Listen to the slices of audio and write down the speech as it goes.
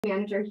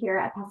Manager here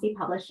at PESI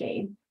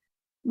Publishing.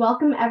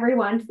 Welcome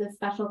everyone to this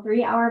special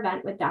 3-hour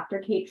event with Dr.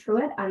 Kate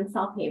Truitt on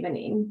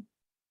self-havening.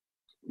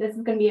 This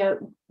is going to be a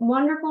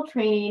wonderful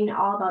training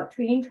all about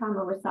treating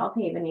trauma with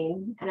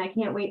self-havening, and I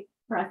can't wait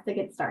for us to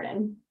get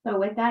started. So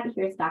with that,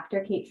 here's Dr.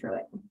 Kate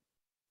Truitt.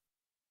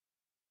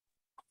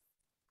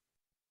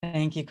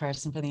 Thank you,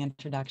 Carson, for the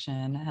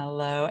introduction.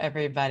 Hello,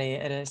 everybody.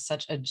 It is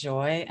such a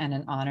joy and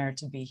an honor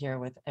to be here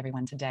with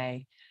everyone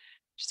today.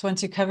 Just want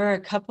to cover a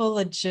couple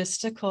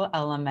logistical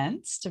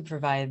elements to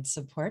provide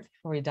support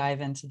before we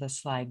dive into the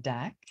slide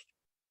deck.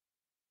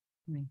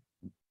 Let me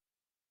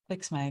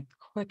fix my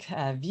quick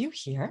view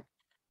here.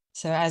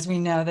 So as we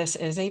know, this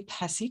is a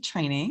PESI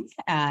training,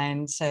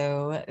 and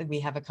so we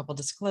have a couple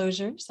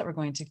disclosures that we're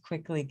going to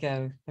quickly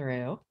go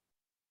through.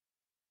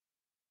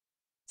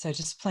 So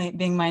just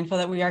being mindful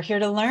that we are here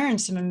to learn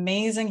some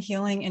amazing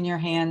healing in your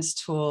hands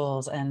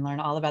tools and learn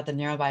all about the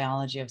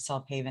neurobiology of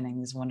self-havening,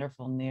 these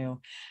wonderful new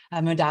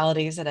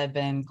modalities that have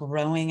been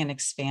growing and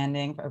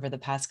expanding over the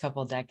past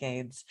couple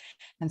decades.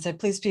 And so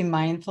please be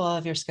mindful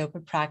of your scope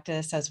of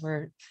practice as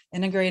we're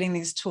integrating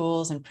these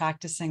tools and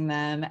practicing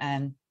them.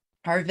 And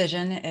our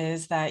vision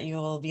is that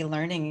you'll be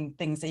learning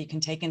things that you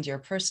can take into your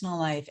personal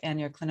life and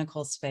your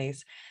clinical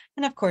space.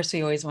 And of course,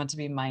 we always want to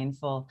be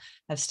mindful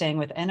of staying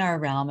within our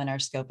realm and our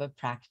scope of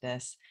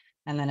practice.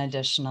 And then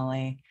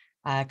additionally,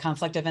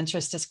 conflict of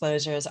interest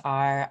disclosures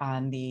are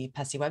on the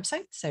PESI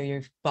website, so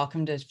you're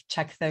welcome to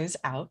check those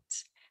out.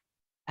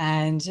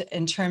 And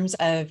in terms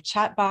of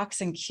chat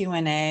box and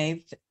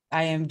Q&A,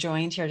 I am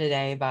joined here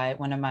today by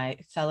one of my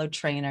fellow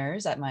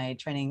trainers at my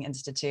training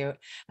institute,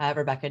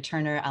 Rebecca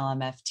Turner,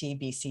 LMFT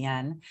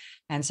BCN.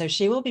 And so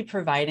she will be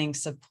providing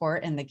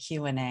support in the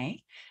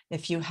Q&A.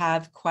 If you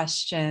have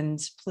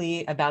questions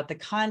about the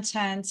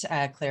content,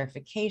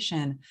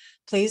 clarification,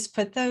 please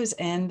put those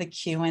in the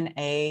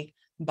Q&A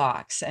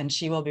box and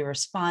she will be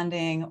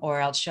responding,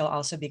 or else she'll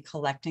also be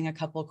collecting a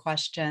couple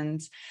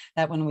questions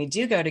that when we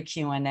do go to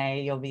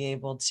Q&A, you'll be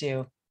able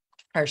to,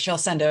 or she'll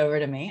send over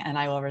to me and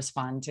I will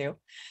respond to.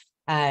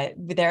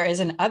 There is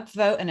an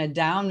upvote and a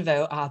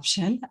downvote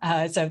option.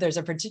 So if there's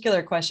a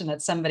particular question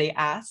that somebody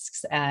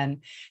asks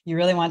and you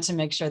really want to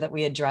make sure that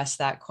we address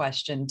that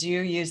question, do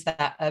use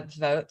that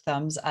upvote,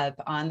 thumbs up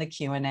on the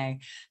Q&A,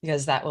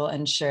 because that will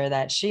ensure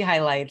that she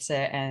highlights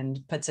it and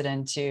puts it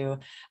into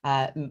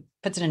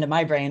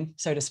my brain,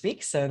 so to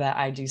speak, so that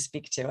I do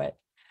speak to it.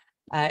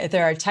 If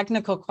there are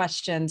technical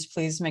questions,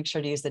 please make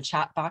sure to use the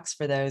chat box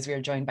for those. We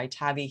are joined by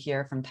Tabby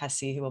here from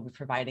PESI, who will be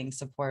providing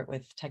support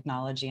with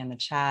technology in the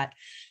chat.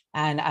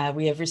 And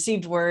we have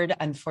received word,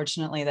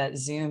 unfortunately, that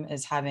Zoom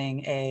is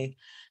having a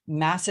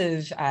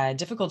massive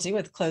difficulty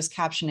with closed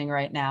captioning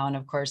right now. And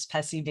of course,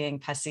 PESI being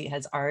PESI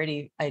has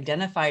already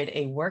identified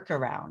a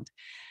workaround.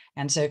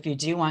 And so if you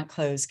do want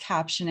closed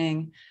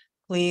captioning,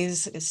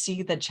 please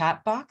see the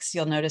chat box.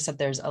 You'll notice that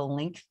there's a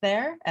link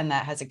there and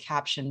that has a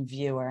caption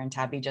viewer, and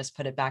Tabby just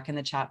put it back in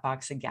the chat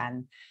box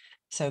again.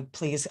 So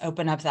please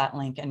open up that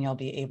link and you'll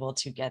be able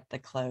to get the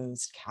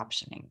closed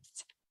captionings.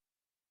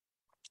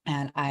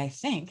 And I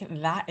think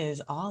that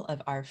is all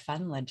of our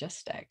fun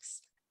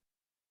logistics.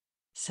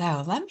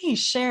 So let me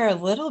share a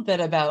little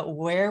bit about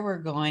where we're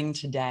going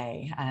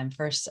today.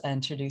 First,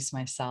 introduce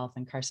myself,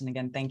 and Carson,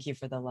 again, thank you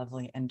for the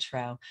lovely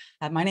intro.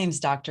 My name is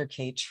Dr.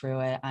 Kate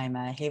Truitt. I'm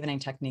a Havening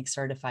Technique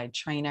certified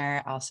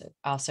trainer,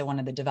 also one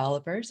of the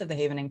developers of the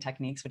Havening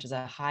Techniques, which is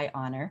a high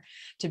honor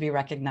to be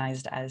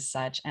recognized as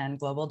such, and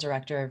Global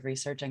Director of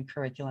Research and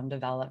Curriculum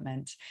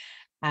Development.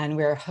 And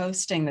we're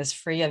hosting this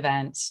free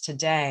event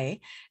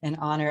today in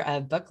honor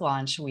of book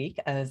launch week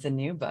of the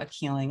new book,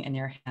 Healing in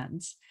Your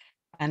Hands.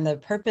 And the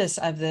purpose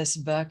of this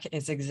book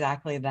is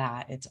exactly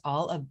that. It's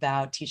all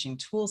about teaching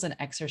tools and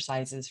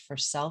exercises for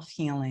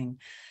self-healing,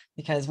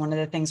 because one of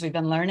the things we've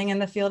been learning in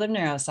the field of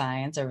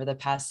neuroscience over the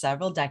past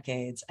several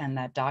decades, and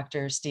that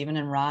Dr. Stephen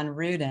and Ron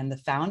Rudin, the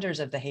founders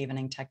of the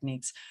Havening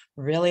Techniques,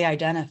 really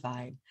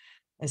identified,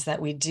 is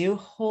that we do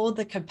hold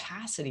the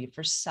capacity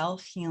for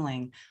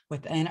self-healing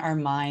within our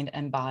mind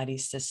and body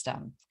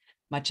system.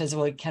 Much as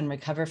we can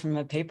recover from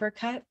a paper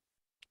cut,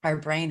 our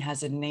brain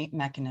has innate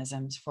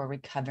mechanisms for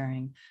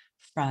recovering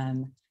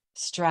from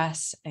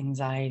stress,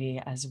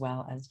 anxiety, as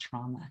well as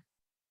trauma.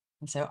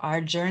 And so our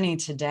journey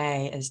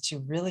today is to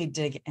really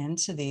dig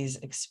into these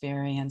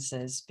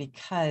experiences,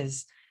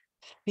 because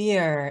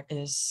fear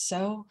is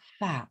so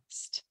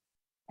fast.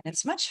 And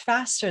it's much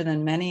faster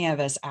than many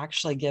of us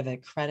actually give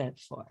it credit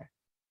for.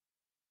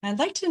 I'd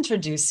like to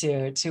introduce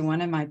you to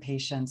one of my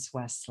patients,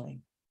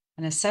 Wesley,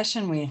 in a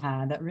session we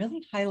had that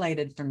really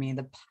highlighted for me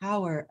the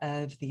power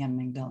of the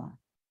amygdala.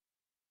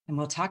 And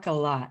we'll talk a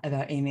lot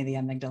about Amy the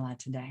amygdala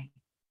today.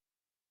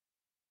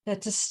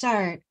 But to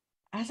start,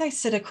 as I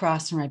sit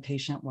across from my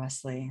patient,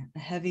 Wesley, a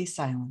heavy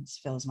silence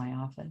fills my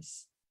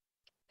office.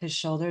 His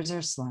shoulders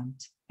are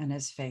slumped and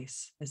his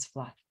face is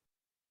flushed.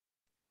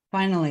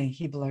 Finally,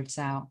 he blurts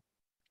out,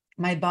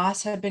 "My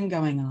boss had been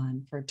going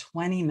on for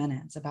 20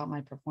 minutes about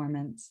my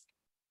performance.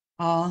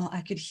 All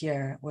I could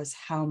hear was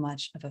how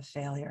much of a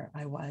failure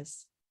I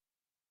was.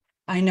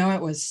 I know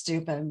it was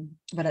stupid,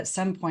 but at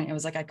some point it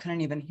was like I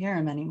couldn't even hear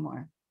him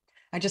anymore.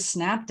 I just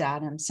snapped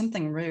at him,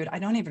 something rude. I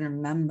don't even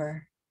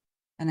remember.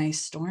 And I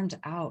stormed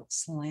out,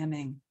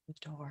 slamming the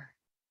door.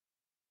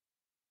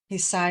 He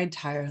sighed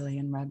tiredly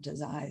and rubbed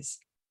his eyes.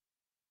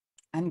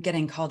 I'm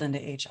getting called into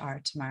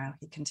HR tomorrow,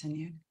 he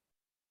continued.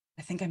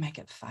 I think I might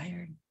get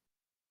fired.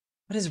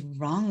 What is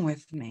wrong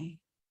with me?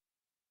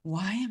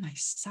 Why am I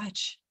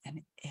such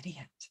an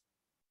idiot?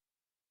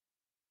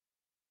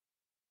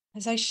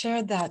 As I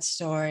shared that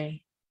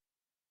story,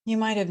 you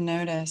might have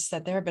noticed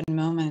that there have been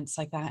moments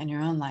like that in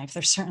your own life.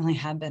 There certainly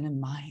have been in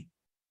mine.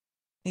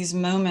 These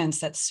moments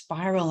that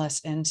spiral us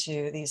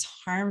into these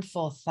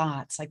harmful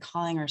thoughts, like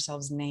calling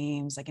ourselves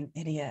names, like an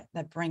idiot,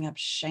 that bring up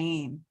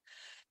shame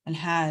and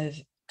have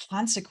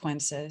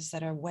consequences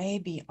that are way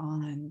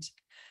beyond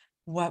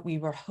what we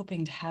were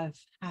hoping to have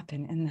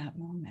happen in that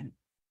moment.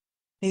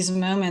 These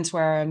moments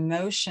where our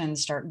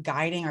emotions start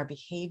guiding our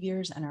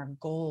behaviors and our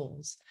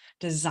goals,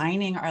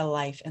 designing our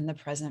life in the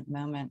present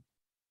moment.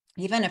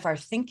 Even if our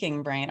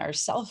thinking brain, our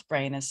self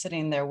brain is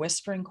sitting there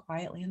whispering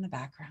quietly in the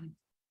background,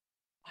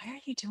 why are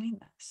you doing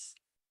this?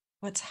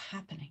 What's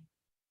happening?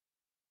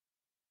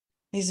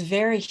 These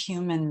very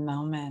human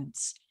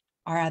moments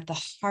are at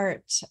the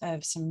heart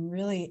of some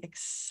really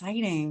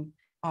exciting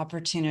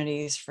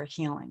opportunities for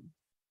healing.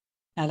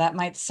 Now, that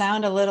might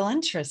sound a little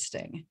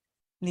interesting.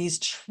 These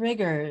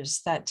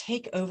triggers that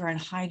take over and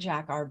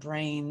hijack our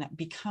brain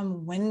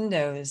become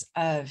windows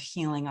of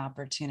healing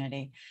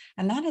opportunity.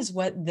 And that is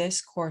what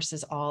this course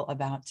is all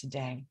about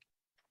today.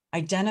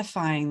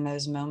 Identifying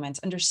those moments,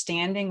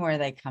 understanding where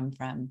they come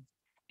from,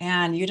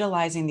 and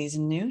utilizing these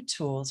new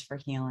tools for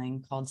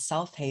healing called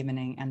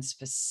self-havening, and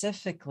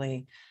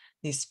specifically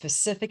these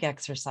specific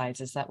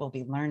exercises that we'll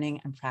be learning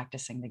and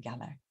practicing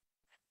together.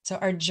 So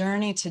our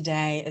journey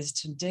today is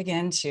to dig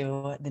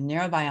into the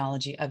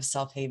neurobiology of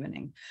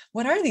self-havening.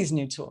 What are these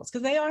new tools?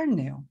 Because they are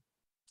new.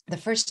 The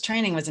first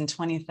training was in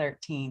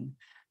 2013,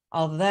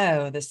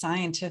 although the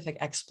scientific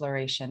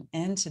exploration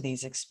into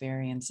these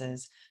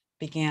experiences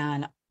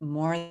began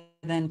more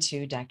than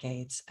 2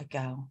 decades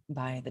ago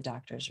by the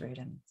doctors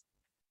Rudin.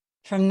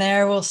 From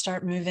there, we'll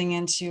start moving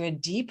into a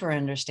deeper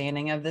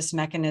understanding of this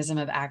mechanism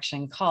of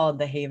action called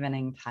the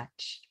havening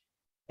touch.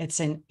 It's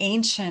an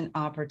ancient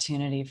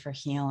opportunity for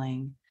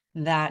healing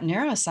that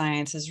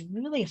neuroscience has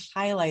really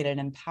highlighted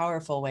in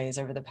powerful ways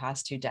over the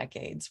past 2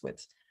 decades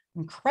with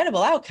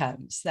incredible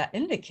outcomes that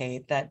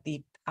indicate that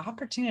the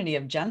opportunity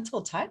of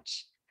gentle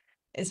touch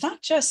is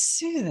not just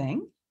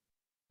soothing,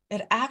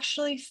 it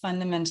actually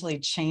fundamentally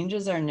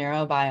changes our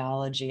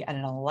neurobiology at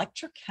an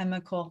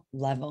electrochemical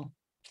level,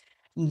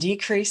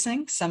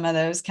 decreasing some of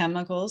those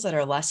chemicals that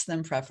are less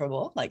than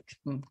preferable, like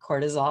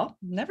cortisol.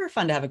 Never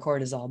fun to have a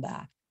cortisol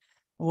bath,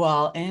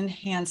 while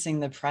enhancing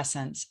the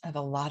presence of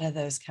a lot of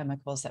those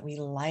chemicals that we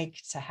like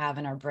to have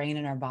in our brain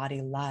and our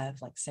body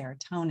love, like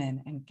serotonin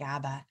and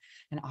GABA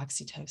and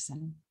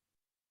oxytocin.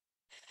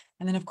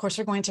 And then, of course,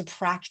 we're going to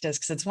practice,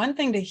 because it's one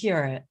thing to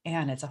hear it,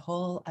 and it's a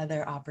whole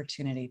other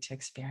opportunity to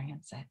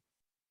experience it.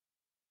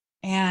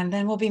 And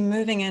then we'll be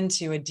moving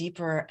into a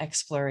deeper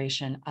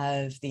exploration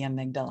of the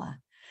amygdala.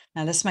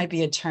 Now, this might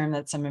be a term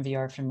that some of you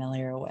are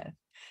familiar with.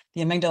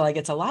 The amygdala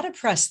gets a lot of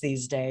press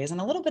these days and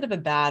a little bit of a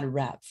bad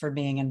rep for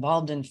being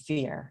involved in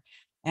fear.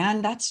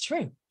 And that's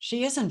true.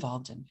 She is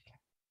involved in fear.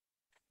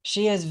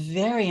 She is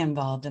very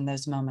involved in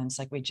those moments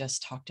like we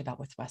just talked about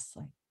with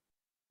Wesley.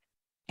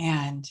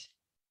 And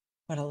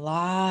what a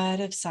lot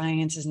of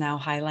science is now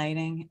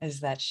highlighting is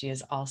that she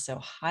is also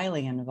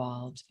highly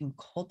involved in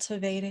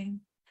cultivating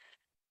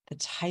the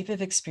type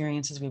of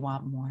experiences we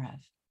want more of,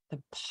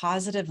 the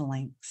positive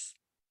links.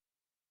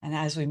 And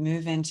as we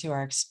move into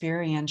our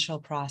experiential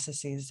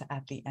processes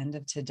at the end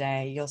of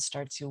today, you'll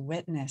start to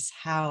witness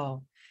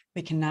how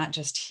we can not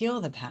just heal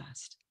the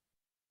past,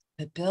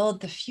 but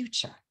build the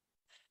future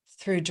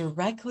through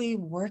directly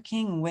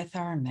working with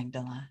our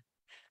amygdala,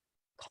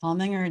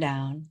 calming her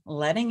down,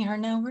 letting her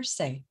know we're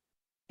safe,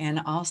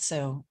 and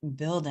also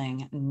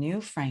building new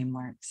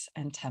frameworks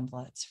and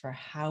templates for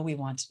how we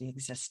want to be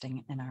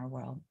existing in our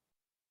world.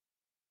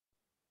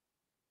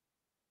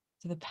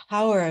 So the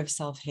power of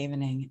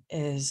self-havening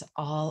is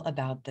all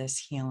about this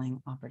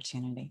healing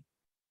opportunity,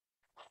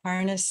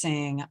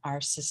 harnessing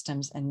our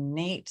system's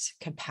innate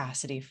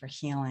capacity for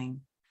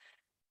healing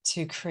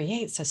to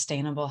create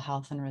sustainable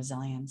health and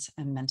resilience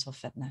and mental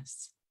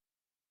fitness.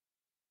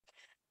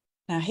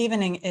 Now,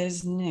 havening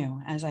is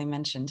new, as I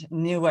mentioned,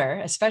 newer,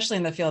 especially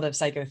in the field of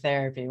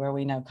psychotherapy, where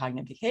we know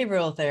cognitive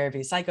behavioral therapy,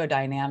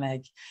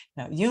 psychodynamic,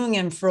 Jung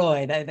and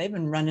Freud, they've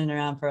been running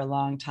around for a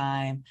long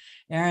time.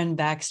 Aaron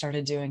Beck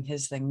started doing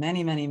his thing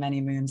many, many,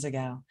 many moons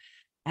ago.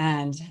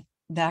 And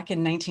back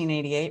in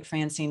 1988,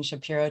 Francine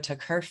Shapiro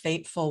took her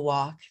fateful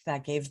walk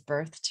that gave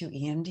birth to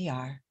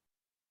EMDR.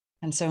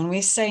 And so when we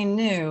say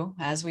new,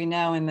 as we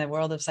know in the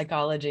world of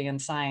psychology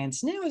and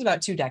science, new is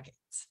about 2 decades.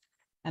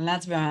 And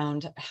that's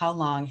around how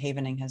long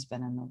havening has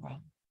been in the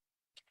world.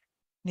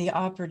 The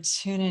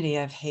opportunity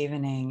of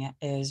havening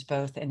is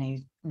both in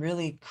a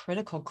really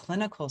critical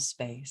clinical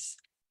space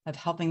of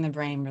helping the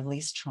brain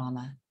release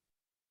trauma,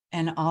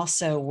 and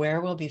also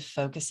where we'll be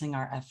focusing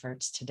our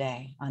efforts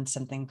today on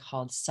something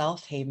called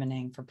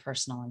self-havening for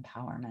personal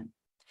empowerment.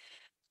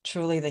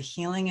 Truly the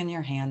healing in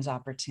your hands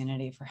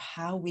opportunity for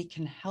how we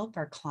can help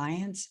our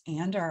clients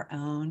and our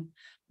own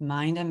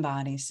mind and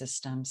body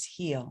systems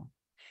heal,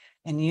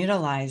 and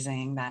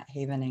utilizing that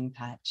havening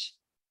touch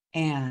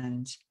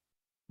and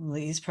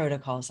these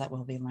protocols that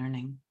we'll be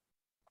learning.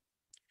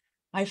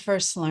 I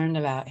first learned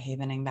about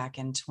havening back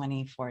in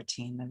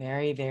 2014, the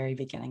very, very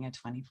beginning of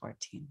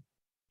 2014.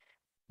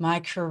 My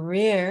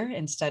career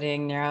in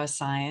studying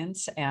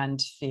neuroscience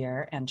and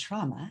fear and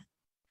trauma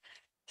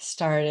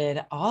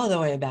started all the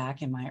way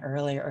back in my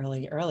early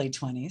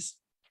 20s.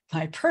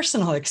 My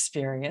personal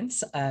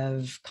experience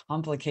of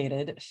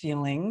complicated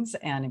feelings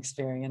and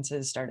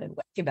experiences started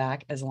way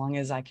back as long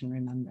as I can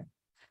remember.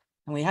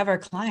 And we have our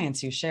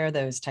clients who share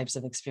those types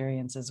of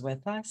experiences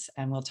with us,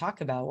 and we'll talk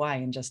about why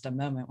in just a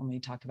moment when we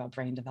talk about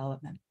brain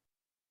development.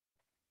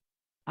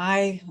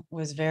 I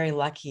was very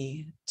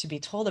lucky to be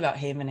told about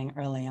havening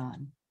early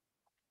on.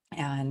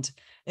 And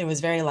it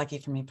was very lucky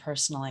for me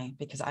personally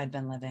because I'd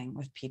been living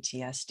with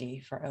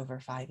PTSD for over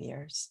 5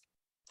 years.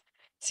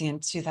 See,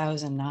 in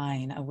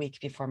 2009, a week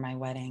before my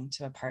wedding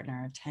to a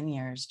partner of 10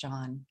 years,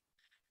 John,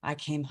 I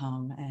came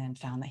home and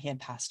found that he had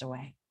passed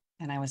away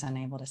and I was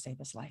unable to save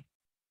his life.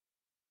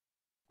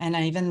 And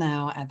even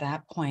though at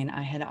that point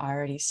I had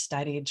already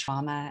studied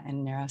trauma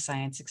and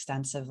neuroscience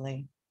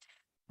extensively,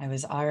 I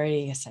was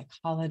already a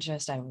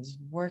psychologist, I was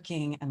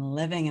working and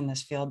living in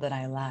this field that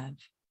I love.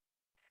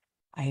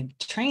 I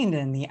trained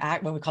in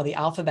what we call the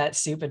alphabet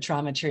soup of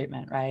trauma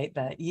treatment, right?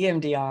 The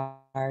EMDR,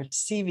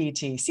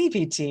 CBT,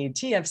 CPT,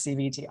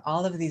 TFCBT,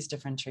 all of these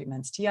different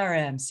treatments,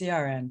 TRM,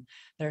 CRM,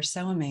 they're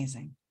so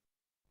amazing.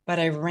 But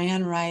I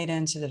ran right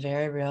into the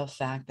very real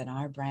fact that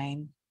our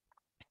brain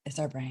is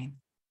our brain.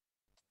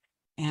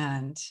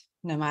 And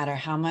no matter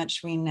how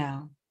much we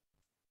know,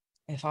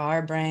 if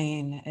our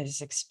brain is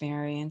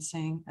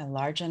experiencing a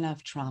large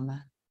enough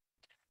trauma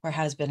or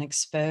has been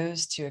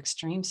exposed to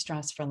extreme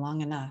stress for long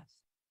enough,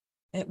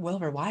 it will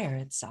rewire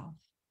itself.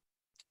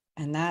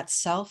 And that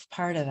self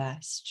part of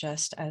us,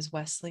 just as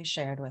Wesley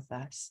shared with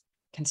us,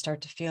 can start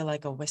to feel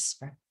like a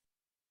whisper.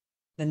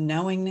 The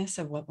knowingness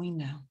of what we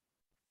know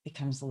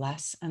becomes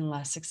less and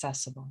less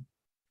accessible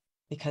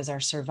because our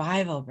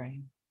survival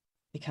brain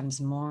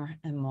becomes more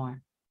and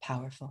more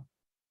powerful.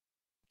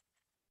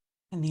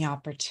 And the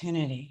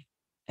opportunity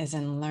is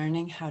in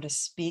learning how to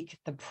speak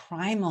the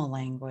primal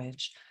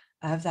language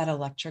of that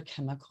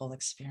electrochemical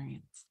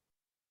experience.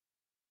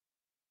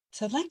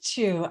 So I'd like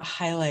to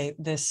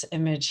highlight this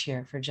image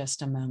here for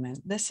just a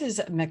moment. This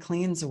is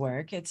MacLean's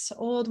work. It's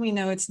old. We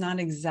know it's not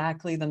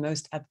exactly the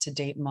most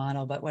up-to-date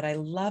model, but what I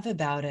love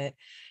about it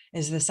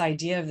is this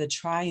idea of the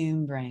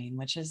triune brain,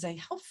 which is a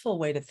helpful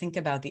way to think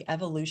about the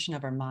evolution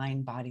of our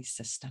mind-body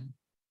system.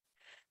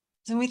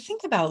 So when we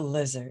think about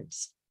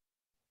lizards,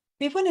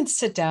 we wouldn't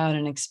sit down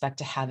and expect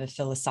to have a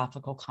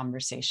philosophical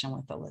conversation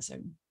with a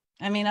lizard.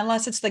 I mean,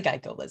 unless it's the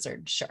Geico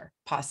lizard, sure,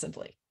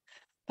 possibly.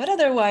 But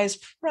otherwise,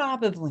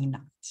 probably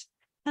not.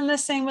 And the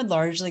same would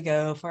largely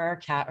go for our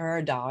cat or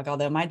our dog,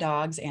 although my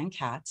dogs and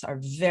cats are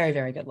very,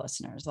 very good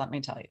listeners, let me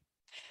tell you.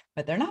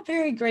 But they're not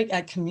very great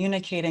at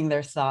communicating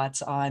their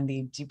thoughts on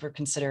the deeper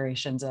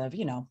considerations of,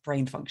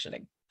 brain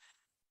functioning.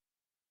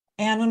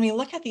 And when we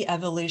look at the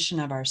evolution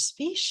of our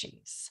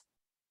species,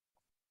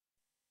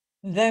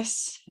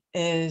 this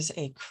is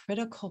a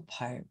critical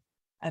part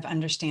of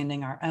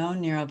understanding our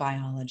own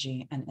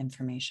neurobiology and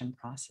information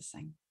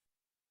processing.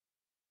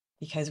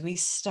 Because we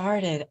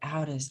started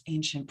out as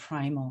ancient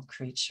primal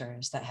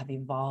creatures that have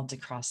evolved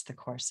across the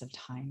course of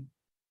time.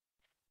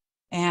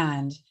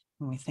 And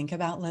when we think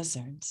about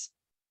lizards,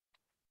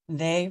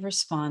 they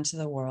respond to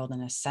the world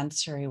in a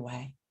sensory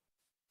way.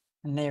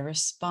 And they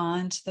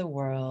respond to the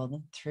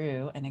world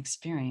through an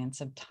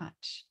experience of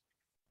touch.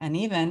 And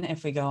even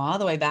if we go all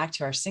the way back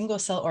to our single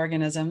cell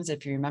organisms,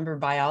 if you remember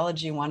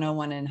biology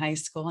 101 in high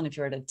school, and if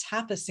you were to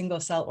tap a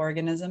single cell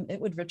organism, it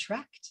would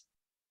retract.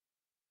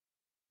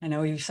 I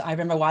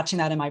remember watching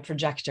that in my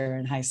projector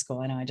in high school.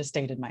 I know I just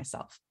dated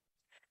myself.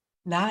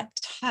 That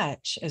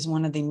touch is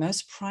one of the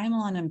most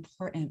primal and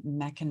important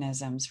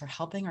mechanisms for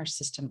helping our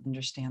system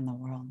understand the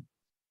world.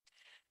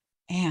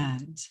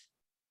 And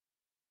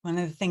one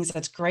of the things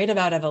that's great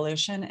about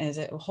evolution is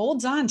it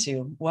holds on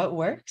to what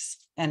works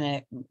and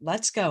it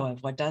lets go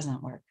of what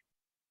doesn't work.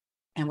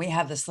 And we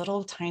have this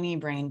little tiny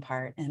brain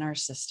part in our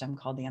system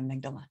called the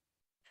amygdala.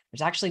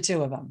 There's actually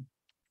 2 of them.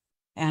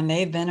 And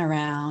they've been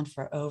around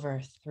for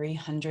over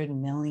 300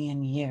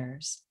 million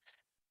years,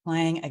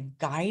 playing a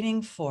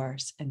guiding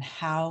force in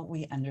how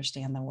we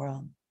understand the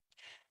world.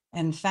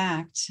 In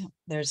fact,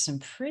 there's some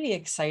pretty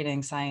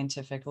exciting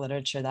scientific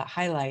literature that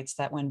highlights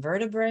that when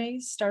vertebrae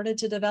started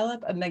to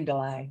develop,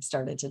 amygdalae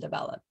started to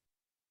develop.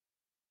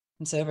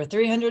 And so over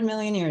 300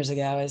 million years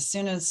ago, as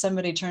soon as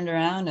somebody turned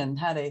around and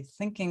had a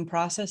thinking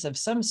process of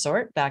some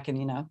sort back in,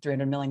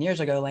 300 million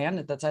years ago land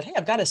that said, hey,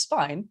 I've got a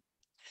spine.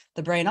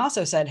 The brain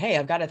also said, hey,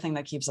 I've got a thing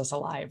that keeps us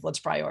alive. Let's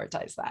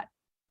prioritize that.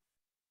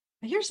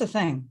 But here's the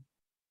thing.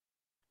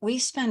 We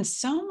spend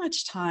so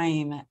much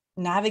time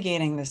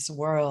navigating this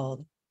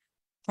world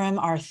from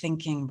our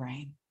thinking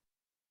brain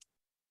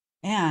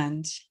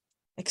and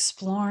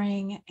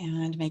exploring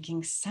and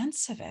making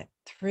sense of it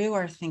through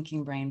our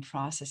thinking brain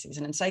processes.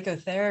 And in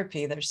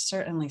psychotherapy, there's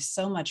certainly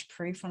so much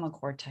prefrontal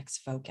cortex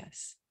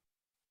focus.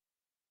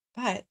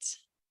 But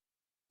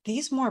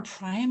these more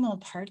primal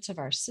parts of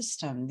our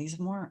system,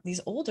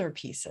 these older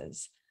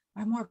pieces,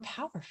 are more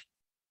powerful.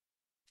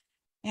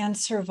 And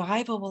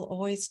survival will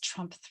always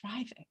trump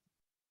thriving,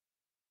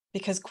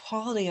 because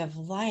quality of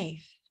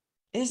life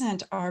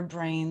isn't our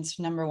brain's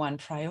number one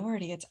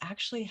priority. It's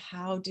actually,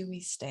 how do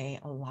we stay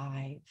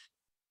alive?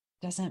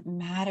 Doesn't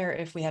matter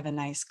if we have a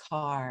nice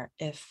car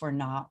if we're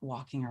not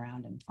walking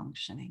around and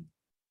functioning.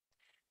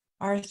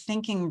 Our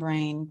thinking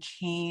brain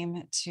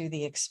came to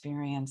the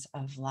experience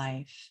of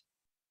life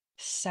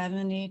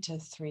 70 to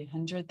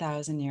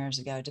 300,000 years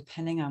ago,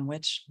 depending on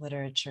which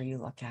literature you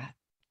look at.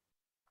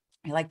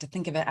 I like to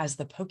think of it as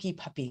the pokey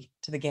puppy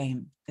to the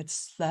game.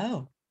 It's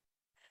slow.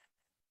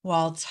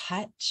 While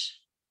touch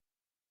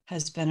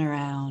has been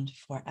around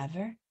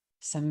forever,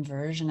 some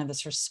version of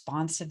this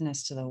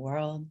responsiveness to the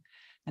world,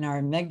 and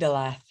our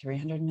amygdala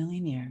 300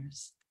 million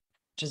years,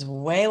 which is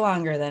way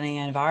longer than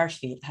any of our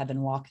feet have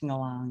been walking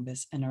along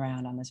this and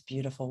around on this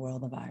beautiful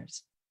world of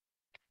ours.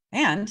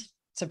 And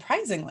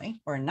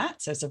surprisingly, or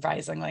not so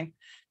surprisingly,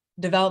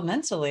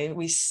 developmentally,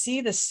 we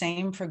see the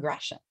same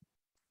progression.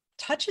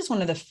 Touch is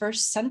one of the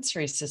first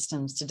sensory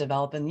systems to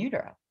develop in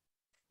utero.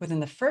 Within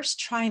the first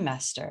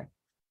trimester,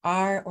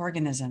 our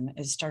organism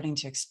is starting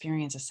to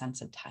experience a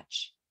sense of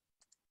touch.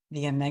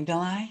 The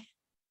amygdala,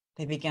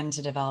 they begin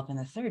to develop in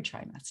the third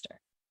trimester.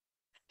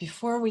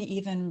 Before we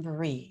even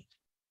breathe,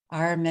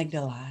 our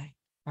amygdala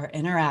are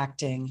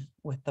interacting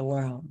with the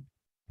world.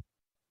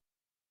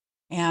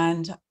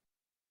 And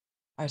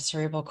our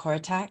cerebral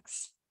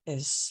cortex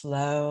is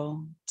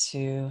slow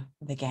to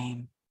the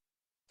game.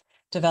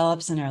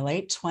 Develops in our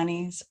late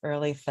 20s,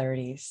 early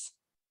 30s.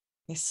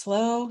 A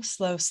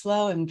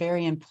slow and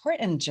very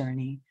important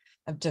journey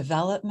of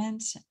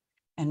development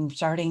and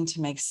starting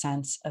to make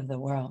sense of the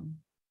world.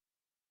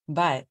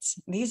 But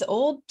these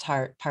old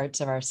parts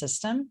of our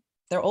system,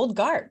 they're old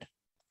guard.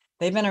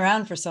 They've been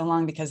around for so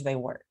long because they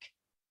work.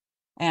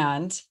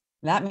 And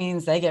that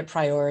means they get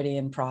priority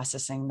in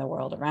processing the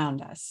world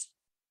around us.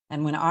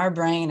 And when our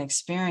brain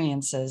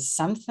experiences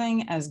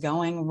something as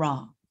going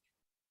wrong,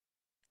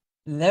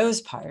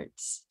 those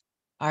parts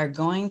are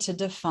going to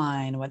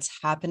define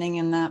what's happening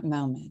in that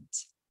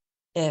moment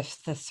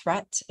if the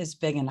threat is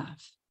big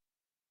enough,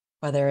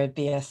 whether it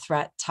be a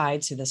threat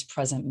tied to this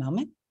present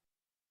moment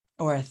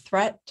or a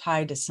threat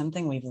tied to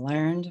something we've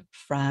learned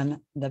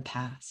from the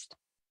past.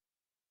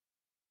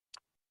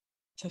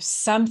 So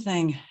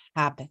something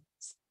happens.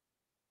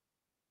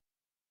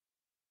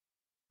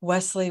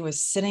 Wesley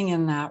was sitting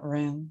in that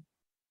room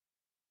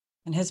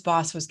and his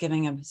boss was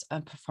giving him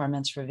a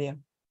performance review.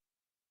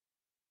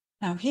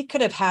 Now, he could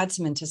have had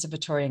some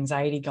anticipatory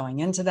anxiety going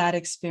into that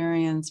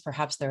experience.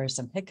 Perhaps there were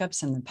some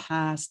hiccups in the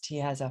past. He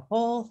has a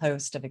whole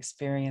host of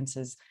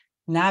experiences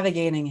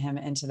navigating him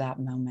into that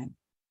moment.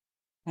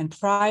 And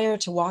prior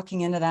to walking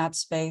into that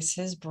space,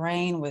 his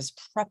brain was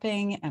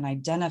prepping and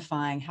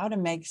identifying how to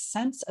make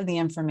sense of the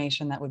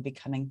information that would be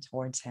coming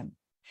towards him.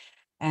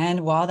 And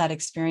while that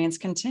experience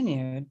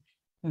continued,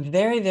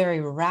 very,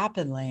 very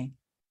rapidly,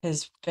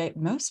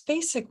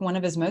 one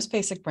of his most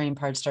basic brain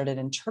parts started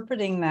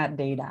interpreting that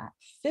data.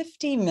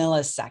 50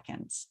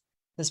 milliseconds.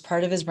 This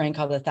part of his brain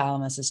called the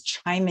thalamus is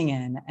chiming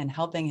in and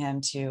helping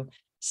him to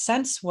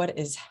sense what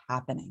is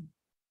happening.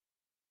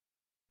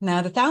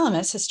 Now, the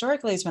thalamus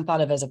historically has been thought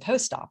of as a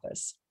post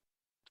office.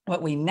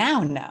 What we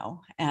now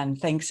know,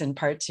 and thanks in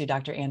part to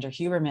Dr. Andrew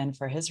Huberman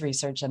for his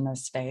research in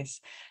this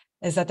space,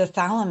 is that the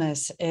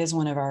thalamus is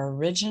one of our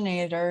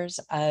originators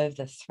of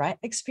the threat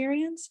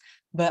experience,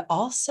 but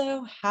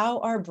also how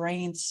our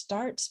brain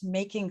starts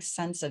making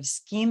sense of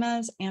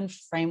schemas and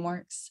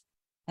frameworks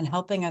and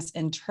helping us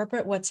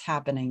interpret what's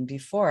happening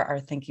before our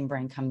thinking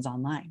brain comes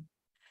online.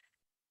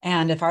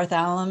 And if our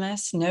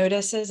thalamus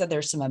notices that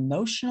there's some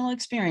emotional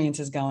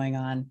experiences going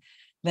on,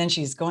 then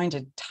she's going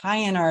to tie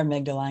in our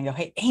amygdala and go,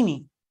 hey,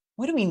 Amy,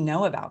 what do we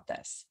know about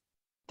this?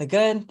 The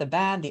good, the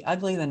bad, the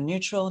ugly, the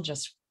neutral,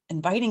 just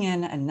inviting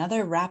in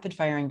another rapid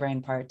firing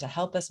brain part to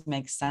help us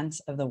make sense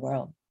of the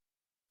world.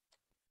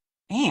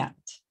 And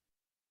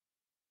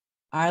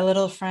our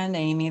little friend,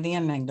 Amy, the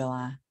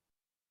amygdala,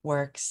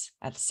 works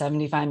at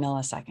 75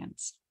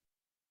 milliseconds.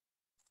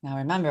 Now,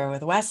 remember,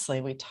 with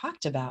Wesley, we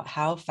talked about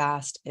how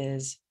fast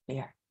is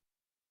fear.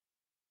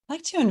 I'd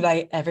like to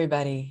invite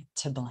everybody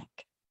to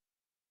blink.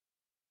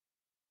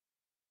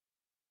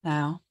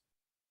 Now,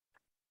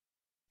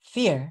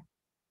 fear,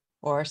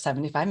 or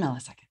 75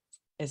 milliseconds,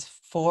 is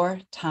 4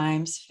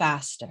 times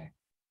faster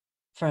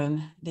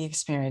from the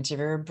experience of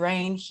your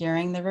brain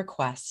hearing the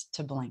request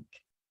to blink.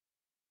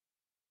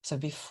 So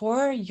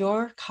before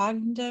your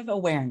cognitive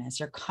awareness,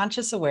 your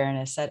conscious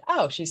awareness said,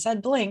 oh, she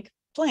said blink,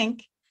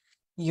 blink,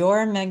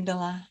 your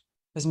amygdala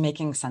was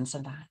making sense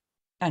of that.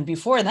 And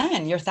before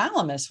then, your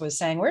thalamus was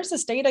saying, where's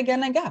this data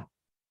gonna go?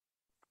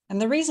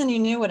 And the reason you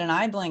knew what an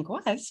eye blink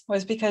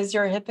was because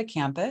your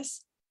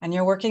hippocampus and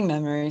your working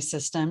memory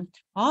system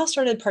all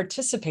started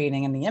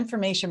participating in the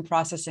information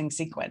processing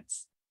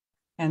sequence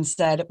and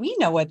said, we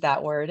know what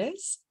that word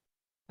is.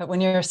 But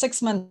when you're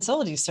 6 months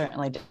old, you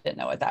certainly didn't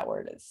know what that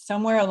word is.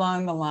 Somewhere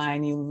along the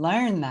line, you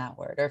learn that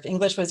word. Or if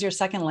English was your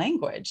second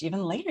language,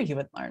 even later, you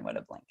would learn what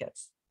a blink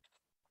is.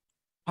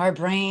 Our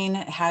brain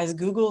has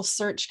Google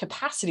search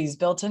capacities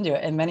built into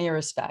it in many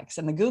respects.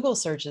 And the Google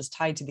search is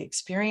tied to the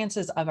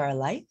experiences of our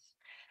life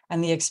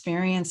and the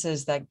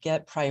experiences that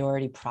get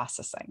priority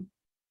processing.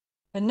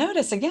 But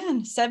notice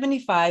again,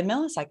 75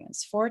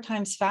 milliseconds, 4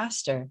 times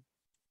faster.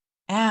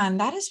 And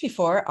that is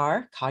before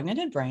our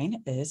cognitive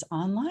brain is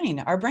online.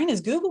 Our brain is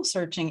Google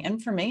searching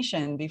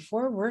information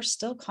before we're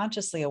still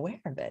consciously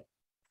aware of it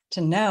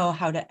to know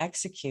how to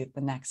execute the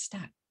next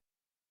step.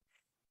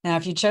 Now,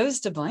 if you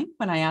chose to blink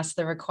when I asked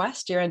the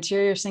request, your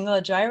anterior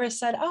cingulate gyrus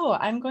said, oh,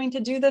 I'm going to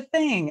do the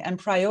thing and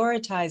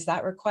prioritize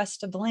that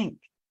request to blink.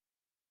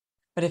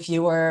 But if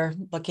you were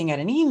looking at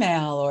an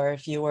email or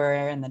if you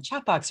were in the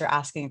chat box or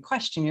asking a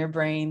question, your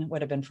brain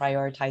would have been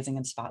prioritizing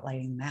and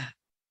spotlighting that.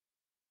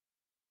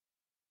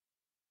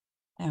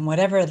 And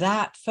whatever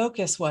that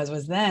focus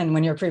was then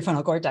when your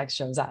prefrontal cortex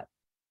shows up.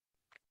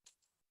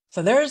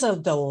 So there's a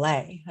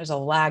delay, there's a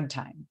lag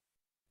time.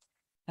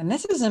 And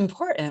this is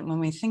important when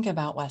we think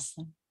about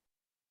Wesley.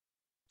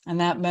 And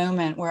that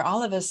moment where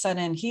all of a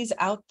sudden he's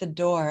out the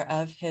door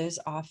of his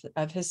office,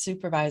 of his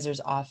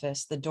supervisor's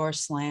office, the door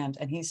slammed,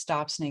 and he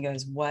stops and he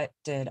goes, what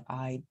did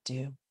I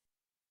do?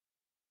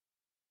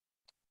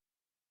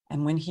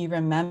 And when he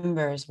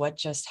remembers what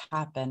just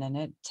happened, and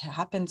it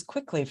happens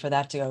quickly for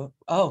that to go,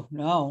 oh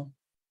no,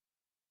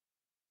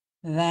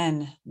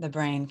 then the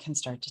brain can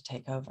start to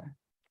take over.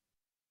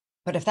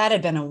 But if that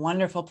had been a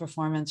wonderful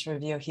performance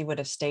review, he would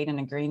have stayed in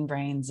a green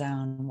brain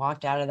zone,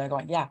 walked out of there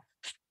going, yeah,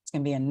 it's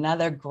going to be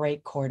another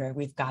great quarter.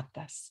 We've got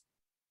this.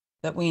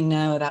 But we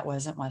know that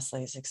wasn't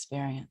Wesley's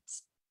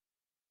experience.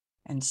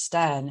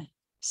 Instead,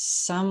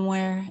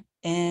 somewhere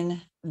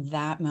in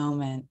that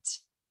moment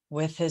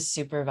with his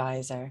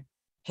supervisor,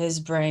 his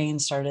brain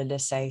started to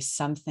say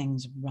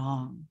something's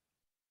wrong.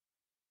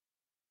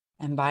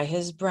 And by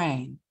his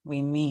brain,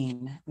 we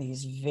mean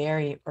these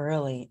very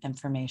early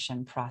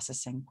information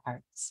processing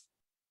parts.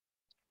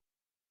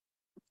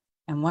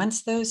 And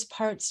once those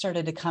parts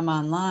started to come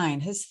online,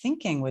 his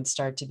thinking would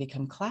start to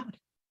become cloudy.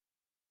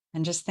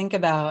 And just think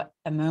about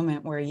a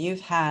moment where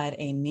you've had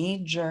a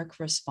knee-jerk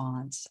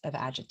response of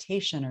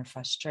agitation or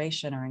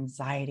frustration or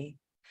anxiety.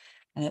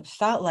 And it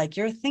felt like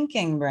your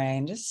thinking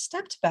brain just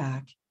stepped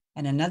back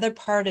and another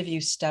part of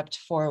you stepped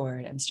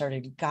forward and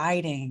started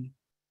guiding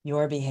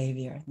your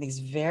behavior, these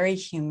very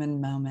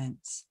human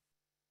moments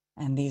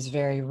and these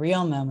very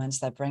real moments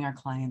that bring our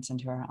clients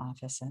into our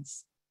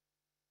offices.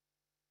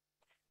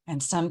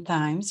 And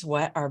sometimes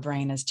what our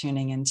brain is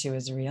tuning into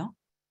is real.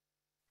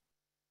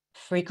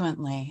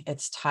 Frequently,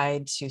 it's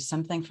tied to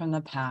something from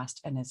the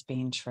past and it's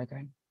being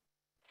triggered.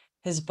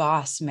 His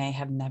boss may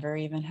have never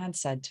even had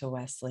said to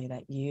Wesley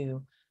that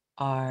you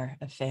are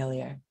a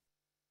failure.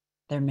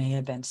 There may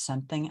have been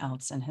something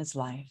else in his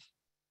life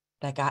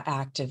that got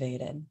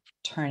activated,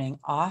 turning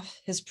off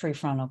his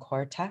prefrontal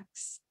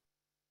cortex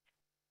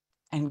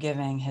and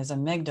giving his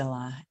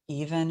amygdala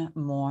even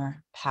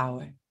more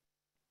power.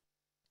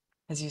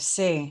 As you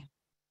see,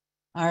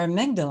 our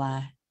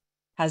amygdala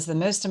has the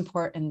most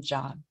important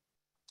job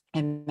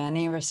in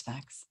many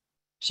respects.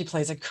 She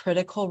plays a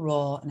critical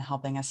role in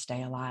helping us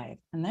stay alive.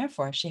 And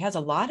therefore, she has a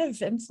lot of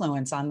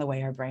influence on the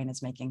way our brain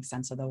is making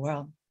sense of the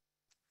world.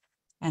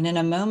 And in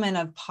a moment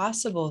of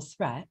possible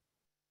threat,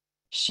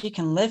 she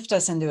can lift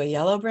us into a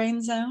yellow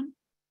brain zone,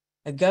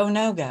 a go,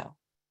 no go.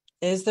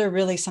 Is there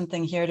really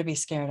something here to be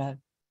scared of?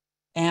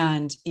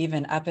 And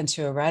even up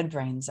into a red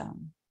brain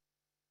zone.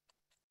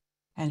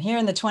 And here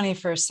in the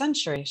 21st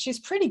century, she's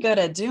pretty good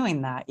at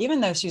doing that, even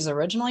though she's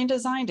originally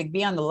designed to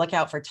be on the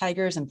lookout for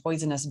tigers and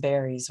poisonous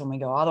berries when we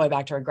go all the way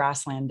back to her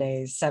grassland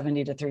days,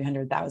 70 to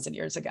 300,000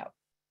 years ago.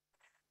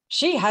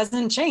 She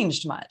hasn't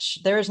changed much.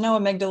 There is no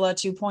amygdala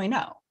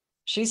 2.0.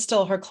 She's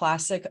still her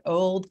classic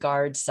old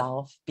guard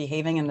self,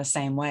 behaving in the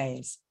same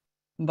ways.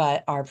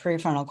 But our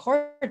prefrontal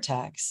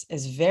cortex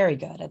is very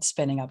good at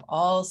spinning up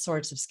all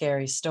sorts of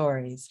scary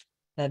stories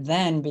that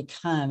then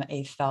become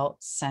a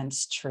felt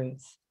sense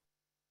truth.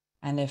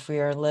 And if we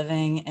are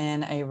living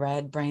in a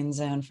red brain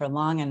zone for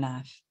long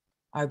enough,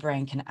 our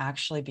brain can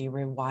actually be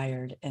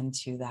rewired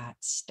into that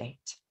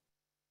state.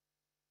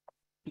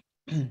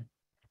 And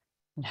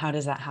how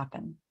does that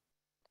happen?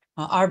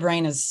 Well, our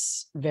brain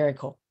is very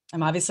cool.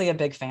 I'm obviously a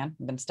big fan.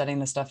 I've been studying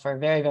this stuff for a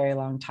very, very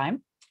long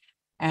time.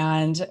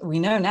 And we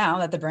know now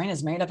that the brain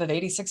is made up of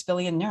 86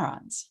 billion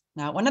neurons.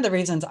 Now, one of the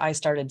reasons I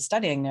started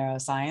studying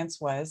neuroscience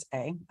was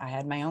I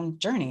had my own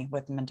journey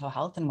with mental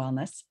health and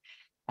wellness.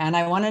 And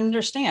I want to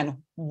understand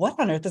what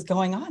on earth is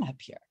going on up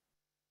here,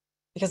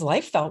 because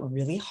life felt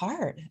really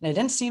hard and it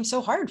didn't seem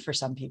so hard for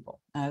some people.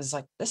 And I was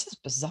like, this is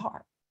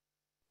bizarre.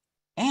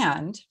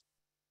 And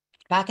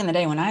back in the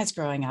day when I was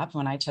growing up,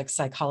 when I took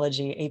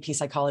psychology, AP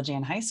psychology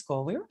in high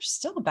school, we were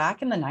still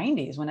back in the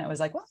 90s when it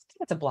was like, well, I think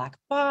it's a black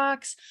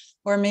box,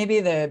 or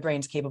maybe the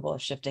brain's capable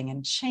of shifting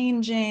and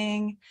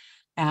changing,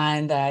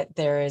 and that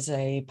there is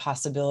a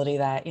possibility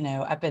that,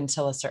 up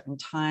until a certain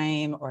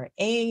time or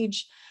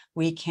age,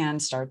 we can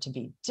start to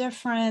be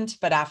different.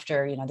 But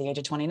after, the age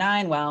of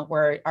 29, well,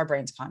 our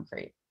brain's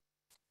concrete.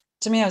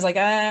 To me, I was like,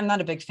 I'm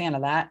not a big fan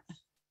of that.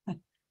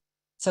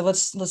 So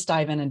let's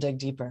dive in and dig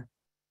deeper.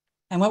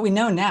 And what we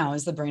know now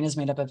is the brain is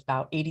made up of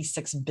about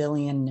 86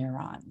 billion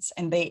neurons,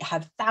 and they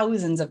have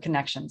thousands of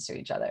connections to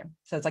each other.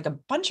 So it's like a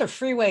bunch of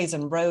freeways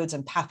and roads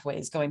and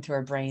pathways going through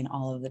our brain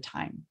all of the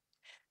time.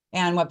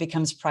 And what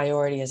becomes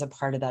priority is a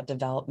part of that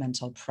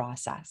developmental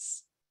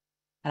process.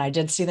 And I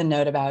did see the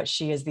note about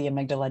she is the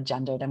amygdala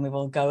gendered, and we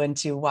will go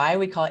into why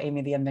we call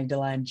Amy the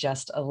amygdala in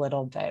just a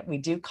little bit. We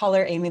do call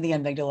her Amy the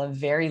amygdala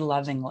very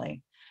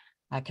lovingly,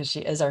 because she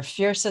is our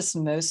fiercest,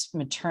 most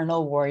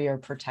maternal warrior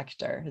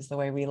protector, is the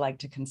way we like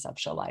to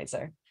conceptualize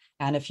her.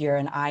 And if you're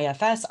an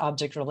IFS,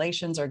 object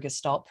relations, or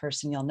Gestalt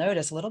person, you'll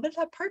notice a little bit of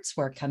that parts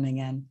work coming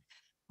in,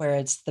 where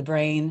it's the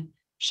brain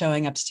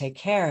showing up to take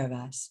care of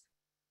us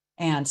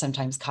and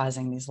sometimes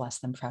causing these less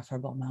than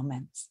preferable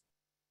moments.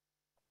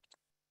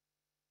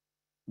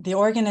 The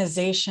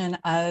organization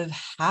of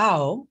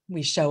how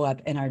we show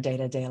up in our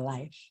day-to-day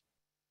life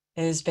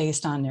is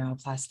based on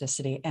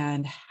neuroplasticity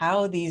and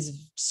how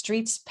these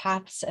streets,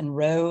 paths, and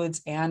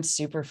roads and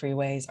super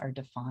freeways are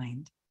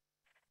defined.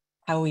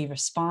 How we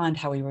respond,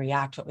 how we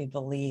react, what we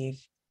believe.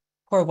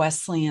 Poor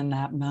Wesley in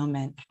that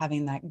moment,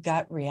 having that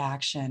gut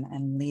reaction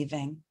and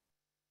leaving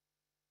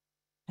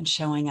and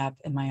showing up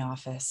in my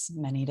office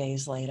many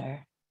days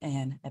later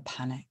in a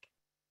panic.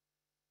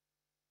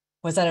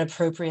 Was that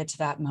appropriate to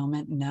that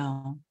moment?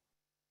 No.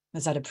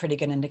 Was that a pretty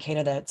good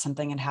indicator that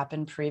something had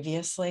happened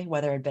previously,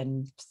 whether it had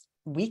been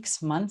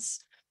weeks,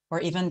 months,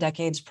 or even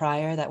decades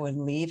prior, that would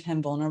leave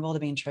him vulnerable to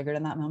being triggered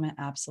in that moment?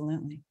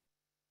 Absolutely.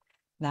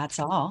 That's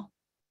all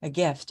a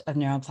gift of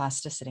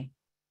neuroplasticity.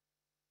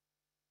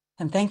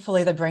 And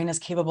thankfully, the brain is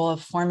capable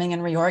of forming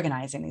and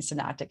reorganizing these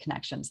synaptic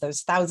connections.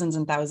 Those thousands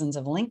and thousands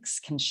of links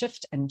can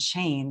shift and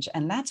change.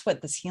 And that's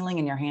what this healing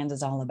in your hands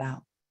is all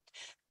about.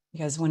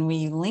 Because when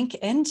we link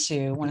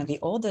into one of the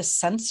oldest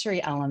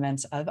sensory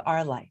elements of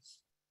our life,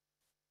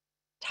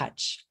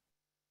 touch,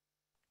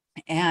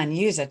 and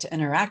use it to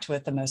interact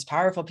with the most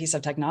powerful piece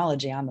of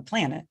technology on the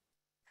planet,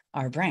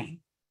 our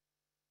brain,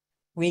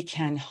 we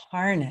can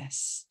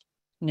harness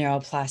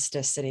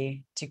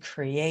neuroplasticity to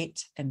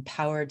create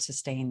empowered,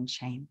 sustained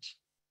change.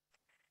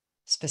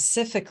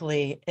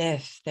 Specifically,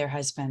 if there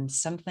has been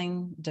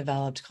something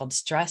developed called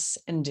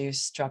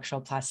stress-induced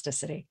structural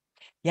plasticity.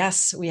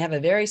 Yes, we have a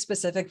very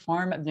specific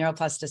form of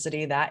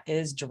neuroplasticity that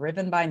is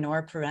driven by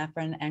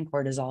norepinephrine and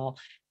cortisol.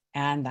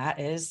 And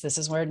this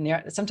is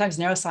where sometimes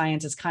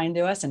neuroscience is kind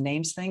to us and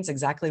names things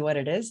exactly what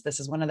it is. This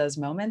is one of those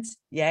moments,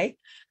 yay,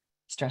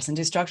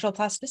 stress-induced structural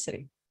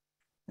plasticity.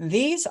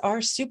 These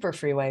are super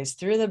freeways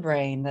through the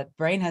brain that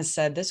brain has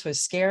said this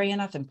was scary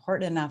enough,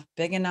 important enough,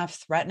 big enough,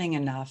 threatening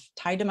enough,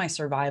 tied to my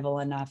survival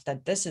enough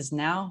that this is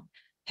now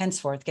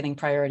henceforth getting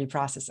priority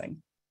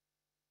processing.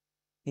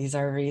 These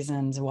are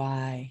reasons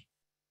why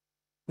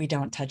we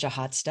don't touch a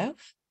hot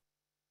stove.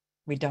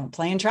 We don't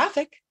play in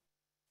traffic.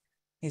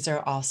 These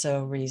are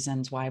also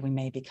reasons why we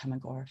may become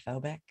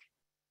agoraphobic,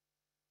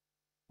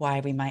 why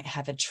we might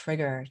have a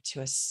trigger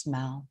to a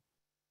smell,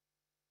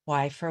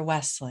 why for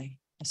Wesley,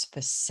 a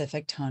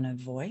specific tone of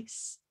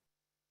voice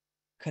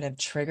could have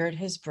triggered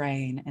his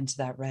brain into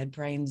that red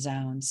brain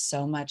zone,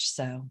 so much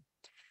so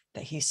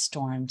that he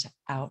stormed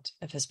out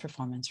of his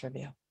performance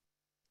review.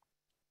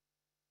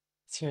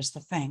 So here's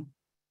the thing.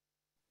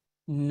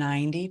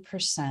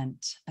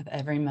 90% of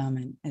every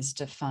moment is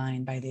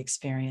defined by the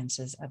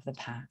experiences of the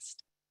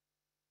past.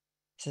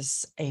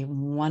 This is a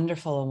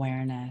wonderful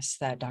awareness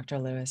that Dr.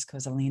 Louis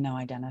Cozolino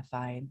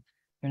identified.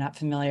 If you're not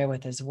familiar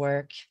with his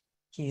work,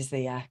 he's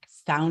the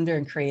founder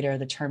and creator of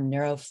the term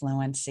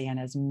neurofluency and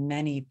has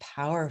many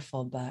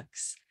powerful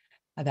books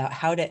about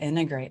how to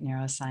integrate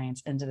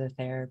neuroscience into the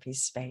therapy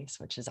space,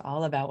 which is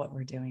all about what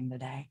we're doing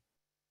today.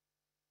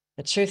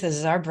 The truth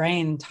is our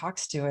brain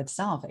talks to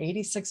itself,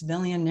 86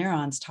 billion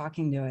neurons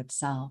talking to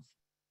itself.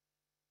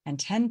 And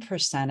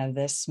 10% of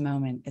this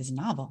moment is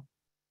novel.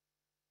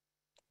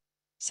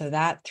 So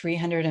that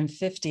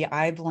 350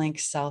 eye blink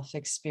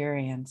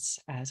self-experience,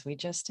 as we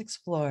just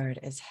explored,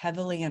 is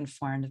heavily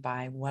informed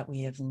by what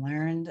we have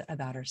learned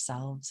about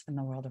ourselves and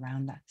the world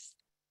around us.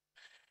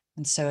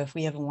 And so if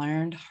we have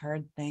learned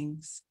hard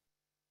things,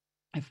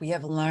 if we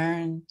have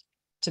learned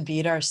to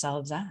beat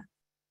ourselves up,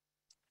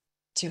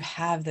 to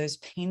have those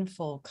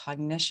painful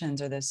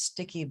cognitions or those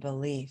sticky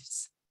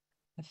beliefs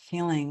of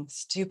feeling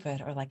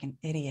stupid or like an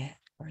idiot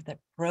or that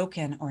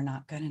broken or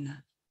not good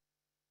enough,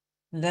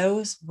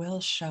 those will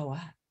show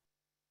up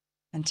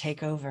and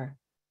take over.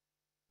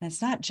 And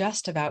it's not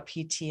just about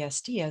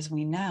PTSD, as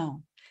we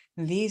know.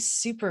 These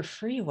super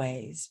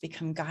freeways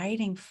become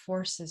guiding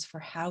forces for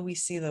how we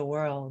see the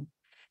world,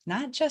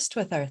 not just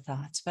with our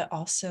thoughts, but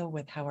also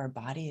with how our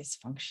body is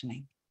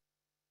functioning.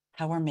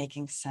 how we're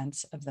making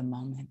sense of the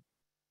moment.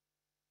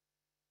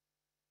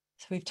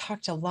 So we've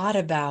talked a lot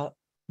about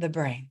the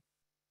brain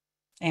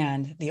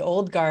and the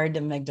old guard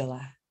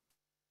amygdala.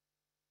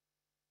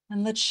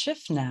 And let's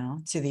shift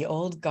now to the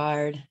old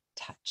guard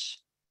touch.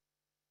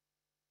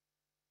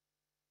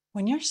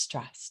 When you're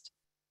stressed,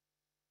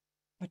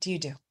 what do you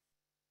do?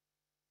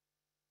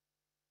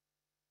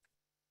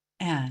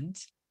 And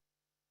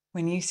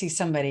when you see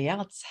somebody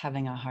else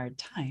having a hard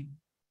time,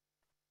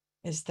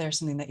 is there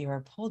something that you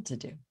are pulled to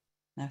do?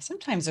 Now,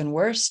 sometimes when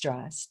we're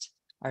stressed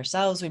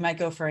ourselves, we might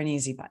go for an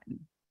easy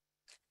button.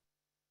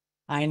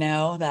 I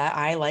know that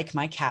I like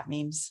my cat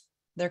memes.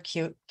 They're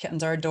cute.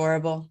 Kittens are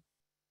adorable.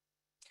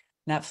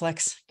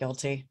 Netflix,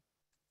 guilty.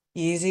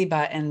 Easy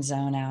button,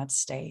 zone out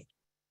state.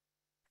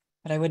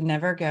 But I would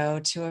never go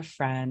to a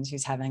friend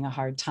who's having a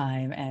hard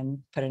time and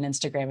put an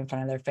Instagram in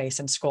front of their face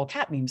and scroll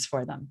cat memes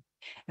for them.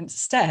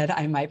 Instead,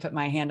 I might put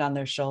my hand on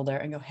their shoulder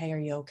and go, hey, are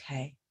you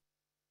okay?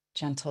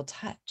 Gentle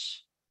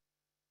touch.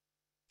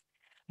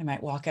 I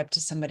might walk up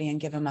to somebody and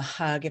give them a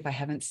hug if I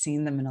haven't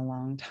seen them in a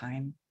long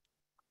time.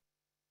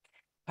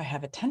 If I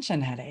have a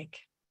tension headache,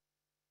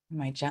 I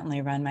might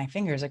gently run my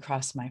fingers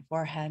across my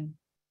forehead.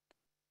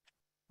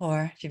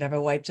 Or if you've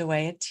ever wiped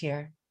away a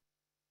tear,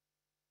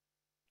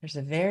 there's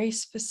a very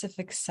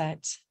specific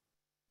set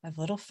of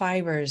little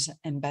fibers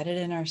embedded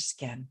in our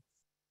skin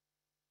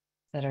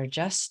that are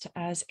just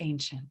as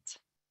ancient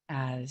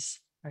as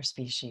our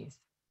species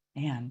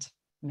and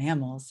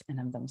mammals in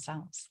of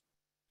themselves.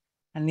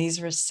 And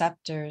these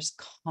receptors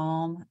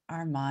calm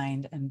our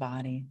mind and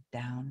body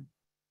down,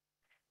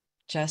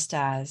 just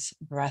as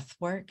breath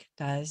work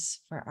does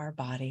for our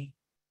body.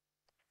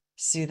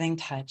 Soothing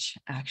touch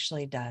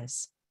actually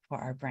does for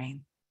our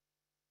brain.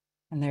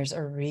 And there's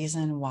a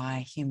reason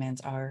why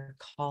humans are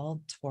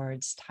called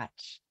towards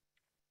touch.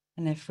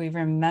 And if we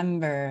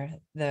remember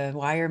the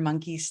wire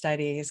monkey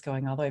studies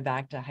going all the way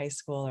back to high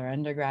school or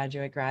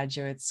undergraduate,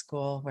 graduate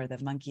school, where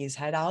the monkeys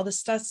had all the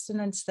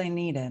sustenance they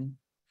needed,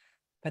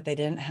 but they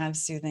didn't have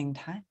soothing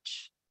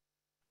touch,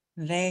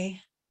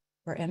 they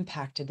were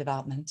impacted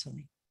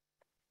developmentally.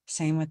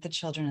 Same with the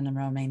children in the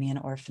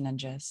Romanian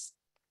orphanages.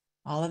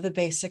 All of the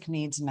basic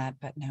needs met,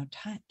 but no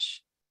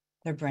touch.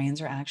 Their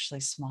brains are actually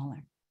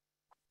smaller.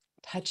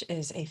 Touch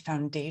is a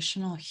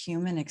foundational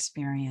human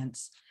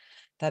experience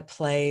that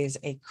plays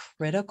a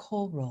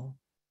critical role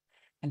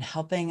in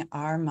helping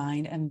our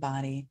mind and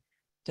body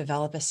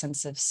develop a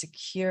sense of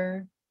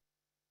secure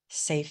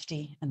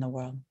safety in the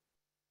world.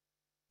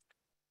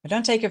 But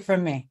don't take it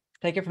from me,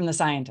 take it from the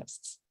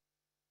scientists.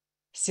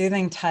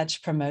 Soothing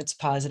touch promotes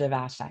positive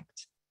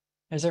affect.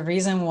 There's a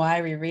reason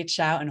why we reach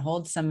out and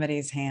hold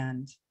somebody's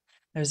hand.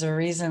 There's a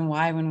reason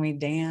why when we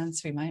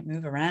dance, we might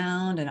move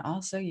around and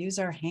also use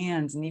our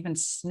hands and even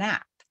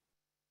snap.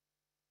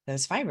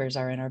 Those fibers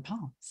are in our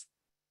palms.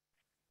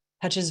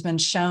 Touch has been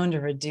shown to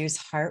reduce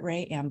heart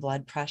rate and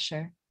blood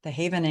pressure. The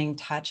havening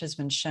touch has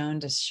been shown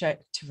to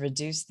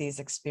reduce these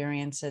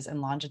experiences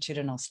in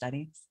longitudinal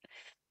studies.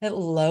 It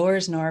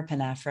lowers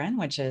norepinephrine,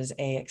 which is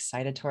an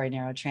excitatory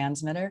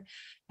neurotransmitter,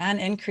 and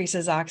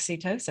increases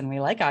oxytocin. We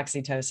like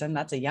oxytocin,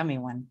 that's a yummy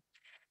one.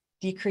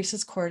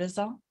 Decreases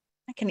cortisol.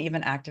 It can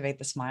even activate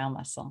the smile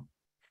muscle.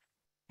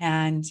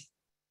 And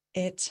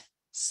it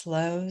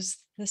slows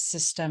the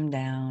system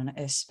down,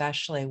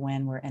 especially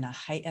when we're in a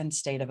heightened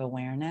state of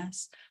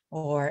awareness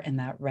or in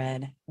that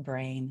red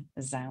brain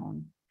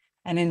zone.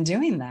 And in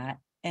doing that,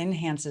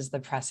 enhances the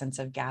presence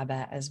of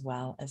GABA as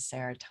well as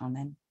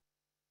serotonin.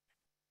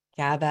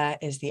 GABA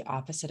is the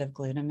opposite of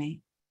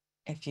glutamate.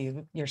 If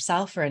you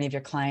yourself or any of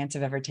your clients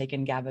have ever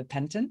taken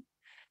gabapentin,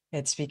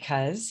 it's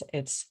because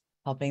it's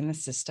helping the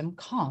system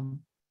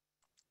calm.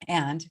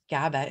 And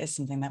GABA is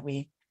something that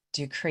we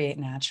do create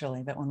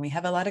naturally. But when we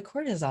have a lot of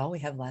cortisol, we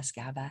have less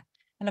GABA.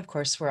 And of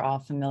course, we're all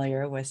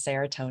familiar with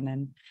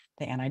serotonin,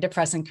 the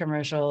antidepressant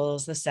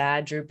commercials, the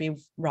sad, droopy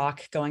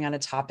rock going on a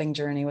topping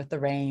journey with the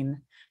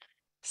rain.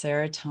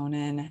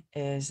 Serotonin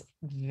is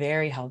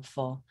very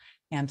helpful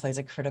and plays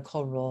a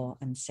critical role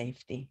in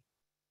safety.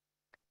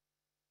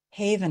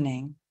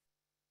 Havening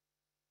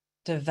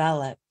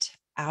developed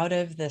out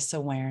of this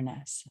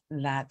awareness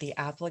that the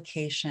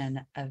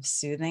application of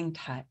soothing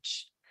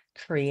touch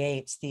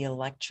creates the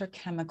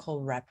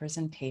electrochemical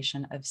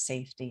representation of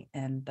safety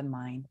in the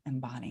mind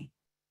and body.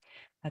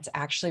 That's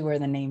actually where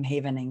the name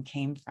havening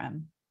came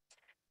from.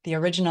 The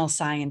original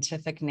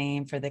scientific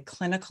name for the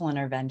clinical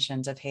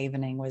interventions of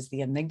havening was the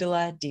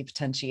amygdala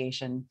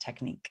depotentiation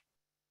technique.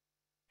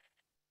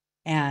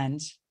 And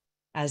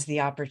as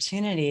the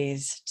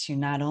opportunities to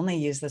not only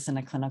use this in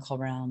a clinical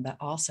realm, but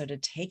also to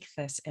take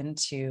this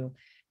into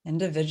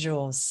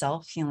individual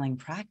self-healing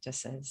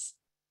practices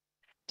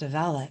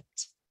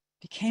developed,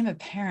 became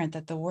apparent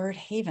that the word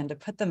haven, to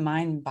put the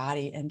mind and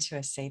body into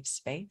a safe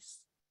space,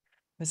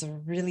 was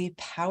a really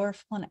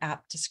powerful and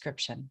apt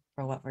description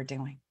for what we're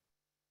doing.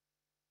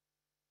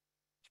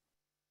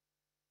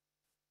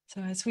 So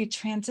as we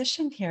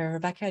transition here,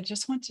 Rebecca, I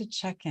just want to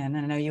check in.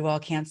 I know you all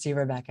can't see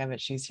Rebecca, but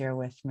she's here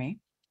with me.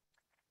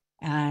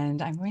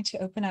 And I'm going to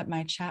open up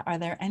my chat. Are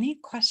there any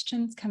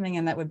questions coming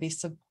in that would be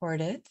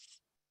supportive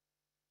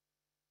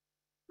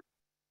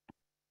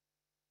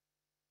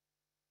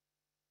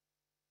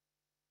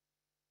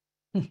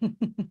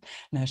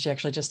No, she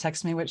actually just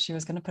texted me what she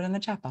was going to put in the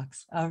chat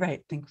box. All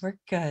right, think we're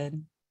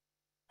good.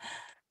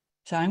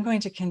 So I'm going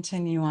to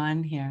continue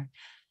on here.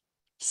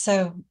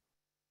 So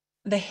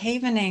the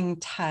havening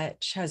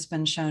touch has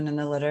been shown in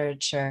the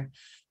literature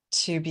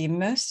to be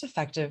most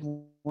effective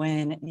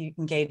when you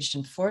engaged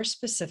in 4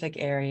 specific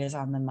areas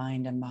on the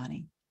mind and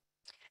body.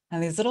 Now,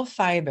 these little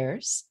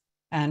fibers,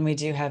 and we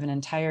do have an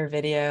entire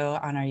video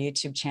on our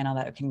YouTube channel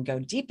that can go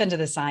deep into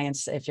the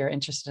science if you're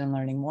interested in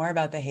learning more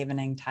about the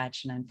havening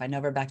touch. And if I know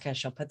Rebecca,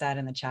 she'll put that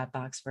in the chat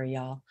box for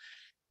y'all,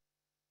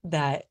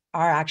 that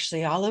are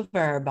actually all over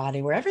our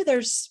body, wherever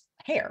there's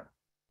hair,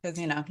 because,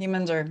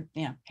 humans are,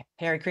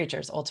 hairy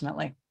creatures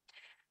ultimately.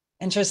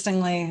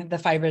 Interestingly, the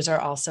fibers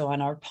are also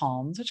on our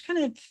palms, which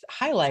kind of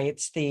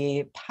highlights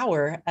the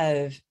power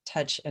of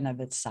touch in of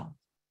itself.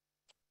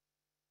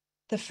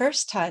 The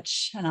first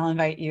touch, and I'll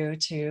invite you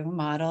to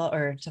model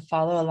or to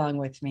follow along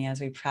with me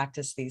as we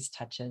practice these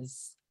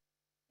touches,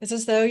 is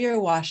as though you're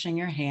washing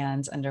your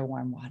hands under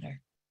warm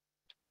water.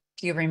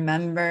 Do you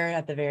remember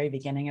at the very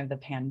beginning of the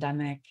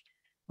pandemic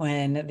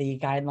when the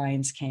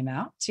guidelines came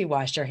out to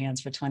wash your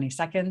hands for 20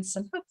 seconds?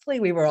 And hopefully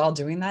we were all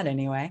doing that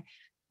anyway.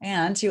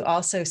 And to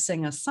also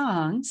sing a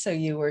song, so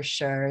you were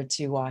sure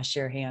to wash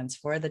your hands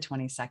for the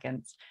 20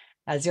 seconds.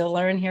 As you'll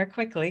learn here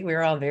quickly, we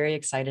were all very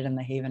excited in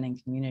the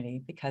havening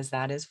community because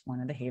that is one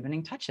of the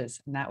havening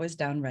touches, and that was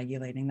down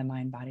regulating the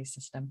mind-body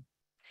system.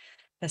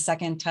 The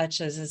second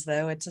touch is as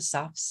though it's a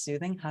soft,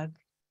 soothing hug.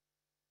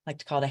 I like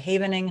to call it a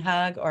havening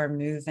hug or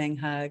moving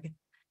hug.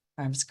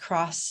 Arms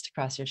crossed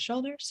across your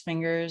shoulders,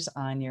 fingers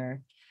on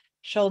your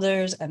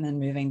shoulders, and then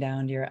moving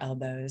down to your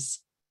elbows.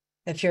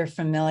 If you're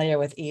familiar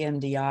with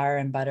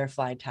EMDR and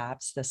butterfly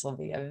taps, this will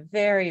be a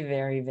very,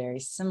 very, very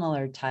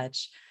similar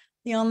touch.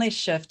 The only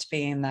shift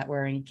being that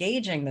we're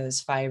engaging those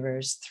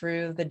fibers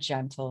through the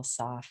gentle,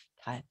 soft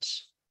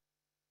touch.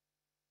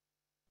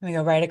 We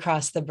go right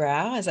across the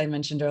brow, as I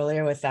mentioned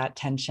earlier, with that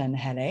tension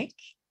headache.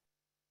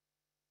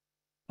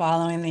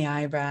 Following the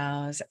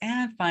eyebrows,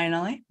 and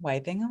finally,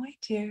 wiping away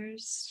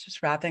tears,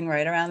 just wrapping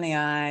right around the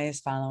eyes,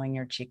 following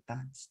your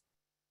cheekbones.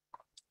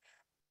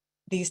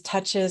 These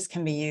touches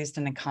can be used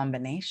in a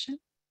combination.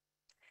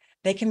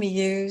 They can be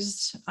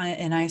used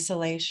in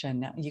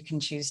isolation. You can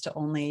choose to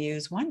only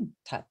use one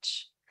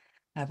touch.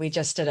 We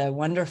just did a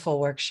wonderful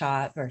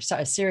workshop, or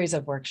a series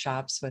of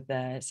workshops with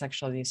the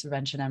Sexual Abuse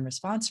Prevention and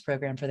Response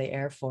Program for the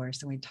Air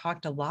Force. And we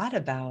talked a lot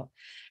about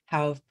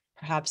how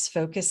perhaps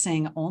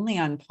focusing only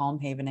on palm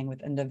havening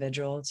with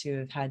individuals who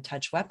have had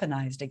touch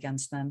weaponized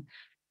against them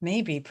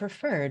may be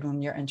preferred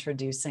when you're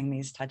introducing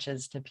these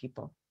touches to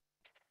people,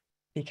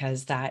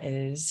 because that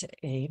is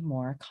a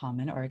more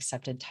common or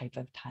accepted type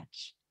of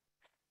touch.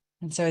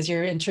 And so as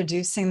you're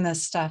introducing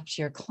this stuff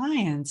to your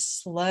clients,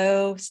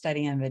 slow,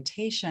 steady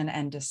invitation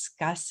and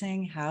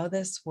discussing how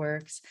this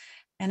works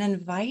and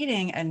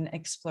inviting an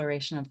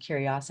exploration of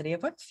curiosity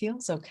of what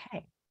feels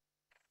okay.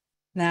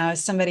 Now,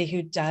 as somebody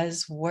who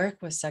does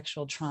work with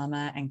sexual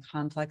trauma and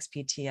complex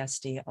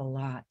PTSD a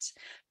lot,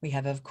 we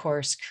have, of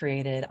course,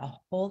 created a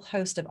whole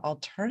host of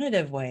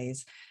alternative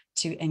ways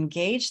to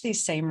engage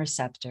these same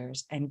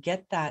receptors and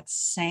get that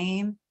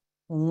same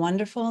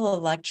wonderful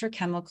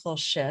electrochemical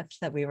shift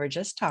that we were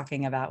just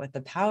talking about with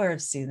the power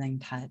of soothing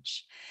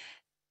touch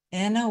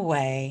in a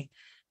way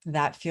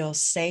that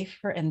feels safe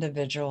for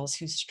individuals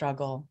who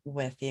struggle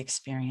with the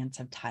experience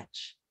of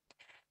touch.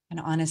 And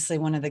honestly,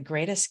 one of the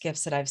greatest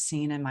gifts that I've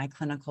seen in my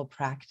clinical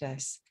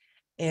practice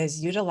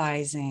is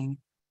utilizing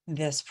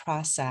this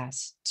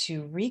process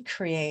to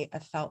recreate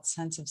a felt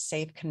sense of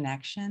safe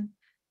connection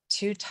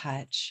to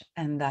touch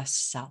and thus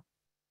self.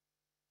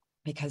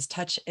 Because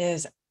touch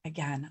is,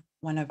 again,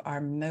 one of our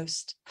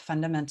most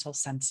fundamental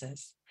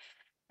senses.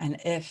 And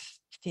if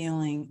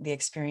feeling the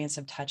experience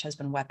of touch has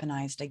been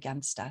weaponized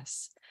against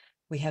us,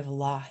 we have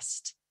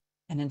lost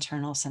an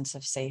internal sense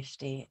of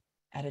safety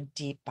at a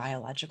deep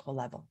biological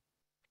level.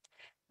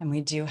 And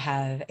we do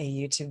have a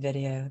YouTube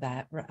video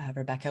that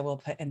Rebecca will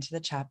put into the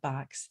chat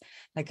box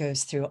that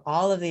goes through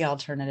all of the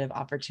alternative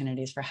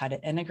opportunities for how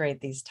to integrate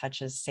these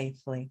touches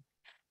safely.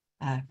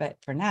 But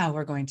for now,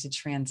 we're going to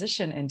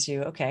transition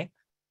into, okay,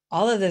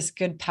 all of this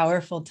good,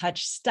 powerful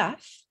touch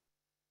stuff,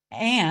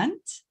 and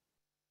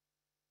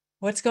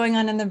what's going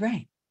on in the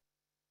brain?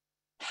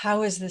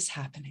 How is this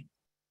happening?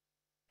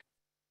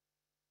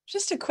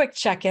 Just a quick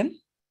check-in.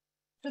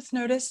 Just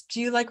notice,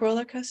 do you like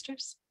roller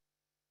coasters?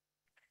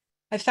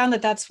 I found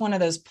that that's one of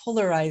those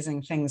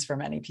polarizing things for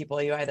many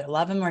people. You either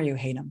love them or you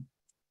hate them.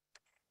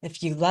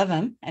 If you love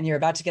them and you're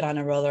about to get on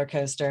a roller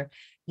coaster,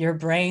 your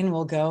brain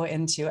will go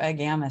into a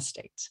gamma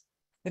state.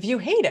 If you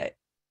hate it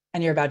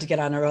and you're about to get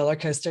on a roller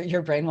coaster,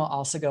 your brain will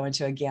also go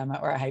into a gamma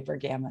or a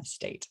hypergamma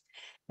state.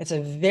 It's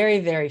a very,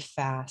 very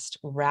fast,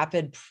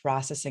 rapid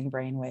processing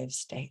brainwave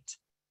state.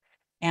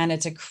 And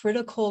it's a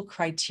critical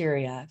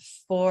criteria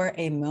for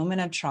a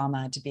moment of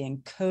trauma to be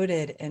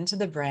encoded into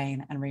the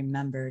brain and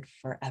remembered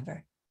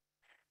forever.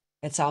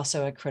 It's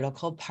also a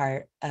critical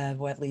part of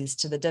what leads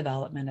to the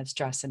development of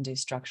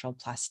stress-induced structural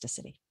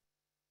plasticity.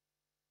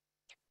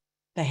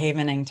 The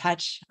havening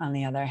touch, on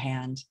the other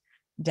hand,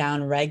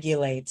 down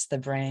regulates the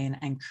brain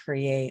and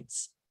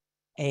creates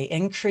a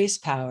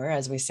increased power,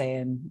 as we say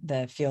in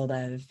the field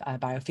of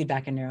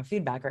biofeedback and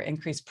neurofeedback, or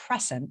increased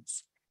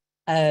presence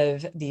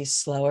of these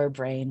slower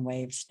brain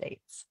wave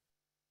states.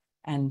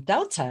 And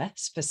delta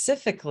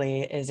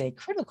specifically is a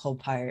critical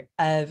part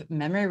of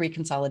memory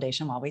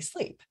reconsolidation while we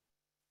sleep.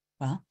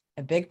 Well,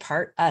 a big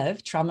part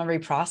of trauma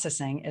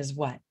reprocessing is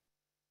what?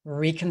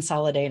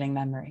 Reconsolidating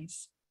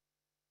memories.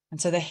 And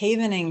so the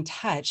havening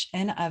touch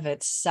in of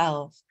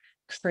itself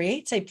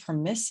creates a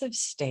permissive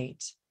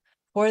state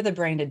for the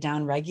brain to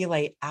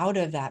downregulate out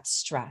of that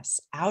stress,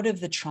 out of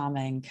the trauma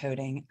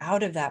encoding,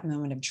 out of that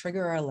moment of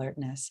trigger or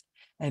alertness,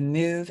 and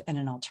move in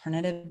an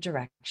alternative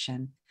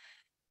direction,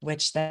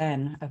 which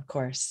then, of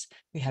course,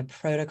 we have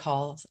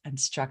protocols and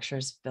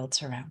structures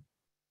built around,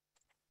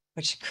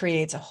 which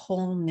creates a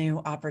whole new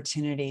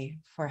opportunity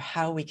for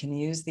how we can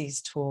use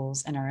these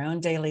tools in our own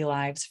daily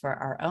lives for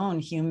our own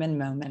human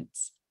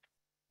moments,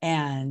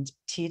 and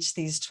teach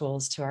these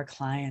tools to our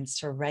clients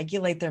to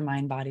regulate their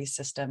mind-body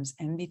systems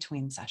in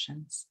between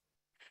sessions,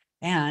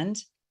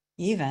 and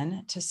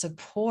even to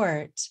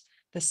support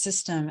the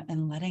system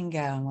in letting go,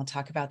 and we'll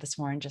talk about this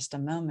more in just a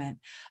moment,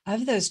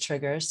 of those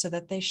triggers so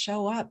that they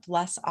show up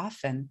less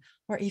often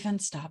or even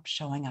stop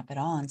showing up at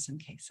all in some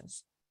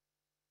cases.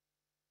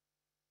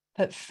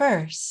 But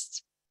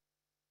first,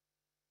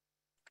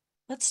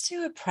 let's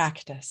do a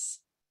practice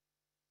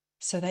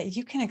so that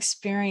you can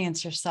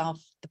experience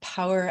yourself the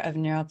power of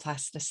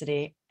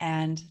neuroplasticity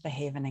and the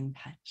havening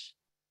touch.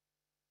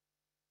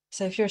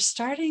 So if you're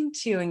starting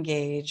to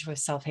engage with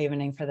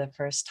self-havening for the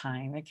first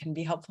time, it can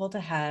be helpful to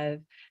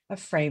have a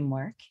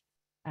framework.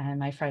 And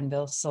my friend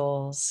Bill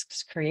Souls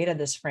created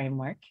this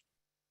framework.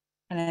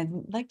 And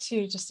I'd like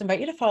to just invite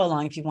you to follow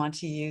along if you want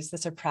to use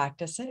this or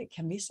practice it. It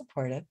can be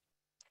supportive.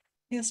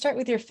 You'll start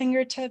with your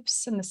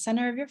fingertips in the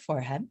center of your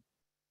forehead,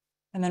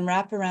 and then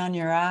wrap around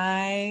your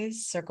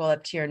eyes, circle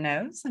up to your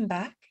nose and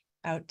back,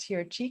 out to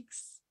your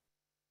cheeks,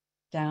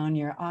 down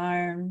your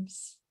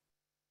arms,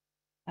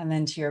 and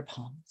then to your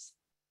palms.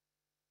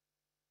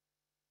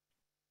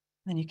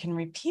 Then you can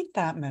repeat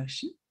that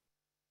motion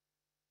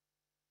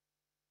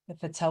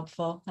if it's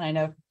helpful. And I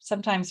know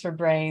sometimes for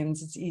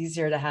brains, it's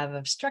easier to have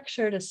a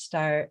structure to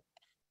start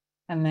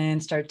and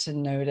then start to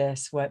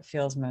notice what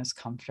feels most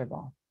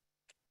comfortable.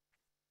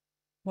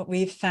 What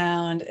we've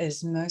found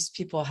is most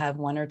people have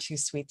one or two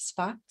sweet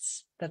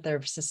spots that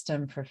their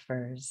system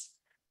prefers.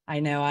 I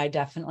know I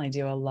definitely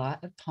do a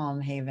lot of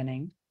palm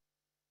havening.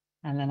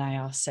 And then I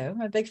also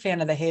am a big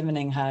fan of the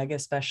havening hug,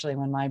 especially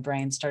when my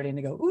brain's starting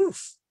to go,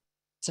 oof.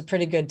 It's a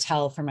pretty good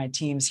tell for my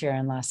teams here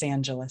in Los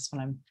Angeles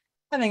when I'm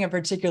having a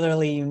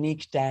particularly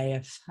unique day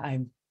if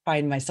I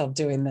find myself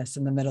doing this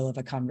in the middle of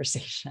a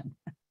conversation.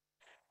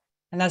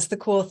 And that's the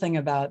cool thing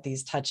about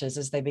these touches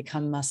is they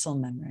become muscle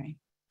memory.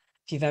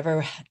 If you've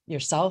ever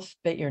yourself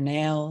bit your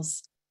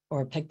nails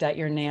or picked at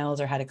your nails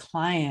or had a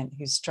client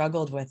who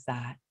struggled with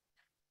that,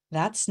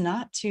 that's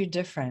not too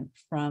different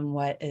from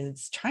what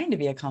is trying to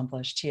be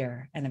accomplished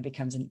here. And it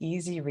becomes an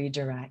easy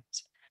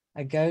redirect,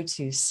 a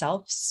go-to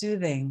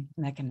self-soothing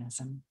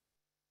mechanism.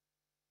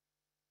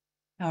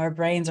 Our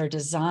brains are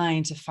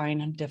designed to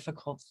find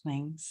difficult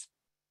things.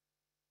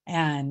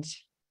 And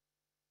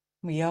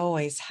we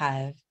always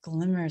have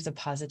glimmers of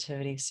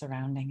positivity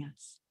surrounding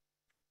us.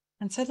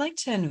 And so I'd like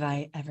to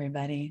invite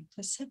everybody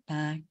to sit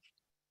back,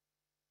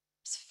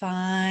 just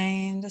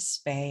find a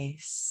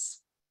space,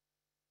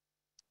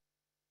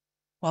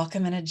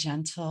 welcome in a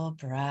gentle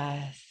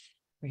breath,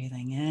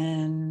 breathing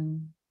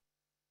in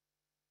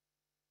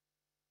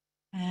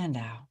and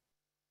out.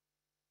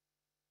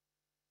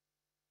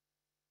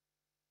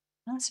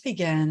 Let's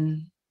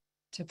begin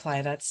to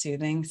apply that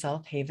soothing,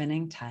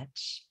 self-havening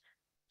touch,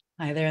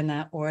 either in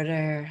that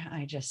order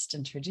I just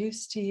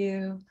introduced to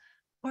you,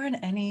 or in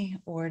any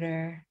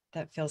order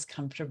that feels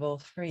comfortable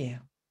for you.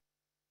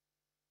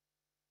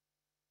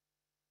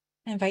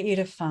 I invite you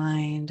to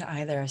find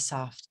either a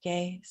soft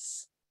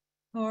gaze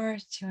or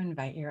to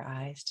invite your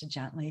eyes to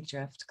gently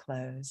drift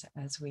close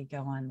as we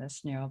go on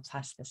this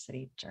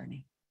neuroplasticity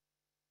journey.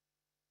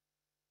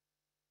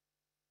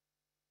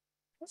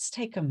 Let's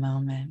take a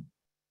moment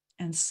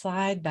and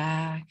slide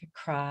back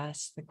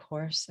across the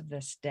course of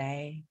this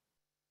day,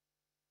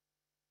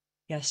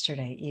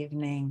 yesterday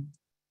evening,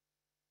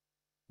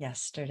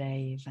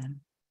 yesterday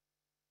even.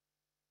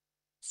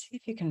 See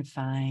if you can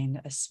find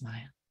a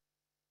smile.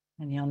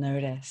 And you'll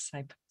notice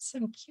I put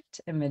some cute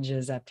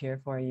images up here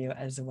for you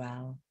as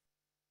well.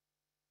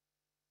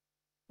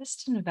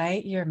 Just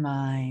invite your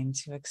mind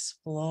to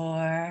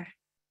explore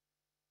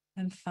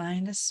and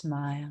find a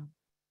smile.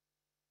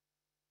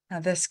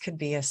 Now, this could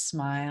be a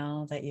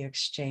smile that you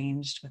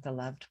exchanged with a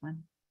loved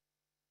one.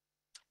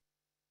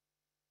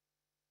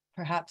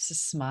 Perhaps a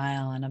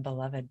smile on a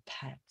beloved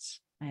pet.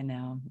 I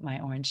know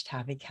my orange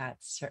tabby cat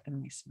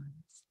certainly smiles.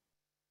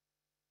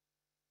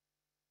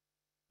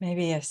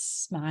 Maybe a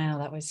smile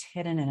that was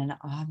hidden in an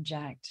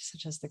object,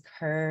 such as the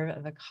curve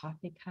of a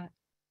coffee cup,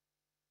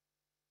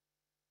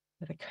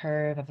 or the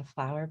curve of a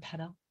flower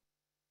petal.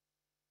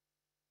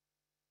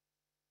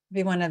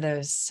 Be one of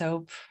those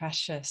so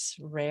precious,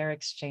 rare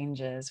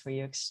exchanges where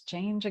you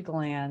exchange a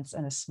glance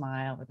and a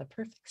smile with a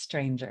perfect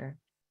stranger,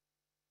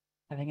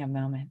 having a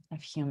moment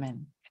of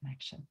human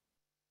connection.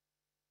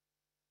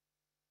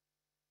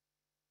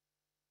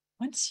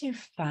 Once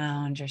you've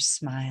found your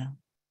smile,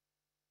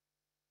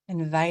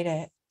 invite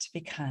it to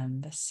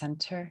become the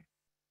center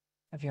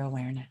of your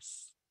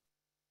awareness,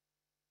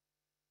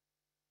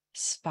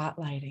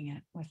 spotlighting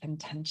it with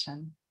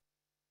intention,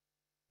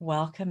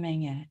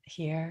 welcoming it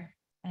here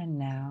and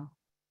now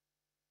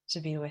to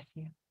be with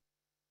you.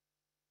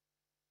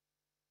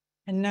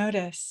 And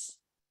notice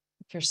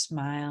if your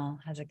smile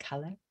has a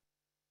color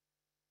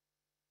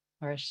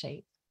or a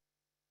shape.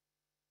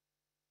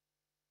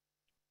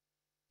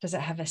 Does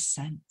it have a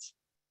scent?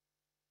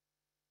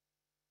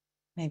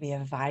 Maybe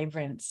a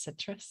vibrant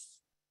citrus,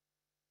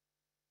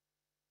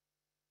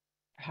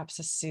 perhaps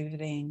a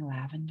soothing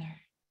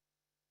lavender.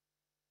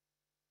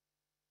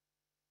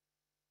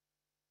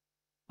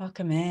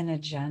 Welcome in a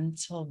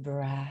gentle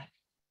breath,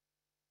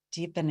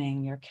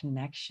 deepening your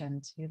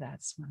connection to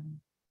that smile.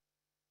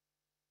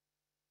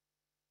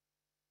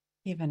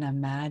 Even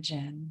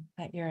imagine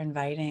that you're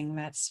inviting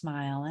that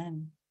smile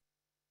in.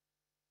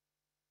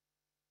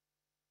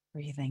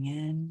 Breathing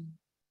in,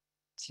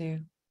 2,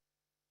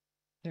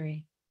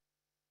 3,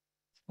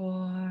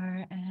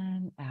 4,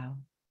 and out.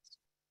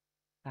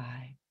 5,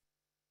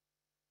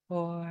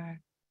 4,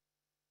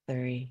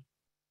 3,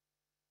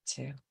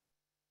 2,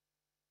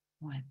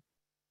 1.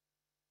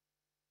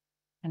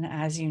 And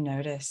as you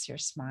notice your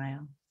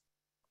smile,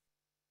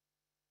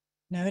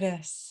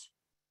 notice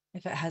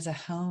if it has a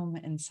home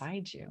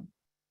inside you.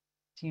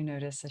 Do you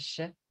notice a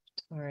shift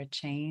or a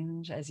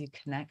change as you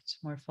connect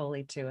more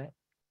fully to it?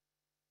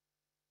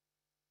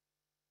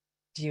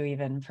 Do you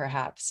even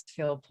perhaps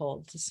feel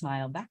pulled to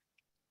smile back?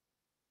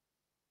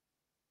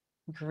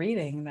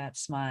 Greeting that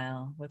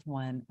smile with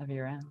one of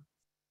your own.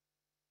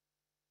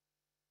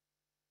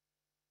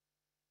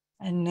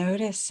 And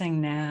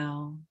noticing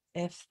now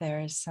if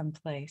there is some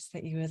place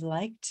that you would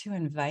like to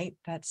invite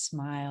that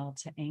smile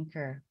to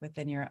anchor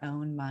within your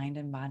own mind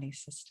and body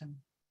system.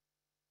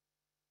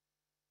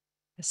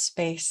 A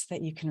space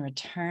that you can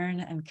return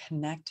and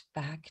connect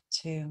back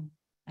to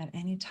at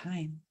any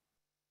time.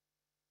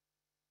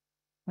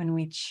 When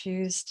we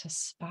choose to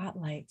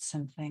spotlight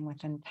something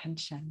with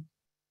intention,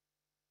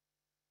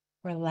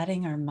 we're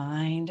letting our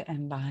mind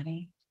and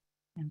body,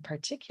 and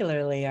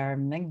particularly our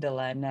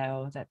amygdala,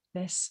 know that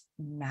this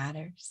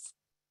matters.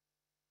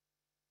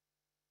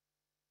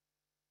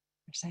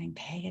 We're saying,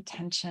 pay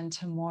attention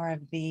to more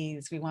of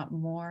these. We want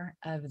more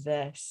of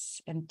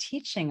this, and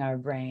teaching our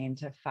brain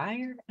to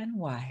fire and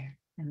wire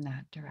in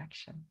that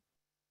direction.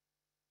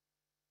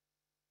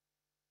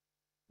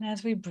 And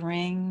as we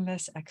bring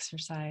this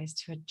exercise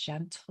to a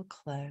gentle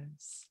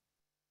close,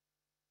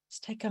 let's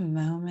take a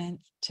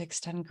moment to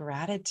extend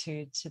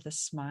gratitude to the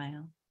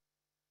smile,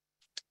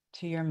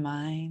 to your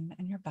mind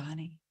and your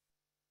body,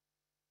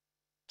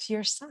 to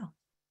yourself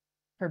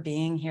for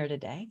being here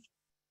today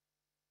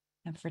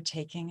and for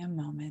taking a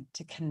moment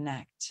to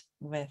connect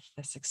with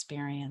this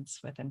experience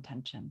with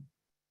intention.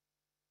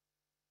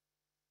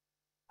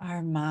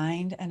 Our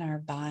mind and our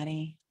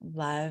body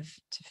love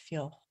to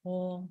feel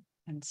whole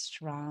and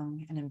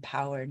strong and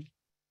empowered.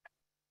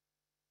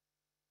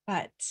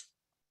 But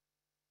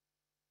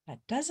that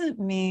doesn't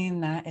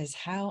mean that is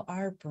how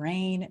our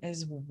brain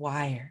is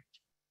wired.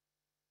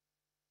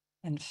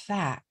 In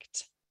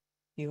fact,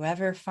 if you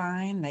ever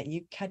find that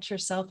you catch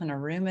yourself in a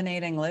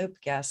ruminating loop,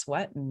 guess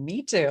what?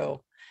 Me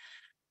too.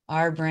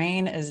 Our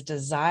brain is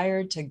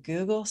desired to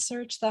Google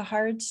search the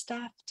hard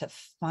stuff, to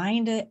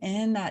find it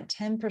in that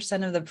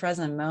 10% of the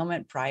present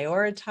moment,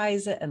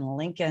 prioritize it, and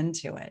link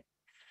into it.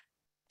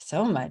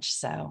 So much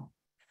so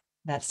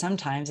that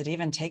sometimes it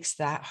even takes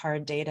that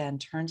hard data and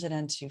turns it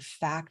into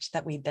fact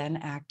that we then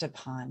act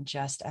upon,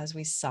 just as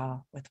we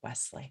saw with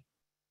Wesley.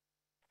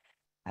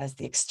 As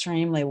the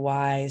extremely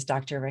wise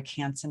Dr. Rick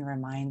Hansen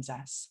reminds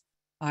us,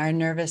 our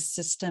nervous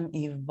system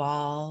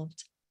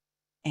evolved,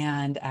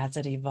 and as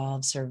it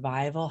evolved,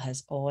 survival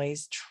has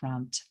always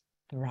trumped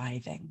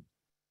thriving.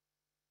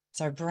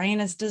 So our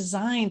brain is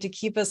designed to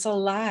keep us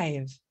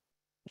alive.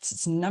 It's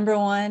its number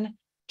one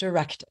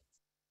directive.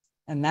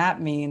 And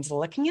that means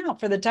looking out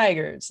for the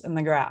tigers in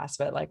the grass.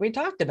 But like we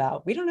talked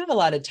about, we don't have a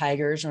lot of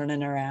tigers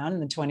running around in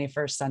the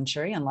 21st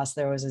century unless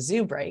there was a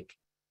zoo break.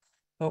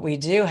 What we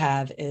do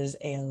have is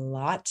a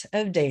lot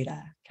of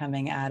data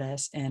coming at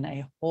us in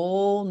a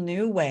whole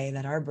new way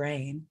that our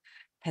brain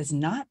has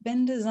not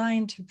been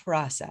designed to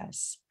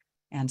process.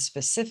 And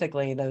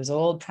specifically those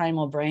old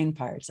primal brain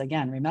parts.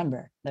 Again,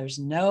 remember, there's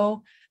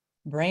no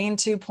brain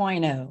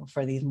 2.0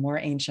 for these more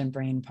ancient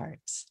brain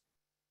parts.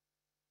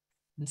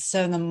 And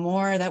so the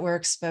more that we're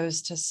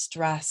exposed to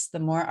stress, the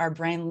more our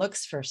brain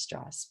looks for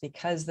stress,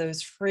 because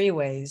those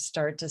freeways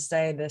start to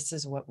say, this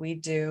is what we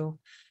do.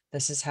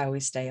 This is how we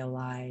stay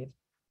alive.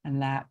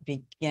 And that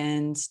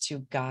begins to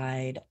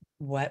guide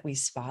what we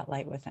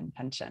spotlight with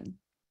intention.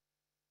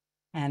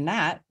 And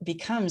that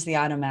becomes the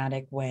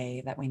automatic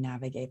way that we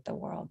navigate the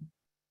world.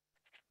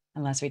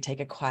 Unless we take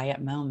a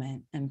quiet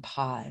moment and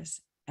pause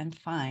and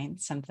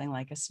find something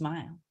like a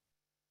smile.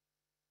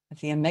 If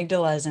the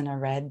amygdala is in a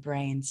red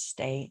brain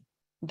state,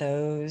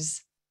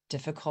 those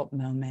difficult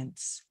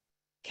moments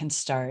can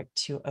start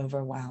to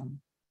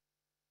overwhelm.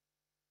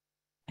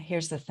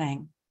 Here's the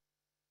thing.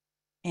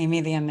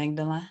 Amy, the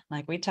amygdala,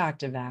 like we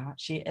talked about,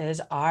 she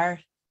is our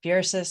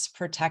fiercest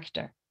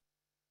protector.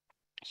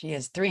 She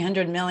is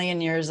 300 million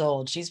years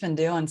old. She's been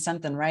doing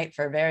something right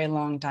for a very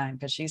long time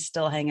because she's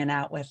still hanging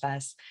out with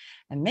us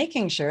and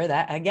making sure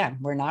that, again,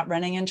 we're not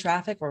running in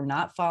traffic, we're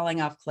not falling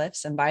off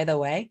cliffs. And by the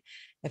way,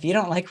 if you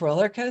don't like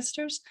roller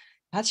coasters,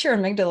 that's your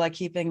amygdala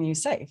keeping you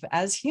safe.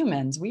 As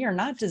humans, we are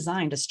not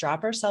designed to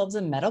strap ourselves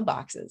in metal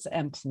boxes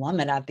and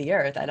plummet at the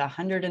earth at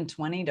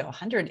 120 to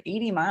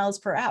 180 miles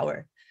per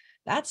hour.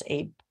 That's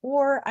a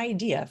poor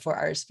idea for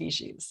our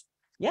species.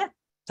 Yeah,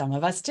 some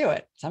of us do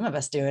it. Some of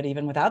us do it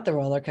even without the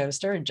roller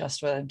coaster,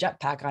 just with a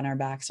jetpack on our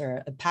backs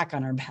or a pack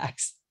on our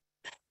backs.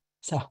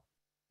 So,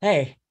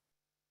 hey,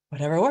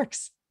 whatever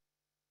works.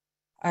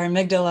 Our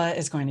amygdala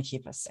is going to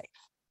keep us safe.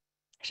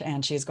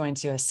 And she's going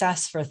to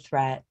assess for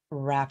threat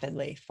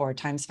rapidly, 4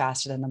 times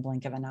faster than the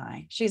blink of an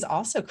eye. She's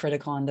also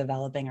critical in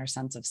developing our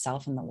sense of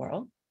self in the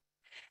world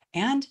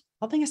and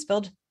helping us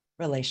build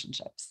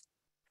relationships.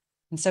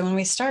 And so when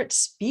we start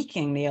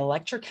speaking the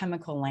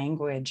electrochemical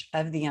language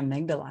of the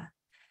amygdala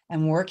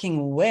and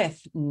working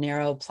with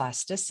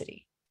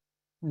neuroplasticity,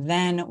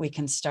 then we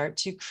can start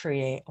to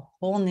create a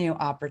whole new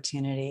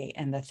opportunity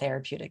in the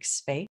therapeutic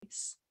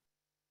space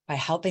by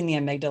helping the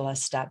amygdala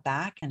step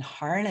back and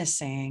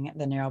harnessing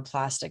the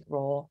neuroplastic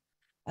role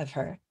of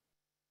her.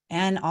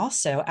 And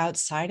also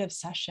outside of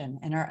session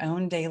in our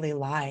own daily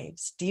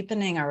lives,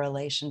 deepening our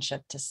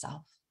relationship to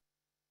self.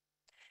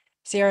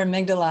 See, our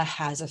amygdala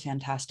has a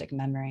fantastic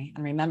memory.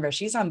 And remember,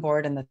 she's on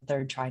board in the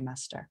 3rd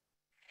trimester.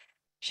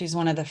 She's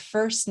one of the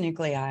first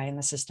nuclei in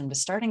the system to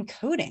start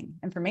encoding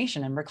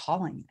information and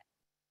recalling it.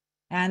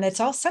 And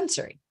it's all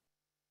sensory.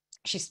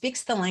 She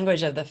speaks the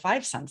language of the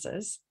 5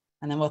 senses,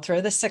 and then we'll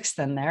throw the 6th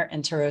in there,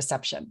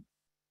 interoception.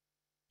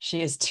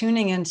 She is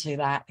tuning into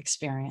that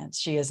experience.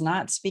 She is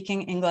not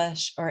speaking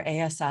English or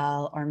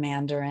ASL or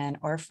Mandarin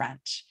or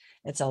French.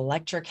 It's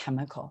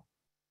electrochemical.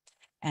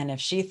 And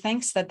if she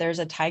thinks that there's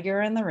a tiger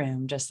in the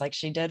room, just like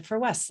she did for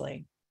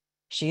Wesley,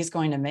 she's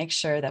going to make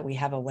sure that we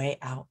have a way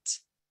out.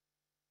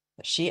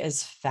 But she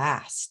is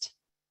fast.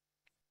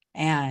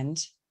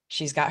 And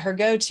she's got her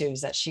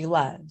go-tos that she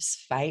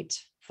loves: fight,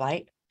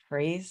 flight,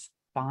 freeze,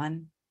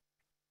 fawn.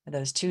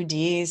 Those 2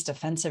 Ds,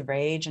 defensive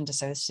rage and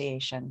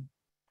dissociation.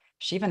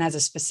 She even has a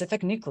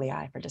specific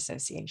nuclei for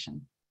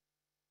dissociation.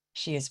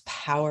 She is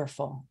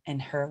powerful in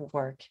her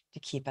work to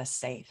keep us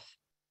safe.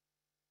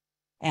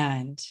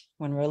 And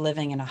when we're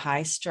living in a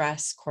high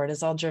stress,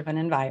 cortisol driven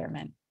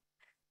environment,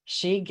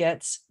 she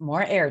gets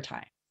more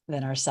airtime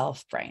than our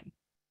self brain.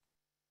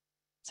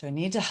 So we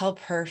need to help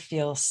her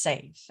feel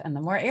safe. And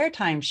the more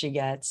airtime she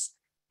gets,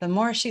 the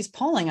more she's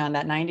pulling on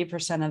that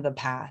 90% of the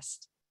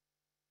past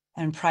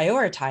and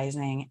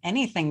prioritizing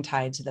anything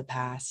tied to the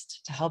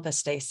past to help us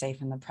stay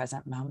safe in the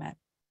present moment.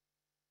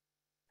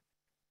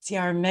 See,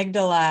 our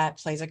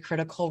amygdala plays a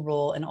critical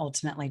role in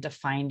ultimately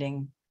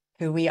defining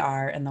who we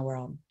are in the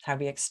world, how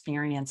we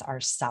experience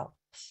ourselves.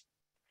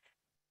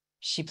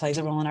 She plays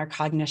a role in our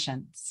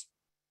cognitions,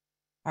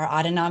 our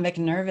autonomic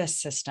nervous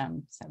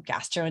system, so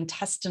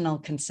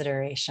gastrointestinal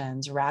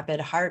considerations,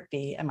 rapid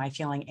heartbeat. Am I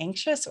feeling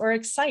anxious or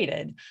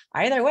excited?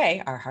 Either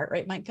way, our heart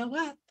rate might go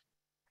up.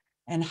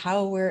 And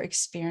how we're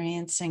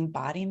experiencing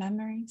body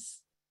memories,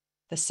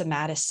 the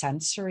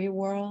somatosensory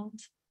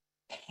world,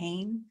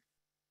 pain.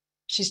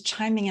 She's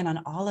chiming in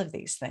on all of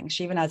these things.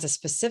 She even has a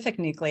specific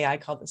nuclei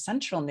called the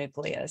central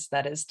nucleus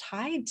that is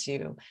tied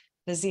to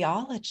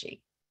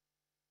physiology.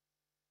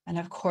 And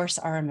of course,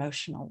 our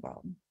emotional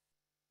world.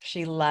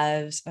 She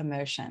loves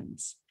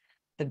emotions,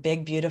 the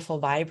big, beautiful,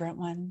 vibrant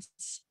ones,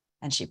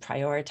 and she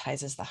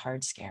prioritizes the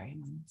hard, scary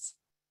ones.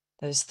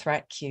 Those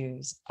threat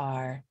cues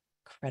are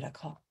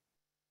critical.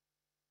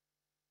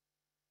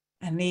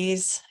 And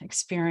these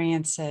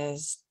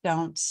experiences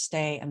don't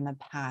stay in the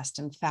past.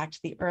 In fact,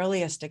 the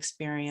earliest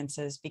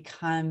experiences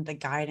become the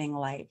guiding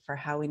light for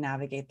how we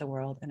navigate the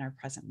world in our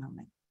present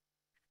moment.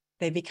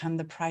 They become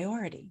the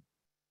priority.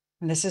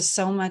 And this is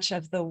so much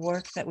of the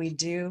work that we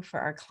do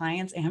for our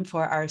clients and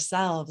for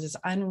ourselves, is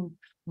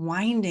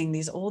unwinding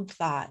these old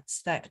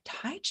thoughts that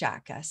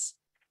hijack us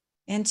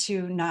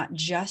into not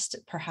just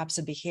perhaps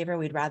a behavior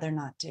we'd rather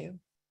not do,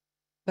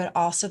 but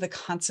also the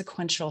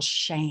consequential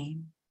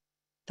shame.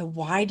 The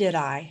why did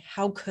I?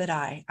 How could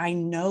I? I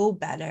know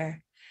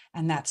better.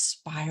 And that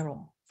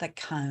spiral that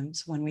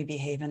comes when we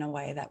behave in a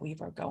way that we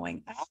were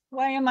going, oh,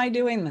 why am I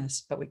doing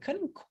this? But we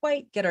couldn't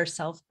quite get our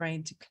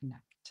self-brain to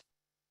connect.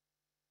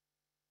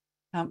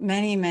 Now,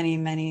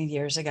 many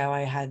years ago,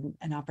 I had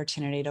an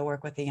opportunity to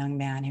work with a young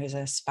man who was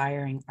an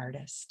aspiring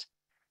artist.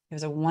 He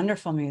was a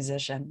wonderful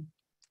musician.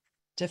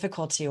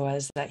 Difficulty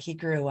was that he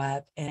grew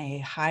up in a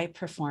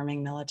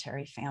high-performing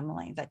military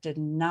family that did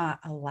not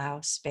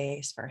allow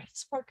space for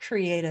his more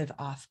creative,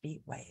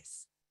 offbeat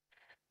ways.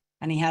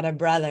 And he had a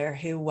brother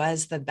who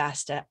was the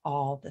best at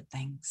all the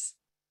things.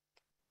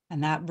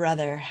 And that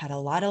brother had a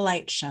lot of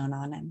light shone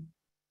on him.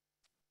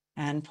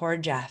 And poor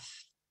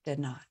Jeff did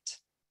not.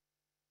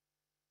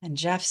 And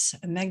Jeff's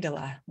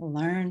amygdala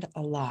learned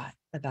a lot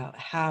about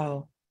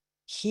how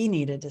he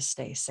needed to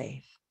stay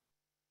safe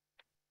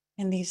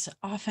in these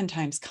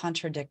oftentimes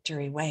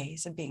contradictory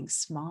ways of being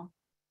small,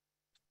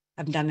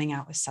 of numbing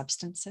out with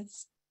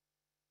substances,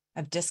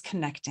 of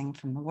disconnecting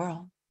from the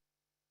world.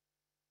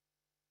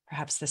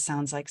 Perhaps this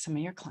sounds like some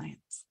of your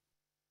clients.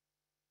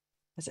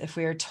 As if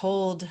we are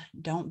told,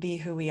 don't be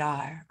who we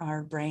are,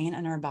 our brain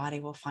and our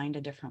body will find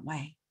a different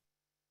way.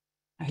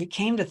 Now, he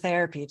came to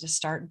therapy to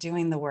start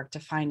doing the work to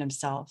find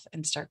himself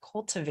and start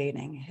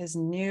cultivating his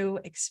new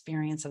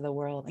experience of the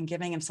world and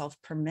giving himself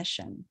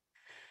permission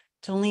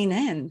to lean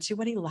in to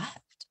what he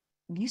loved,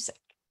 music.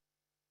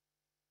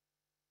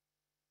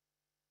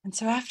 And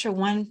so after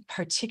one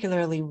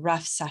particularly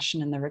rough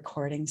session in the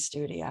recording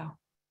studio,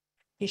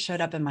 he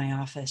showed up in my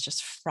office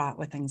just fraught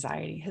with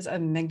anxiety. His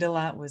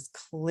amygdala was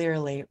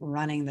clearly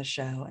running the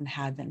show and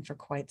had been for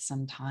quite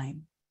some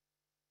time.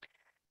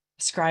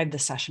 Described the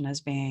session as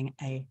being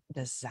a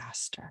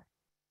disaster.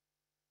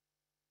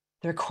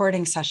 The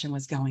recording session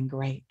was going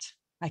great.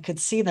 I could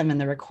see them in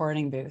the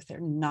recording booth. They're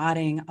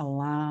nodding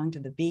along to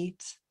the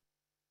beat.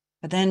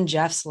 But then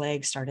Jeff's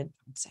legs started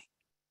bouncing.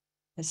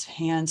 His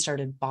hands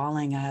started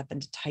balling up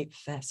into tight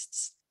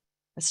fists.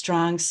 A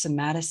strong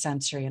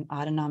somatosensory and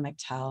autonomic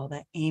tell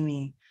that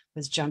Amy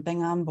was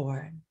jumping on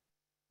board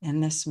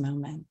in this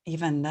moment,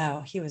 even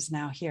though he was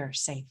now here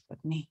safe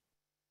with me.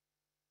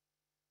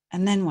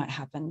 And then what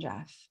happened,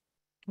 Jeff?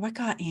 What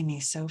got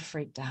Amy so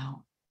freaked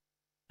out?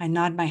 I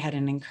nod my head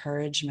in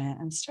encouragement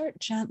and start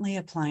gently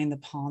applying the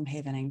palm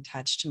havening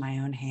touch to my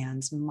own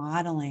hands,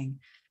 modeling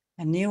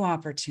a new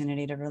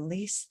opportunity to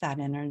release that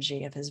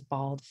energy of his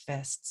balled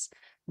fists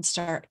and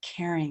start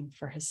caring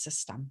for his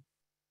system.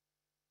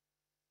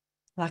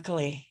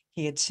 Luckily,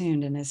 he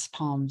attuned and his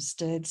palms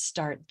did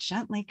start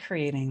gently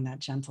creating that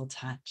gentle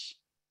touch.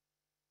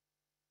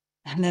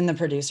 And then the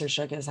producer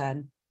shook his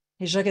head.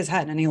 He shook his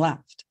head and he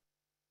left.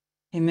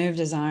 He moved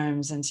his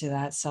arms into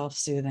that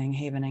self-soothing,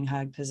 havening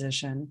hug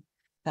position,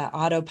 that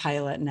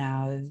autopilot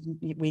now,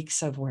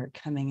 weeks of work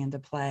coming into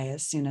play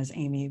as soon as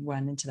Amy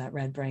went into that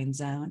red brain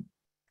zone.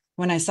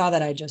 When I saw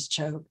that, I just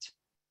choked.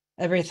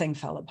 Everything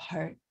fell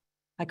apart.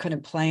 I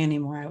couldn't play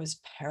anymore. I was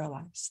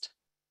paralyzed.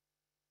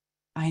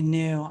 I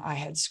knew I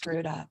had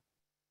screwed up.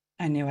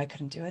 I knew I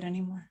couldn't do it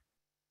anymore.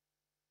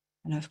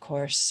 And of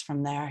course,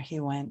 from there, he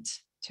went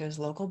to his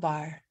local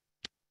bar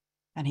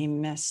and he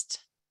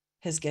missed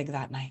his gig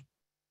that night.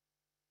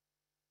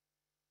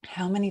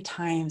 How many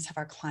times have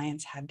our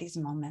clients had these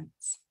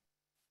moments?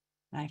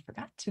 And I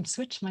forgot to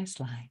switch my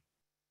slide.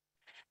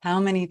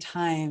 How many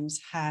times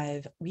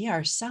have we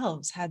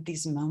ourselves had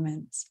these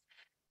moments?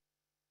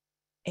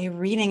 A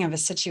reading of a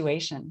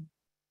situation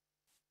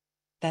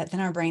that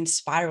then our brain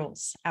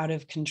spirals out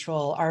of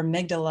control. Our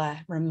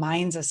amygdala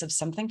reminds us of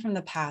something from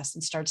the past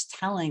and starts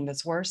telling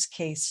this worst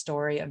case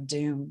story of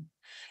doom,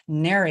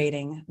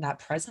 narrating that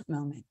present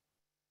moment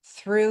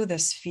through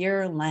this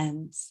fear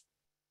lens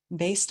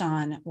based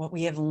on what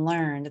we have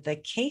learned, the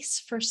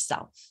case for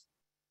self.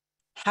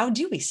 How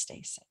do we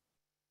stay safe?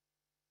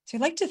 So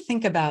I like to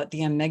think about the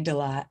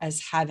amygdala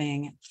as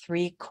having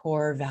 3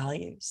 core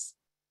values.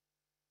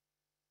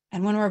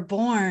 And when we're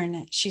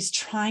born, she's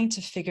trying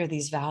to figure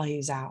these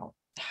values out.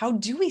 How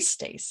do we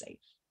stay safe?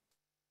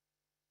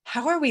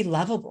 How are we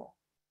lovable?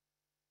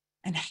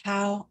 And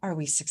how are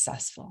we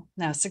successful?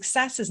 Now,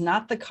 success is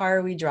not the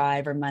car we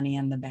drive or money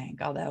in the bank,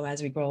 although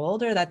as we grow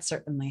older, that's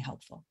certainly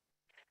helpful.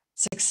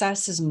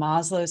 Success is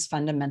Maslow's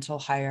fundamental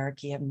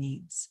hierarchy of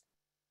needs.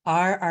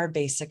 Are our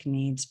basic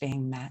needs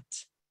being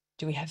met?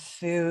 Do we have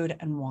food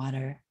and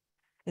water?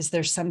 Is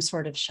there some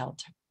sort of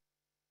shelter?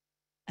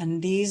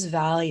 And these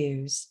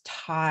values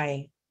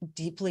tie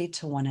deeply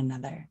to one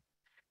another,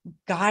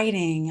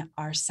 guiding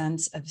our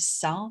sense of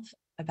self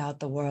about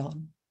the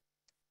world.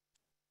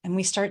 And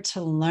we start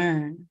to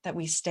learn that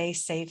we stay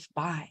safe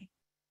by.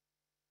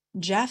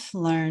 Jeff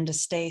learned to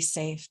stay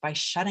safe by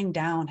shutting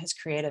down his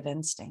creative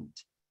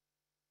instinct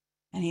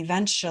and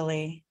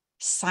eventually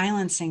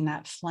silencing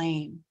that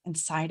flame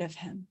inside of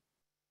him.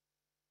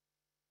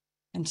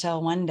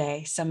 Until one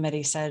day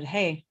somebody said,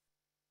 "Hey,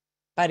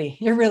 buddy,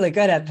 you're really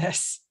good at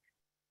this.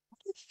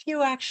 What if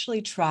you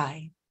actually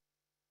try?"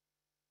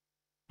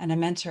 And a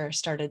mentor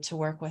started to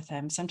work with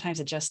him. Sometimes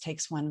it just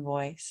takes one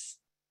voice.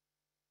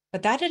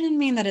 But that didn't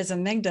mean that his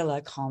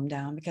amygdala calmed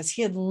down, because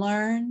he had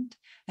learned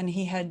and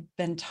he had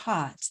been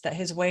taught that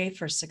his way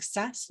for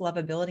success,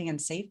 lovability,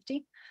 and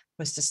safety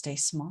was to stay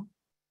small.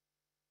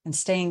 And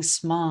staying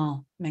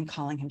small meant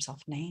calling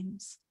himself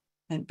names,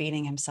 meant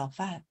beating himself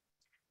up,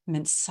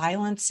 meant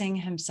silencing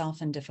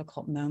himself in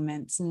difficult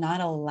moments, not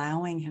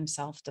allowing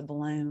himself to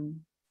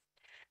bloom.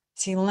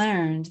 So he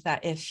learned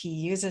that if he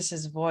uses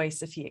his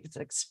voice, if he is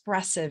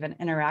expressive and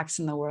interacts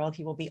in the world,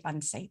 he will be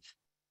unsafe.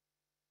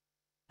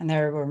 And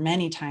there were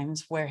many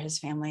times where his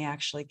family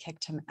actually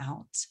kicked him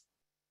out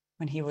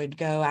when he would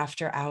go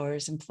after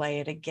hours and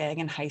play at a gig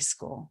in high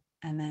school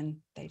And then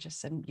they just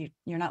said,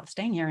 you're not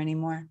staying here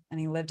anymore. And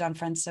he lived on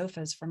friends'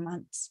 sofas for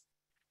months.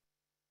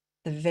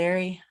 The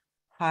very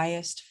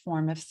highest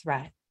form of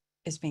threat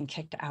is being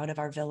kicked out of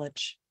our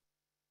village.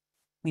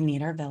 We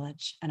need our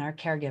village, and our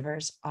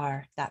caregivers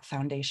are that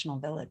foundational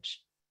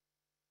village,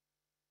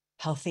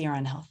 healthy or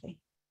unhealthy.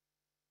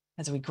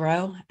 As we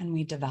grow and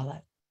we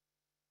develop,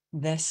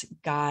 this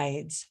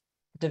guides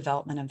the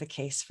development of the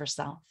case for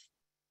self.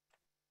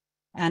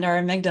 And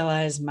our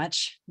amygdala is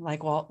much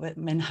like Walt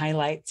Whitman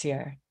highlights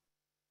here.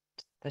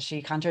 Does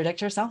she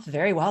contradict herself?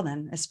 Very well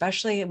then,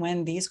 especially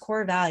when these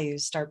core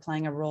values start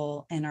playing a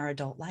role in our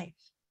adult life.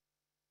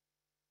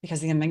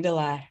 Because the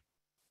amygdala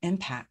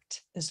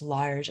impact is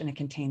large and it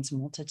contains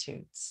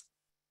multitudes.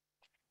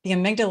 The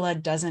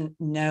amygdala doesn't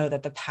know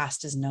that the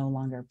past is no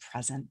longer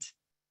present.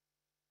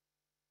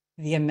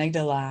 The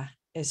amygdala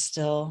is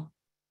still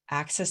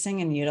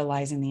accessing and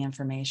utilizing the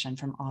information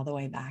from all the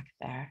way back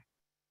there.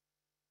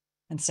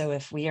 And so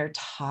if we are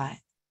taught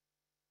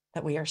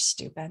that we are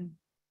stupid,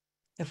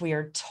 if we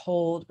are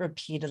told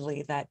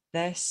repeatedly that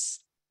this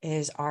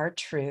is our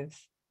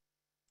truth,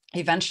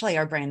 eventually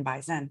our brain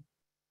buys in,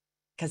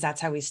 because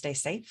that's how we stay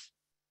safe.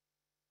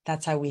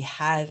 That's how we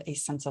have a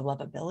sense of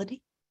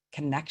lovability,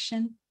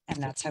 connection,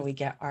 and that's how we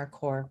get our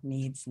core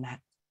needs met.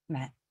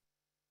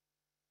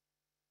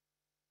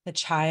 The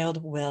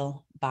child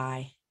will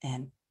buy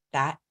in.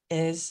 That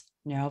is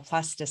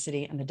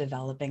neuroplasticity and the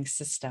developing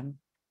system.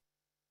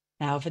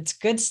 Now, if it's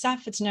good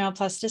stuff, it's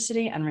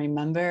neuroplasticity. And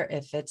remember,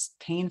 if it's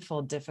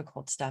painful,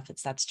 difficult stuff,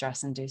 it's that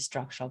stress-induced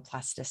structural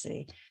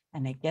plasticity.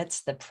 And it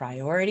gets the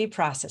priority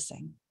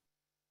processing.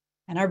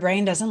 And our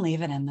brain doesn't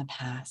leave it in the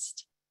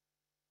past.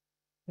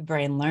 The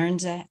brain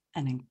learns it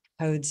and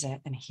encodes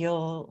it and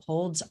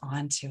holds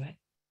on to it,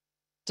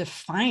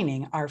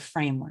 defining our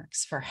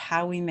frameworks for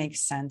how we make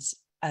sense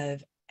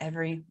of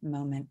every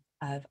moment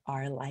of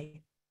our life.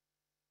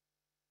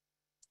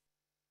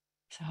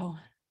 So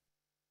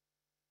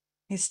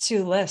these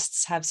two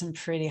lists have some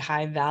pretty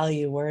high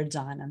value words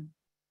on them.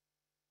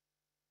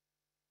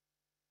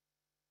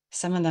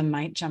 Some of them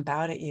might jump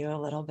out at you a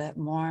little bit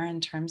more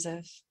in terms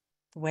of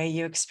the way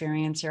you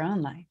experience your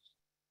own life.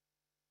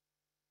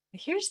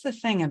 But here's the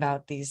thing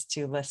about these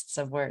two lists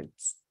of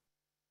words.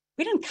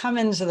 We didn't come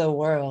into the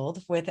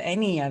world with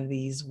any of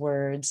these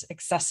words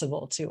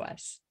accessible to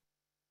us.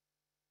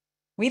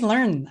 We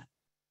learned them.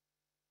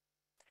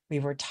 We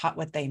were taught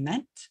what they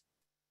meant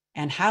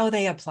and how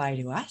they apply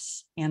to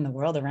us and the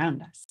world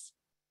around us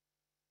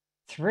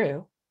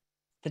through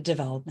the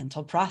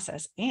developmental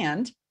process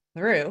and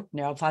through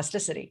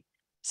neuroplasticity.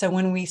 So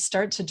when we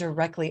start to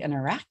directly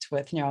interact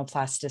with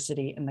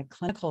neuroplasticity in the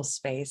clinical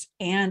space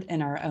and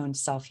in our own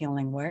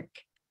self-healing work,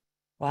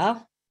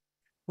 well,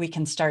 we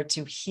can start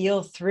to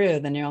heal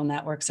through the neural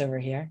networks over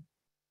here.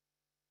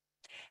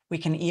 We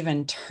can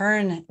even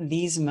turn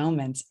these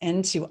moments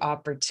into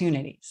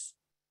opportunities.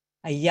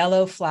 A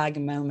yellow flag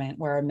moment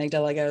where our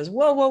amygdala goes,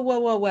 whoa, whoa, whoa,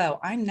 whoa, whoa,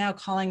 I'm now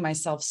calling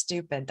myself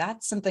stupid.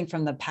 That's something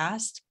from the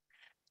past.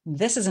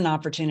 This is an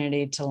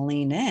opportunity to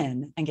lean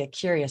in and get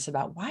curious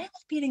about, why am I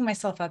beating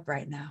myself up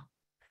right now?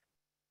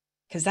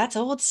 Because that's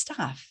old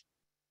stuff.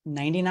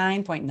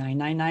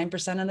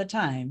 99.999% of the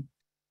time,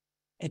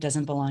 it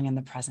doesn't belong in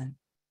the present.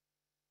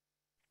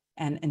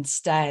 And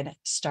instead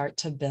start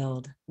to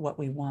build what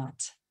we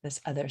want, this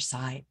other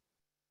side,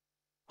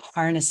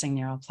 harnessing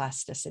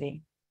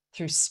neuroplasticity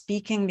through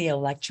speaking the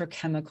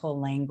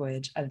electrochemical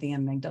language of the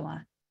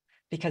amygdala,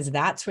 because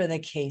that's where the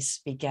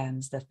case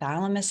begins. The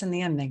thalamus and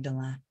the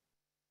amygdala,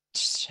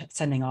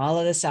 sending all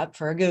of this up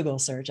for a Google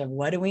search of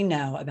what do we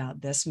know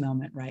about this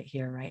moment right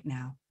here, right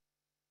now.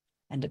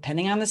 And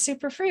depending on the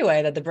super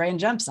freeway that the brain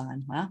jumps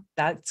on, well,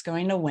 that's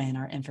going to win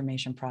our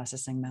information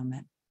processing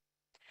moment.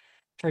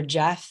 For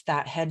Jeff,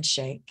 that head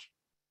shake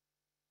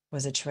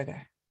was a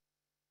trigger.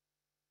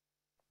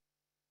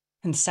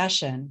 In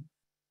session,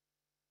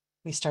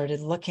 we started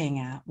looking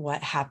at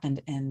what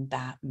happened in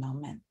that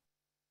moment.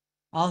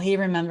 All he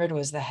remembered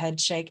was the head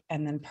shake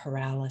and then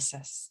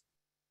paralysis.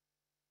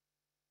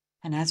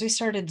 And as we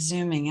started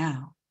zooming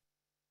out,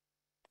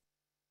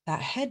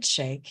 that head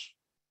shake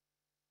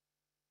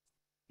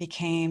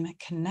became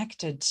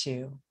connected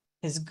to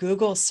his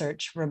Google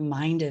search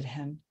reminded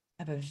him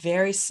of a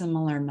very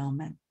similar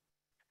moment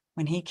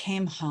when he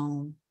came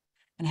home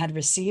and had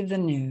received the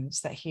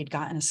news that he'd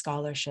gotten a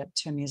scholarship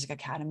to a music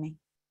academy.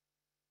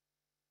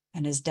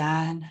 And his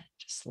dad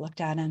just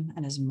looked at him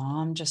and his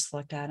mom just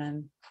looked at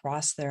him,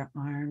 crossed their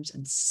arms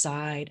and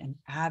sighed in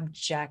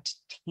abject,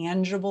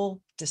 tangible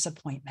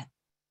disappointment.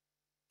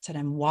 Said,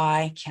 and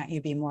why can't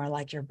you be more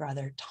like your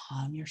brother,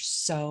 Tom? You're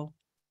so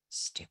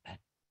stupid.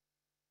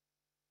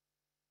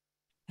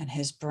 And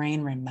his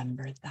brain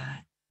remembered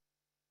that.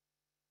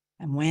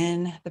 And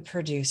when the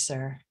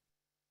producer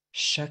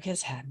shook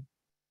his head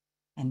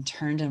and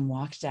turned and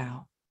walked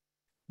out,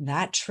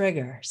 that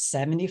trigger,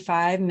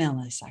 75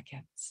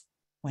 milliseconds,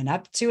 went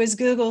up to his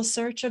Google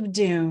search of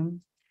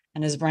doom,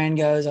 and his brain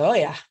goes, oh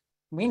yeah,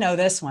 we know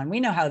this one. We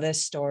know how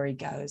this story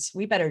goes.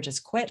 We better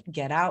just quit,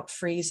 get out,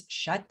 freeze,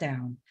 shut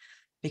down,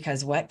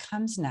 because what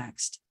comes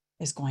next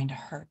is going to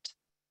hurt.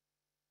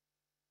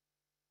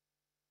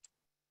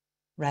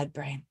 red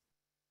brain,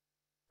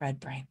 red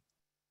brain,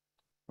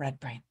 red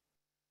brain.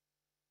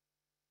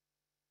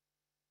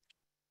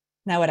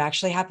 Now, what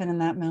actually happened in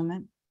that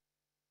moment?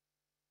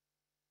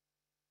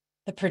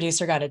 The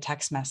producer got a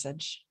text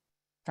message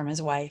from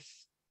his wife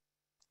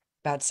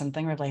about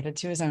something related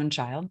to his own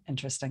child,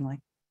 interestingly.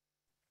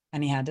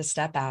 And he had to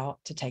step out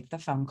to take the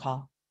phone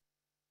call.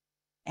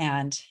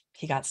 And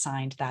he got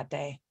signed that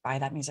day by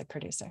that music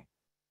producer.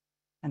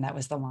 And that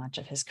was the launch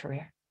of his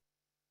career.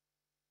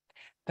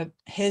 But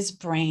his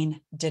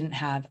brain didn't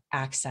have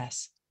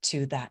access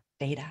to that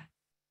data.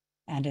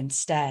 And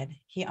instead,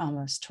 he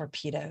almost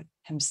torpedoed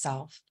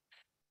himself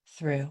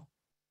through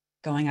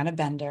going on a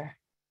bender,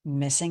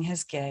 missing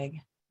his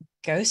gig,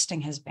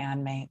 ghosting his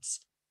bandmates.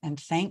 And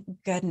thank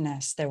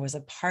goodness there was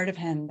a part of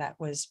him that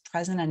was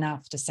present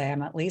enough to say,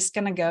 I'm at least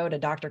going to go to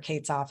Dr.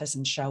 Kate's office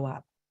and show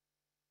up.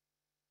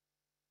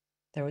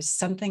 There was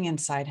something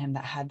inside him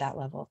that had that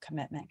level of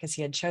commitment because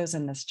he had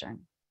chosen this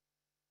journey.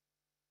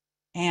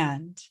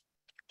 And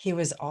he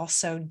was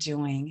also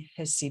doing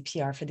his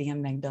CPR for the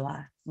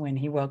amygdala when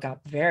he woke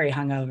up very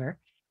hungover,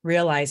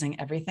 realizing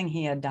everything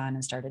he had done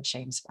and started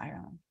shame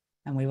spiraling.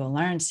 And we will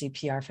learn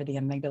CPR for the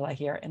amygdala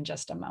here in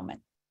just a moment,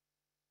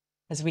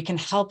 as we can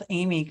help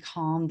Amy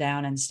calm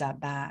down and step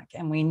back.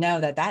 And we know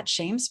that that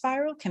shame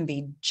spiral can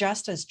be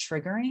just as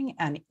triggering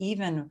and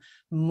even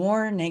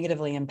more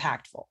negatively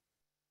impactful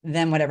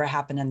than whatever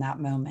happened in that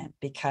moment,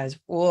 because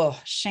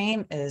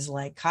shame is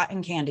like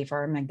cotton candy for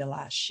our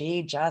amygdala.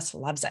 She just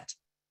loves it,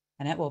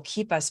 and it will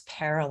keep us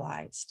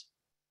paralyzed.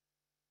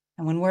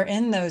 And when we're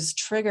in those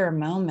trigger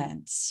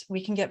moments,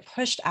 we can get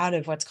pushed out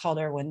of what's called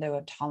our window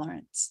of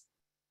tolerance.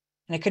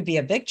 And it could be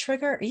a big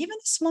trigger, or even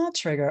a small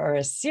trigger, or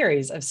a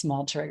series of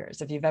small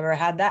triggers. If you've ever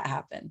had that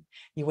happen,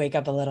 you wake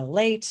up a little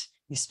late,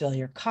 you spill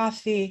your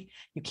coffee,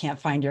 you can't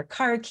find your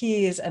car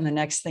keys, and the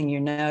next thing you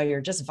know,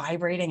 you're just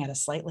vibrating at a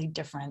slightly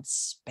different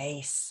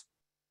space.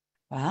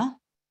 Well,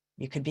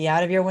 you could be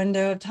out of your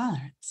window of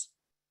tolerance.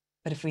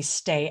 But if we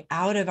stay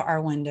out of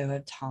our window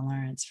of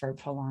tolerance for a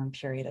prolonged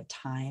period of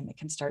time, it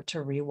can start to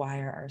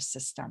rewire our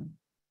system.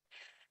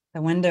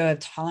 The window of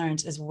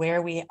tolerance is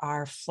where we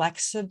are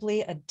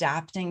flexibly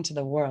adapting to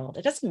the world.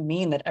 It doesn't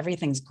mean that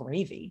everything's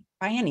gravy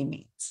by any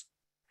means.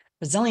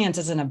 Resilience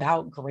isn't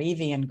about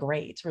gravy and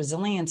great.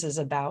 Resilience is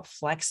about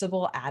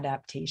flexible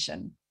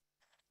adaptation.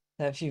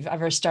 So if you've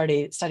ever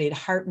studied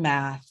heart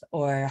math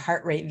or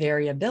heart rate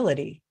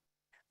variability,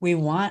 we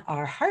want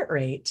our heart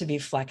rate to be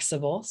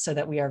flexible so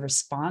that we are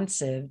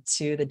responsive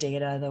to the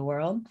data of the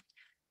world.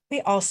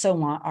 We also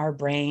want our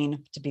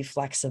brain to be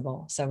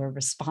flexible so we're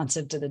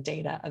responsive to the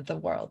data of the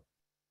world.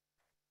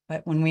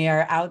 But when we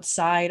are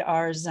outside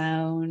our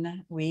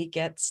zone, we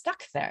get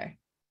stuck there.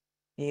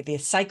 The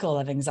cycle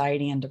of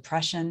anxiety and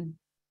depression,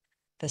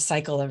 the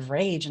cycle of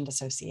rage and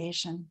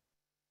dissociation,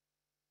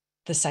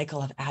 the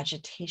cycle of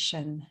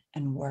agitation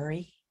and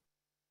worry.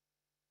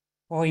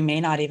 Or we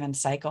may not even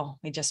cycle.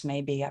 We just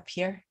may be up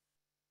here,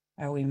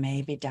 or we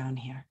may be down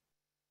here.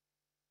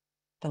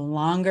 The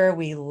longer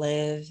we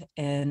live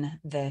in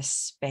this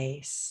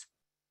space,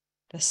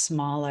 the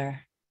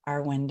smaller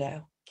our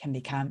window can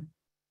become.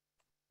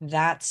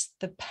 That's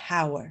the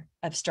power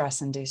of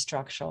stress-induced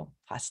structural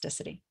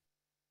plasticity.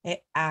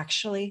 It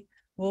actually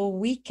will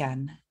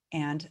weaken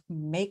and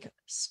make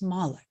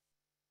smaller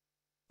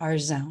our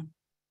zone,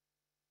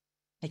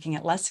 making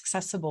it less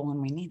accessible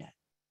when we need it.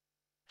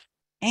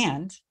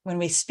 And when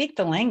we speak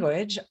the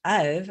language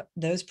of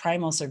those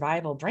primal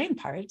survival brain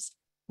parts,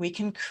 we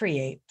can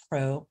create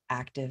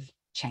proactive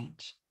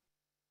change.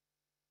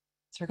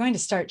 So we're going to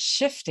start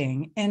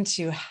shifting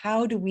into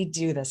how do we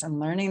do this and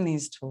learning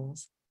these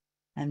tools.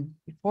 And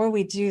before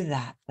we do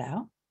that,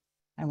 though,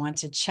 I want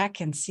to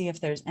check and see if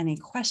there's any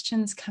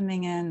questions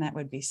coming in that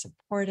would be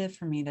supportive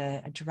for me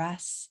to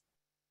address.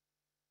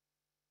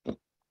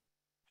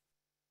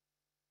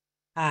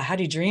 How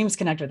do dreams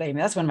connect with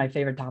Amy? That's one of my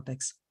favorite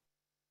topics.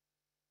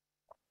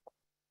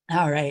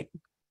 All right.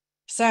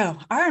 So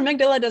our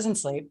amygdala doesn't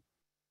sleep.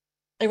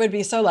 It would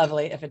be so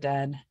lovely if it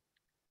did.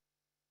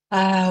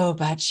 Oh,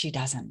 but she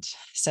doesn't.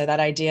 So that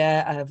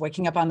idea of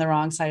waking up on the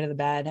wrong side of the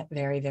bed,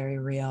 very, very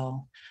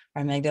real.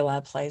 Our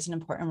amygdala plays an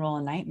important role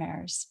in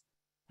nightmares.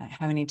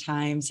 How many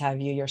times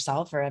have you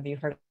yourself or have you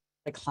heard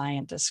a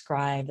client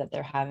describe that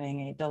they're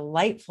having a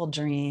delightful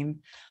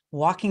dream,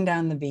 walking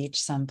down the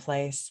beach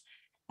someplace,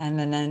 and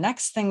then the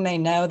next thing they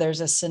know,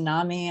 there's a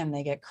tsunami and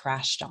they get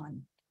crashed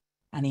on,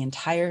 and the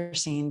entire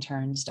scene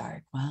turns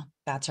dark? Well,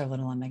 that's our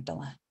little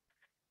amygdala.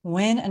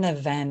 When an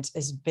event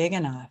is big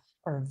enough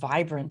or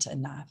vibrant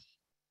enough,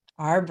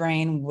 our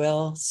brain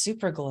will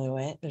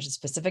superglue it. There's a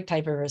specific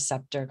type of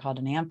receptor called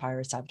an AMPA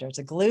receptor. It's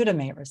a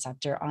glutamate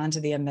receptor onto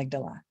the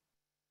amygdala.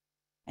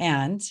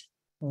 And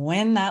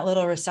when that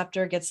little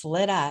receptor gets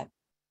lit up,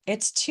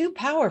 it's too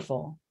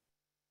powerful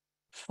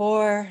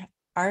for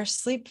our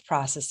sleep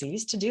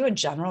processes to do a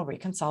general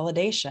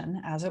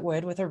reconsolidation as it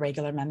would with a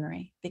regular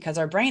memory, because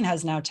our brain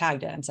has now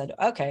tagged it and said,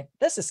 okay,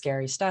 this is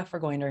scary stuff. We're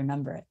going to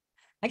remember it.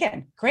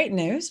 Again, great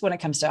news when it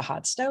comes to a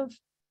hot stove.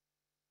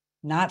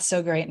 Not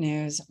so great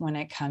news when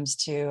it comes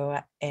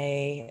to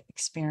a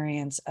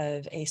experience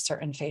of a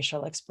certain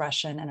facial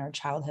expression in our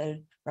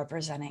childhood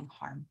representing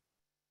harm.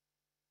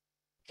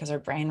 Because our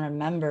brain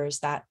remembers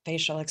that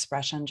facial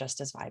expression just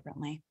as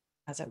vibrantly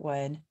as it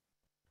would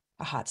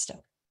a hot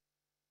stove.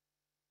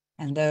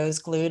 And those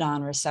glued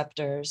on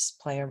receptors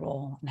play a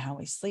role in how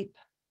we sleep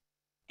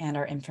and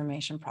our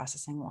information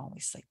processing while we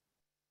sleep.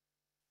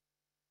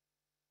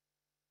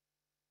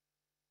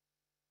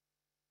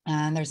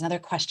 And there's another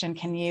question.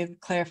 Can you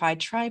clarify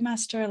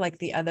trimester like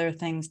the other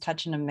things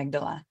touch an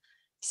amygdala?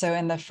 So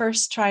in the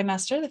first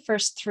trimester, the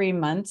first 3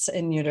 months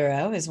in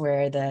utero is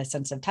where the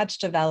sense of touch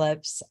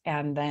develops.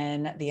 And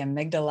then the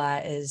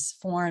amygdala is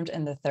formed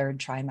in the 3rd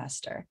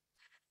trimester,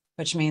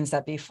 which means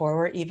that before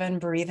we're even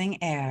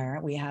breathing air,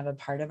 we have a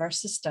part of our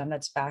system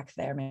that's back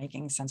there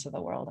making sense of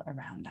the world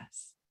around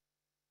us.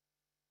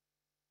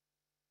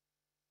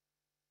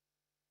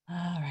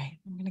 All right,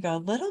 I'm going to go a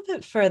little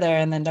bit further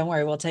and then don't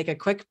worry, we'll take a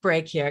quick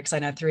break here because I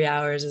know 3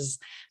 hours is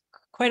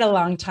quite a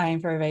long time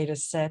for everybody to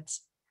sit.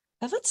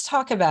 But let's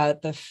talk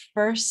about the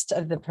first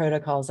of the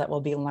protocols that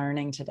we'll be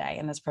learning today.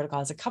 And this protocol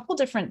has a couple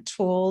different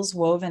tools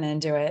woven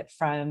into it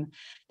from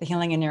the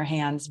Healing in Your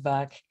Hands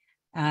book.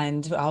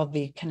 And I'll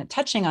be kind of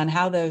touching on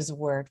how those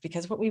work,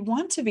 because what we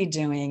want to be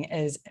doing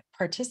is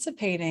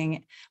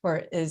participating or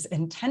is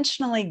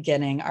intentionally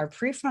getting our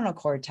prefrontal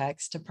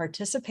cortex to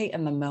participate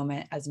in the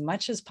moment as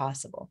much as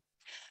possible,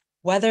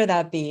 whether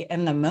that be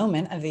in the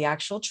moment of the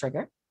actual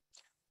trigger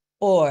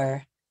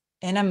or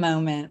in a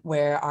moment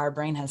where our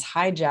brain has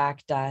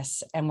hijacked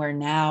us and we're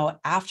now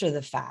after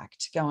the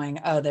fact going,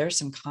 oh, there's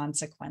some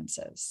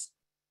consequences,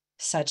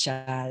 such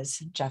as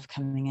Jeff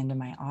coming into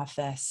my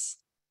office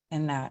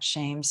in that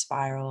shame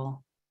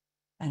spiral,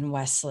 and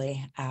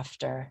Wesley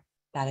after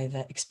that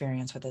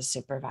experience with his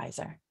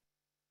supervisor.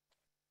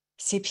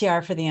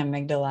 CPR for the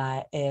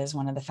amygdala is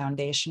one of the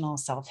foundational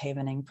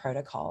self-havening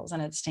protocols,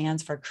 and it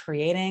stands for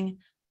creating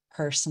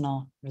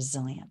personal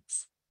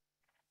resilience.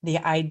 The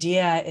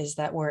idea is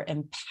that we're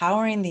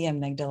empowering the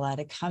amygdala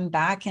to come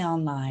back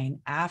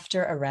online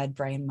after a red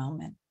brain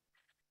moment.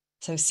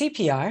 So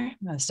CPR,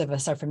 most of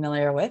us are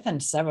familiar with,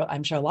 and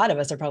I'm sure a lot of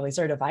us are probably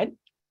certified.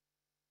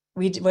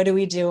 What do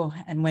we do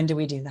and when do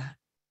we do that?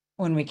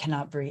 When we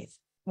cannot breathe,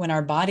 when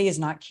our body is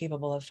not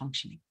capable of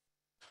functioning.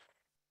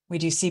 We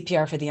do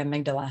CPR for the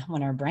amygdala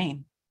when our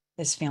brain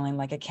is feeling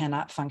like it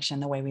cannot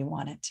function the way we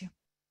want it to.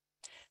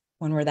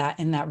 When we're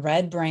in that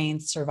red brain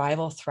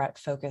survival threat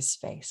focus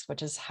space,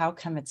 which is how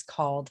come it's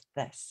called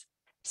this.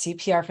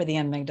 CPR for the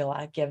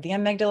amygdala, give the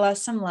amygdala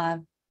some love,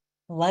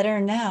 let her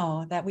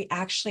know that we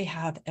actually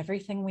have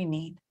everything we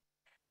need,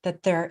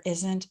 that there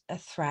isn't a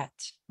threat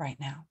right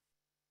now.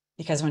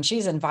 Because when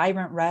she's in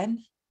vibrant red,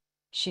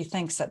 she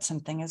thinks that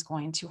something is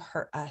going to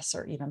hurt us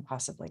or even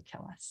possibly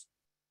kill us.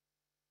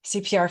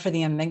 CPR for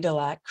the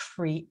amygdala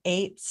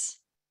creates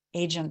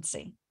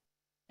agency.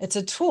 It's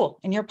a tool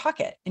in your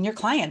pocket, in your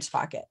client's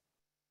pocket,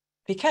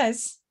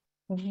 because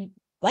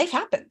life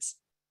happens.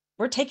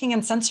 We're taking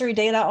in sensory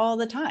data all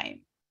the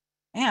time.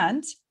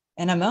 And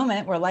in a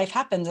moment where life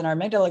happens and our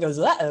amygdala goes,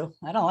 uh-oh,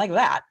 I don't like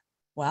that.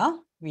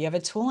 Well, we have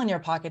a tool in your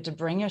pocket to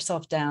bring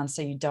yourself down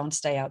so you don't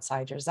stay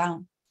outside your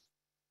zone.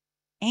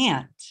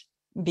 And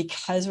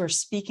because we're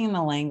speaking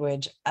the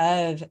language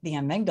of the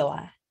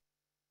amygdala,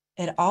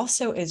 it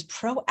also is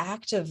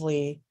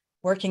proactively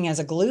working as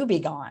a glue be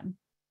gone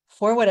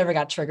for whatever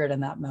got triggered in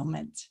that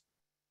moment,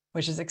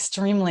 which is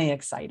extremely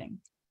exciting.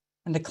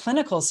 In the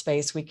clinical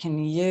space, we can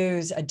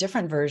use a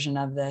different version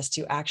of this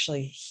to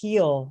actually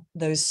heal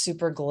those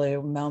super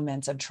glue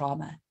moments of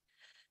trauma.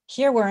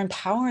 Here, we're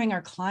empowering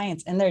our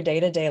clients in their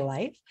day-to-day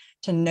life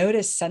to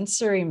notice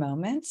sensory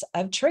moments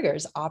of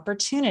triggers,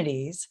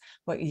 opportunities,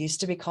 what used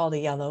to be called a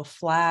yellow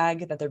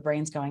flag, that their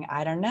brain's going,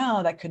 I don't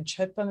know, that could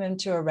trip them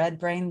into a red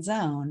brain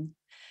zone.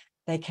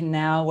 They can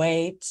now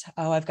wait,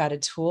 oh, I've got a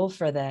tool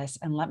for this,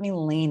 and let me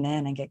lean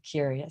in and get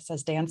curious.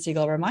 As Dan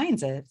Siegel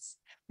reminds us,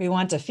 we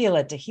want to feel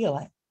it to heal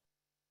it.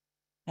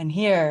 And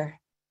here,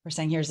 we're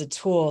saying here's a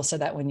tool so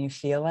that when you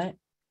feel it,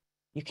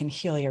 you can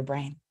heal your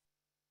brain,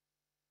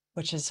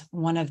 which is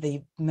one of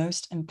the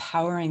most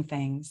empowering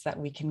things that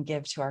we can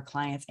give to our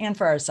clients and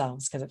for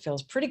ourselves, because it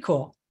feels pretty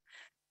cool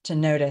to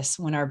notice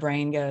when our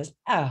brain goes,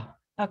 oh,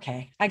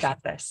 okay, I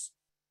got this.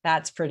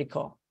 That's pretty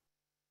cool.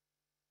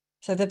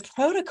 So the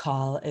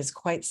protocol is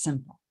quite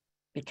simple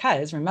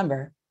because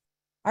remember,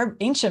 our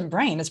ancient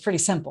brain is pretty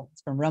simple.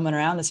 It's been roaming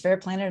around this fair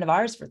planet of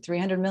ours for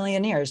 300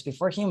 million years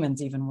before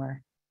humans even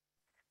were.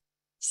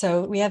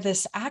 So we have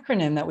this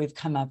acronym that we've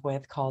come up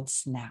with called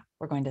SNAP.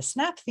 We're going to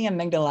snap the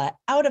amygdala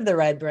out of the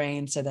red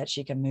brain so that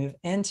she can move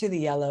into the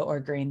yellow or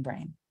green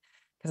brain.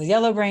 Because the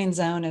yellow brain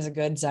zone is a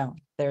good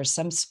zone. There's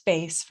some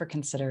space for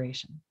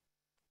consideration.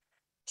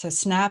 So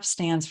SNAP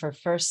stands for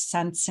first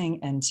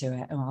sensing into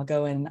it. And I'll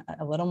go in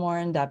a little more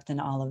in depth in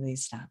all of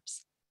these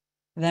steps.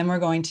 Then we're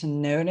going to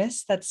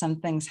notice that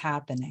something's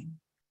happening.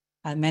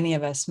 Many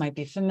of us might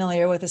be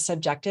familiar with the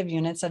subjective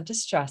units of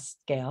distress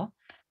scale.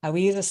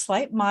 We use a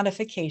slight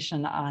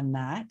modification on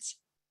that.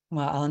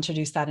 Well, I'll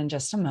introduce that in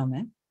just a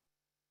moment.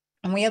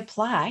 And we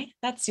apply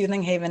that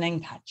soothing,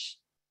 havening touch,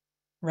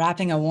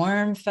 wrapping a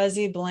warm,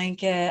 fuzzy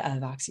blanket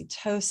of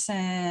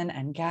oxytocin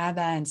and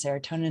GABA and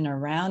serotonin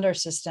around our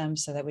system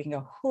so that we can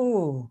go,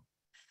 whoo,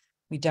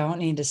 we don't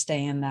need to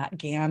stay in that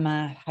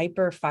gamma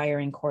hyper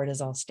firing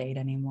cortisol state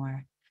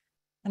anymore.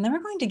 And then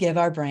we're going to give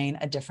our brain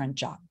a different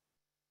job.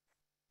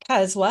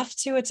 Because left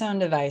to its own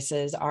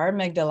devices, our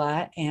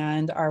amygdala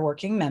and our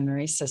working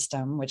memory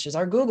system, which is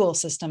our Google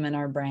system in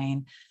our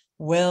brain,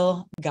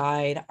 will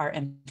guide our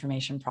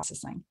information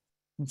processing.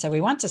 And so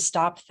we want to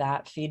stop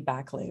that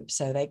feedback loop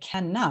so they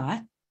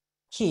cannot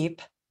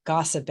keep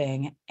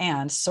gossiping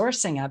and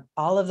sourcing up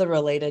all of the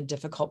related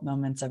difficult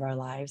moments of our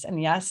lives.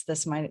 And yes,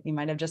 you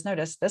might have just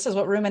noticed, this is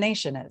what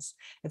rumination is.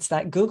 It's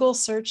that Google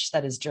search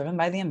that is driven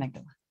by the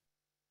amygdala.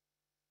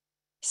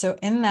 So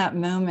in that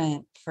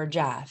moment for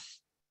Jeff,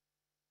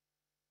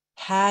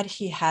 had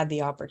he had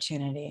the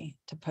opportunity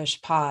to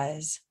push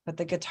pause, put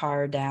the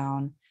guitar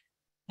down,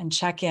 and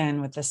check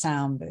in with the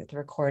sound booth, the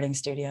recording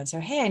studio, and say,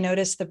 hey, I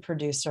noticed the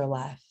producer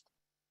left,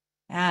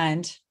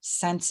 and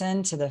sense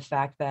into the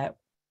fact that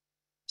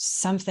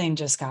something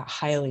just got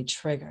highly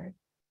triggered,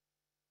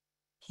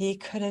 he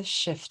could have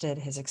shifted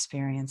his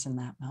experience in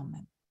that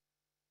moment.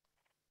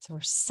 So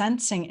we're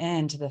sensing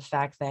into the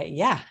fact that,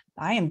 yeah,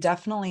 I am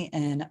definitely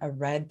in a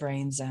red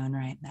brain zone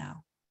right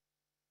now.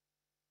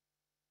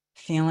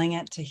 Feeling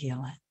it to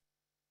heal it.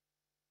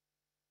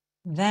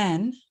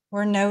 Then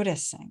we're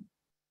noticing.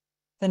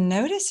 The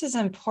notice is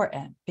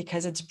important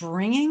because it's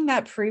bringing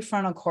that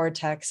prefrontal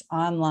cortex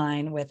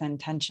online with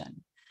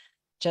intention.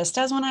 Just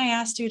as when I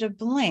asked you to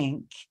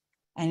blink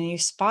and you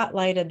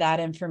spotlighted that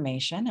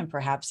information and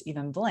perhaps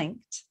even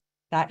blinked,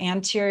 that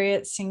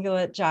anterior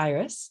cingulate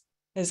gyrus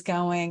is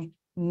going,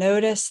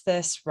 notice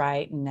this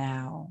right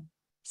now.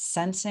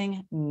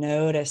 Sensing,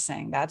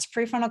 noticing. That's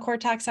prefrontal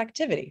cortex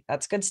activity.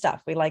 That's good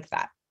stuff. We like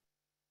that.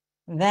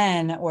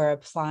 Then we're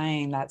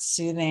applying that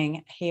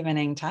soothing,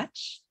 havening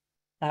touch,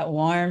 that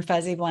warm,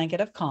 fuzzy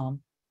blanket of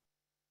calm,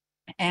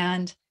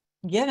 and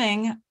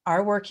giving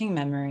our working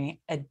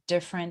memory a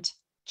different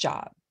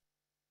job.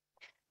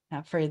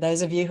 Now, for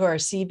those of you who are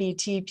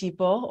CBT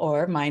people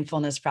or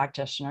mindfulness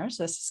practitioners,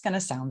 this is going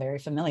to sound very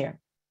familiar.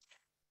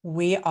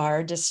 We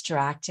are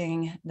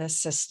distracting the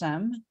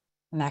system,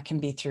 and that can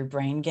be through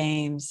brain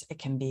games. It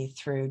can be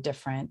through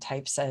different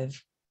types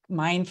of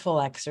mindful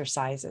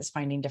exercises,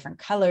 finding different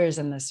colors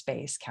in the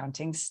space,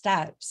 counting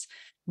steps,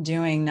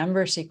 doing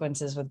number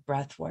sequences with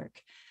breath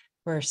work.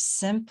 We're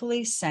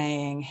simply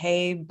saying,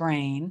 hey,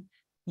 brain,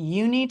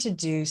 you need to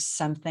do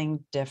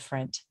something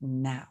different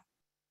now.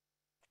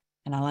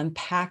 And I'll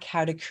unpack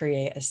how to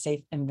create a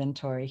safe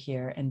inventory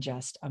here in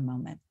just a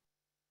moment.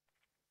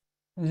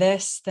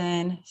 This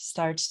then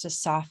starts to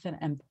soften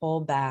and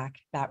pull back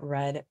that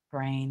red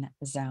brain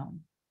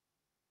zone,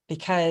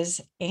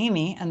 because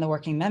Amy and the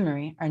working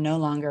memory are no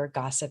longer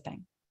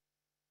gossiping.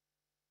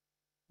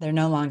 They're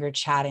no longer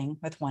chatting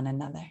with one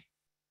another.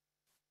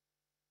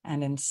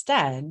 And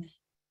instead,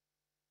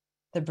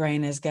 the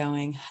brain is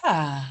going,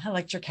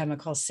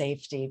 electrochemical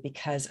safety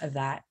because of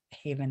that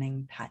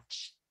havening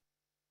touch.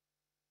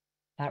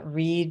 That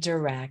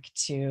redirect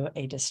to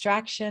a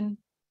distraction,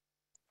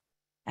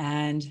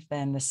 and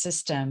then the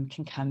system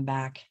can come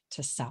back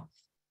to self.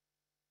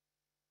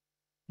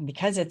 And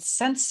because it's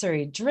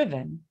sensory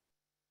driven,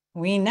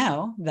 we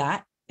know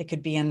that it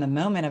could be in the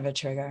moment of a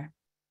trigger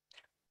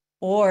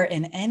or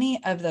in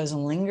any of those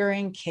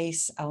lingering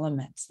case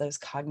elements, those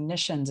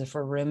cognitions, if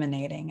we're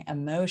ruminating,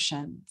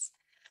 emotions,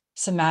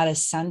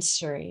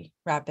 somatosensory,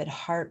 rapid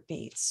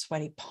heartbeat,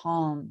 sweaty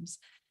palms,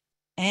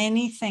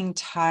 anything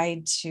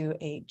tied to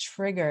a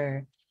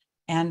trigger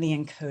and the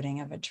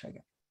encoding of a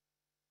trigger.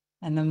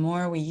 And the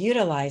more we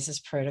utilize this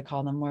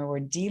protocol, the more we're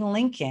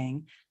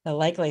delinking the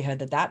likelihood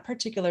that that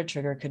particular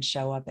trigger could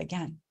show up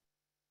again.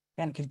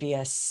 Again, it could be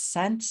a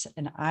scent,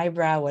 an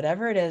eyebrow,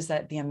 whatever it is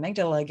that the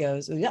amygdala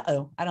goes,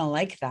 uh-oh, I don't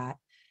like that.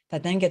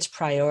 That then gets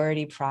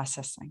priority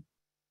processing.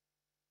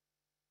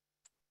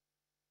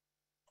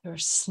 We're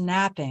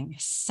snapping,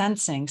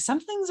 sensing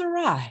something's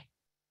awry.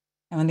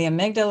 And when the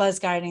amygdala is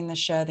guiding the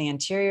show, the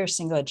anterior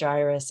cingulate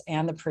gyrus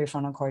and the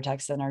prefrontal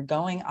cortex then are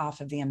going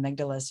off of the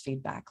amygdala's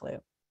feedback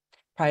loop,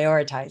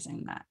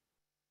 prioritizing that.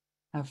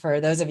 Now,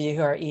 for those of you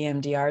who are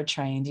EMDR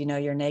trained, you know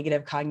your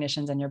negative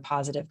cognitions and your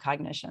positive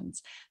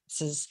cognitions.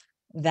 This is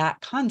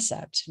that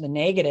concept. The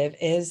negative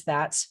is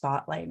that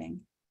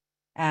spotlighting.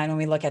 And when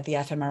we look at the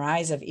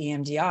fMRIs of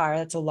EMDR,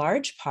 that's a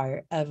large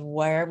part of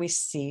where we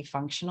see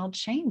functional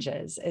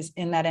changes is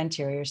in that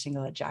anterior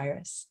cingulate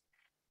gyrus,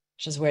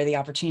 which is where the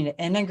opportunity to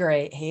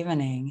integrate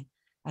havening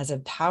as a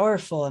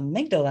powerful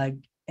amygdala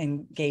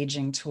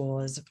engaging tool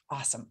is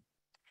awesome.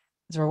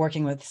 As we're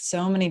working with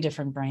so many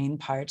different brain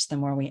parts, the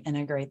more we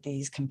integrate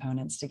these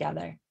components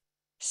together.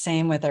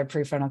 Same with our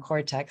prefrontal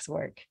cortex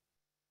work.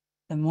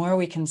 The more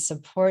we can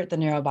support the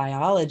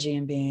neurobiology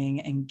and being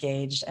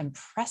engaged and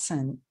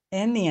present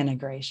in the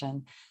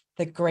integration,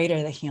 the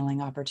greater the healing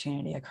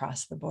opportunity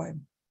across the board.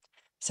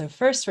 So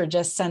first, we're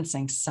just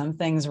sensing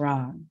something's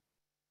wrong.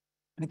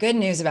 The good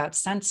news about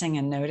sensing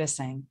and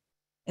noticing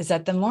is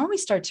that the more we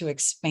start to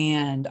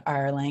expand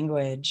our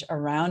language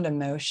around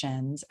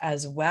emotions,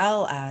 as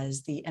well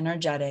as the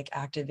energetic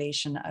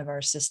activation of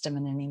our system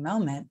in any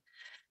moment,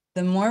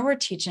 the more we're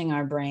teaching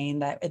our brain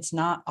that it's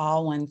not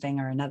all one thing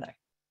or another.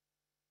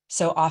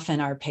 So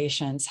often our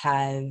patients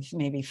have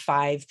maybe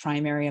 5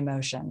 primary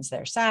emotions.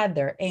 They're sad,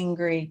 they're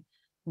angry,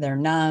 they're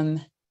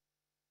numb,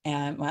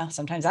 and well,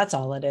 sometimes that's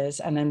all it is.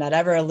 And then that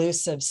ever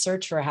elusive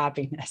search for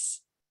happiness.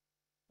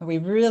 We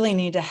really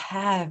need to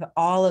have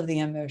all of the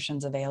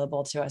emotions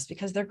available to us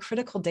because they're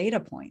critical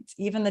data points,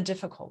 even the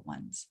difficult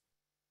ones.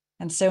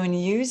 And so in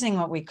using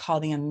what we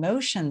call the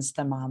emotions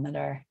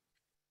thermometer,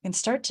 you can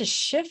start to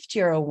shift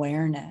your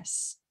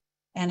awareness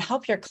and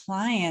help your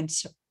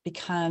clients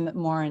become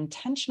more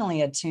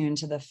intentionally attuned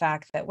to the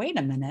fact that, wait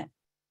a minute,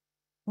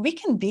 we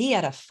can be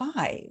at a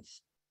 5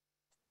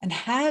 and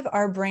have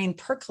our brain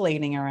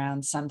percolating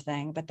around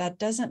something, but that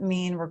doesn't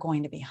mean we're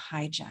going to be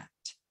hijacked.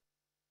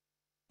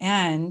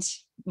 And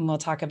we'll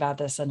talk about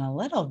this in a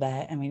little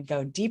bit, and we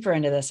go deeper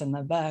into this in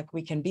the book.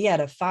 We can be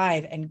at a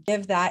 5 and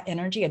give that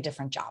energy a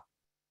different job.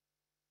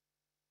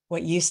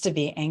 What used to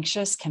be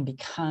anxious can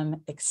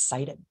become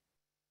excited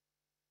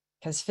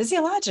because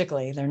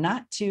physiologically, they're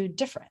not too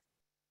different.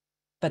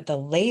 But the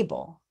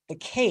label, the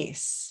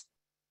case,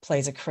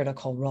 plays a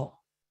critical role.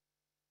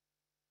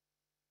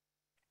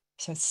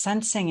 So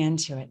sensing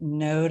into it,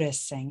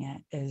 noticing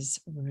it is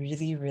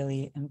really,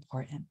 really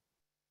important.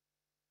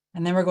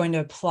 And then we're going to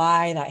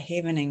apply that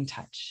havening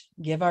touch,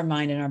 give our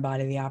mind and our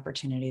body the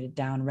opportunity to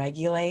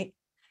downregulate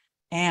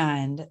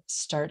and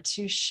start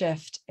to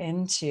shift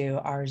into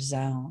our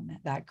zone,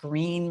 that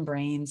green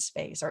brain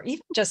space, or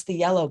even just the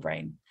yellow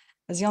brain.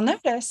 As you'll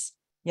notice,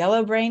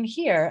 yellow brain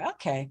here,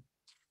 okay,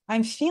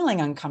 I'm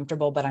feeling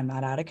uncomfortable, but I'm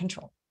not out of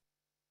control.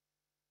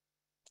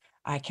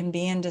 I can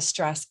be in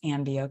distress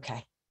and be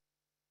okay.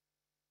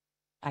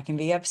 I can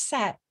be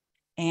upset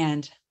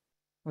and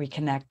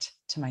reconnect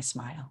to my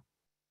smile.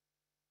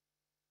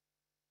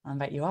 I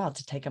invite you all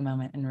to take a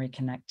moment and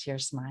reconnect to your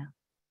smile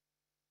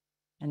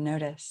and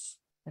notice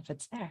if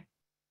it's there.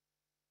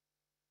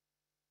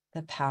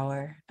 The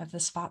power of the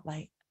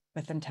spotlight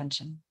with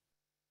intention.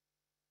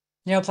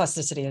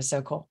 Neuroplasticity is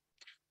so cool.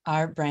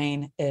 Our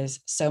brain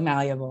is so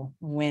malleable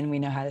when we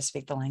know how to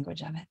speak the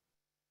language of it.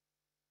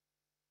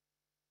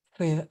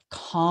 We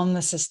calm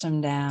the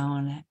system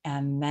down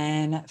and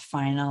then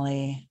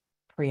finally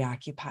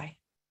preoccupy.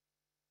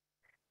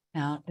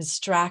 Now,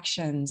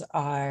 distractions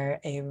are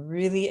a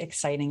really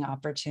exciting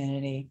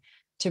opportunity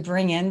to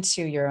bring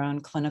into your own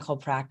clinical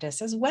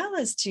practice, as well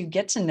as to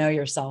get to know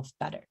yourself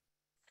better.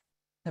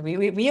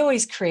 We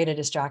always create a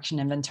distraction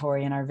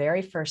inventory in our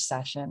very first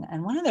session.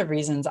 And one of the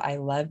reasons I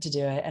love to do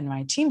it, and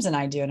my teams and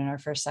I do it in our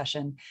first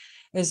session,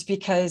 is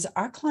because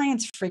our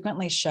clients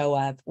frequently show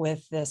up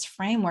with this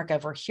framework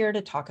of, we're here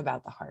to talk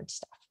about the hard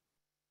stuff.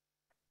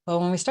 Well,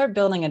 when we start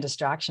building a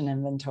distraction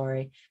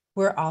inventory,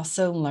 we're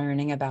also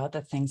learning about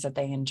the things that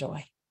they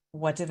enjoy.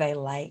 What do they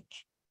like?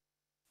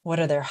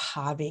 What are their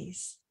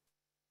hobbies?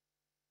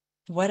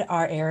 What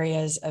are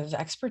areas of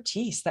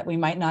expertise that we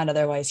might not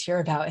otherwise hear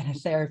about in a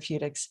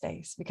therapeutic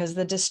space? Because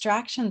the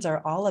distractions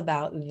are all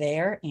about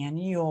their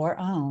and your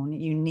own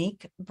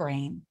unique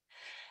brain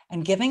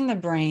and giving the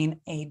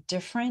brain a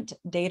different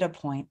data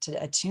point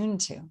to attune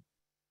to.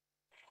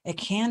 It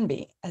can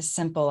be as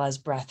simple as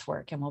breath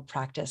work, and we'll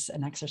practice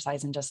an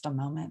exercise in just a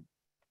moment.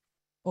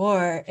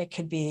 Or it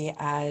could be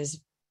as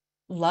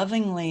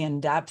lovingly in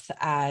depth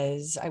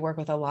as I work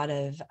with a lot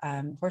of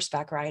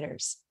horseback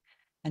riders,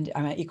 and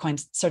I'm a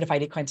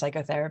certified equine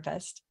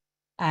psychotherapist,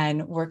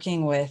 and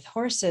working with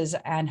horses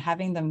and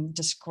having them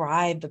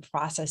describe the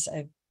process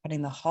of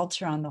putting the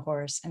halter on the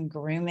horse and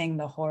grooming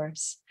the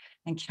horse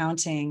and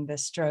counting the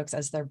strokes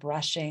as they're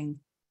brushing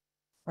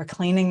or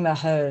cleaning the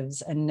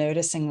hooves and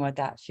noticing what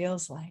that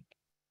feels like.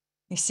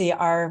 You see,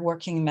 our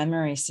working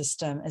memory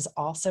system is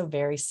also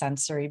very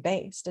sensory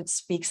based. It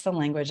speaks the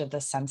language of the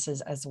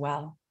senses as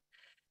well.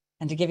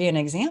 And to give you an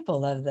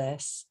example of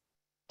this,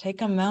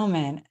 take a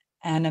moment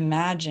and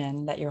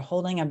imagine that you're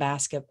holding a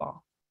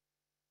basketball.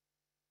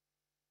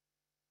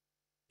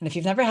 And if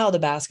you've never held a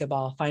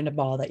basketball, find a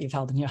ball that you've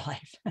held in your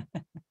life.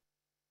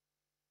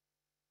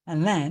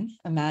 And then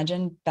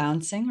imagine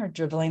bouncing or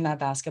dribbling that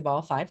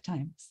basketball 5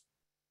 times.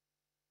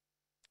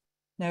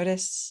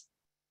 Notice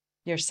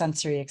your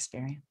sensory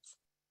experience.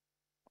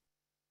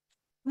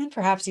 And then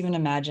perhaps even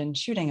imagine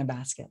shooting a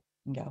basket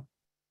and go,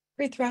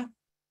 free throw,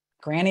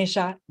 granny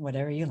shot,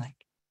 whatever you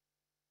like.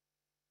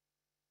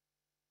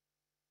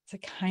 To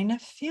kind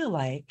of feel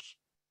like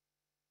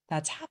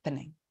that's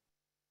happening.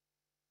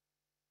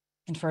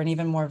 And for an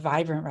even more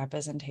vibrant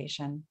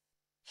representation,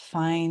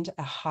 find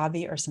a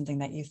hobby or something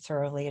that you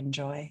thoroughly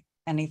enjoy.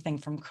 Anything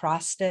from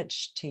cross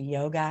stitch to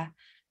yoga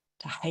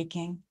to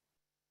hiking.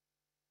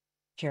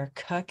 If you're a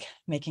cook,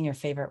 making your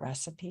favorite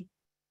recipe.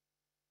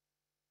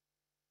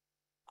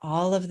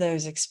 All of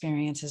those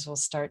experiences will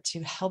start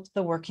to help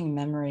the working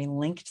memory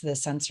link to the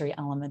sensory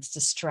elements,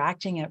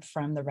 distracting it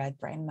from the red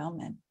brain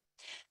moment.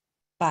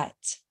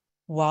 But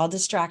while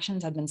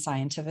distractions have been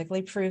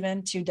scientifically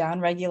proven to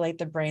downregulate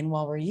the brain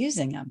while we're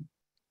using them,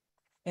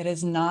 It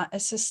is not a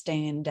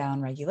sustained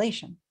down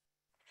regulation.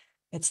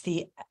 It's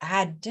the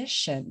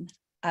addition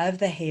of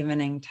the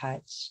havening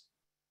touch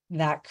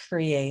that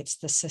creates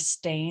the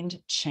sustained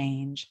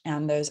change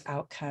and those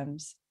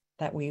outcomes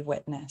that we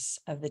witness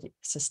of the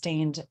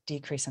sustained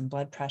decrease in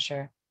blood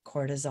pressure,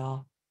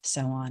 cortisol,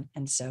 so on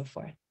and so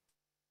forth.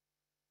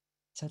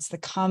 So it's the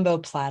combo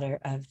platter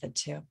of the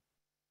two.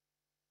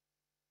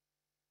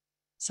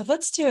 So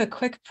let's do a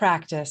quick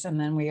practice, and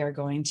then we are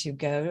going to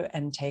go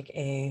and take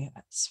a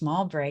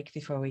small break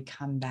before we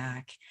come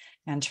back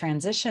and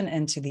transition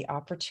into the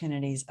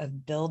opportunities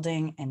of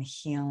building and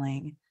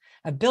healing,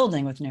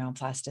 building with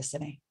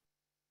neuroplasticity.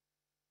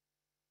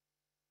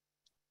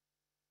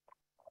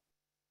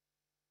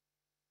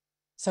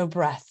 So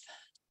breath.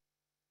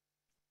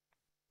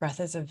 Breath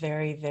is a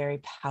very, very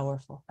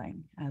powerful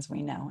thing, as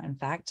we know. In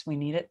fact, we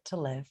need it to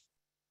live.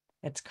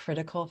 It's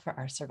critical for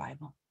our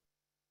survival.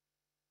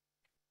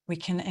 We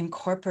can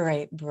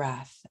incorporate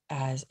breath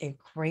as a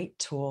great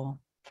tool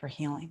for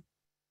healing.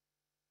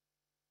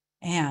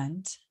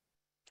 And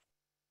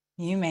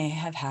you may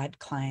have had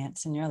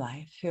clients in your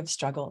life who have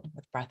struggled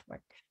with breath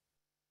work.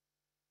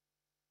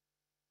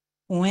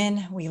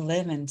 When we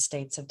live in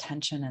states of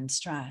tension and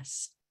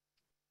stress,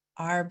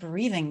 our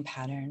breathing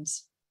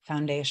patterns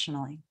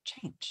foundationally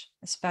change,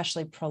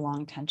 especially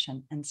prolonged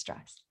tension and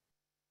stress.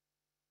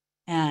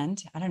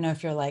 And I don't know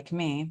if you're like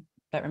me,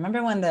 but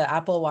remember when the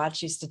Apple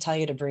Watch used to tell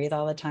you to breathe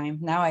all the time?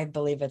 Now I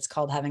believe it's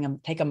called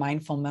take a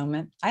mindful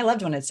moment. I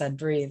loved when it said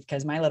breathe,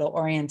 because my little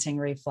orienting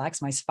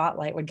reflex, my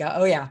spotlight would go,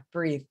 oh yeah,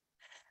 breathe,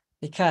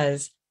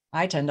 because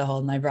I tend to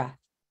hold my breath.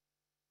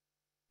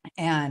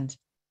 And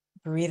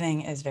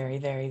breathing is very,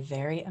 very,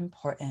 very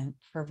important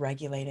for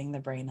regulating the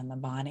brain and the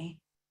body.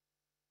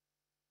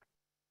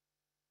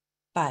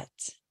 But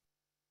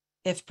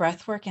if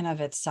breath work in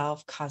of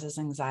itself causes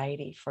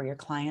anxiety for your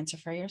clients or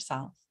for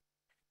yourself,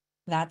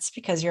 that's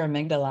because your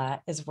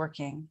amygdala is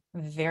working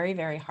very,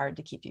 very hard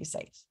to keep you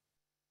safe.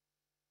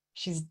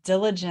 She's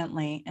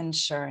diligently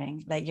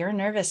ensuring that your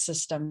nervous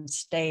system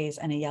stays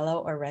in a yellow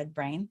or red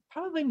brain,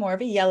 probably more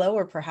of a yellow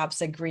or perhaps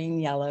a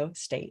green-yellow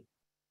state,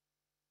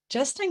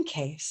 just in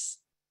case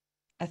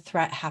a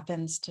threat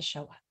happens to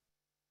show up.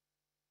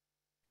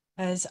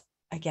 As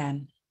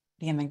again,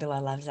 the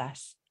amygdala loves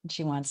us and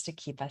she wants to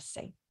keep us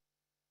safe.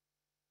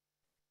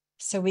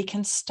 So we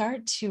can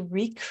start to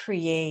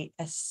recreate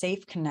a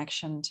safe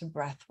connection to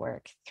breath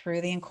work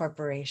through the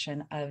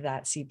incorporation of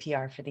that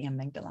CPR for the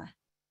amygdala.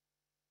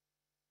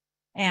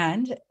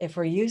 And if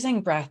we're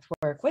using breath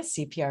work with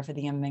CPR for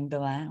the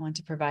amygdala, I want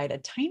to provide a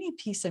tiny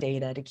piece of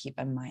data to keep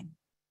in mind.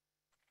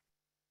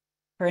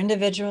 For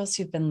individuals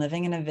who've been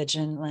living in a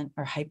vigilant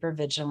or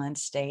hypervigilant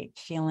state,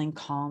 feeling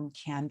calm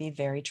can be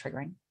very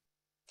triggering.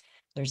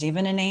 There's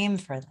even a name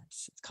for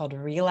this. It's called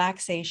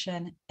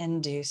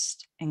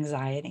relaxation-induced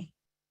anxiety.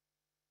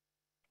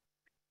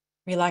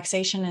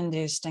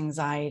 Relaxation-induced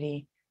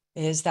anxiety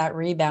is that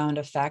rebound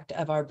effect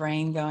of our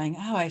brain going,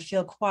 oh, I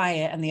feel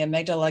quiet, and the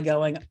amygdala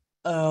going,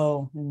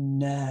 oh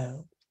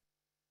no,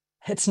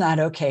 it's not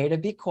okay to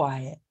be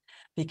quiet,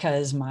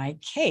 because my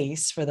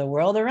case for the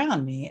world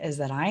around me is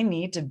that I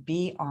need to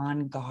be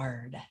on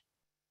guard.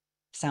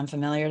 Sound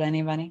familiar to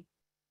anybody?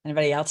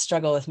 Anybody else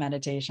struggle with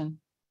meditation?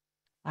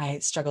 I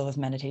struggled with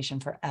meditation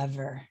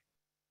forever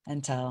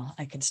until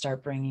I could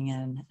start bringing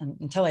in,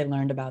 until I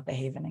learned about the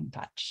havening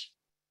touch.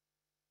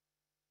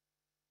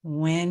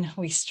 When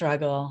we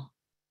struggle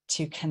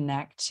to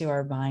connect to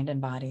our mind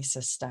and body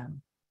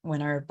system,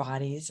 when our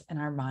bodies and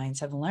our minds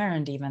have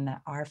learned even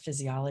that our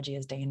physiology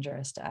is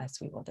dangerous to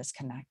us, we will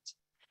disconnect.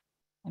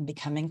 And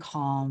becoming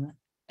calm,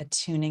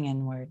 attuning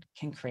inward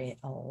can create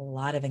a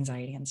lot of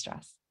anxiety and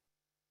stress.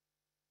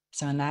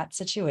 So in that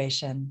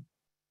situation,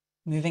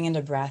 moving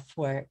into breath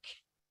work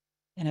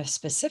in a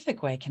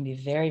specific way can be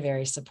very,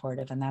 very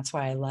supportive. And that's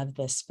why I love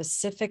this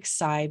specific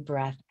sigh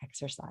breath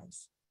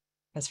exercise.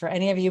 Because for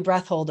any of you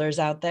breath holders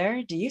out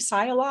there, do you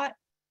sigh a lot?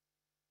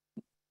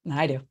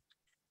 I do.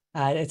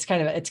 It's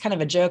kind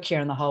of a joke here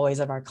in the hallways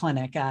of our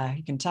clinic.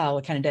 You can tell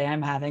what kind of day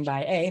I'm having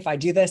by A, if I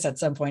do this at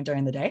some point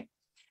during the day,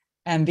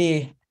 and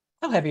B,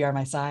 how heavy are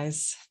my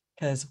sighs?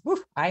 Because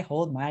I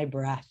hold my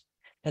breath.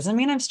 Doesn't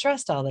mean I'm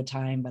stressed all the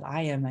time, but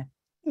I am,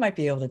 you might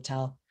be able to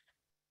tell,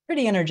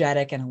 pretty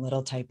energetic and a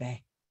little type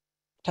A.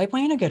 Type A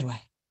in a good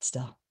way,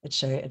 still,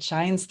 it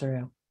shines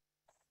through.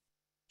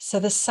 So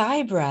the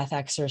sigh breath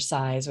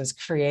exercise was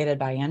created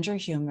by Andrew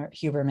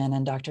Huberman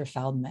and Dr.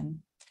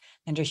 Feldman.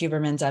 Andrew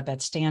Huberman's up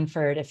at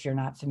Stanford. If you're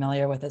not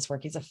familiar with his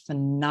work, he's a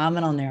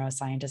phenomenal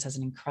neuroscientist, has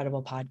an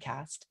incredible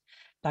podcast.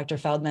 Dr.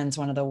 Feldman's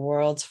one of the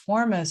world's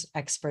foremost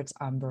experts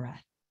on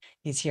breath.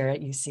 He's here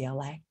at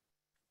UCLA.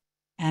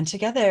 And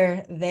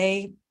together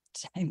they,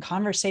 in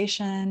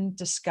conversation,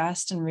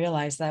 discussed and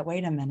realized that,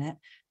 wait a minute,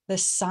 the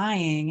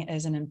sighing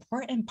is an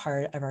important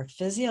part of our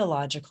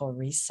physiological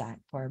reset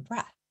for our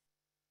breath.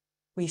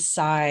 We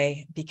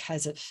sigh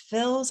because it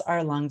fills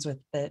our lungs with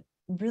the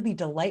really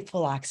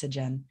delightful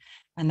oxygen,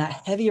 and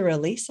that heavy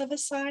release of a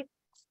sigh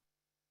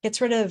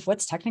gets rid of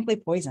what's technically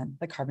poison,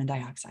 the carbon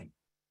dioxide.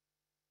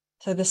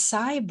 So the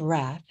sigh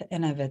breath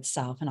in of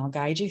itself, and I'll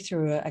guide you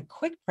through a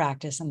quick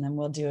practice, and then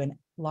we'll do a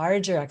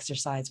larger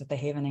exercise with the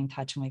Havening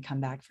touch when we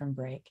come back from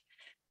break,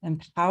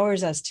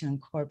 empowers us to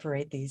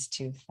incorporate these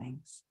two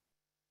things.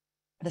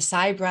 The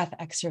sigh breath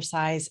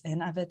exercise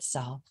in of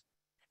itself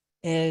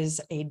is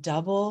a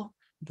double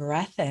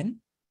breath in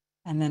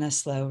and then a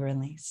slow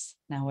release.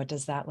 Now, what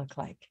does that look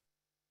like?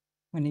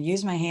 I'm going to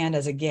use my hand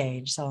as a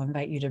gauge, so I'll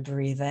invite you to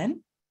breathe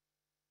in.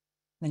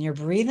 Then you're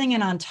breathing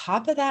in on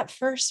top of that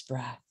first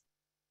breath,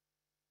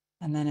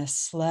 and then a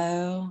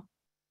slow,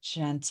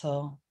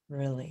 gentle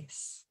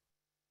release.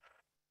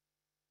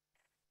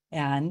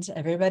 And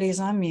everybody's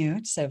on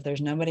mute, so if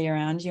there's nobody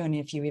around you, and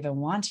if you even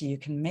want to, you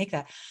can make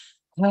that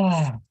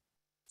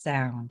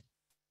sound.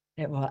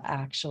 It will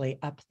actually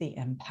up the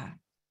impact.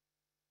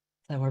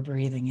 So we're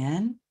breathing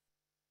in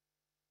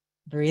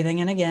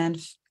again,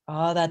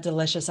 all that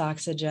delicious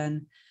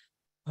oxygen.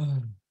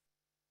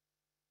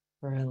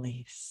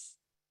 Release.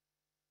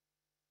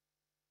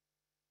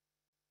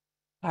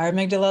 Our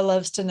amygdala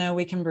loves to know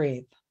we can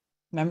breathe.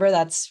 Remember,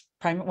 that's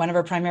one of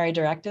our primary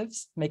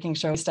directives, making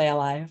sure we stay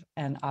alive.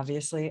 And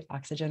obviously,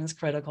 oxygen is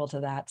critical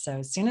to that. So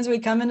as soon as we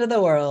come into the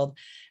world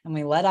and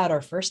we let out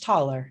our first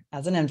holler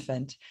as an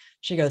infant,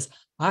 she goes,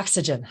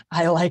 oxygen,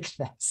 I like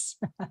this.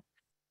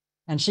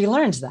 And she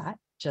learns that,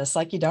 just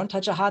like you don't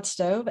touch a hot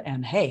stove.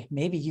 And hey,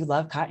 maybe you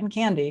love cotton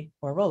candy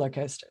or roller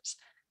coasters.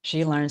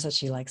 She learns that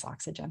she likes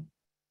oxygen.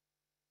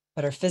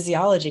 But our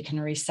physiology can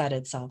reset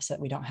itself so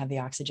that we don't have the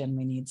oxygen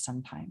we need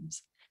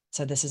sometimes.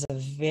 So this is a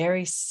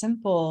very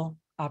simple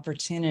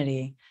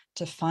opportunity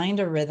to find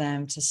a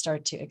rhythm, to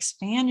start to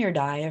expand your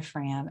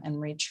diaphragm and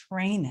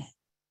retrain it.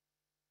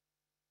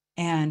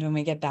 And when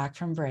we get back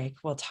from break,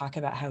 we'll talk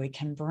about how we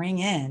can bring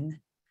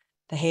in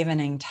the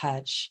Havening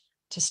touch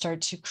to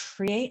start to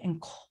create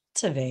and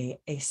cultivate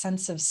a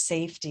sense of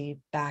safety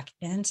back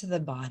into the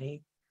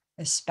body,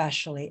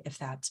 especially if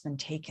that's been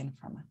taken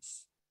from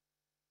us.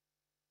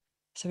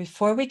 So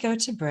before we go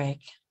to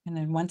break, and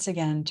then once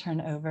again,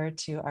 turn over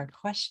to our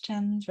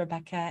questions.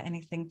 Rebecca,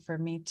 anything for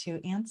me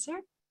to answer?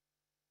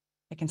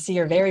 I can see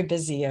you're very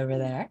busy over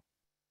there.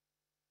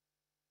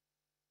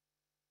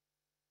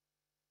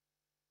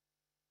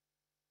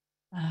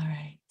 All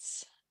right.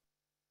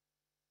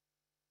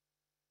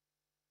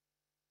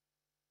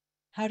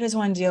 How does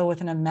one deal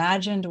with an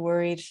imagined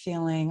worried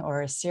feeling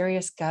or a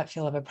serious gut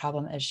feel of a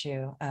problem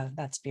issue? Oh,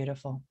 that's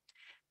beautiful.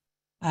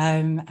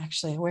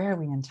 Actually, where are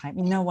we in time?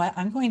 You know what?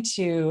 I'm going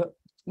to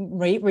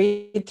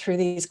read through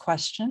these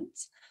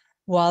questions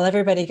while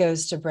everybody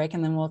goes to break,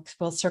 and then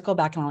we'll circle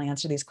back and I'll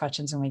answer these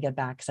questions when we get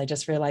back, because I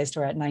just realized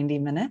we're at 90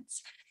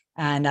 minutes,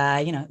 and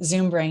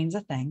Zoom brain's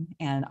a thing,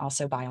 and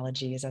also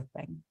biology is a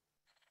thing.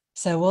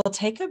 So we'll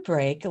take a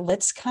break.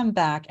 Let's come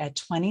back at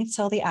 20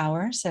 till the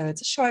hour. So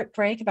it's a short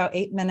break, about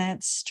 8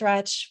 minutes.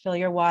 Stretch, fill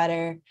your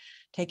water,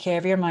 take care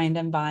of your mind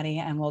and body,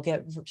 and we'll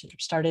get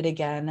started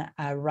again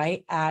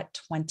right at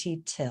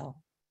 20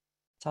 till.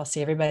 So I'll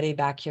see everybody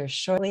back here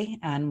shortly,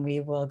 and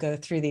we will go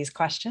through these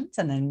questions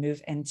and then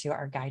move into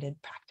our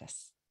guided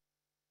practice.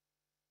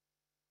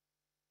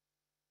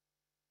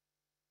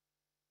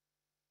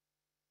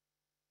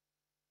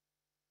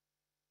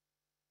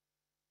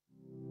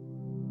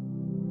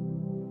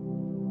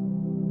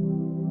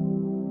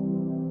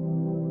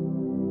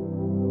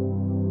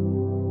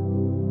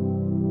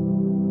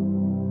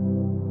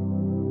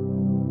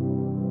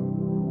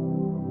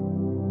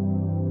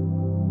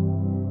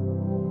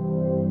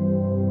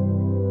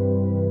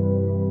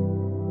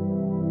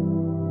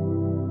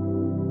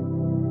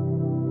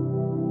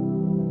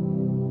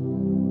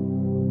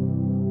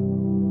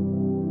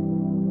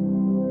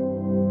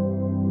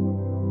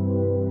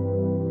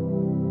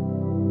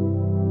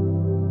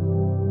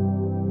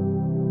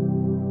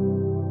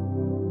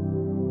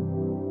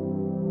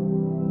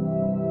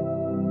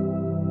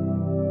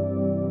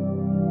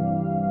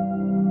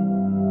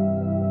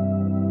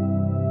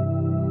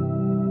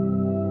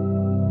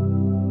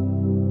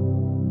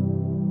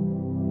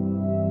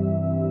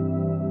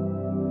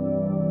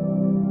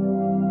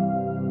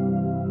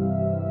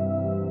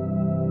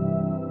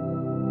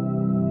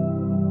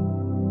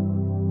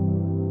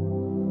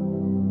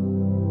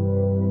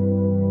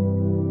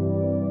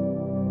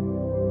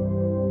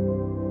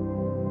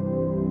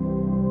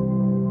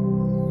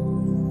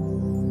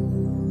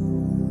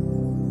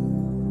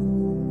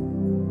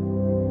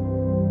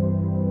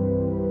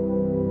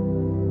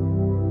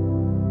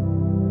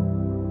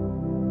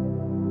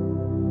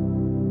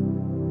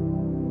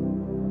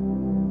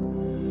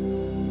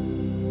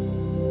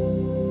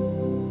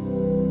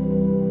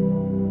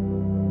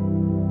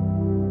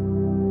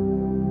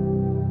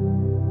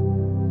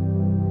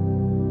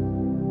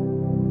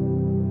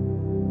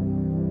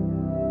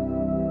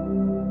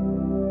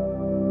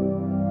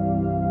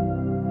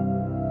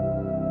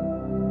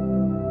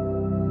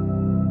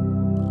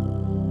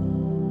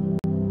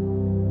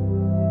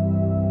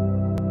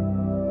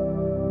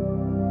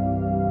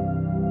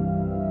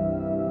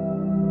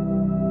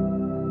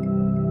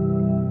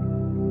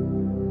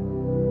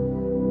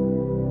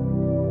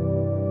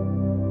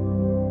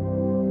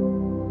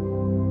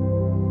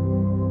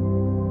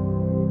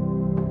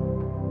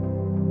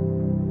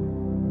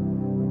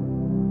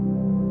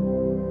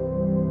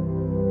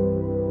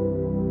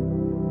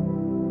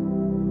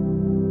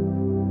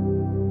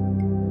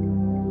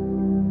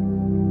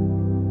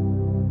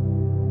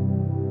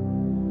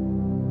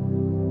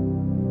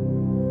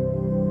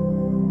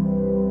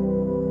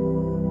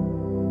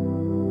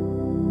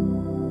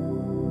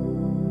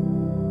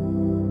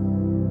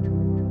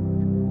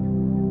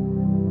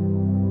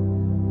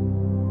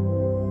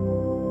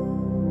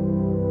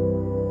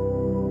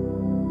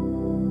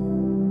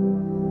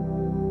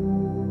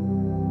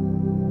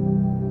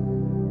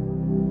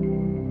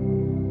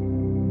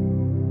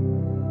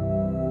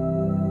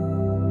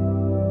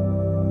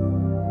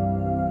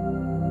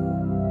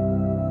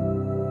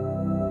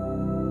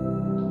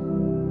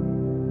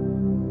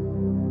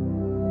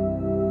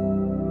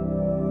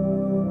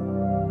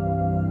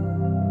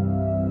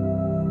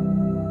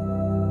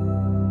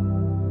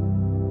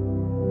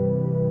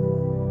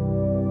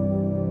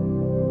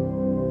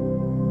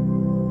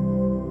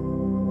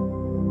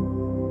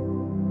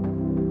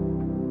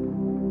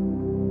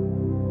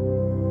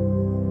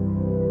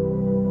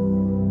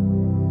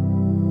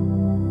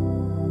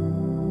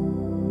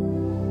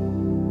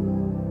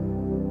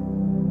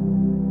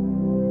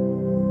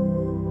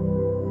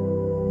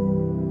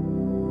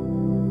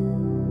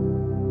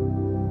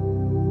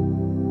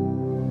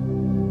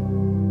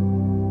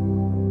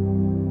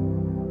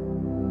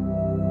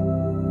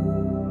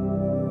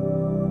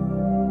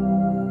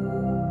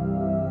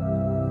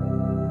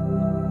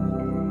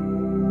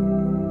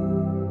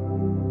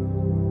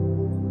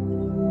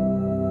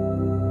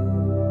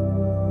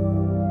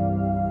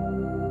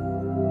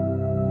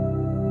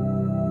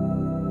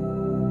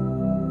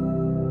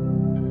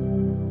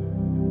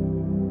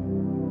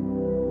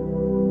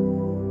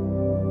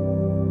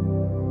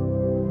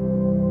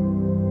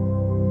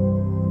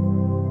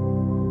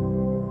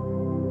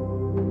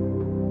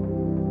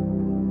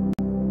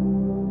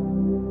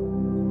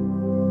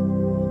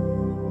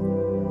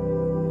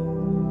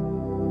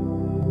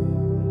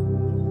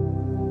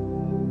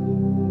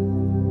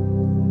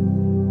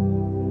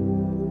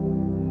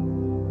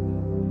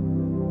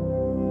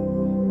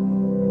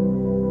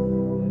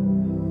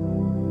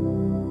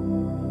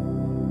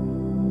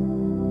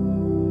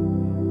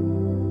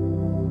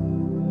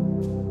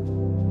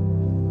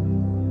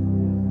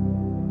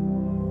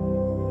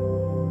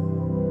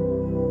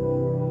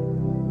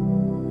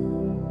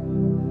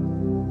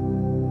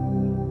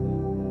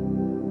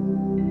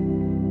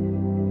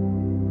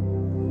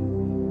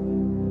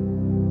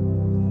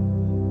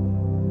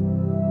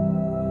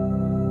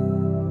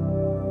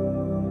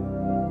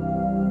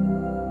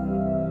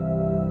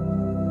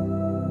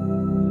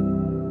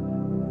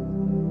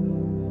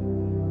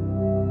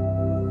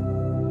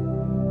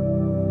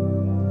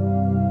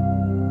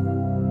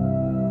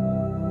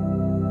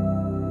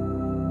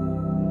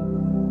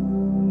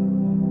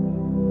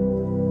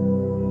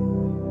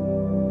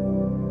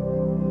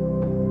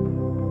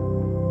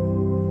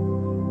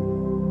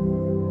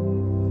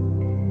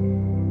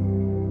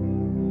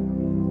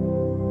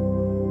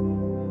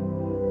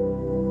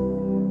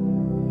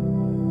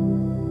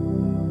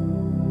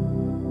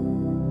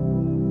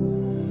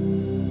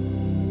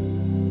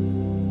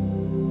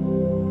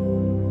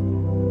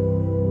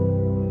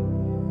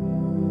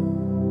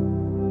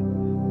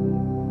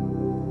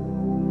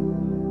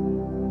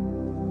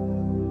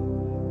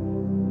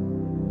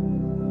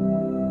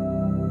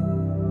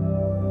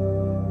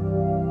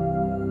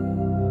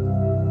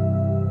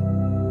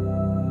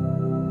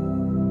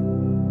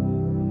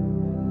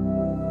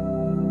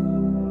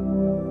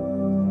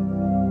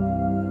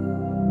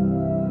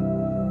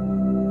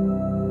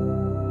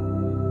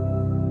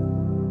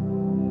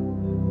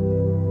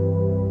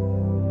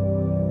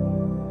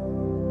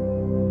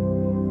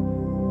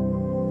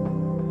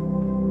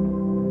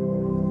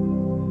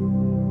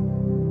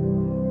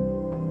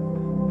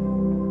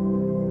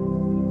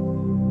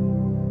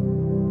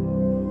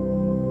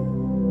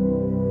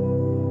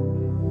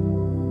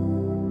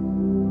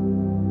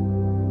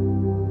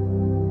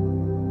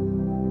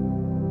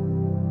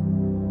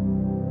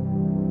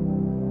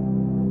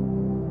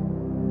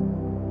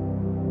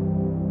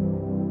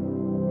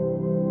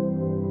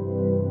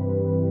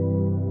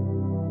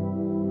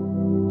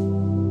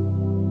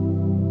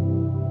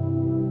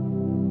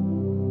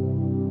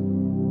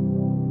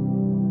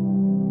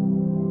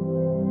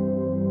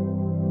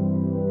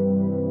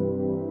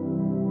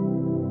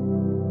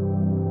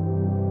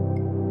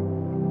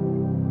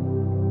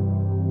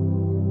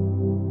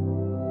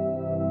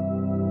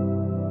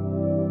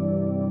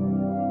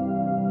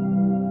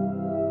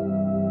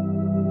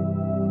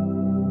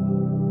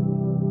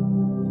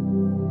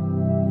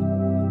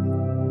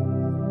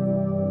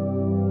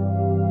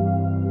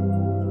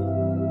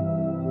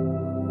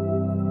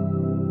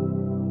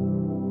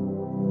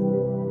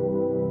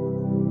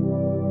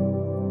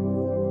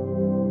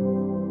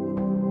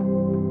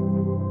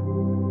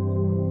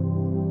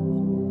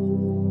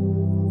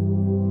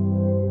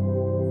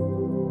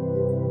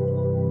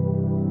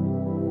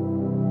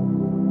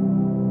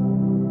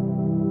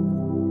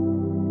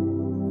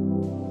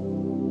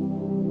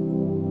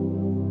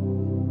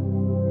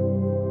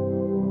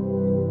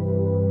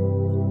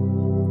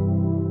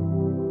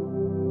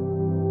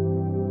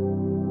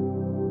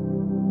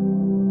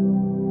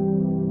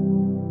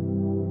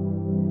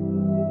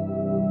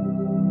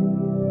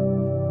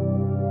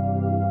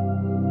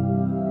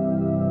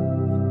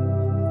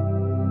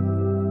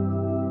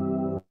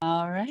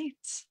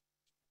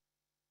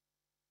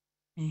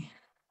 me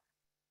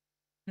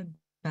head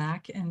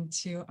back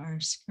into our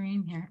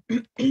screen here.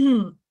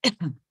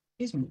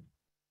 Excuse me.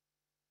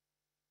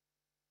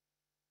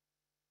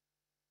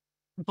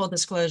 Full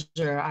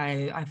disclosure,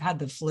 I've had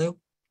the flu,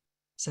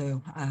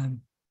 so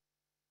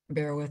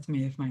bear with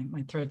me if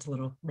my throat's a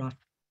little rough.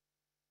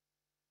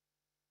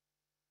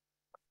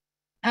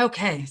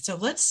 Okay, so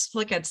let's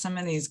look at some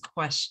of these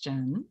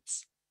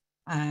questions.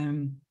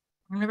 Can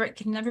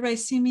everybody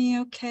see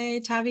me okay?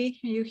 Tavi,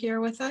 are you here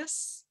with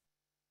us?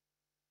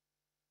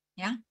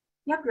 Yeah?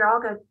 Yep, you're all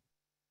good.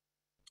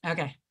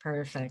 Okay,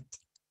 perfect.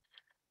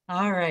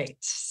 All right,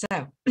 so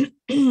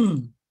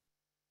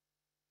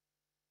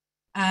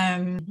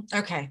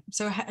okay,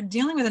 so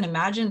dealing with an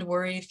imagined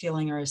worry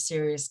feeling or a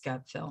serious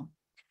gut feel.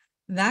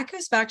 That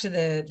goes back to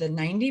the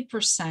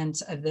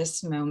 90% of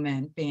this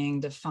moment being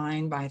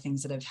defined by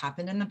things that have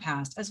happened in the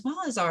past, as well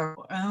as our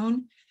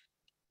own,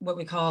 what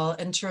we call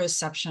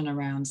interoception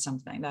around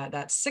something,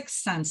 that sixth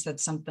sense that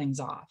something's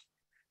off.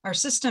 Our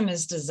system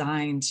is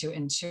designed to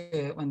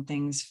intuit when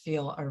things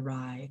feel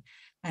awry,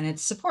 and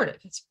it's supportive.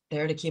 It's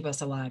there to keep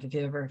us alive. If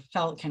you ever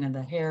felt kind of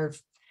the hair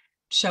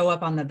show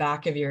up on the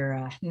back of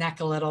your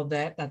neck a little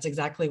bit, that's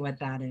exactly what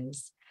that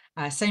is.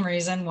 Same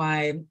reason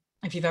why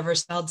if you've ever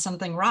smelled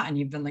something rotten,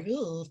 you've been like,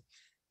 ooh.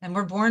 And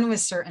we're born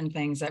with certain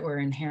things that we're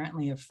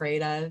inherently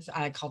afraid of,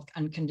 called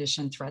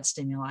unconditioned threat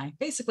stimuli.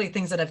 Basically,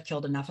 things that have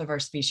killed enough of our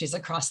species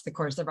across the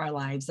course of our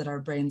lives that our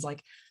brain's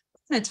like,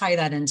 I'm going to tie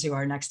that into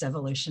our next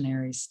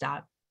evolutionary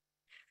step.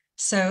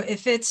 So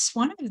if it's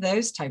one of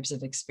those types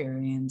of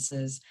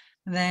experiences,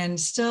 then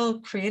still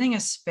creating a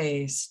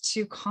space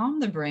to calm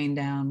the brain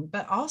down,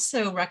 but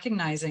also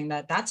recognizing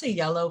that that's a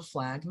yellow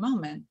flag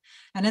moment.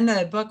 And in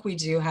the book, we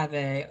do have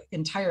an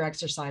entire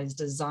exercise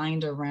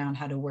designed around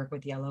how to work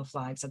with yellow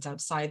flags. That's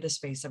outside the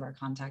space of our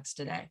context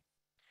today.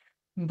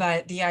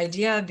 But the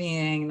idea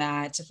being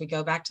that if we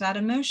go back to that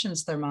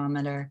emotions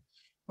thermometer,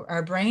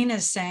 our brain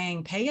is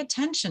saying, pay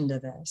attention to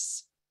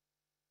this.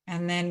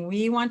 And then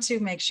we want to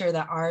make sure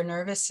that our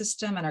nervous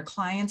system and our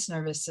clients'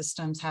 nervous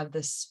systems have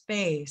the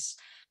space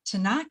to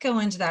not go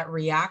into that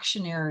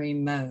reactionary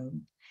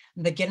mode,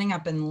 the getting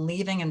up and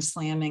leaving and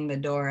slamming the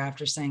door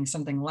after saying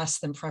something less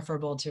than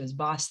preferable to his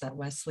boss that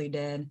Wesley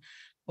did,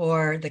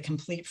 or the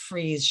complete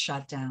freeze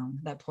shutdown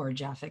that poor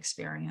Jeff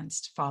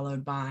experienced,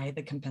 followed by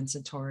the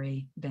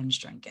compensatory binge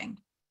drinking.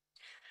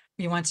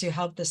 We want to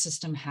help the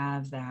system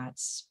have that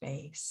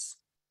space.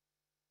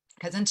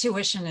 Because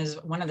intuition is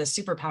one of the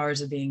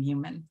superpowers of being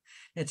human.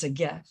 It's a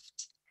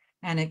gift,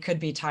 and it could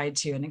be tied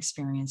to an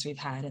experience we've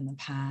had in the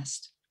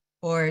past,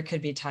 or it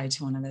could be tied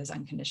to one of those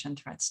unconditioned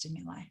threat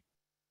stimuli.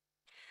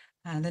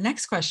 The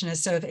next question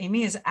is, so if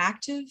Amy is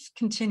active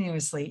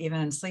continuously,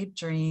 even in sleep,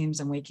 dreams,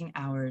 and waking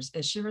hours,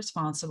 is she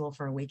responsible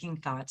for waking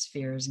thoughts,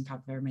 fears, and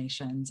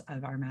confirmations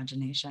of our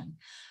imagination?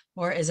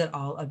 Or is it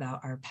all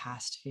about our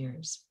past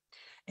fears?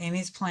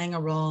 Amy's playing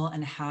a role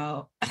in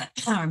how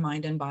our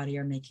mind and body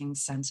are making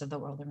sense of the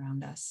world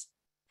around us.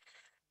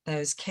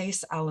 Those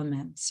case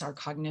elements, our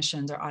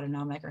cognitions, our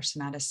autonomic, our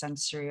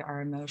somatosensory,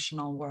 our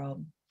emotional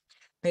world,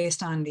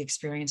 based on the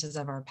experiences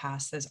of our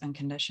past, those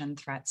unconditioned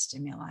threat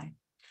stimuli.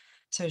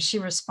 So is she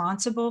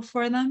responsible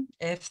for them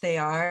if they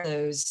are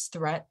those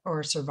threat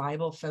or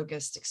survival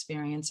focused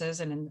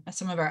experiences? And in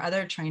some of our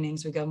other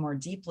trainings, we go more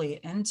deeply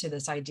into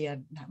this idea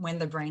that when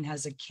the brain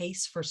has a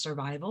case for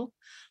survival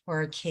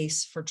or a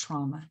case for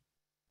trauma.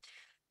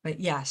 But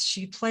yes,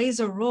 she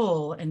plays a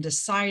role in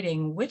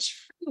deciding which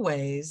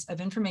freeways of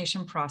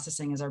information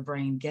processing is our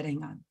brain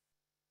getting on.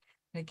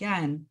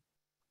 Again,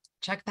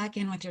 check back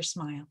in with your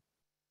smile.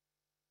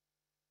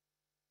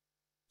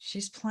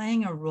 She's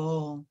playing a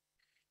role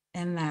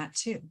in that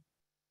too.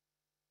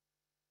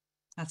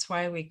 That's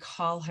why we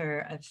call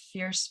her a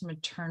fierce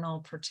maternal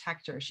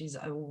protector. She's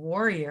a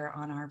warrior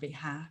on our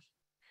behalf.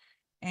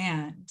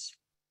 And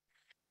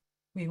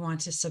we want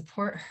to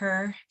support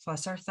her,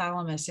 plus our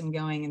thalamus, in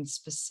going in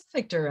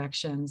specific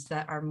directions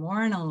that are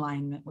more in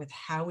alignment with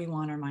how we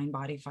want our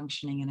mind-body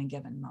functioning in a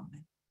given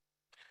moment,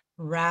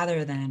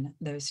 rather than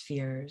those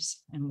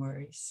fears and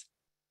worries.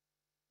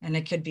 And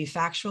it could be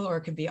factual, or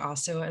it could be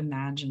also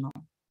imaginal.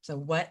 So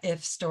what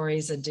if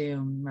stories of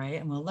doom, right?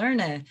 And we'll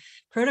learn a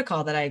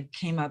protocol that I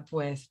came up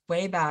with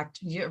way back.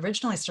 You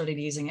originally started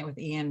using it with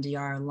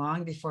EMDR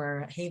long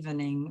before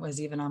havening was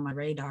even on my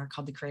radar,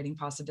 called the Creating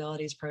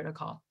Possibilities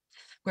Protocol,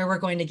 where we're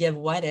going to give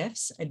what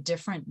ifs a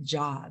different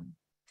job,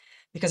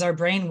 because our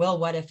brain will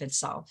what if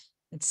itself.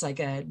 It's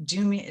like a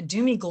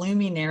doomy,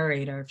 gloomy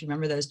narrator. If you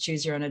remember those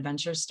choose your own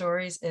adventure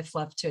stories, if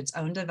left to its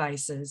own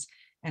devices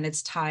and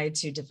it's tied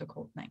to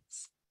difficult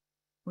things.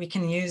 We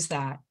can use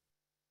that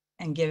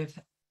and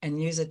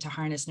use it to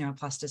harness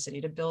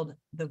neuroplasticity to build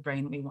the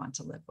brain we want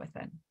to live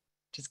within,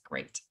 which is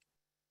great.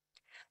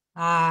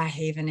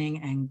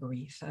 Havening and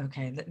grief.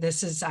 Okay,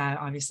 this is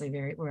obviously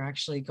we're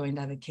actually going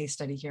to have a case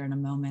study here in a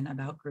moment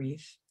about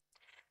grief.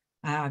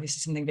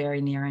 Obviously something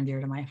very near and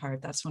dear to my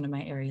heart. That's one of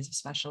my areas of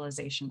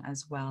specialization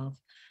as well.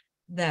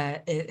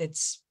 That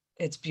it's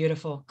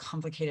beautiful,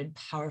 complicated,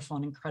 powerful,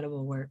 and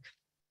incredible work.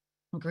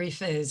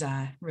 Grief is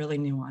really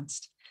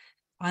nuanced.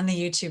 On the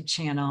YouTube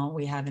channel,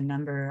 we have a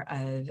number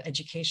of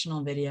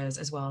educational videos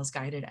as well as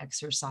guided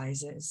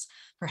exercises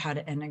for how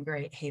to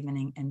integrate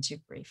havening into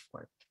grief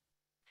work.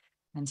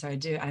 And so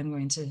I'm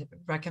going to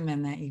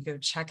recommend that you go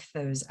check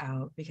those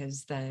out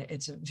because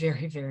it's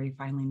very, very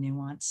finely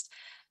nuanced.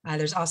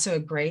 There's also a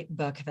great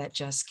book that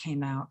just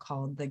came out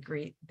called The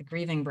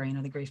Grieving Brain,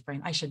 or The Grief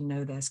Brain. I should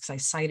know this because I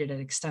cited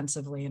it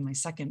extensively in my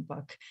second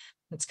book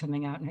that's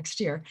coming out next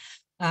year.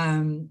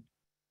 The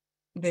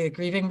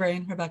Grieving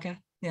Brain, Rebecca.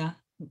 Yeah.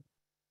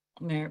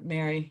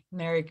 Mary,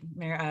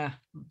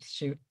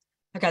 shoot.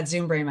 I've got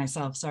Zoom brain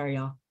myself. Sorry,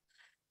 y'all.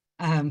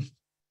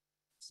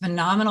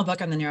 Phenomenal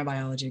book on the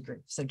neurobiology of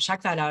grief. So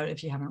check that out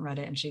if you haven't read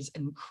it. And she's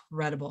an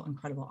incredible,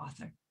 incredible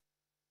author.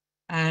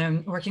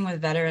 Working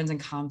with veterans and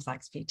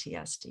complex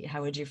PTSD.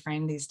 How would you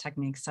frame these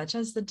techniques, such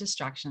as the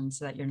distractions,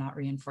 so that you're not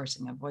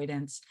reinforcing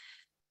avoidance?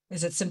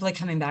 Is it simply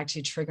coming back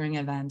to triggering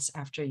events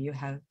after you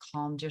have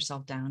calmed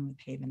yourself down with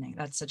havening?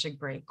 That's such a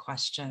great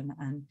question.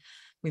 And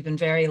we've been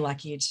very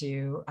lucky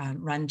to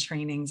run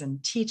trainings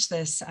and teach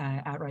this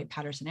at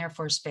Wright-Patterson Air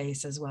Force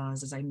Base, as well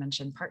as I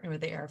mentioned, partner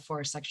with the Air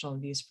Force Sexual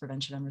Abuse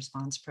Prevention and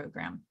Response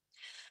Program.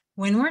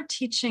 When we're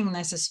teaching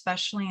this,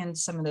 especially in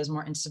some of those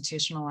more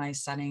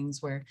institutionalized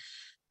settings where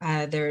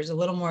there's a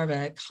little more of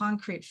a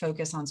concrete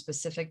focus on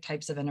specific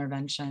types of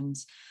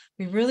interventions,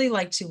 we really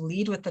like to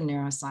lead with the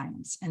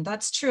neuroscience. And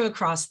that's true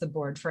across the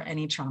board for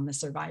any trauma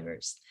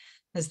survivors.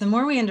 As the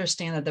more we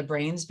understand that the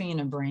brain's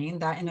being a brain,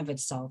 that in of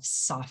itself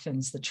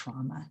softens the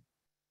trauma.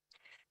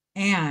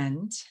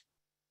 And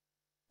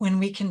when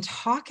we can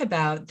talk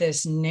about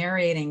this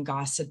narrating,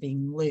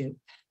 gossiping loop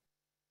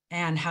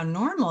and how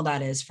normal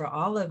that is for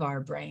all of our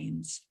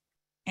brains,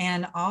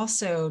 and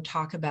also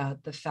talk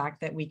about the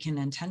fact that we can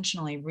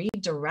intentionally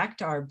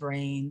redirect our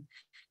brain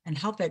and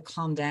help it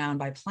calm down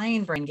by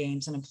playing brain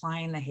games and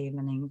applying the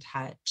havening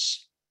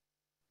touch,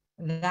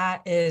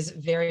 that is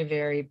very,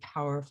 very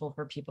powerful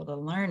for people to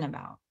learn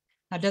about.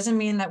 That doesn't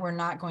mean that we're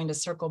not going to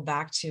circle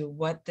back to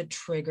what the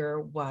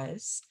trigger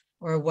was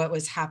or what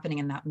was happening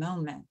in that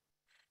moment,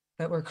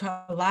 but we're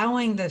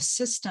allowing the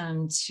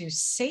system to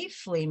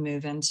safely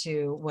move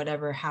into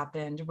whatever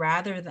happened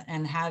rather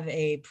than have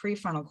a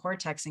prefrontal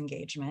cortex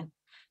engagement.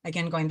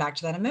 Again, going back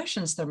to that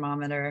emotions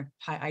thermometer,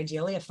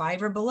 ideally a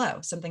 5 or below.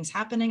 Something's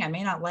happening, I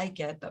may not like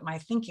it, but my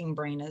thinking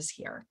brain is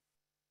here.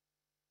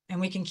 And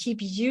we can keep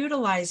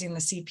utilizing the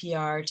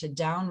CPR to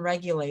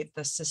downregulate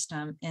the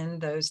system in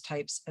those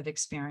types of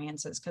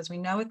experiences. Because we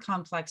know with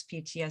complex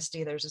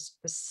PTSD, there's a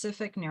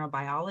specific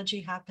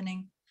neurobiology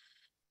happening.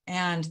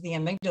 And the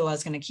amygdala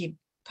is going to keep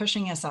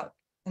pushing us up.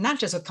 And not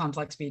just with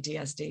complex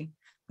PTSD,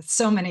 with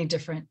so many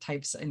different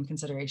types and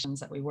considerations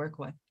that we work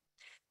with.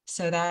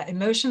 So that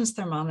emotions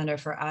thermometer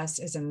for us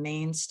is a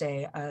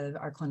mainstay of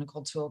our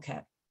clinical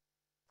toolkit.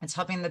 It's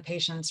helping the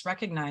patients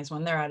recognize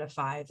when they're at a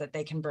 5 that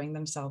they can bring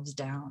themselves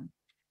down.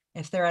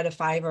 If they're at a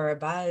 5 or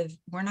above,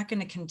 we're not going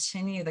to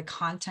continue the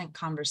content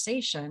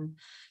conversation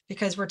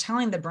because we're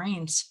telling the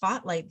brain,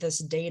 spotlight this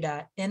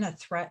data in a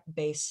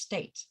threat-based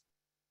state.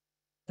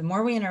 The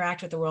more we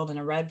interact with the world in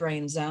a red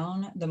brain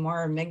zone, the more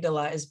our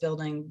amygdala is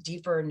building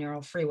deeper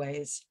neural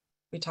freeways.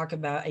 We talk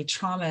about a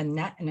trauma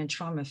net and a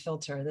trauma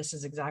filter. This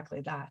is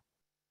exactly that.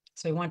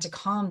 So we want to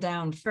calm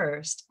down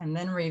first and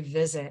then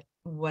revisit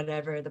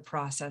whatever the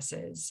process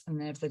is.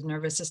 And then if the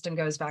nervous system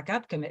goes back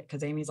up,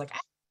 because Amy's like,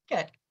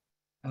 good,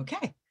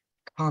 okay,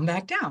 calm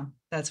back down.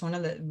 That's one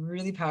of the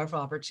really powerful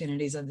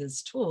opportunities of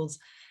these tools.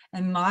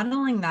 And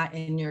modeling that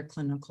in your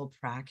clinical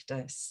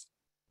practice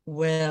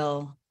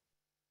will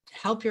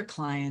help your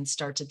clients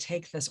start to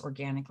take this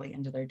organically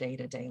into their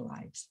day-to-day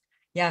lives.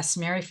 Yes,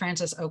 Mary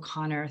Frances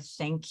O'Connor,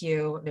 thank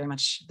you very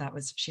much.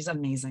 She's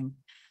amazing.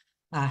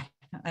 I'm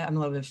a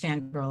little bit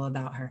fangirl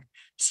about her,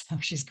 so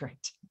she's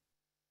great.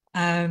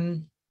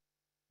 I'm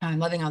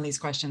loving all these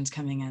questions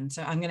coming in.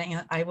 So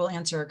I will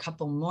answer a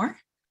couple more.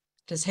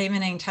 Does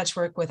havening touch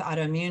work with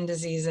autoimmune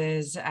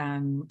diseases?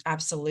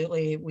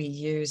 Absolutely. We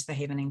use the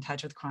havening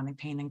touch with chronic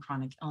pain and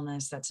chronic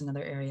illness. That's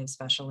another area of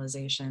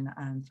specialization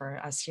for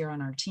us here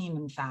on our team.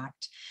 In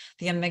fact,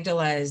 the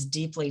amygdala is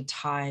deeply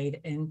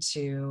tied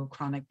into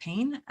chronic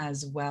pain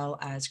as well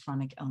as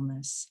chronic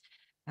illness.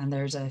 And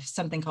there's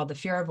something called the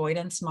fear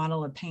avoidance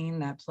model of pain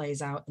that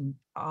plays out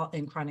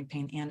in chronic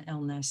pain and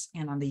illness.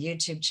 And on the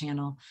YouTube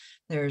channel,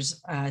 there's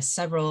a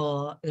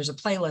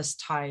playlist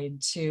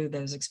tied to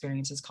those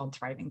experiences called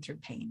Thriving Through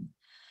Pain.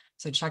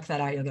 So check that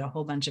out. You'll get a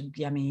whole bunch of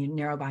yummy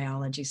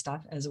neurobiology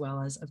stuff, as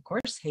well as, of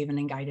course,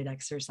 havening guided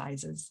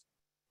exercises.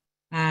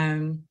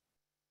 Bring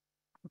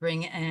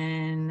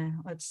in,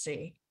 let's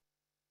see.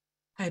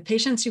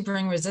 Patients who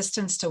bring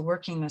resistance to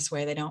working this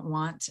way, they don't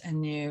want a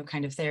new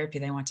kind of therapy.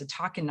 They want to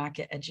talk and not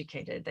get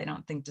educated. They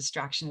don't think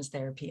distraction is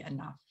therapy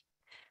enough.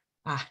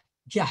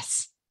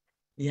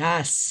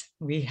 Yes,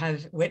 we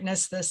have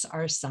witnessed this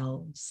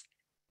ourselves.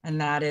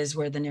 And that is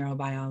where the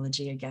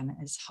neurobiology, again,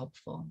 is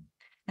helpful.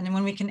 And then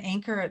when we can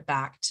anchor it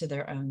back to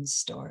their own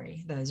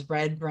story, those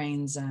red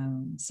brain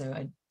zones. So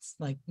it's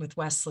like with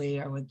Wesley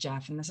or with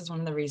Jeff, and this is one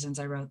of the reasons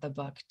I wrote the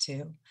book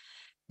too,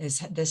 is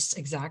this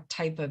exact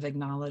type of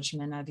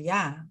acknowledgement of,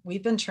 yeah,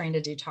 we've been trained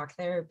to do talk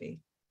therapy.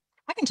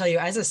 I can tell you,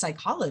 as a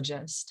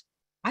psychologist,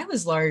 I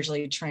was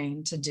largely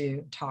trained to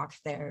do talk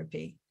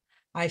therapy.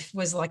 I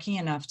was lucky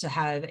enough to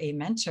have a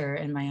mentor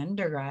in my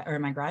undergrad or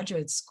my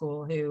graduate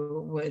school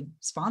who would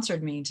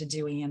sponsored me to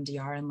do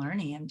EMDR and learn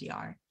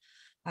EMDR.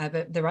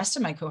 But the rest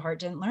of my cohort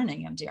didn't learn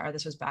EMDR.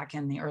 This was back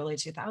in the early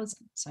 2000s.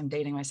 So I'm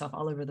dating myself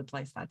all over the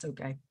place. That's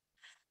okay.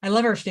 I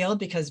love our field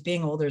because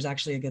being older is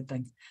actually a good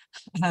thing.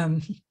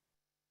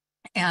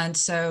 And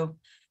so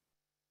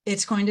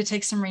it's going to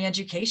take some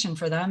re-education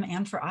for them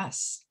and for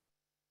us,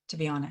 to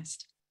be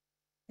honest.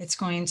 It's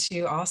going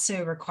to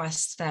also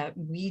request that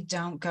we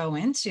don't go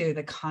into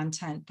the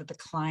content that the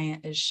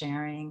client is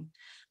sharing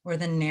or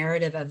the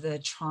narrative of the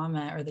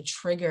trauma or the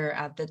trigger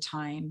at the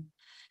time,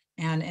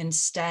 and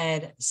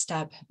instead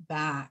step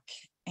back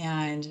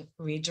and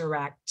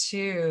redirect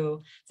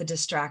to the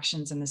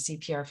distractions and the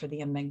CPR for the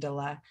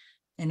amygdala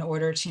in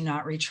order to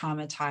not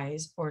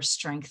re-traumatize or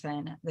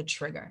strengthen the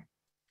trigger.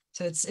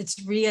 So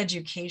it's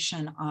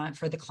re-education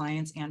for the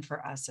clients and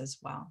for us as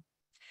well.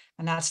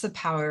 And that's the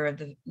power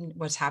of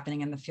what's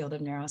happening in the field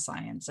of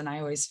neuroscience. And I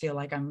always feel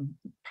like I'm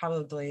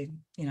probably,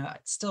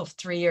 still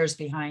 3 years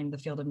behind the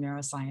field of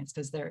neuroscience,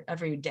 because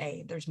every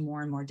day there's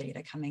more and more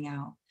data coming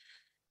out.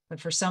 But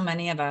for so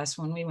many of us,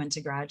 when we went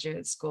to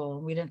graduate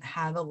school, we didn't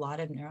have a lot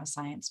of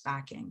neuroscience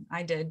backing.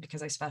 I did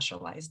because I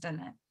specialized in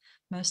it.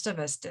 Most of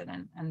us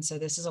didn't. And so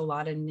this is a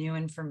lot of new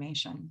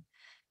information.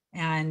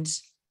 And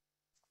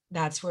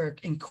that's where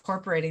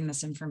incorporating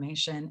this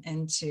information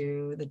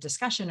into the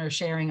discussion or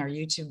sharing our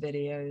YouTube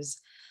videos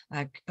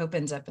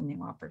opens up a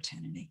new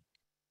opportunity.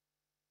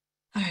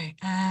 All right.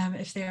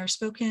 If they are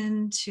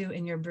spoken to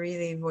in your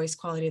breathy voice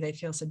quality, they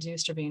feel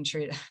seduced or being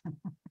treated.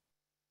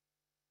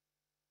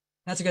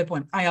 That's a good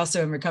point. I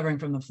also am recovering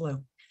from the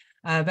flu,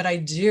 but I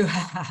do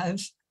have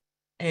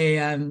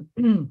an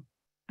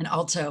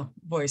alto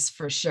voice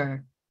for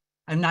sure.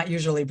 I'm not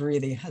usually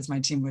breathy, as my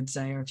team would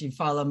say, or if you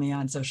follow me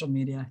on social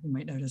media, you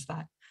might notice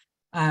that.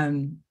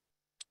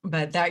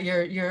 But that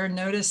you're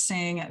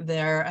noticing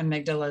their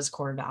amygdala's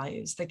core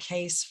values, the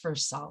case for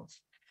self.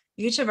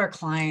 Each of our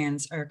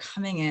clients are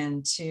coming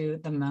into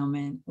the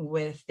moment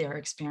with their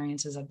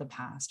experiences of the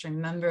past.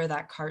 Remember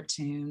that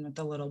cartoon with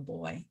the little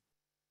boy.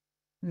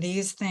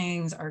 These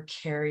things are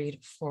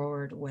carried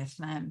forward with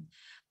them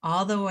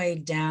all the way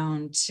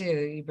down to,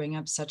 you bring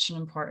up such an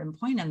important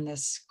point in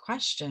this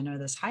question or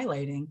this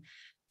highlighting,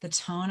 the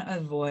tone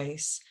of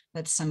voice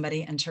that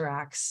somebody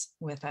interacts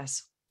with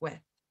us with.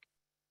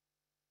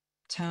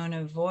 Tone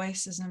of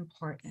voice is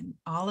important.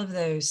 All of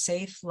those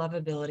safe,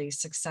 lovability,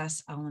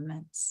 success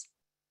elements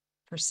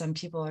for some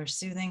people are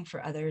soothing,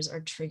 for others are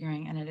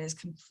triggering, and it is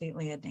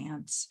completely a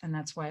dance. And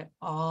that's why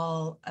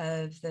all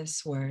of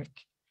this work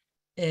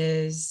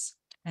is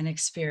an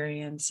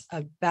experience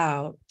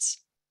about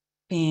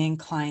being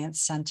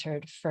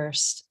client-centered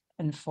first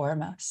and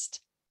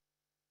foremost.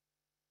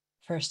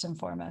 First and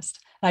foremost.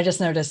 I just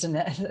noticed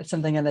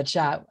something in the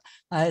chat.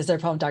 Is there a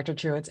problem with Dr.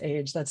 Truitt's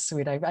age? That's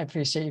sweet. I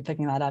appreciate you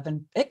picking that up.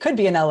 And it could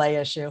be an LA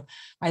issue.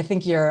 I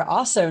think you're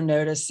also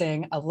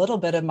noticing a little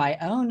bit of my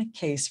own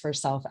case for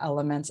self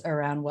elements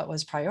around what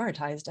was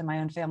prioritized in my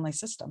own family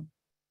system.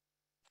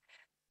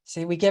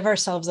 See, we give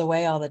ourselves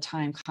away all the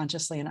time,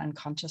 consciously and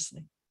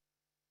unconsciously.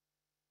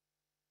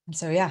 And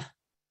so, yeah.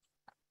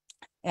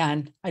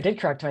 And I did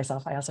correct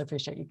myself. I also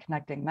appreciate you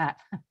connecting that.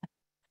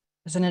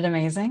 Isn't it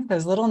amazing?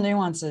 Those little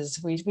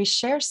nuances, we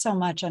share so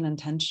much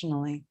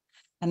unintentionally.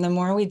 And the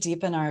more we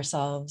deepen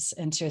ourselves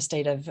into a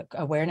state of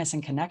awareness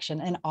and connection,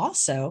 and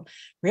also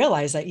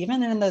realize that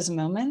even in those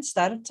moments,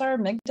 that it's our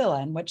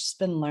amygdala and what's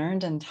been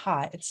learned and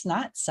taught. It's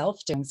not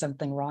self doing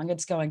something wrong.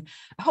 It's going,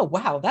 oh,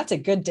 wow, that's a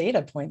good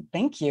data point.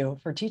 Thank you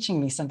for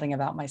teaching me something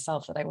about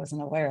myself that I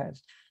wasn't aware of.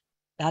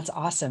 That's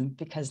awesome,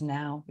 because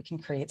now we can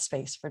create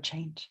space for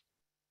change.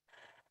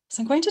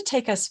 So I'm going to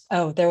take us,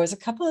 there was a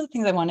couple of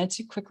things I wanted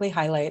to quickly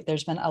highlight.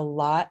 There's been a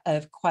lot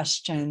of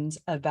questions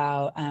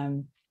about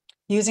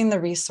using the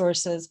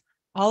resources.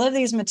 All of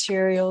these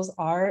materials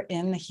are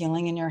in the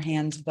Healing in Your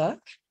Hands book.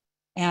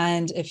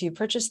 And if you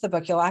purchase the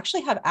book, you'll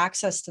actually have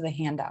access to the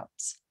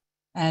handouts.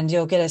 And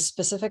you'll get a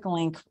specific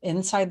link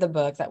inside the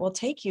book that will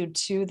take you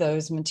to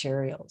those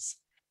materials.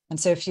 And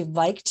so if you'd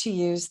like to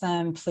use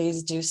them,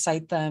 please do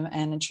cite them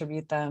and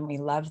attribute them. We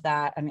love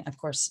that. I mean, of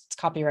course, it's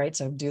copyright,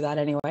 so do that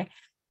anyway.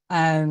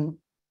 And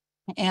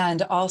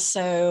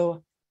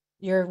also,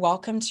 you're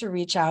welcome to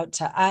reach out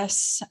to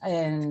us,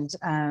 and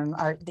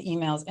the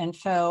email's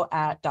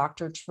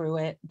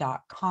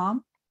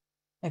info@drtruitt.com.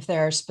 If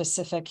there are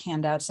specific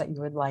handouts that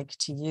you would like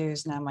to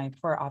use. Now, my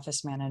poor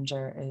office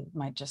manager, it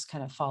might just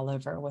kind of fall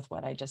over with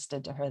what I just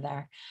did to her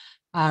there.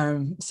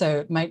 So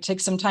it might take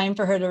some time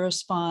for her to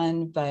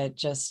respond, but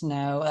just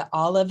know that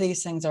all of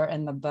these things are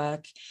in the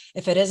book.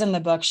 If it is in the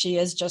book, she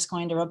is just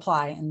going to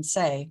reply and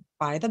say,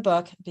 buy the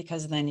book,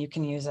 because then you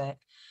can use it.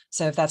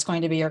 So if that's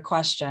going to be your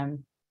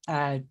question,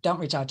 don't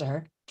reach out to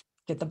her,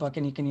 get the book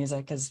and you can use it,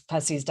 because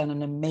PESI's done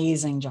an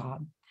amazing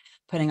job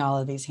putting all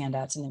of these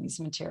handouts and these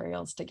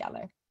materials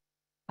together.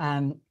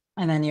 And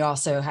And then you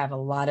also have a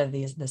lot of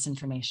this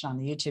information on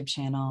the YouTube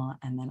channel,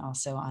 and then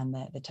also on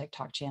the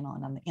TikTok channel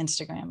and on the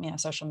Instagram,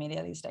 social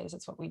media these days.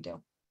 It's what we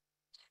do.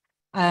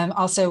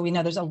 Also, we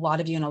know there's a lot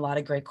of you and a lot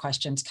of great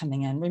questions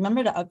coming in.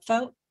 Remember to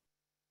upvote.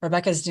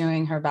 Rebecca's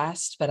doing her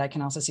best, but I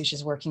can also see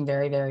she's working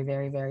very, very,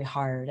 very, very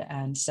hard.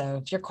 And so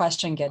if your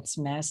question gets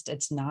missed,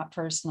 it's not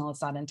personal,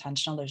 it's not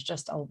intentional. There's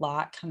just a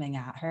lot coming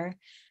at her.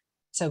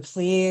 So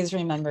please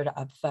remember to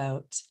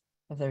upvote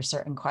if there's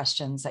certain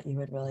questions that you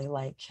would really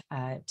like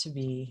to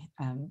be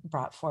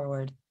brought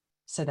forward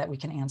so that we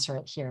can answer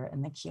it here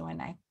in the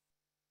Q&A.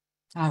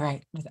 All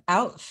right,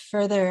 without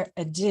further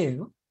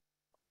ado,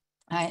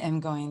 I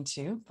am going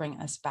to bring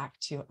us back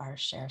to our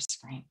share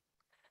screen.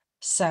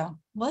 So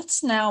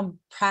let's now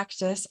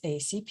practice a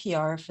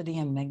CPR for the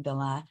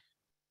amygdala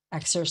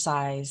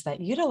exercise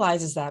that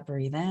utilizes that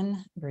breathe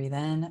in,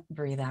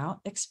 breathe out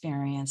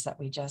experience that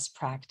we just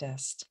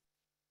practiced,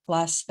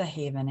 plus the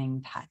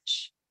havening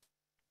touch.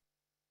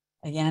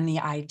 Again, the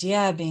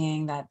idea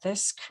being that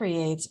this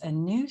creates a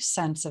new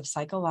sense of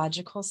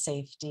psychological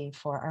safety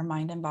for our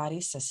mind and body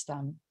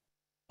system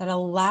that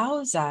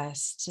allows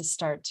us to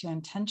start to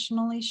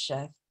intentionally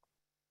shift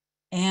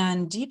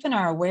and deepen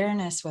our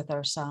awareness with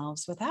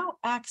ourselves without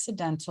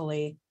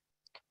accidentally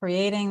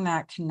creating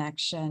that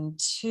connection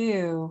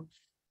to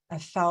a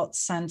felt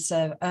sense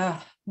of,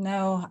 oh,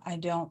 no, I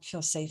don't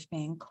feel safe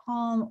being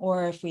calm.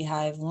 Or if we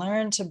have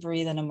learned to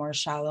breathe in a more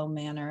shallow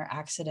manner,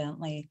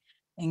 accidentally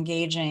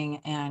engaging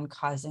and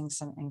causing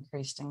some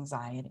increased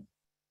anxiety.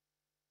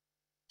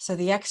 So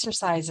the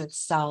exercise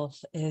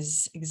itself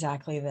is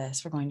exactly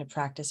this. We're going to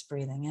practice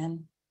breathing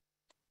in,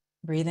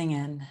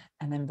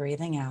 and then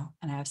breathing out.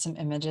 And I have some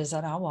images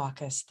that I'll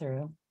walk us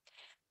through.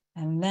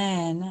 And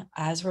then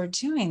as we're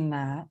doing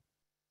that,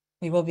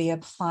 we will be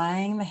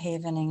applying the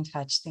havening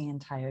touch the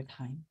entire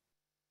time.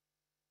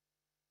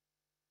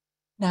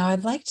 Now,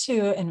 I'd like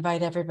to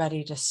invite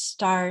everybody to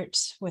start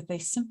with a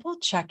simple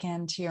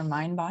check-in to your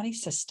mind-body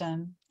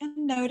system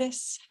and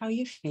notice how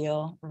you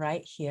feel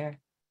right here,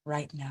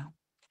 right now.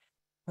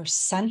 We're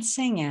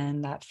sensing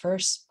in that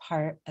first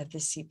part of the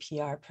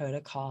CPR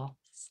protocol.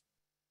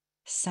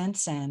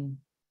 Sense in.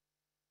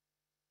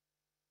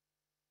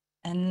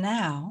 And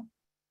now,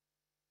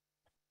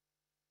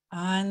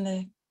 on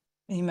the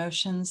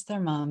emotions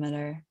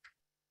thermometer,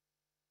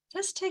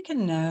 just take a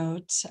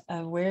note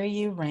of where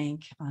you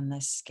rank on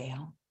this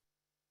scale.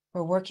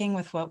 We're working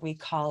with what we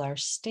call our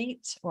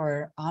state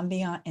or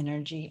ambient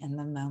energy in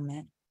the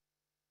moment.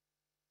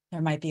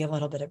 There might be a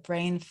little bit of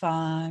brain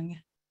fog. You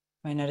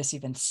might notice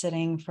you've been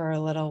sitting for a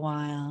little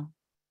while.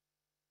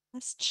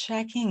 Just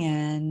checking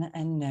in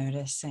and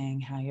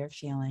noticing how you're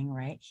feeling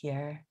right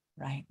here,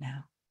 right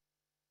now.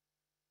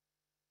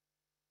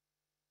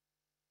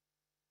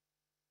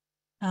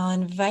 I'll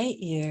invite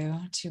you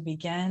to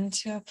begin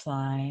to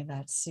apply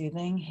that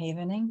soothing,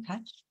 havening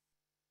touch.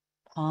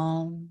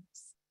 Palms,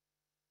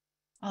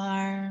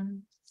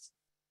 arms,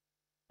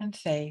 and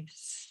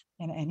face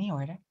in any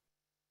order.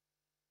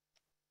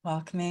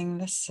 Welcoming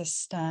the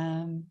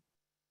system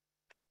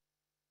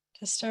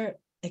to start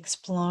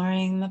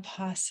exploring the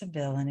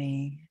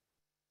possibility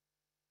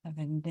of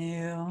a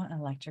new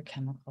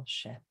electrochemical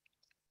shift.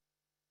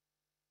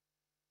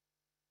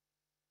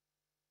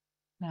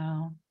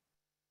 Now,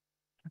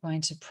 we're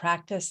going to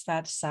practice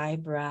that sigh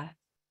breath.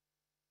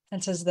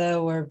 It's as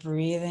though we're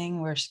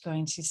breathing, we're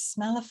going to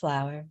smell a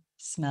flower,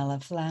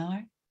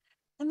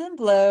 and then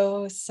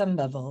blow some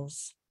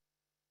bubbles.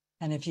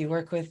 And if you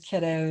work with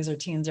kiddos or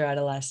teens or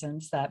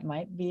adolescents, that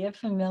might be a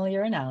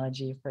familiar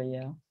analogy for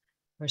you.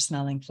 We're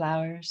smelling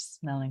flowers,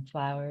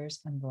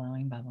 and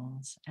blowing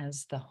bubbles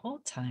as the whole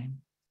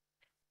time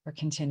we're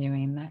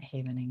continuing that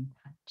havening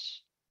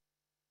touch.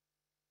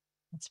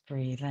 Let's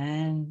breathe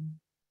in,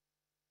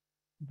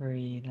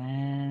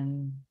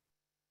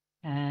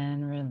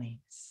 and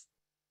release.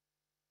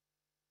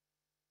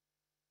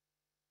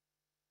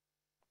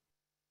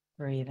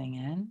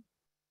 Breathing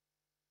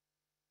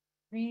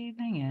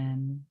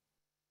in,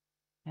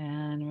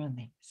 and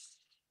release.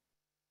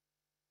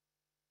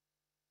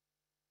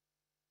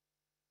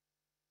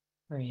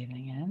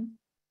 Breathing in,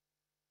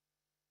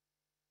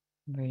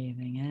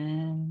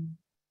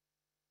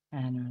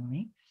 and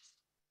release.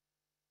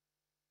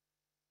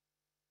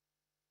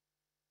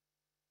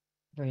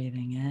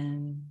 Breathing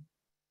in,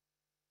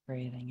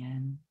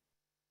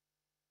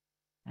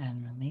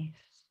 and release.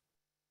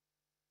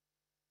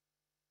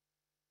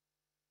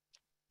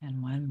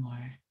 And one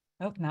more.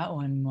 Oh, not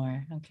one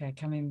more. Okay,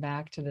 coming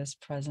back to this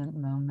present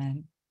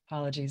moment.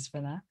 Apologies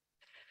for that.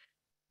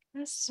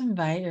 Just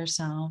invite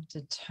yourself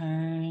to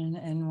turn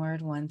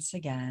inward once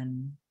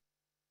again.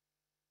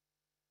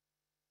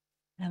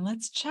 And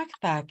let's check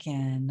back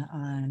in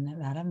on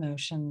that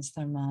emotions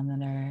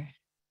thermometer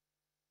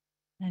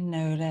and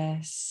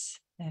notice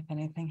if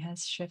anything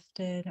has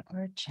shifted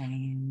or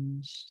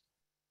changed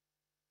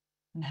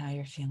and how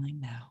you're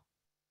feeling now.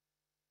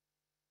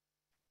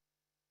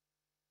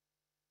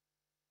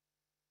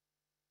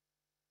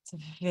 It's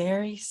a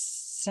very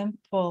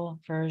simple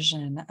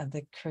version of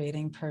the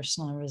creating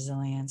personal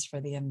resilience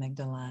for the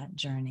amygdala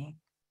journey.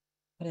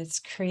 but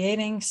it's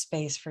creating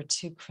space for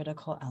two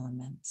critical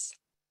elements,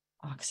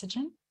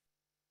 oxygen,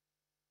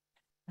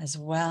 as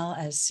well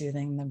as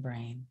soothing the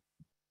brain.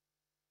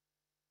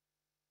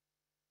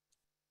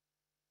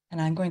 And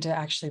I'm going to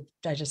actually,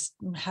 I just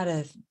had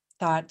a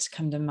thought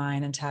come to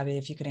mind, and Tabby,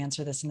 if you could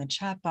answer this in the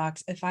chat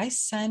box. If I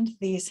send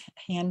these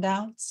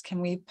handouts,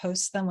 can we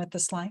post them with the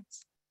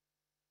slides?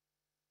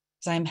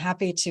 Because I'm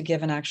happy to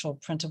give an actual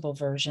printable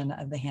version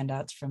of the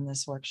handouts from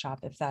this workshop,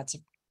 if that's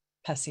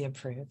PESI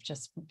approved.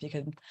 Just if you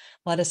could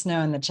let us know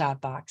in the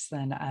chat box,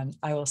 then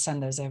I will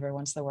send those over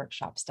once the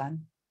workshop's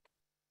done.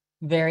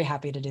 Very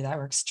happy to do that.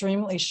 We're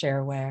extremely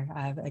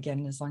shareware.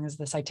 Again, as long as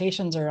the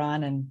citations are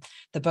on and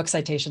the book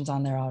citations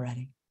on there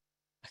already.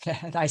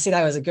 Okay, I see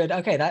that was a good,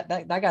 okay,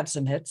 that got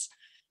some hits.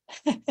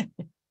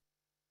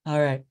 All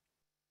right.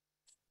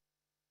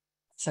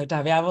 So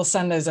Tabby, I will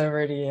send those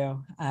over to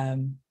you.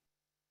 And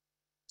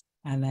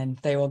then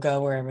they will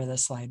go wherever the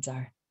slides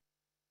are.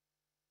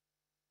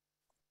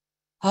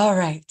 All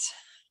right.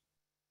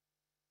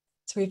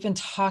 So we've been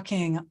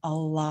talking a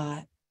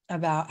lot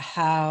about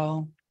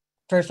how,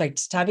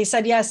 perfect. Tabby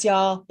said yes,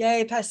 y'all.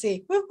 Yay,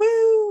 PESI.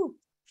 Woo-hoo!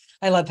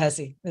 I love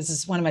PESI. This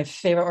is one of my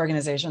favorite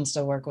organizations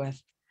to work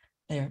with.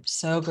 They're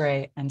so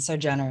great and so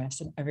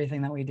generous in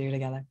everything that we do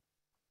together.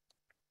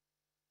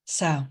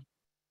 So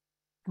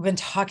we've been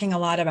talking a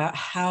lot about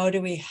how do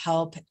we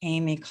help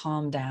Amy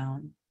calm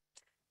down,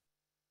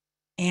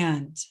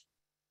 and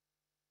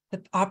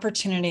the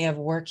opportunity of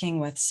working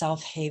with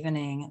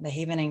self-havening, the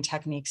havening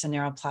techniques and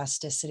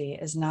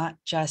neuroplasticity is not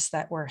just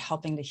that we're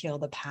helping to heal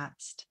the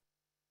past.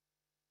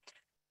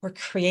 We're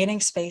creating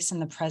space in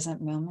the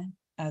present moment,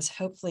 as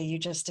hopefully you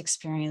just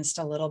experienced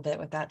a little bit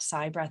with that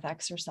sigh breath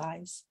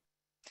exercise.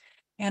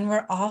 And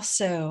we're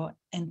also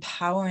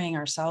empowering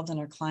ourselves and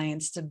our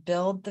clients to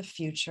build the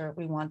future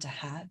we want to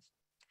have,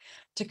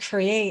 to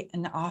create,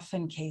 in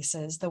often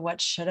cases, the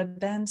what should have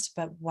been,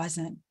 but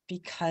wasn't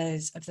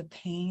because of the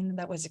pain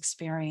that was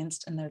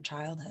experienced in their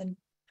childhood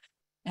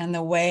and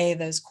the way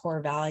those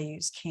core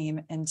values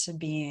came into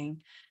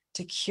being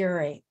to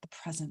curate the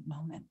present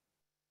moment.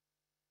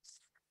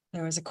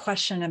 There was a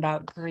question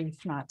about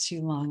grief not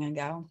too long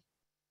ago,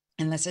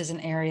 and this is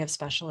an area of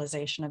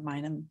specialization of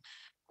mine, and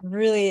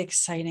really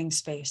exciting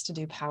space to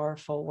do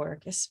powerful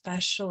work,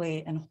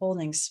 especially in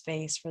holding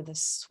space for the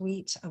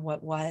sweet of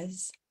what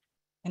was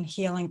and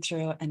healing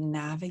through and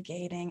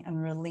navigating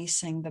and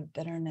releasing the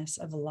bitterness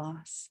of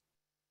loss.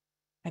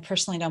 I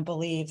personally don't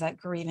believe that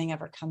grieving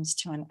ever comes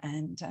to an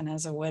end. And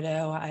as a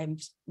widow, I'm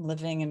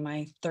living in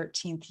my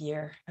 13th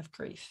year of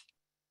grief.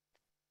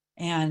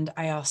 And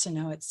I also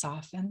know it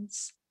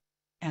softens.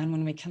 And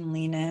when we can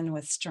lean in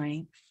with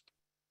strength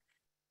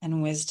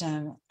and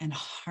wisdom and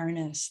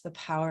harness the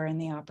power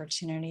and the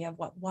opportunity of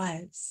what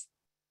was,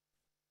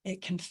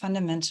 it can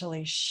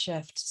fundamentally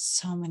shift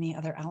so many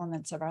other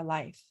elements of our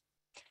life.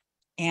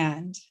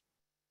 And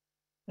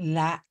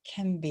that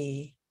can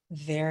be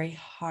very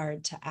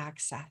hard to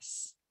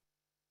access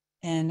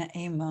in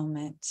a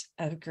moment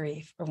of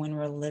grief or when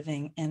we're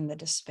living in the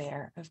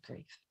despair of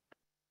grief.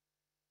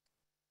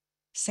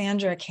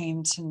 Sandra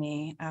came to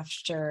me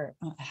after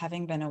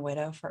having been a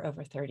widow for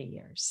over 30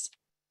 years.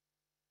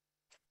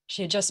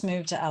 She had just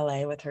moved to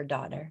LA with her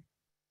daughter,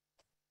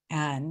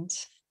 and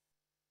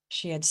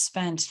she had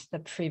spent the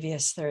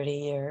previous 30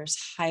 years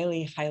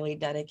highly, highly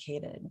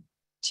dedicated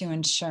to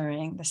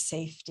ensuring the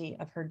safety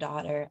of her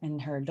daughter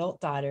and her adult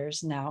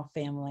daughter's now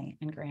family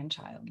and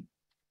grandchild.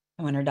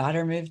 And when her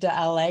daughter moved to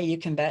LA, you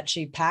can bet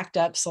she packed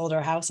up, sold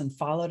her house, and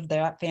followed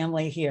that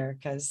family here,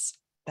 because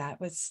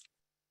that was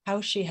how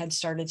she had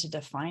started to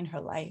define her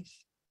life.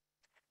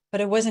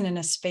 But it wasn't in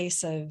a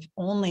space of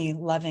only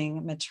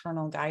loving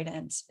maternal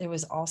guidance. It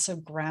was also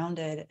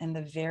grounded in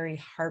the very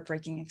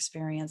heartbreaking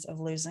experience of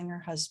losing her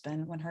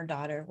husband when her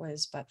daughter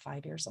was but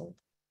 5 years old,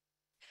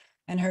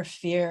 and her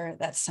fear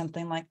that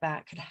something like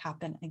that could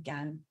happen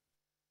again.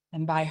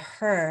 And by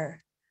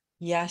her,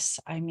 yes,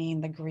 I mean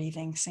the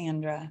grieving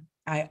Sandra.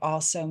 I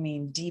also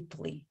mean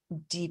deeply,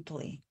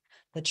 deeply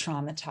the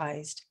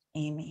traumatized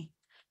Amy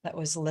that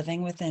was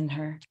living within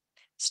her,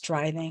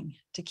 striving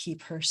to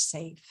keep her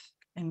safe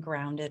and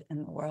grounded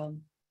in the world.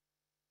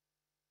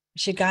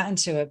 She'd gotten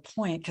to a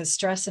point, because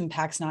stress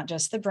impacts not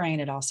just the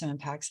brain, it also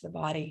impacts the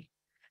body,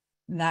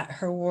 that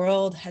her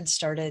world had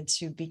started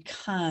to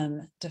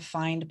become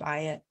defined by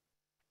it.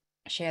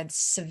 She had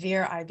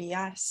severe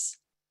IBS,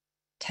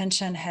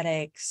 tension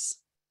headaches,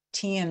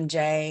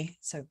 TMJ,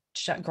 so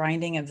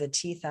grinding of the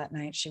teeth at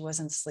night. She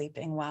wasn't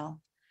sleeping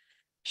well.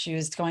 She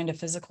was going to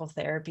physical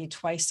therapy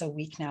twice a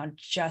week now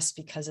just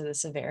because of the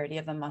severity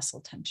of the muscle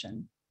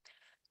tension.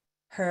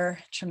 Her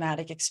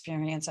traumatic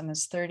experience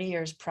almost 30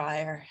 years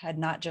prior had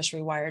not just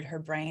rewired her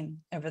brain.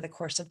 Over the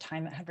course of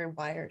time, it had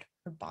rewired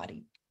her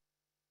body.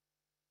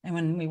 And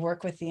when we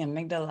work with the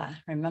amygdala,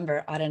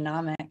 remember,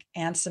 autonomic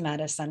and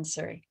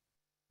somatosensory,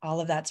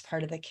 all of that's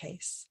part of the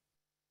case.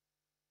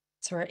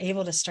 So we're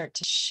able to start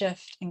to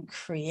shift and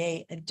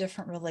create a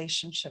different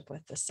relationship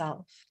with the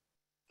self.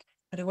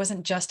 But it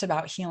wasn't just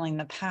about healing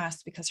the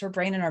past, because her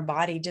brain and her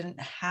body didn't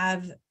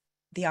have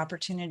the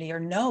opportunity or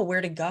know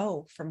where to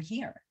go from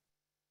here.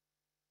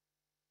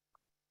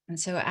 And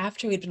so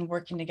after we'd been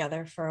working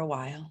together for a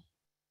while,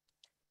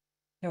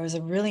 there was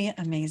a really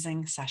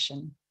amazing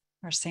session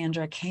where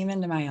Sandra came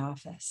into my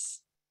office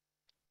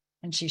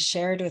and she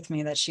shared with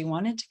me that she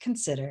wanted to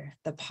consider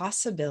the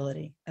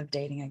possibility of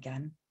dating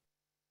again.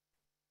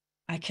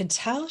 I could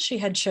tell she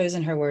had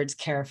chosen her words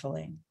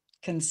carefully.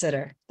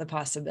 Consider the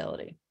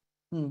possibility.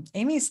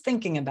 Amy's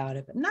thinking about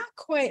it, but not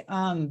quite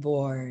on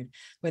board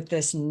with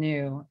this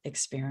new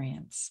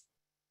experience.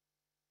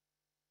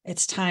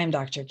 It's time,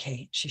 Dr.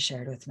 Kate, she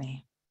shared with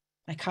me.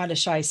 I caught a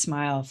shy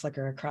smile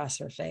flicker across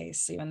her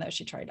face, even though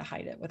she tried to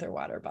hide it with her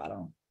water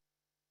bottle.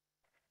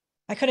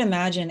 I could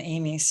imagine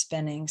Amy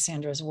spinning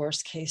Sandra's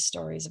worst case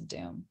stories of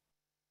doom.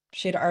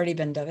 She had already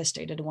been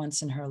devastated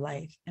once in her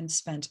life and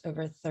spent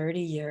over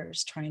 30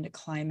 years trying to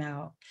climb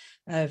out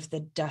of the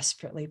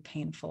desperately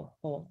painful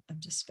hole of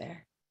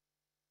despair.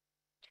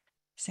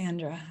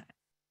 Sandra,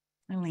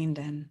 I leaned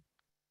in.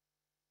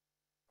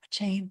 What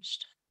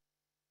changed?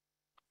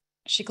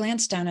 She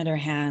glanced down at her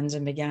hands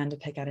and began to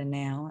pick at a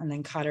nail, and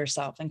then caught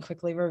herself and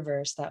quickly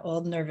reversed that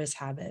old nervous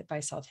habit by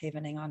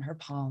self-havening on her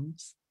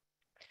palms.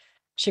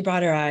 She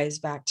brought her eyes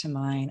back to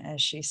mine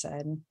as she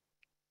said,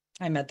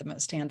 I met the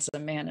most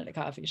handsome man at a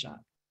coffee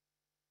shop.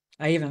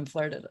 I even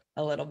flirted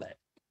a little bit.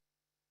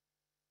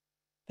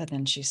 But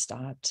then she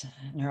stopped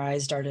and her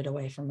eyes darted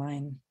away from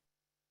mine.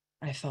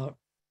 I felt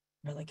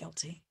really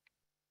guilty.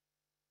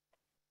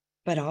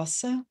 But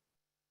also,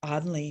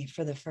 oddly,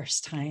 for the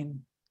first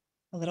time,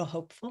 a little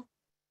hopeful.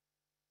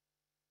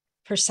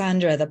 For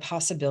Sandra, the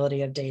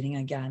possibility of dating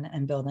again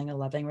and building a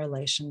loving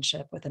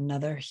relationship with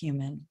another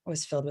human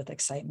was filled with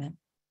excitement.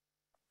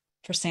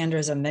 For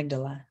Sandra's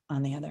amygdala,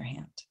 on the other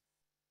hand,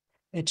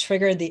 it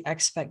triggered the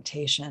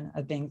expectation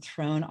of being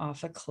thrown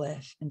off a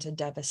cliff into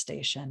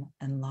devastation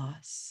and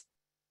loss.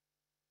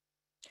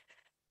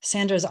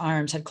 Sandra's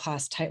arms had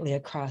clasped tightly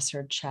across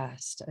her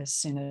chest as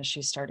soon as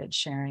she started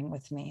sharing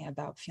with me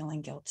about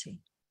feeling guilty.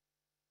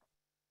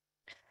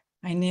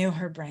 I knew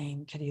her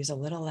brain could use a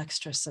little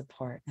extra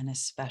support, and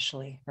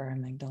especially her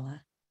amygdala.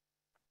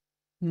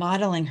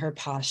 Modeling her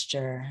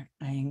posture,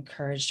 I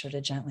encouraged her to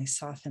gently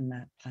soften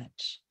that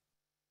touch.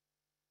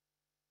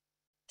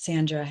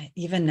 Sandra,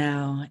 even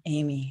now,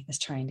 Amy is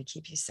trying to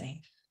keep you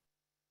safe.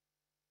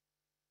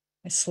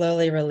 I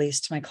slowly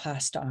released my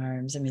clasped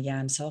arms and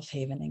began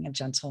self-havening a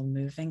gentle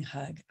moving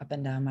hug up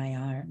and down my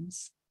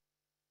arms.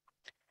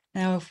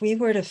 Now, if we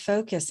were to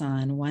focus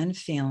on one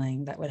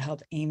feeling that would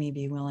help Amy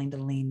be willing to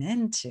lean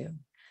into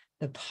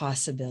the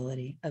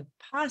possibility of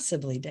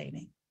possibly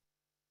dating,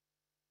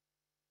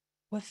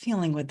 what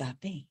feeling would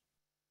that be?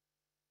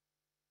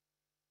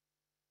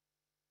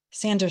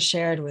 Sandra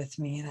shared with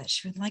me that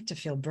she would like to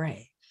feel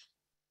brave,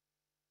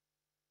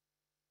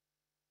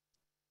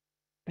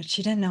 but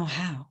she didn't know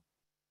how.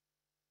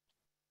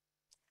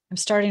 I'm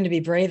starting to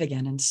be brave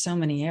again in so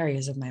many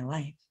areas of my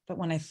life, but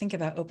when I think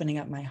about opening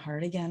up my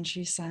heart again,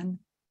 she said,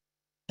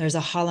 there's a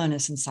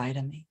hollowness inside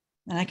of me,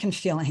 and I can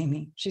feel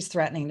Amy. She's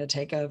threatening to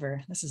take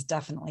over. This is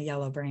definitely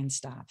yellow brain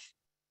stuff.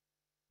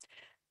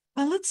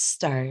 Well, let's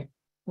start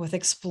with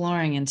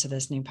exploring into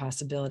this new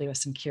possibility with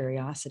some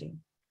curiosity.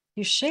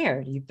 You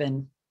shared you've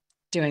been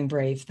doing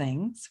brave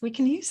things. We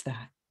can use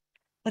that.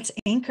 Let's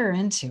anchor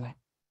into it.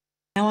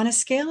 Now, on a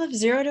scale of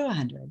 0 to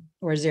 100,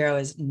 where 0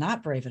 is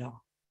not brave at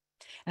all,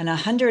 and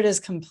 100 is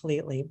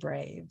completely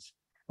brave,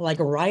 like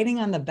riding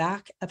on the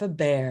back of a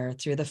bear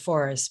through the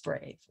forest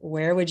brave,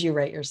 where would you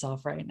rate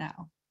yourself right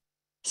now?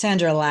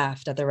 Sandra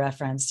laughed at the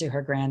reference to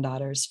her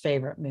granddaughter's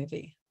favorite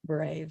movie,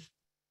 Brave.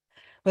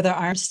 With her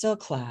arms still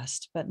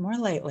clasped, but more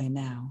lightly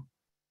now,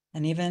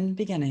 and even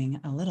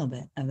beginning a little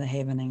bit of the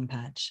havening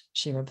touch,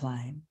 she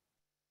replied,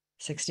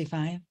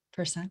 65%?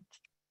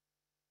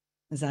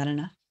 Is that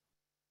enough?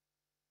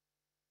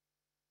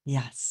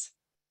 Yes,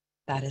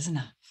 that is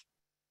enough.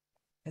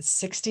 Because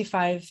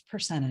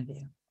 65% of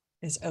you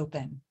is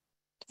open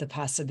to the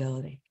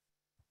possibility.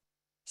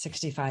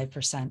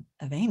 65%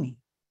 of Amy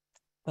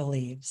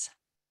believes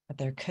that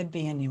there could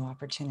be a new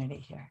opportunity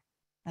here,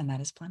 and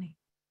that is plenty.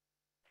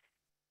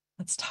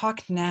 Let's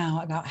talk now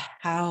about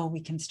how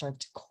we can start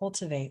to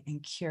cultivate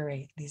and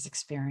curate these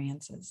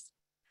experiences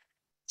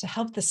to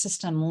help the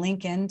system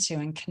link into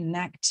and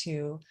connect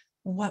to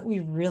what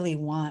we really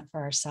want for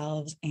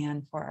ourselves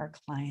and for our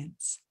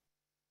clients,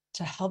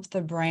 to help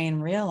the brain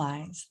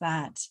realize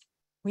that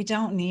we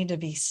don't need to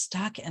be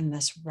stuck in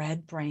this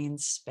red brain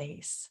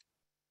space.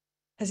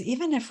 Because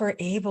even if we're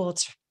able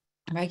to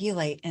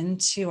regulate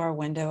into our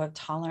window of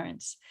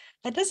tolerance,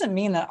 that doesn't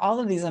mean that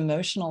all of these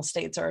emotional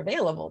states are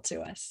available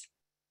to us.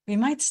 We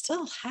might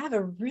still have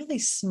a really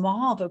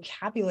small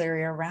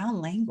vocabulary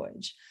around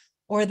language,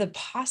 or the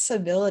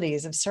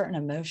possibilities of certain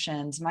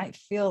emotions might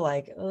feel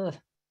like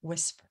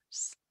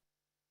whispers.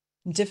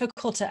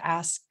 Difficult to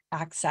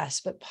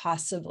access, but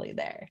possibly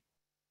there.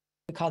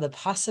 We call the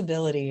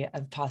possibility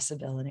of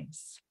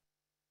possibilities.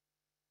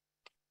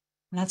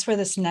 And that's where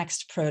this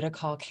next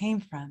protocol came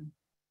from,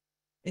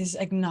 is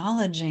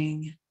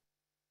acknowledging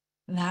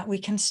that we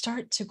can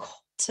start to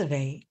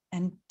cultivate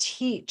and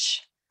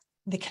teach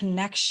the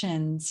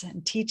connections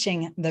and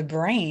teaching the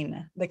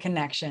brain the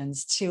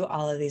connections to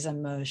all of these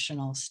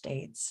emotional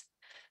states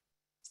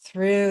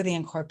through the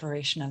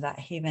incorporation of that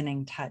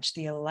havening touch,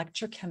 the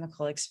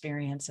electrochemical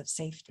experience of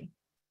safety.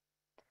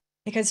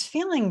 Because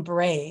feeling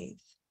brave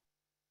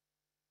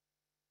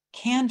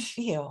can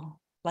feel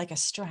like a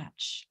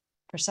stretch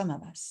for some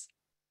of us.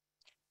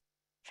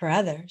 For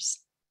others,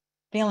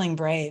 feeling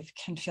brave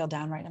can feel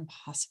downright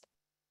impossible,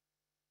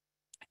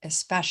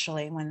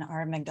 especially when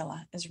our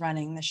amygdala is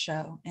running the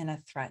show in a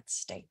threat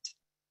state.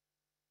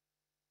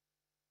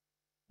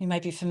 You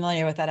might be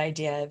familiar with that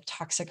idea of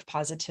toxic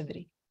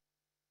positivity.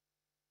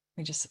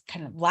 We just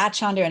kind of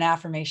latch onto an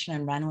affirmation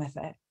and run with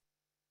it.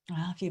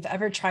 Well, if you've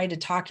ever tried to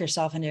talk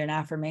yourself into an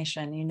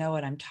affirmation, you know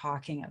what I'm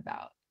talking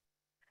about.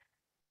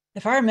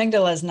 If our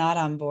amygdala is not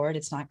on board,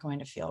 it's not going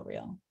to feel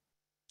real.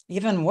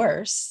 Even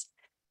worse,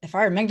 if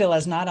our amygdala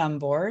is not on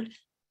board,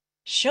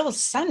 she'll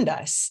send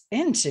us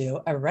into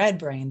a red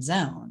brain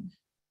zone,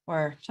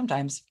 or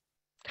sometimes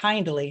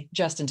kindly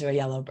just into a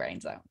yellow brain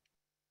zone.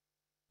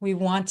 We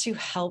want to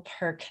help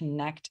her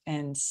connect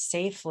in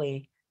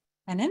safely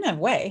and in a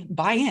way,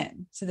 buy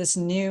in to this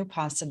new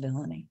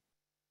possibility,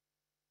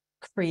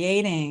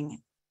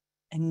 creating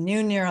a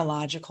new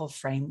neurological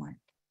framework.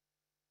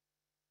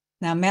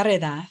 Now,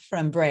 Merida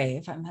from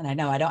Brave, and I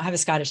know I don't have a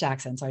Scottish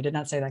accent, so I did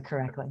not say that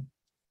correctly.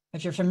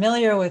 If you're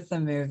familiar with the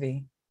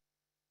movie,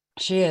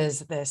 she is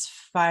this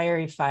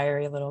fiery,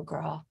 fiery little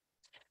girl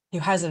who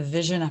has a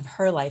vision of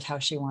her life, how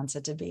she wants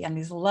it to be, and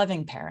these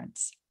loving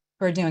parents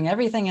who are doing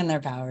everything in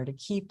their power to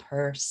keep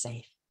her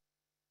safe.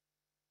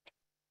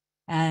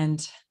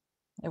 And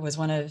it was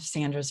one of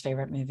Sandra's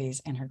favorite movies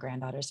and her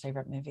granddaughter's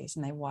favorite movies,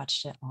 and they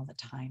watched it all the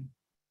time.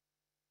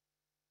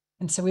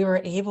 And so we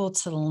were able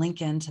to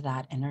link into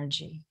that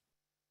energy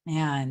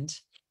and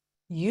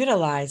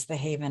utilize the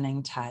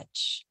havening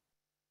touch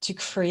to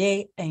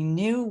create a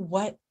new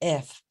what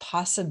if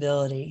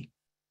possibility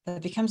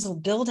that becomes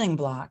building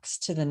blocks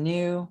to the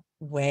new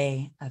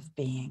way of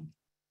being,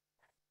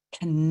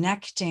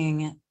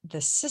 connecting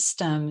the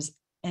system's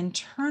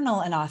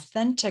internal and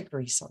authentic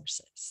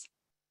resources,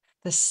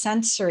 the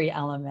sensory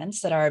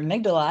elements that our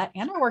amygdala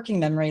and our working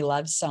memory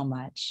love so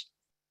much,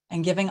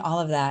 and giving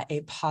all of that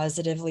a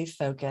positively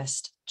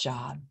focused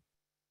job.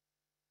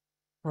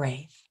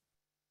 Brave.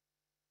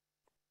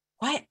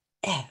 What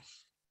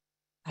if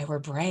I were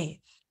brave?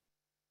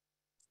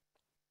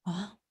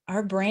 Well,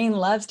 our brain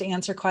loves to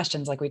answer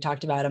questions like we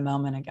talked about a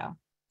moment ago.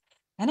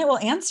 And it will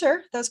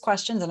answer those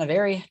questions in a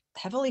very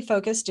heavily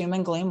focused doom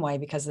and gloom way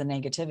because of the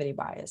negativity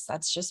bias.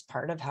 That's just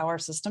part of how our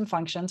system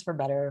functions, for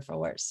better or for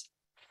worse.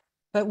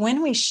 But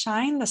when we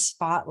shine the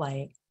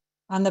spotlight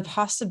on the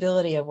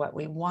possibility of what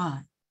we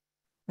want,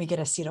 we get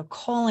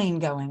acetylcholine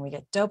going, we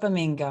get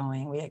dopamine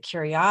going, we get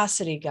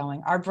curiosity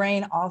going. Our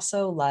brain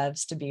also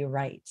loves to be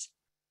right.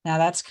 Now,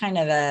 that's kind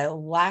of a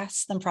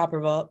less than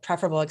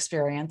preferable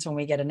experience when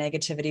we get a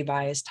negativity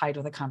bias tied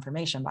with a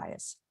confirmation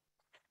bias.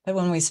 But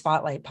when we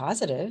spotlight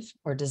positive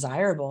or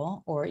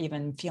desirable, or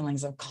even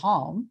feelings of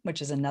calm,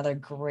 which is another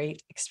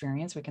great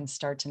experience we can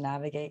start to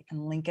navigate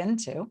and link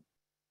into,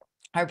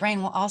 our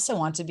brain will also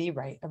want to be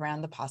right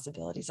around the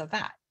possibilities of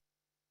that.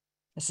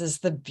 This is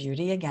the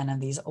beauty, again, of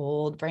these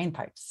old brain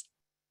pipes.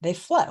 They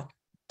flow,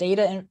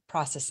 data and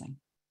processing.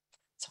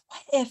 So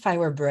what if I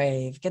were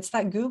brave? Gets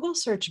that Google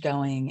search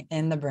going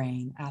in the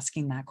brain,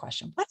 asking that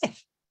question. What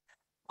if?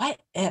 What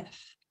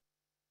if?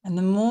 And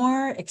the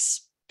more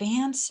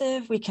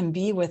expansive we can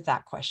be with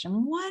that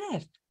question, what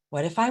if?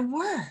 What if I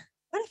were?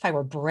 What if I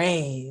were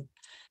brave?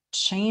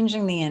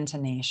 Changing the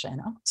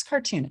intonation, almost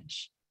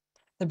cartoonish.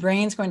 The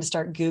brain's going to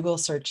start Google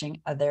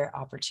searching other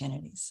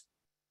opportunities.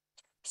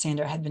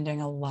 Sandra had been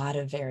doing a lot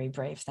of very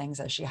brave things,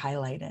 as she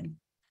highlighted.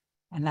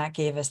 And that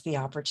gave us the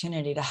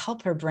opportunity to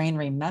help her brain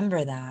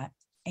remember that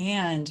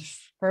and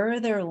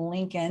further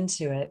link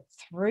into it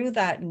through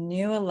that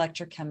new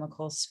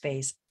electrochemical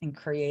space and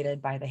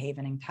created by the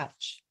havening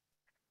touch.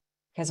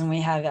 Because when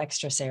we have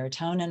extra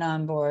serotonin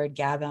on board,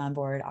 GABA on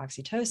board,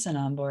 oxytocin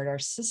on board, our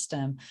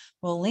system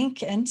will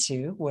link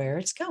into where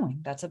it's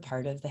going. That's a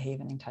part of the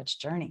havening touch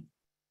journey.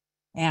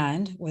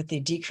 And with the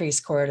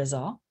decreased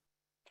cortisol,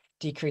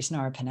 decreased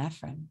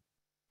norepinephrine,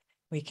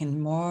 we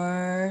can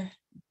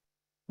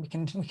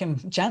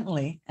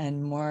gently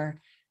and more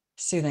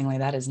soothingly,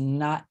 that is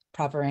not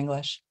proper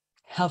English,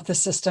 help the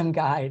system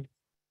guide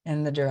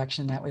in the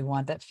direction that we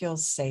want that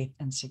feels safe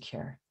and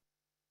secure.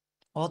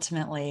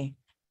 Ultimately,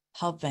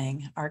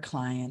 helping our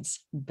clients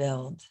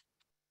build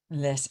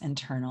this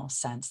internal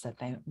sense that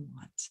they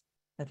want,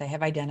 that they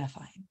have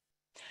identified,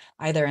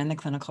 either in the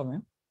clinical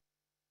room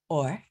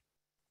or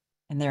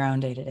in their own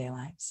day-to-day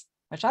lives,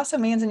 which also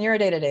means in your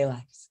day-to-day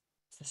lives.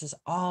 This is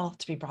all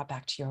to be brought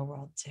back to your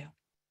world too.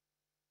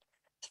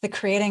 So the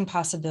Creating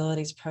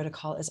Possibilities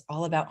protocol is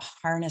all about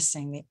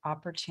harnessing the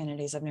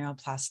opportunities of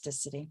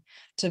neuroplasticity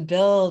to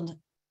build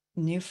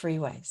new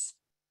freeways.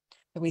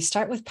 But we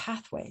start with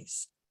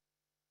pathways,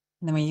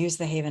 and then we use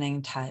the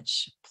havening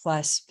touch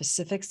plus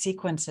specific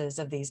sequences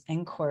of these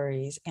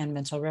inquiries and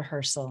mental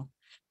rehearsal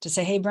to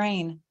say, hey,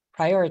 brain,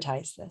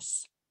 prioritize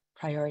this.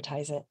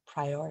 prioritize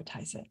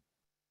it.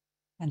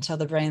 Until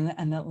the brain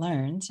and it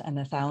learns, and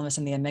the thalamus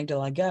and the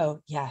amygdala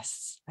go,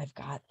 yes, I've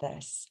got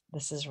this.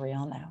 This is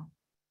real now.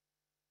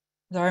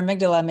 So our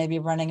amygdala may be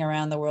running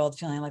around the world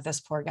feeling like this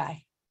poor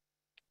guy.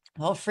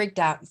 A little freaked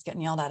out. He's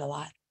getting yelled at a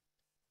lot.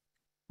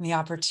 And the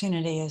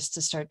opportunity is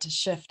to start to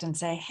shift and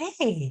say,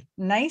 hey,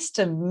 nice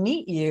to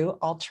meet you,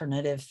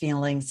 alternative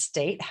feeling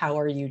state. How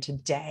are you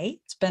today?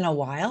 It's been a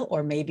while,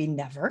 or maybe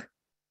never.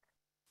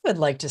 Would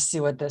like to see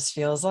what this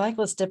feels like.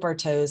 Let's dip our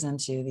toes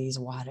into these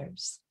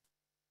waters.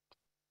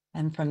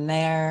 And from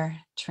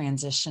there,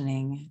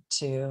 transitioning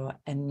to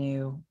a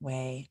new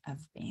way of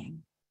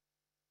being.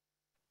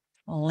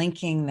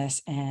 Linking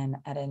this in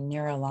at a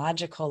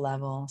neurological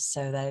level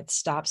so that it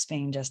stops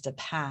being just a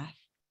path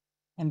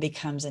and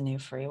becomes a new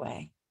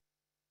freeway.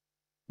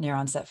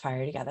 Neurons that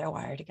fire together,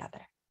 wire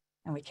together.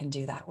 And we can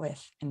do that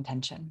with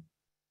intention.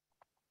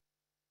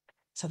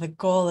 So the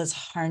goal is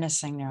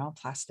harnessing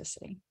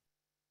neuroplasticity.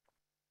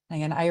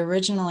 Again, I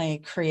originally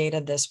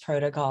created this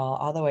protocol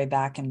all the way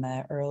back in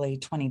the early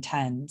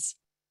 2010s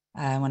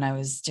when I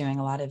was doing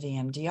a lot of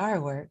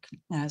EMDR work.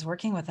 And I was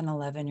working with an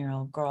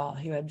 11-year-old girl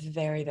who had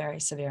very,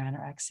 very severe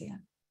anorexia.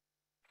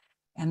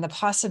 And the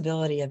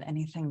possibility of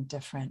anything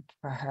different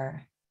for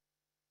her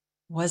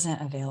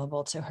wasn't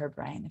available to her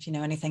brain. If you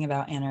know anything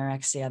about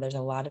anorexia, there's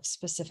a lot of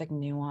specific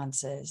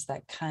nuances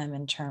that come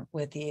in term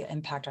with the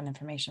impact on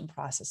information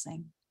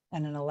processing.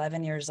 And at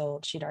 11 years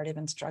old, she'd already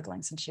been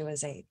struggling since she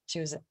was 8.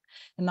 She was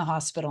in the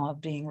hospital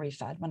being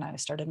refed when I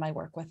started my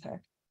work with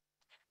her.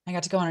 I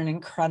got to go on an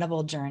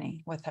incredible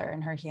journey with her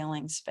in her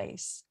healing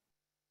space.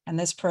 And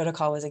this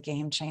protocol was a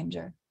game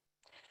changer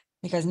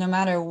because no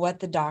matter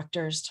what the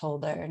doctors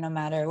told her, no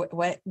matter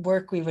what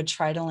work we would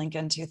try to link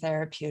into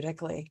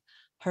therapeutically,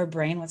 her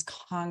brain was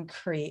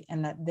concrete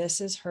in that this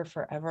is her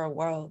forever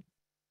world.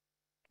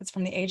 Because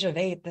from the age of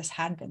 8, this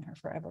had been her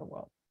forever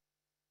world.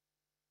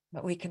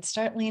 But we could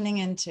start leaning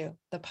into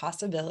the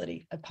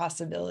possibility of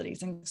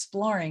possibilities and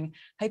exploring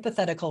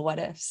hypothetical what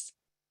ifs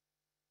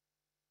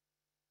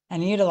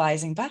and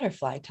utilizing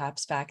butterfly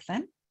taps back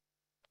then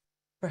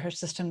for her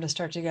system to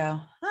start to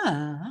go,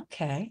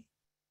 okay.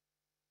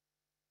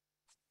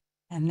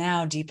 And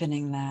now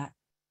deepening that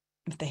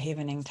with the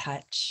havening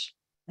touch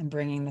and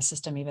bringing the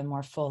system even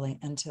more fully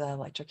into the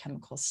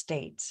electrochemical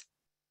state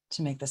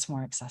to make this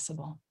more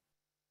accessible.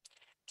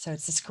 So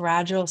it's this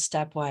gradual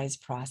stepwise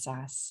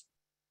process.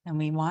 And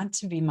we want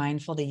to be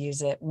mindful to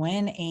use it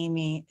when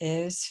Amy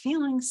is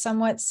feeling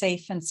somewhat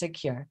safe and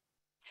secure.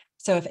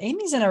 So if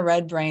Amy's in a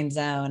red brain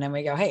zone and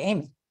we go, hey,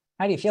 Amy,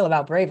 how do you feel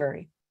about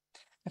bravery?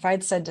 If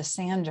I'd said to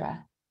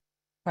Sandra,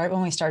 right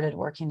when we started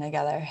working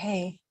together,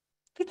 hey,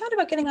 have you thought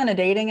about getting on a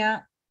dating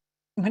app?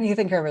 What do you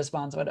think her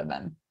response would have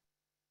been?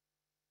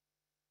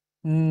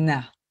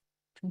 No.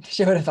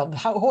 She would have felt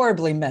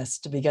horribly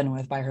missed to begin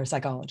with by her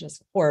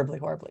psychologist. Horribly,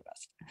 horribly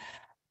missed.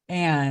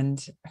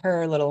 And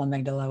her little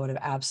amygdala would have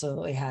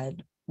absolutely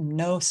had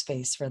no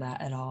space for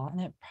that at all.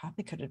 And it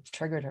probably could have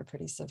triggered her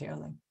pretty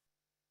severely.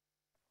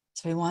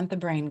 So we want the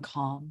brain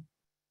calm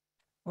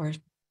or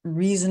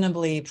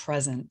reasonably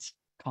present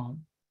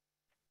calm.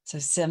 So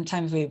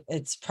sometimes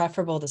it's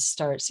preferable to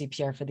start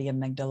CPR for the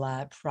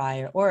amygdala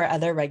prior or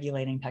other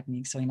regulating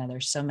techniques. So we know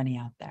there's so many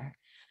out there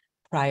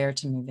prior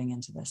to moving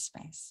into this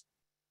space.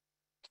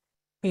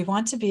 We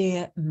want to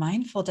be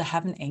mindful to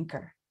have an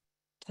anchor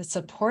to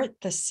support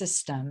the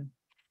system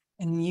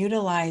in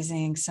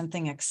utilizing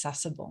something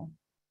accessible.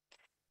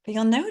 But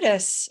you'll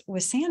notice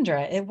with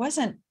Sandra, it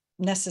wasn't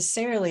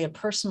necessarily a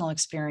personal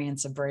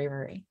experience of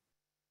bravery.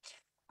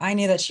 I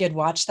knew that she had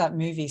watched that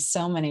movie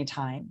so many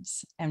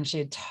times, and she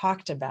had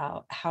talked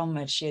about how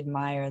much she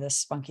admired this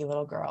spunky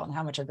little girl and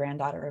how much her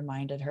granddaughter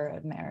reminded her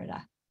of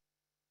Merida.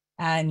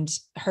 And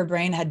her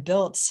brain had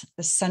built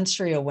the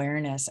sensory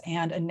awareness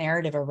and a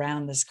narrative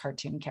around this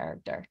cartoon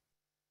character.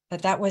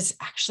 That was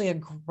actually a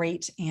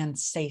great and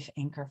safe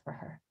anchor for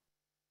her.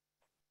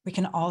 We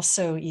can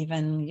also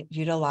even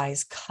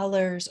utilize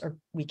colors, or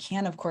we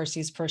can, of course,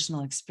 use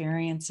personal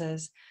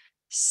experiences,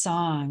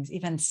 songs,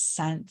 even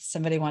scents.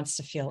 Somebody wants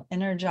to feel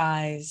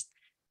energized.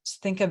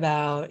 Just think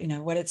about,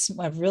 what it's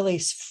a really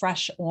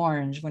fresh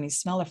orange. When you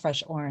smell a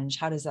fresh orange,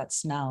 how does that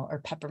smell? Or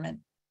peppermint.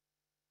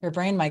 Your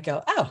brain might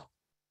go, oh,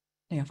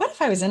 what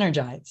if I was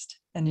energized?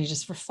 And you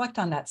just reflect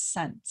on that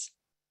scent.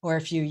 Or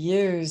if you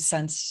use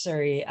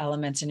sensory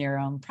elements in your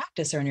own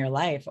practice or in your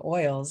life,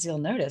 oils, you'll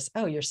notice,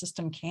 oh, your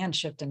system can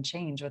shift and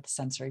change with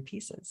sensory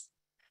pieces.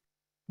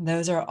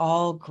 Those are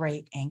all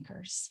great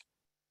anchors.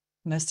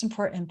 Most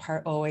important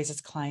part always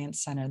is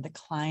client-centered. The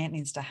client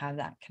needs to have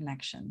that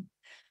connection.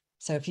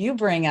 So if you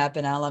bring up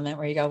an element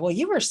where you go, well,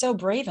 you were so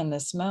brave in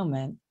this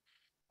moment,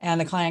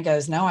 and the client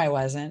goes, no, I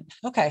wasn't.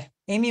 Okay,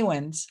 Amy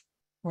wins.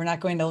 We're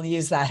not going to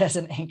use that as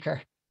an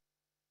anchor.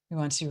 We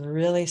want to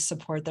really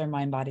support their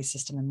mind-body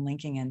system and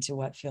linking into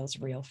what feels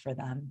real for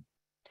them,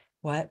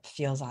 what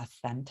feels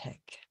authentic,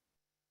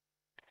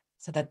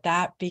 so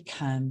that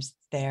becomes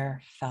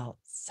their felt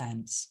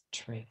sense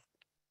truth.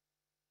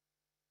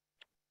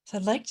 So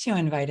I'd like to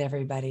invite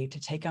everybody to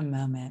take a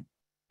moment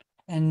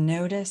And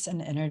notice an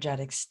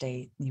energetic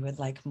state you would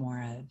like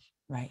more of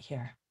right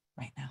here,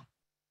 right now.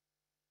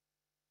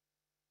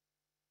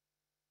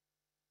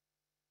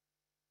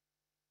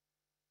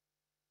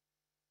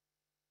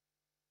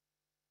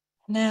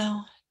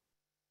 Now,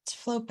 let's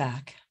float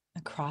back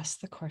across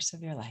the course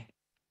of your life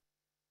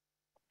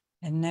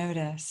and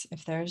notice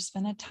if there's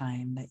been a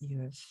time that you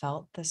have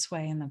felt this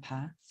way in the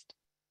past.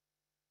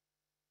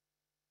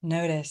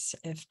 Notice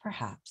if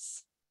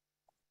perhaps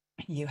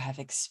you have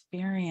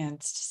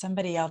experienced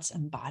somebody else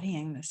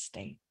embodying this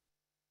state,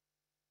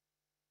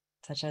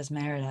 such as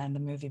Merida in the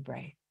movie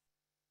Brave.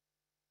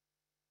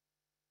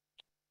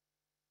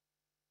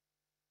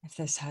 If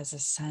this has a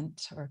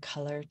scent or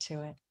color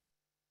to it.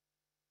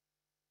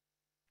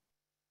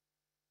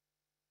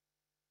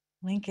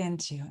 Link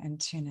into and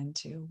tune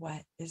into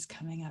what is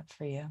coming up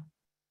for you.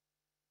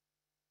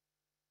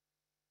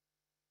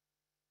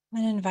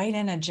 And invite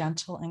in a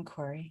gentle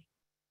inquiry,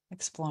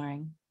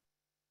 exploring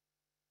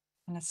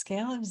on a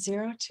scale of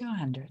 0 to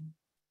 100.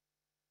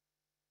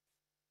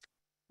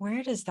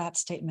 Where does that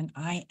statement,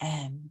 I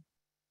am,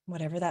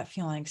 whatever that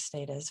feeling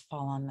state is,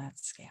 fall on that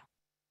scale?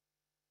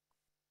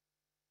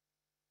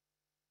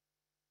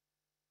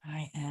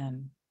 I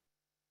am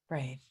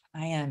brave.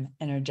 I am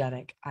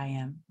energetic. I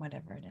am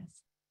whatever it is.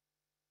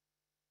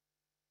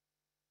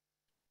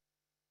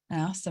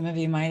 Now, some of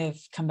you might have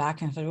come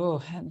back and thought,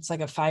 oh, it's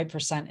like a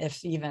 5%,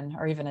 if even,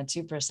 or even a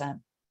 2%.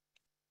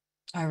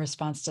 Our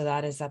response to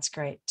that is, that's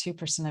great.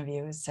 2% of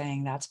you is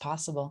saying that's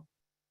possible.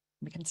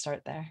 We can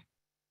start there.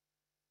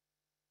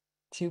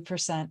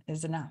 2%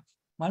 is enough.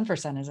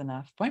 1% is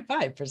enough.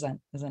 0.5%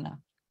 is enough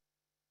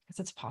because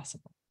it's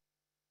possible.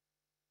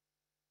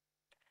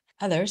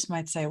 Others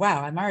might say,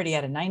 wow, I'm already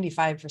at a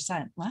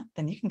 95%. Well,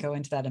 then you can go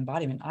into that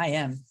embodiment. I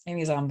am.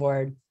 Amy's on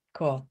board.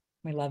 Cool.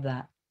 We love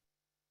that.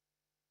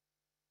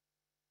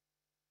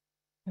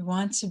 We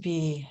want to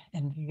be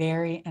in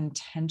very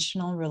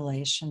intentional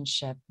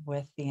relationship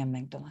with the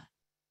amygdala,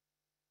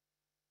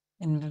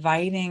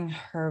 inviting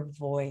her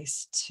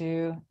voice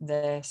to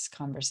this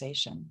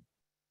conversation.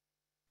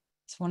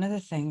 It's one of the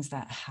things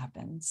that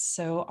happens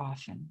so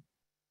often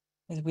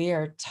is we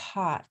are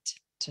taught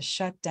to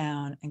shut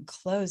down and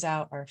close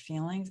out our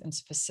feelings, and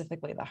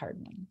specifically the hard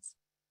ones.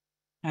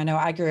 I know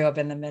I grew up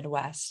in the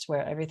Midwest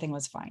where everything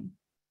was fine.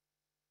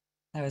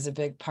 That was a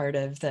big part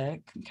of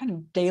the kind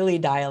of daily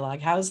dialogue.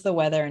 How's the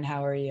weather and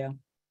how are you?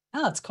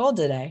 Oh, it's cold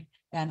today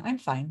and I'm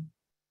fine.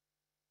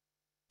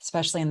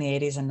 Especially in the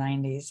 80s and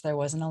 90s, there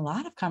wasn't a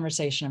lot of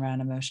conversation around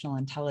emotional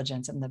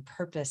intelligence and the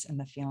purpose and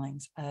the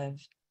feelings of,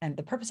 and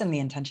the purpose and the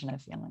intention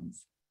of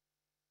feelings.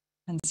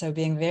 And so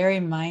being very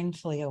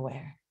mindfully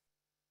aware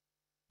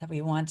that we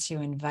want to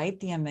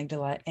invite the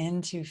amygdala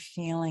into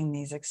feeling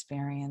these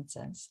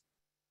experiences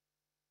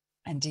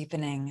and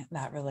deepening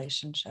that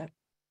relationship.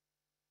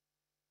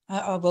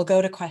 We'll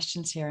go to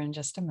questions here in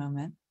just a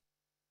moment.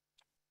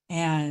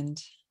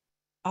 And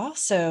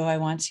also, I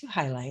want to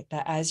highlight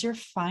that as you're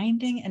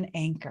finding an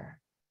anchor,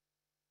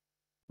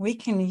 we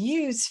can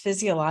use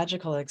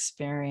physiological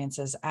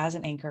experiences as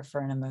an anchor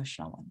for an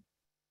emotional one.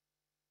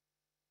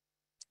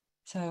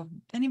 So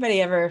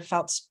anybody ever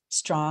felt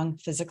strong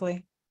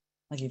physically?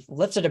 Like you've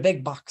lifted a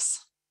big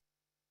box,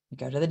 you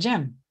go to the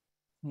gym,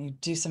 you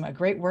do a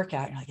great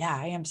workout, you're like, yeah,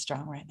 I am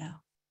strong right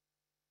now.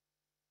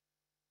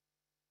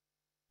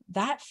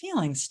 That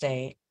feeling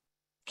state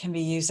can be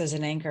used as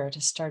an anchor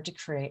to start to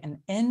create an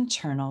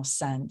internal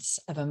sense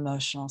of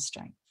emotional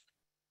strength.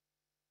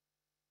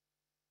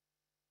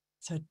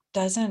 So it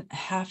doesn't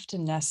have to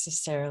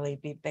necessarily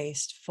be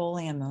based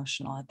fully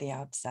emotional at the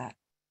outset.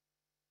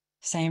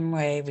 Same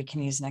way we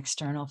can use an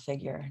external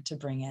figure to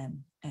bring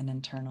in an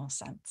internal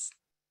sense.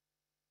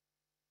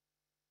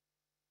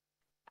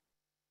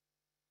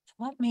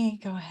 So let me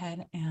go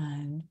ahead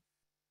and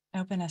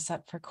open us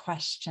up for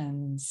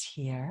questions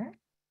here.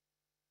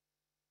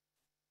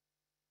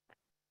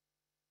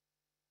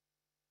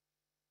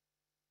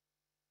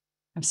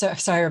 I'm so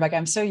sorry, Rebecca.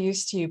 I'm so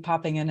used to you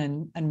popping in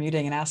and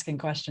unmuting and asking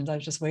questions. I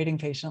was just waiting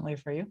patiently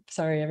for you.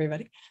 Sorry,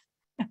 everybody.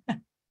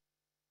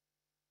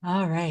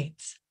 All right.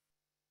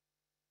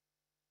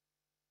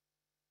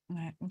 All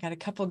right. We've got a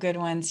couple good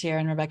ones here.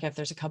 And Rebecca, if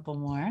there's a couple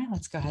more,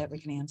 let's go ahead. We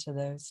can answer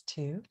those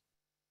too.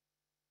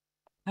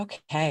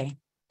 Okay.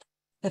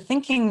 The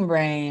thinking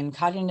brain,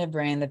 cognitive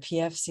brain, the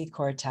PFC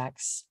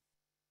cortex,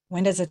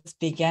 when does it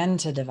begin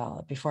to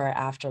develop, before or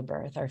after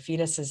birth? Are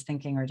fetuses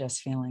thinking or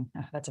just feeling?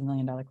 Oh, that's $1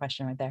 million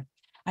question right there.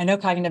 I know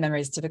cognitive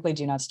memories typically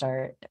do not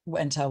start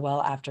until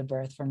well after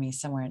birth, for me,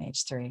 somewhere in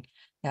age 3.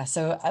 Yeah,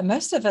 so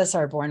most of us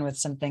are born with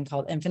something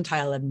called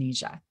infantile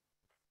amnesia.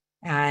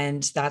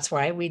 And that's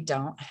why we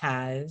don't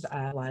have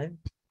a lot of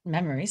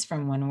memories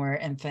from when we're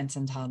infants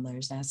and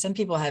toddlers. Now, some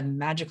people have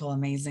magical,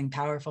 amazing,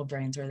 powerful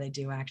brains where they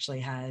do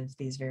actually have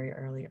these very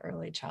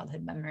early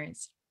childhood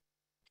memories.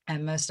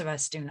 And most of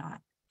us do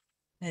not.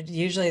 And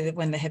usually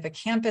when the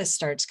hippocampus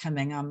starts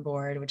coming on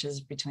board, which is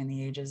between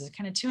the ages of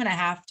kind of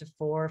 2.5 to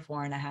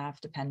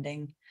 4.5,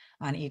 depending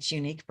on each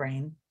unique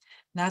brain,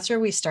 That's where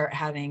we start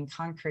having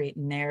concrete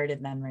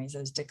narrative memories,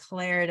 those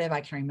declarative,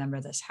 I can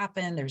remember this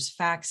happened, there's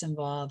facts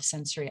involved,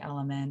 sensory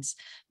elements,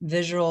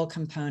 visual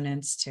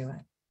components to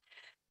it.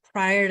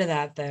 Prior to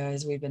that, though,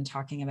 as we've been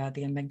talking about,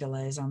 the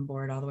amygdala is on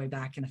board all the way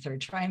back in the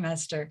third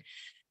trimester,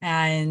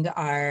 and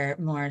our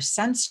more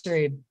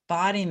sensory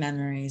body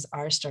memories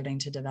are starting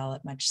to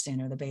develop much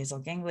sooner. The basal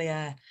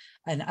ganglia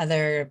and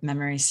other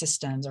memory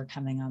systems are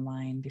coming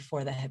online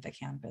before the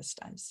hippocampus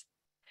does.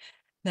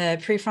 The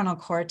prefrontal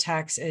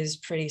cortex is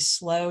pretty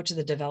slow to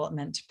the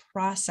development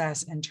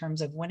process in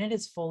terms of when it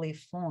is fully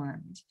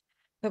formed.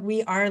 But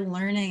we are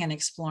learning and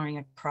exploring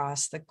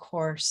across the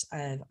course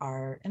of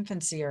our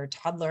infancy, our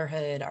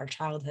toddlerhood, our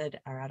childhood,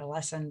 our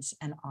adolescence,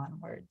 and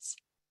onwards.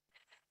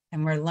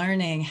 And we're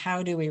learning,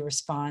 how do we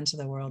respond to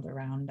the world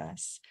around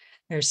us?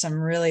 There's some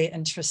really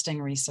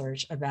interesting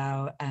research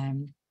about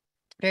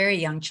very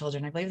young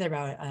children. I believe they're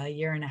about a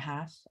year and a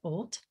half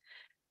old.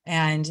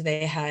 And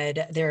they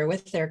were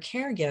with their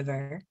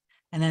caregiver,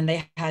 and then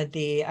they had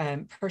the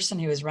person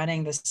who was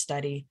running the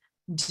study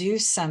do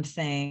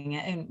something,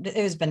 and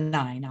it was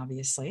benign,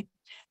 obviously,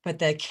 but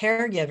the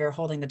caregiver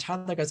holding the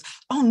toddler goes,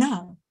 "Oh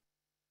no."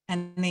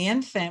 And the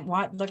infant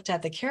looked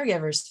at the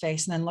caregiver's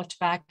face and then looked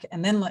back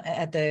and then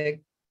at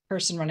the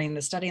person running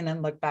the study and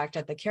then looked back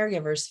at the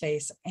caregiver's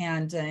face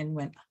and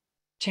then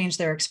changed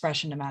their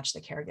expression to match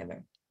the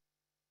caregiver.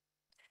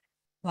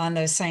 Along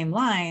those same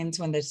lines,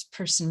 when this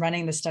person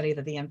running the study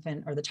that the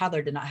infant or the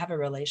toddler did not have a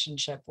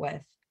relationship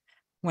with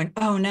went,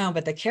 "Oh no,"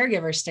 but the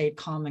caregiver stayed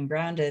calm and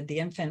grounded, the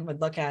infant would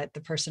look at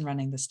the person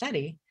running the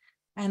study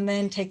and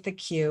then take the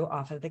cue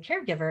off of the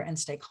caregiver and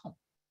stay calm.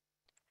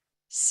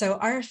 So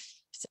our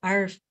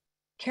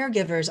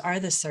caregivers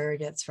are the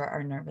surrogates for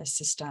our nervous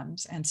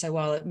systems. And so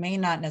while it may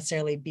not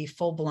necessarily be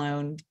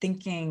full-blown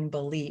thinking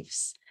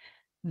beliefs,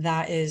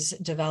 that is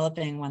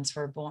developing once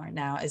we're born.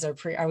 Now,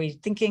 are we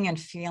thinking and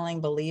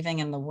feeling, believing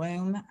in the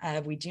womb?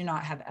 We do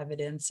not have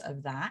evidence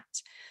of that.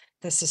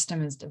 The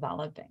system is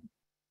developing.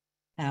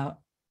 Now,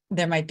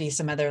 there might be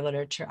some other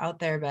literature out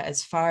there, but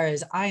as far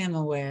as I am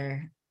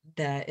aware,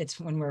 that it's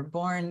when we're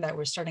born that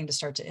we're starting to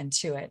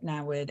intuit.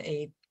 Now, would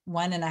a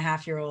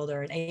 1.5-year-old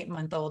or an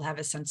 8-month-old have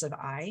a sense of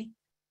I?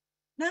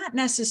 Not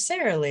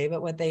necessarily,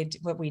 but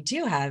what we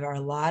do have are a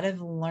lot of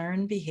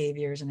learned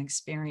behaviors and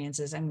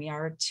experiences, and we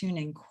are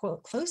tuning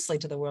closely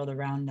to the world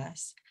around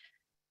us.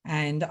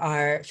 And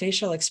our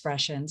facial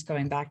expressions,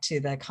 going back to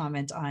the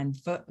comment on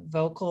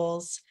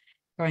vocals,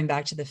 going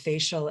back to the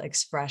facial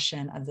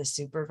expression of the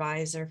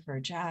supervisor for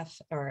Jeff,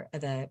 or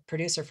the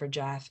producer for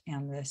Jeff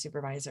and the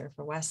supervisor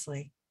for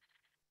Wesley,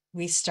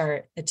 we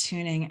start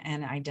attuning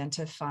and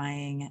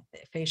identifying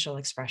facial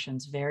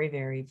expressions very,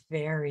 very,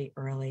 very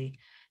early.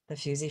 The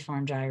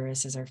fusiform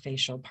gyrus is our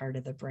facial part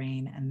of the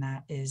brain, and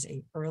that is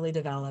an early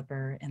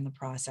developer in the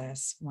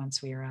process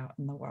once we are out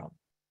in the world,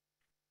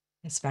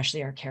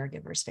 especially our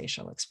caregivers'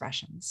 facial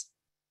expressions,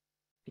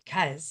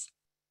 because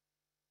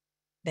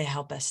they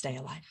help us stay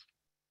alive.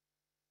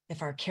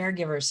 If our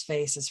caregiver's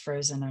face is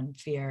frozen in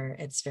fear,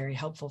 it's very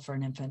helpful for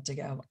an infant to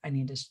go, "I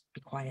need to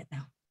be quiet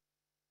now,"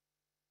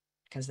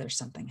 because there's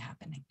something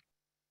happening.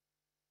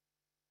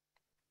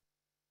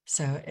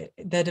 So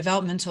the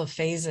developmental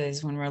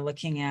phases, when we're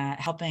looking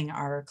at helping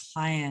our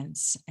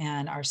clients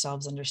and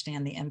ourselves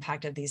understand the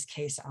impact of these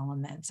case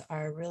elements,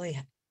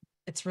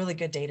 it's really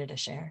good data to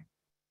share.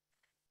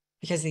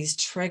 Because these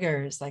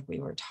triggers, like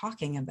we were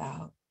talking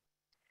about,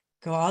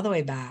 go all the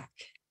way back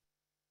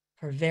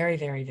for a very,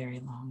 very, very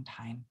long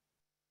time.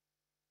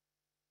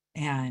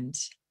 And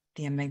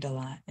the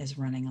amygdala is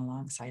running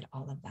alongside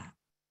all of that.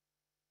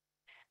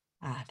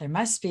 There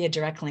must be a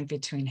direct link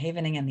between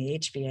havening and the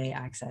HBA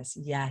axis.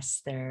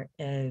 Yes, there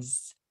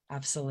is,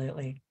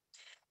 absolutely.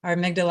 Our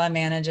amygdala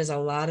manages a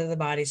lot of the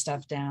body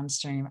stuff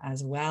downstream,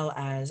 as well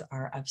as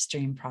our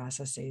upstream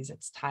processes.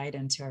 It's tied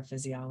into our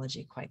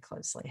physiology quite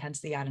closely,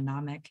 hence the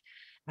autonomic,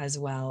 as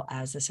well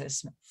as the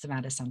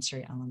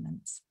somatosensory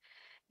elements.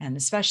 And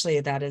especially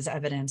that is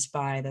evidenced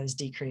by those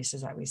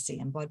decreases that we see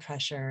in blood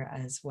pressure,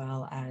 as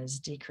well as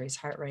decreased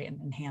heart rate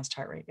and enhanced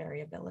heart rate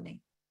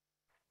variability.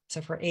 So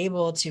if we're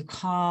able to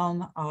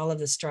calm all of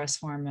the stress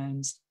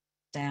hormones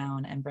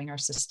down and bring our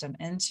system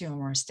into a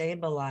more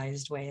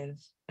stabilized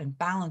and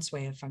balanced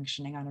way of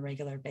functioning on a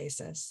regular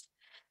basis,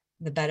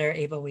 the better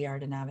able we are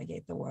to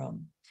navigate the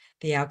world.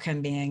 The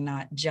outcome being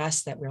not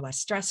just that we're less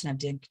stressed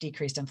and have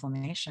decreased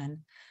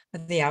inflammation,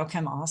 but the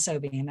outcome also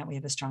being that we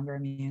have a stronger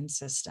immune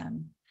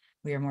system.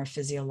 We are more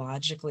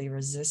physiologically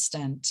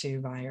resistant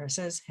to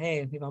viruses.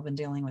 Hey, we've all been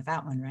dealing with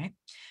that one, right?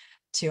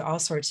 To all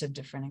sorts of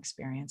different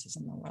experiences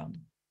in the world.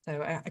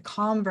 So a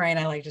calm brain,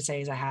 I like to say,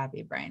 is a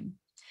happy brain.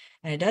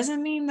 And it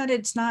doesn't mean that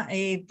it's not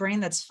a brain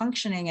that's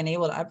functioning and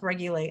able to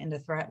upregulate into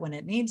threat when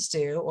it needs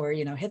to, or,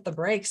 hit the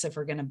brakes if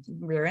we're going to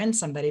rear end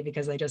somebody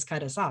because they just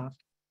cut us off.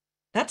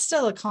 That's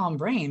still a calm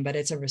brain, but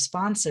it's a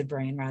responsive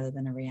brain rather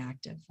than a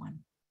reactive one.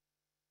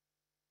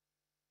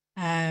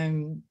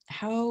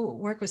 How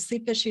work with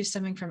sleep issues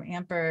stemming from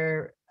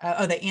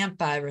the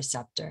AMP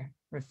receptor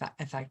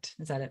effect.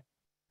 Is that it?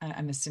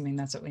 I'm assuming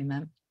that's what we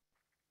meant.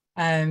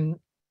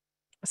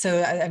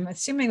 So I'm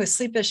assuming with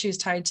sleep issues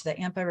tied to the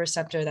AMPA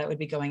receptor, that would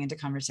be going into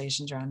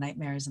conversations around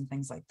nightmares and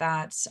things like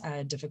that,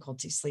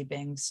 difficulty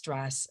sleeping,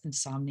 stress,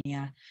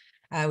 insomnia.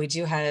 We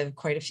do have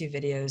quite a few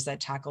videos that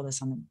tackle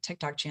this on the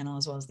TikTok channel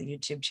as well as the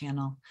YouTube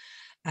channel,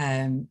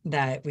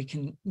 that we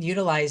can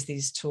utilize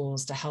these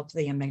tools to help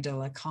the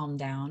amygdala calm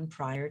down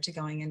prior to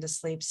going into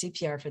sleep.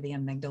 CPR for the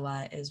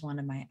amygdala is one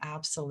of my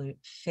absolute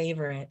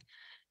favorite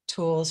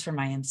tools for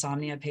my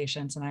insomnia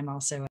patients. And I'm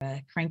also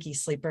a cranky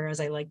sleeper,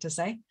 as I like to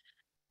say,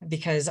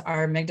 because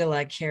our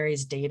amygdala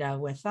carries data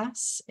with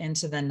us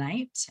into the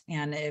night.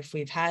 And if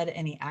we've had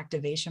any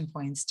activation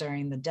points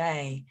during the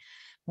day,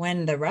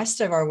 when the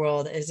rest of our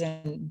world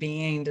isn't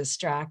being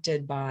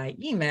distracted by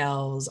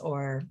emails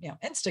or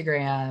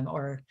Instagram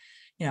or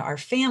our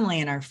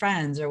family and our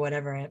friends or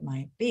whatever it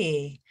might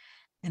be,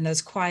 in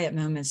those quiet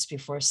moments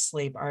before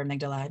sleep, our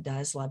amygdala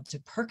does love to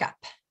perk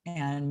up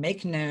and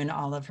make known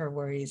all of her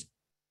worries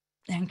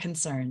and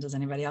concerns. Does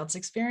anybody else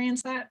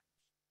experience that?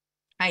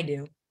 I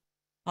do.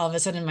 All of a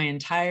sudden, my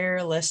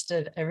entire list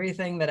of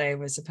everything that I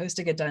was supposed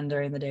to get done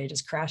during the day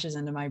just crashes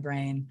into my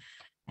brain,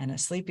 and a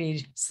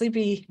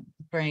sleepy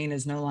brain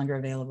is no longer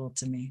available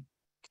to me.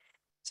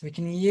 So we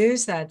can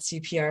use that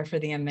CPR for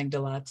the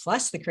amygdala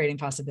plus the Creating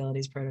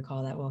Possibilities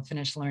protocol that we'll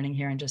finish learning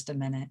here in just a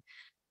minute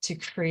to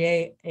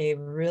create a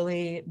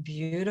really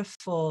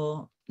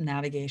beautiful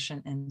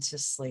navigation into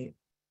sleep.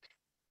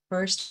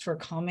 First, we're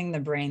calming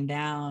the brain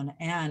down,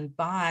 and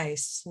by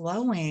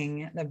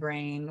slowing the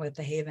brain with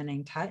the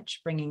havening touch,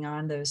 bringing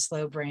on those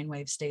slow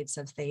brainwave states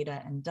of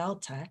theta and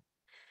delta,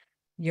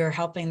 you're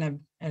helping the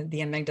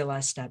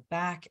amygdala step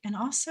back and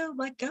also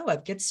let go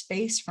of, get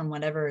space from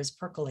whatever is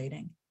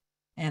percolating.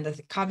 And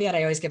the caveat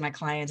I always give my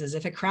clients is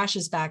if it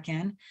crashes back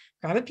in,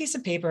 grab a piece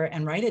of paper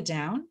and write it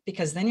down,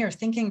 because then your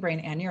thinking brain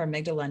and your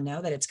amygdala know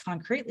that it's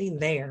concretely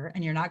there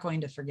and you're not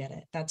going to forget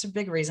it. That's a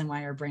big reason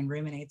why our brain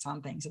ruminates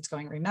on things. It's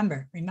going,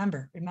 remember,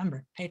 remember,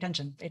 remember, pay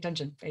attention, pay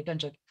attention, pay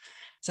attention.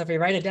 So if we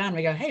write it down,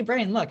 we go, hey,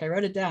 brain, look, I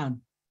wrote it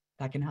down.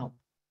 That can help.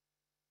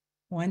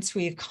 Once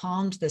we've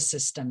calmed the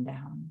system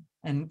down,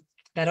 and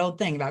that old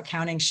thing about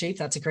counting sheep,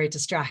 that's a great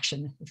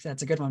distraction, if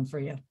that's a good one for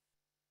you.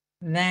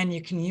 Then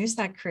you can use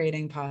that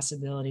Creating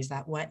Possibilities,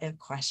 that what if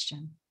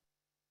question,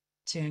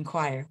 to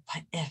inquire,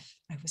 what if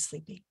I was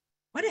sleepy?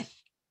 What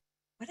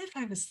if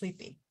I was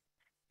sleepy?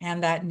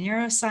 And that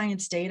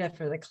neuroscience data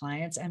for the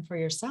clients and for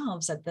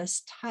yourselves at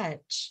this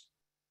touch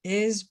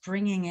is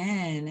bringing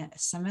in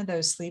some of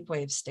those sleep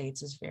wave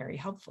states is very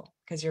helpful,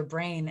 because your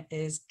brain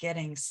is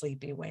getting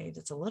sleepy waves.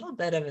 It's a little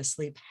bit of a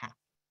sleep hack,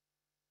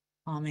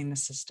 calming the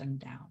system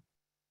down.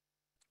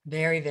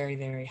 Very, very,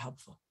 very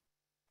helpful.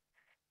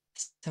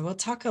 So we'll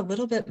talk a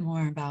little bit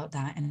more about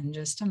that in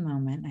just a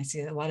moment. I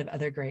see a lot of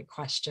other great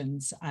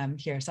questions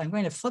here. So I'm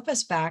going to flip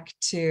us back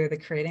to the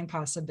Creating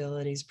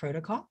Possibilities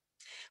protocol.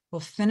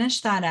 We'll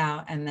finish that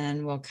out, and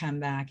then we'll come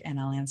back and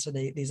I'll answer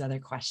these other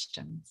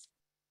questions.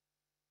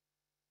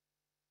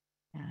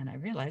 And I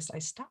realized I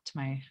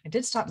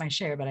did stop my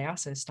share, but I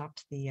also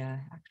stopped the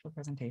actual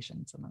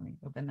presentation. So let me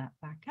open that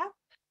back up.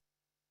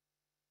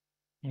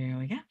 There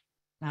we go.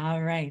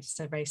 All right,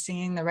 so everybody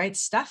seeing the right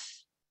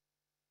stuff?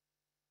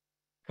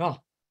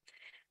 Cool.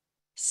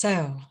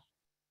 So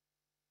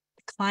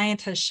the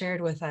client has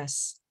shared with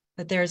us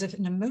that there's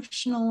an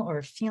emotional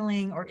or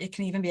feeling, or it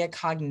can even be a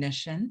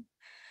cognition,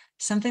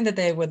 something that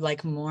they would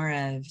like more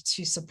of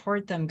to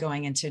support them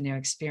going into a new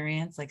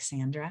experience, like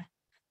Sandra,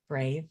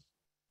 brave,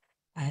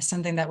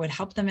 something that would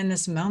help them in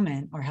this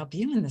moment or help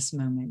you in this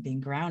moment,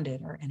 being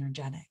grounded or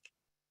energetic.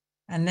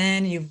 And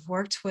then you've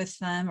worked with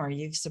them or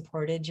you've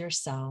supported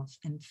yourself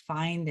in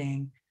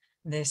finding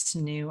this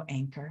new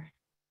anchor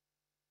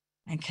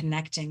and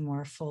connecting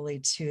more fully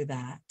to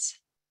that.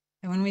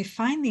 And when we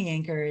find the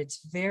anchor,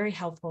 it's very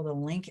helpful to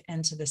link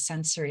into the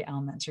sensory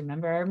elements.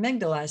 Remember, our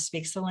amygdala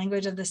speaks the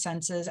language of the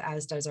senses,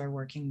 as does our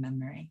working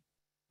memory.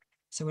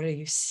 So what are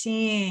you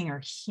seeing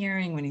or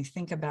hearing when you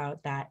think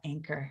about that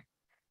anchor?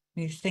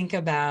 When you think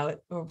about,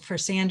 for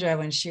Sandra,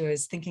 when she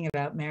was thinking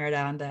about Merida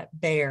and that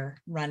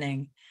bear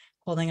running,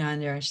 holding on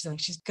to her, she's like,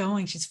 she's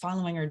going, she's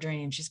following her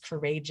dream. She's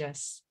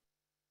courageous.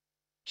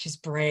 She's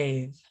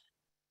brave.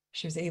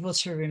 She was able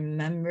to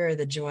remember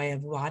the joy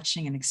of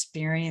watching and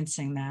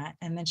experiencing that.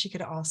 And then she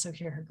could also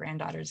hear her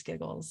granddaughter's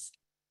giggles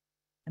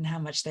and how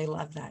much they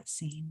love that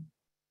scene.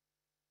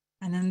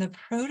 And then the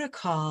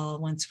protocol,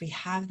 once we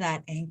have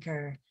that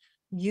anchor,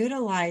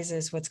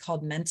 utilizes what's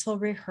called mental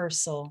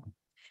rehearsal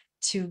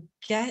to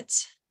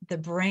get the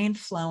brain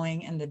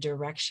flowing in the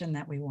direction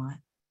that we want.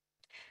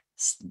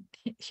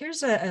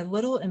 Here's a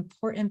little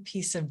important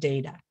piece of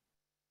data.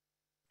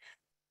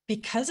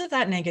 Because of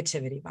that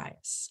negativity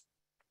bias,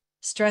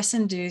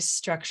 stress-induced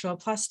structural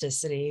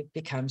plasticity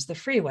becomes the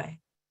freeway,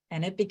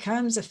 and it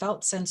becomes a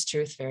felt sense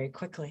truth very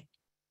quickly.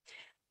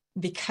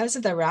 Because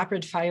of the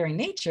rapid firing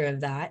nature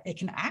of that, it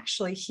can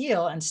actually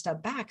heal and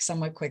step back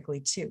somewhat quickly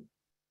too.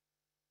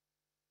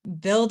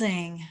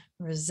 Building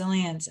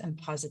resilience and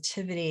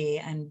positivity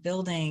and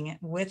building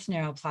with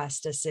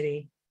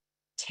neuroplasticity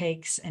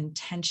takes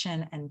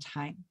intention and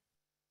time.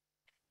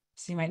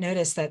 So you might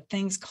notice that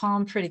things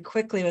calm pretty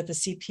quickly with the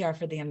CPR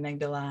for the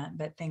amygdala,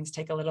 but things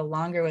take a little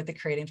longer with the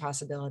creating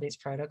possibilities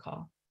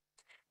protocol.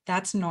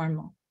 That's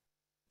normal.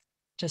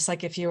 Just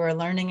like if you were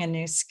learning a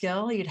new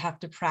skill, you'd have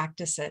to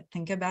practice it.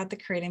 Think about the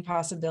creating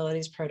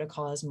possibilities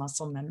protocol as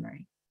muscle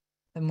memory.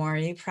 The more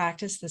you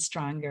practice, the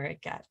stronger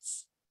it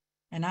gets.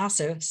 And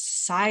also,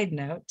 side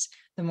note,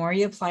 the more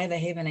you apply the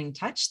havening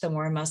touch, the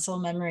more muscle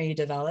memory you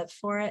develop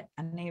for it.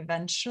 And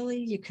eventually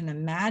you can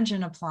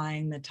imagine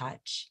applying the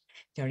touch.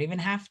 You don't even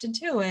have to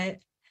do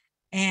it.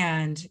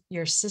 And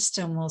your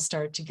system will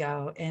start to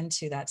go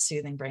into that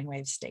soothing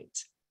brainwave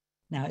state.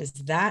 Now, is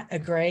that a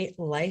great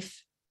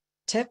life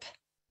tip?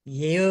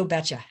 You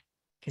betcha.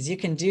 Because you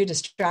can do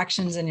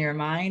distractions in your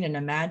mind and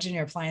imagine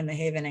you're applying the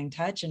havening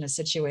touch in a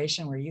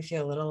situation where you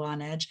feel a little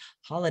on edge.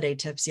 Holiday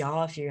tips,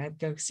 y'all, if you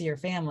go see your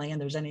family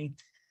and there's any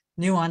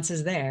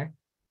nuances there,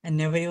 and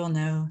nobody will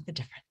know the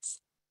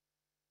difference.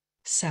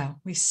 So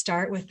we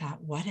start with that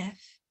what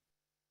if,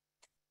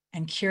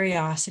 and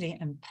curiosity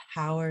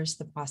empowers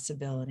the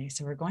possibility.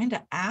 So we're going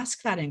to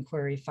ask that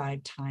inquiry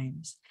 5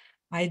 times,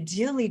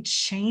 ideally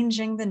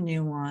changing the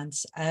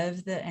nuance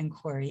of the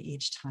inquiry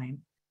each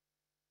time.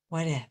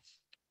 What if?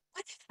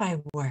 What if I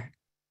were?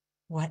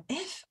 What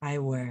if I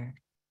were?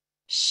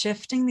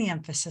 Shifting the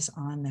emphasis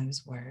on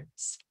those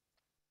words.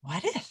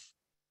 What if?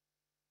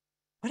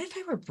 What if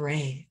I were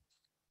brave?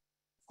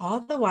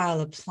 All the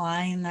while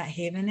applying that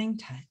havening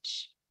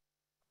touch.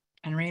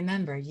 And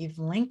remember, you've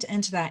linked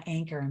into that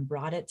anchor and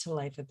brought it to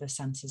life with the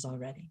senses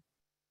already.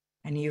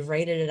 And you've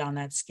rated it on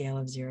that scale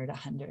of 0 to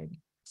 100.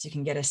 So you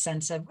can get a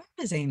sense of where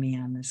is Amy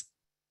on this.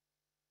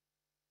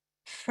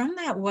 From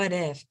that what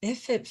if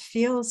it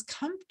feels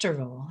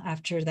comfortable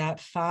after that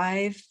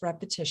 5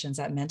 repetitions,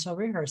 that mental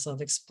rehearsal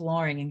of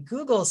exploring and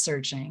Google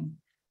searching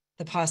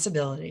the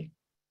possibility,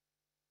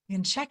 you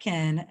can check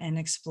in and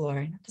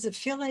explore. Does it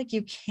feel like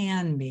you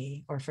can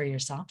be, or for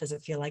yourself, does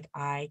it feel like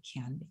I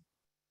can be?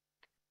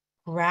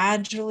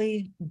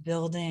 Gradually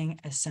building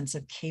a sense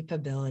of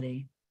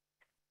capability.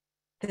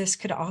 This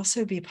could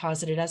also be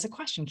posited as a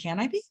question. Can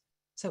I be?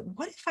 So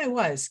what if I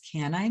was,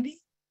 can I be?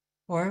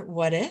 Or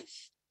what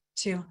if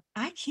to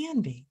I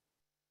can be?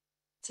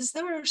 It's as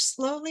though we're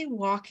slowly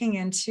walking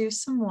into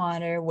some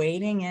water,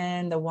 wading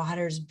in. The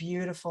water's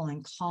beautiful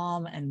and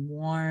calm and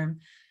warm.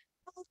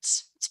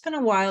 It's been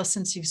a while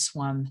since you've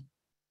swum.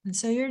 And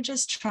so you're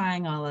just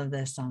trying all of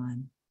this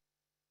on.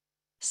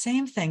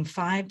 Same thing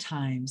 5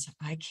 times,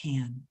 I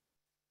can.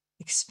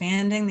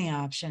 Expanding the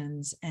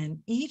options, and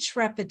each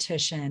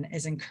repetition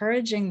is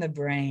encouraging the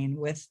brain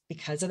with,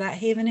 because of that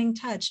havening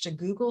touch, to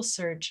Google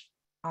search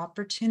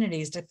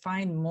opportunities to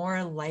find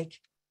more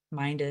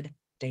like-minded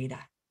data.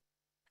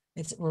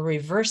 We're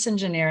reverse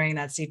engineering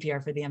that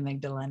CPR for the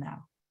amygdala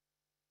now.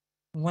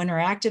 When we're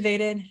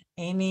activated,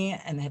 Amy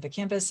and the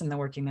hippocampus and the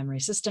working memory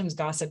systems,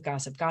 gossip,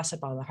 gossip,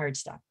 gossip, all the hard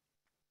stuff.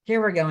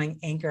 Here we're going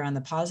anchor on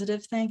the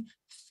positive thing.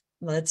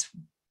 Let's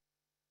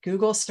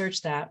Google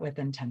search that with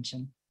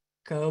intention.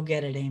 Go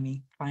get it,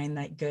 Amy. Find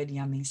that good,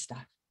 yummy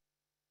stuff.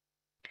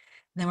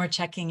 Then we're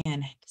checking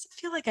in. Does it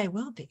feel like I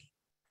will be?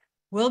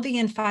 Will be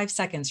in 5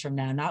 seconds from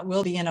now, not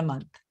will be in a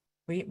month.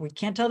 We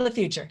can't tell the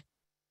future.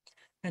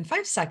 In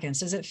 5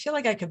 seconds, does it feel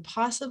like I could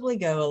possibly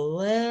go a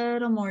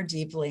little more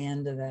deeply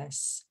into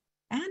this?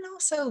 And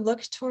also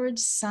look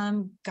towards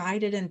some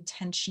guided,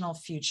 intentional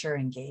future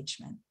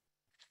engagement,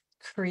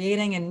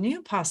 creating a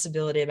new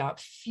possibility about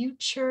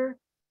future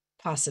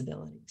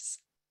possibilities.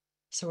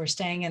 So we're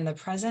staying in the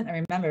present.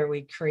 And remember,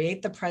 we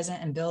create the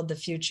present and build the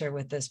future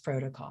with this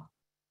protocol,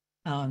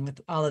 and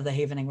with all of the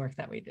havening work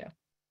that we do.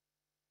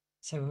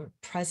 So we're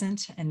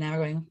present, and now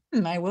we're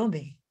going, I will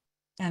be.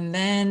 And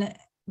then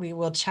we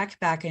will check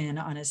back in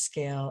on a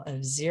scale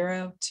of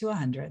 0 to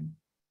 100.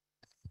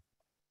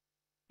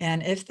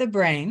 And if the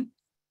brain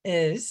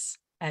is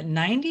at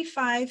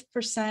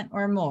 95%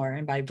 or more,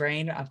 and by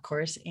brain, of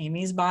course,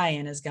 Amy's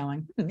buy-in is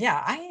going,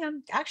 yeah, I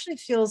am, actually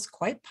feels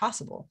quite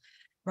possible.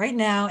 Right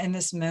now in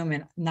this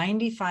moment,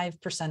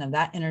 95% of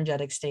that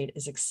energetic state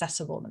is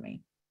accessible to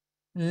me.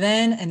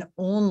 Then and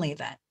only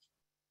then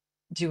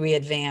do we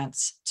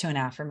advance to an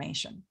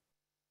affirmation.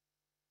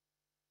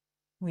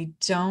 We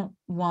don't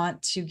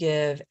want to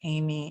give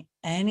Amy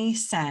any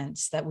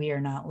sense that we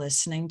are not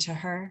listening to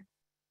her,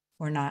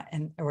 or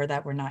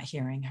that we're not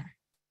hearing her.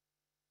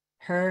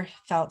 Her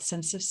felt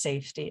sense of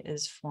safety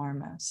is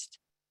foremost,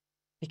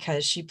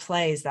 because she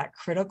plays that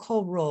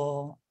critical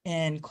role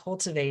in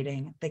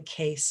cultivating the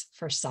case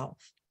for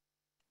self.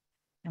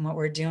 And what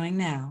we're doing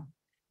now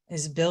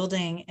is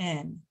building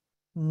in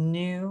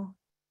new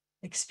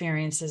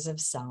experiences of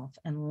self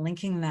and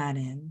linking that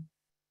in.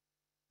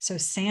 So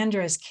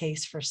Sandra's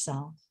case for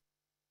self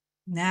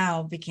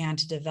now began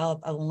to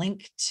develop a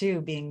link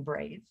to being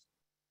brave.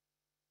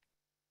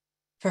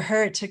 For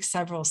her, it took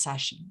several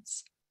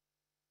sessions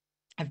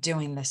of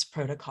doing this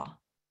protocol,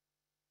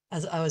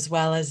 as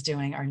well as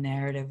doing our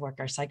narrative work,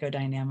 our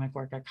psychodynamic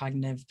work, our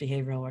cognitive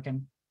behavioral work.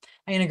 And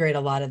I integrate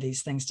a lot of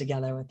these things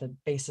together with the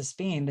basis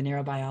being the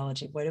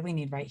neurobiology. What do we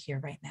need right here,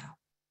 right now?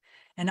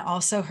 And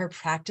also her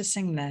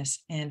practicing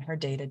this in her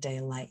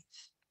day-to-day life.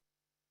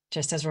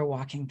 just as we're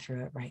walking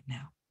through it right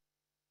now.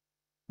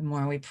 The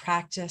more we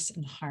practice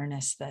and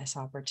harness this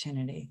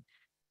opportunity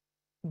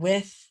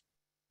with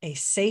a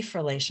safe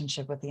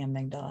relationship with the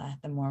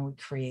amygdala, the more we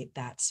create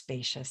that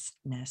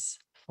spaciousness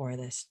for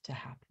this to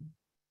happen.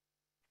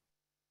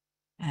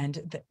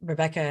 And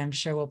Rebecca, I'm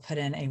sure, will put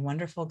in a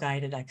wonderful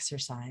guided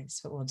exercise,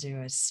 but we'll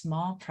do a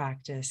small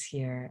practice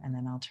here, and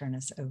then I'll turn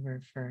us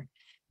over for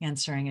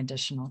answering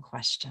additional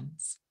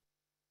questions.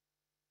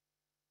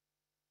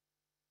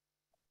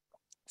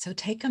 So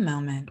take a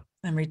moment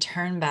and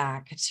return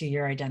back to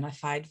your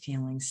identified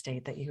feeling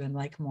state that you would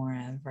like more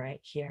of right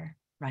here,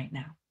 right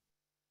now.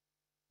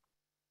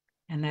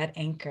 And that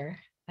anchor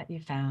that you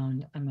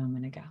found a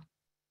moment ago.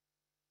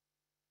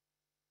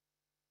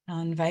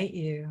 I'll invite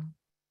you to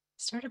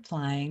start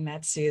applying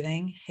that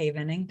soothing,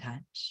 havening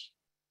touch.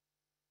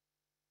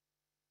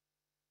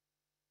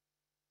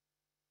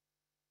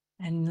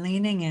 And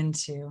leaning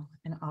into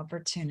an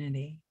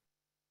opportunity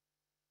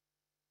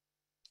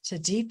to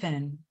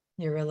deepen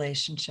your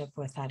relationship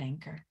with that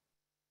anchor.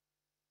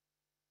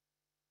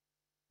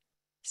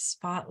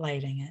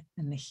 Spotlighting it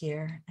in the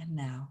here and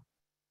now.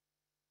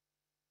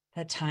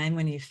 That time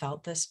when you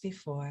felt this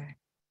before,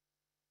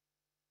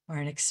 or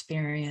an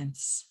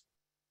experience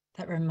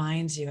that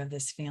reminds you of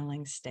this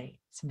feeling state,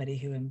 somebody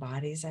who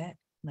embodies it,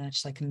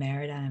 much like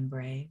Merida and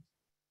Brave,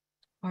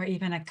 or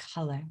even a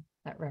color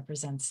that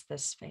represents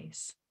this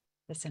space,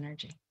 this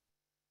energy.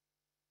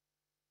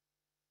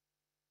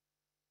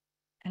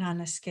 And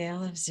on a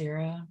scale of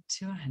 0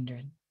 to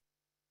 100,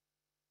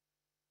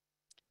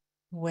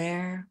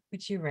 where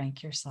would you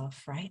rank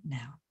yourself right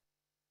now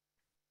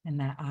in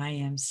that I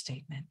am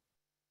statement?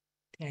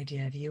 The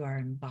idea of you are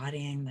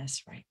embodying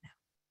this right now.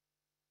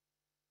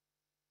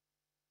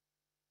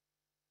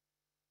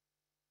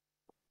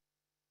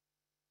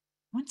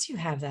 Once you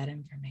have that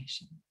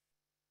information,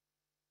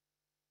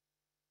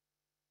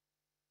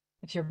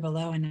 if you're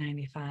below a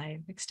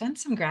 95, extend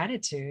some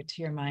gratitude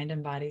to your mind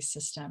and body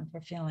system for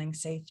feeling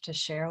safe to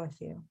share with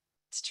you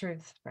its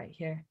truth right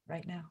here,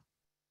 right now.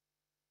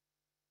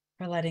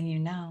 For letting you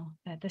know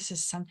that this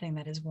is something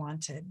that is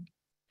wanted,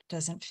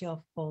 doesn't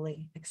feel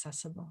fully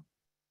accessible.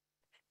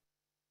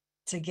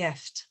 It's a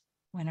gift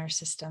when our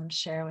systems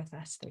share with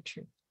us their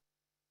truth.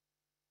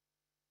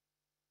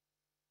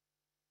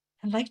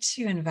 I'd like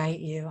to invite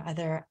you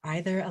either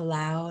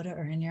aloud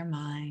or in your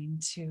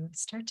mind to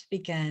start to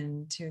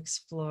begin to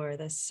explore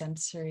the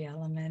sensory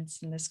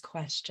elements and this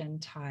question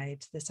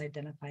tied to this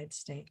identified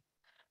state.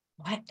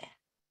 What?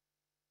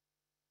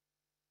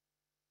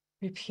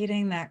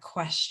 Repeating that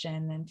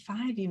question in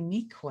 5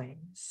 unique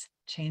ways,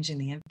 changing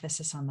the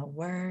emphasis on the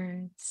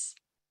words,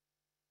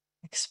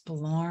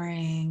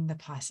 exploring the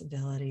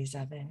possibilities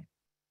of it.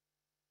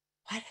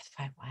 What if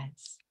I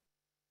was?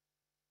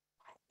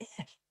 What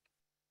if?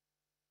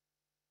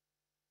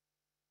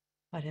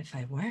 What if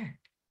I were?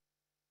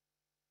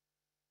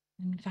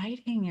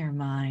 Inviting your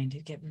mind to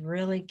get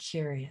really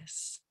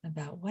curious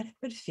about what it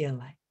would feel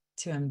like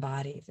to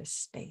embody this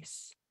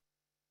space,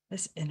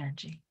 this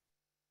energy.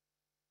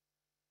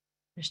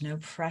 There's no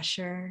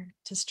pressure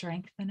to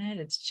strengthen it.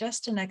 It's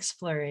just an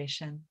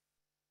exploration.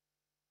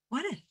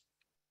 What if?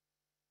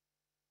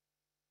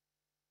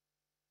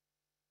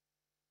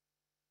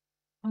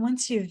 And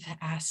once you've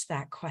asked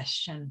that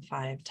question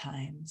 5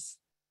 times,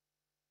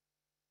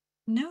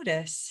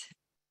 notice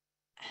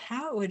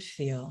how it would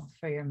feel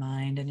for your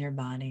mind and your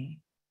body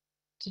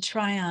to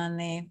try on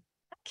the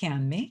 "I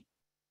can be,"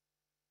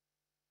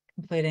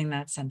 completing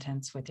that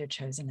sentence with your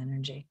chosen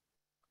energy.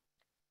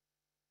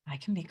 I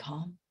can be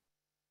calm.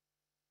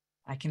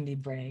 I can be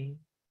brave,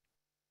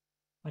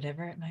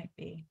 whatever it might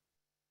be.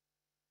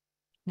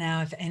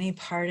 Now, if any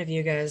part of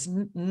you goes,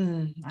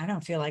 I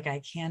don't feel like I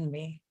can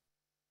be,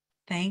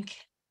 thank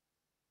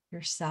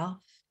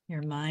yourself,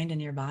 your mind,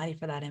 and your body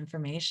for that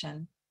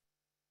information.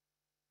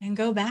 And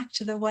go back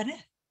to the what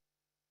if.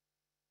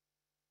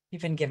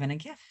 You've been given a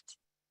gift.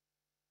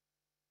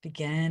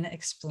 Begin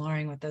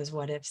exploring with those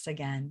what ifs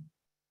again.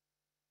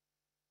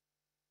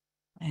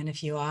 And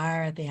if you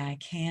are at the I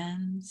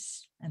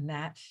cans and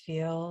that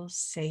feels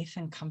safe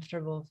and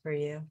comfortable for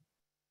you,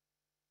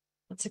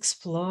 let's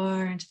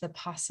explore into the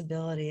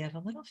possibility of a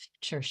little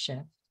future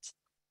shift.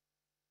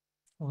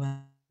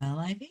 Will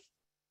I be?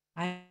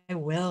 I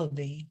will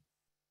be.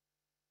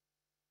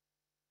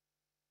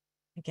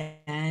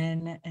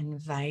 Again,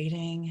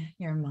 inviting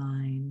your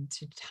mind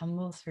to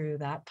tumble through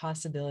that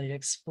possibility, to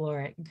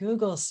explore it.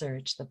 Google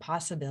search the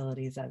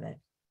possibilities of it.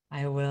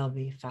 I will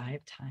be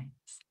 5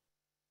 times.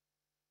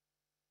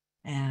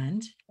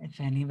 And if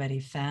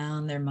anybody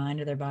found their mind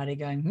or their body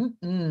going,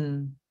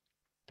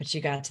 but you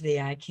got to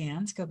the I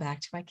cans, go back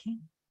to I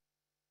can.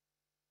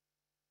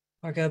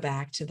 Or go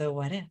back to the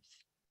what if.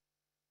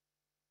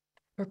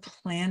 We're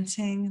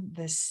planting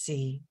the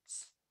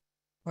seeds.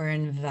 We're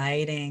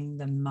inviting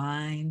the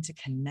mind to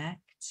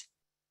connect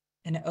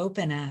and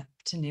open up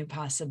to new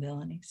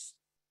possibilities.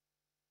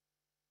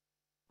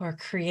 We're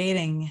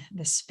creating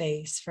the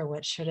space for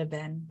what should have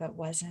been but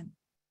wasn't,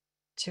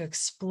 to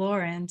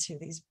explore into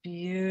these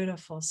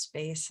beautiful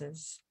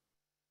spaces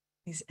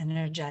these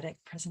energetic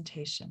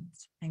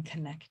presentations and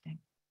connecting.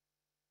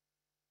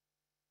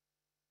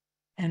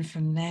 And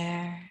from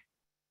there,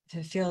 if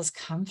it feels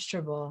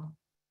comfortable,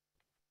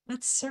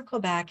 let's circle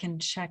back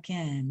and check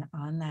in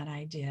on that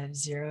idea of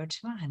 0 to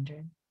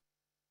 100.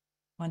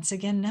 Once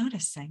again,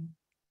 noticing,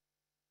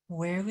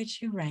 where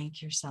would you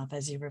rank yourself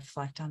as you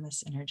reflect on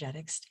this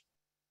energetic state?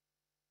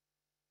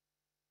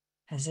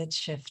 Has it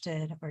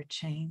shifted or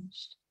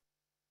changed?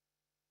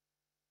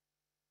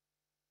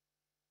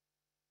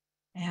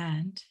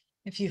 And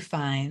if you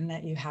find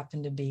that you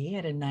happen to be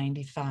at a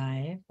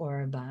 95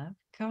 or above,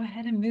 go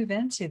ahead and move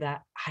into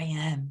that I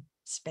am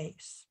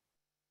space.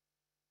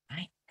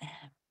 I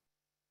am.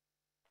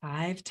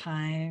 5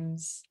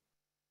 times,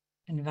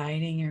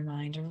 inviting your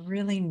mind to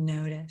really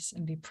notice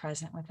and be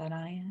present with that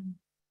I am.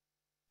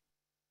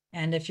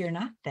 And if you're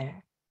not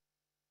there,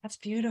 that's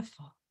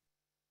beautiful.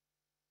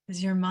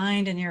 Because your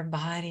mind and your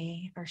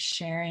body are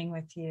sharing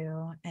with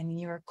you, and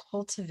you are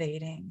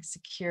cultivating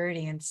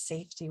security and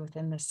safety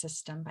within the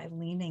system by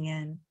leaning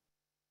in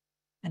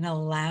and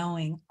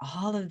allowing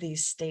all of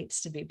these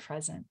states to be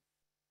present.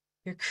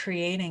 You're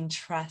creating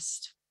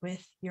trust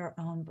with your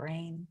own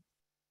brain,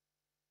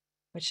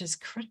 which is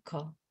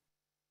critical.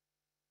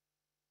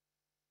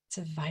 It's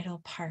a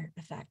vital part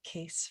of that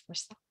case for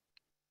self.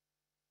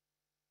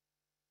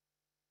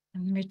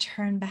 And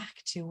return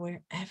back to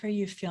wherever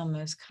you feel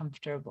most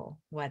comfortable.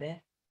 What if?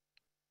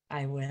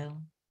 I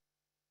will,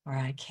 or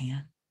I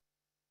can.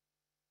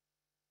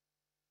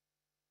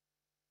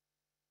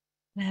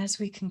 And as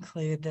we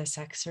conclude this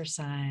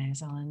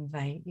exercise, I'll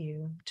invite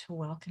you to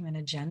welcome in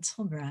a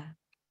gentle breath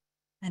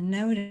and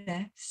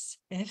notice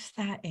if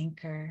that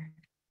anchor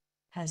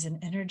has an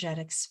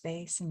energetic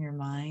space in your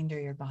mind or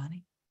your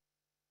body.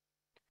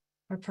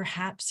 Or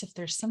perhaps if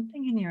there's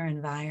something in your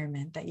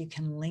environment that you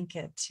can link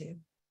it to,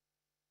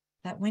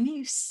 that when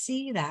you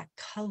see that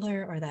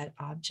color or that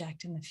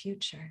object in the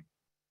future,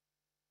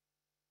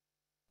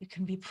 you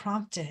can be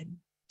prompted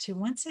to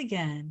once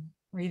again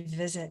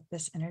revisit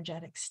this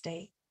energetic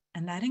state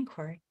and that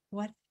inquiry.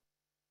 What?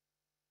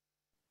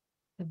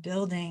 The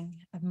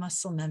building of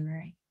muscle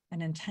memory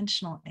and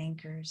intentional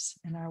anchors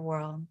in our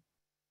world,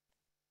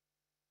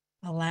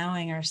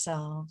 allowing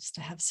ourselves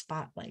to have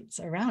spotlights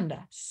around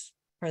us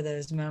for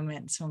those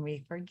moments when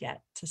we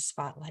forget to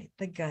spotlight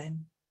the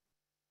good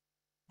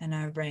and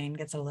our brain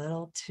gets a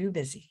little too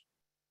busy,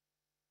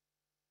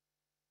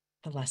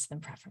 the less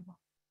than preferable.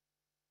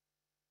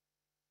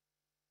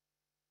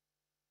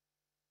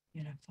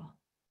 Beautiful.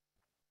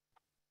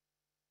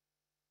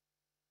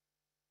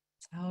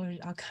 So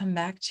I'll come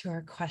back to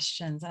our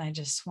questions. I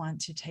just want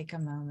to take a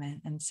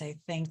moment and say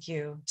thank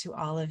you to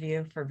all of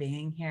you for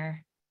being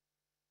here.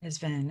 It's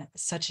been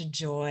such a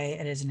joy.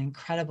 It is an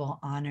incredible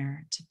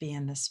honor to be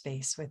in this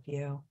space with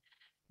you.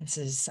 This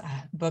is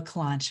book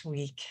launch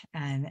week,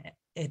 and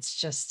it's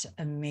just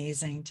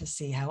amazing to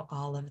see how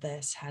all of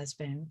this has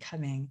been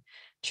coming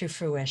to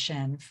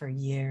fruition for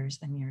years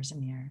and years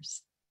and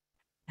years.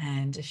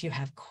 And if you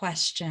have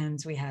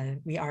questions, we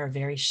are a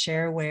very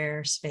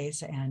shareware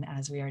space. And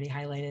as we already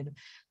highlighted,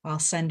 I'll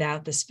send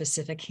out the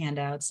specific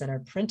handouts that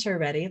are printer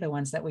ready, the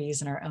ones that we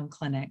use in our own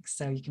clinics.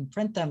 So you can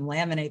print them,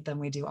 laminate them.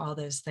 We do all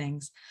those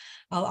things.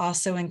 I'll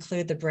also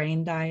include the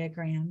brain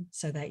diagram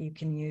so that you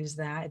can use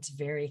that. It's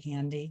very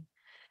handy.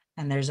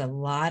 And there's a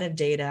lot of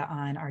data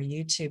on our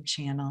YouTube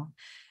channel.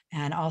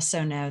 And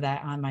also know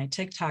that on my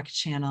TikTok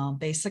channel,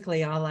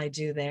 basically all I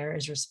do there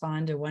is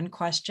respond to one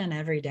question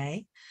every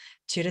day.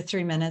 2 to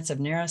 3 minutes of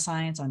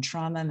neuroscience on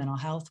trauma, mental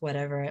health,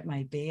 whatever it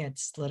might be.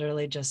 It's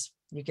literally just,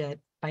 you get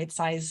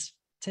bite-sized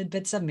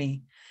tidbits of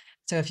me.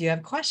 So if you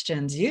have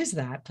questions, use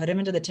that, put them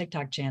into the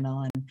TikTok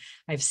channel. And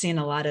I've seen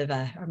a lot of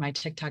my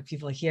TikTok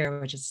people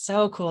here, which is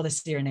so cool to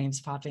see your names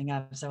popping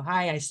up. So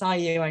hi, I saw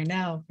you, I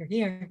know you're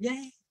here,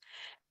 yay.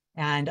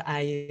 And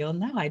you'll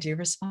know I do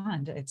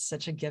respond. It's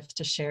such a gift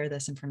to share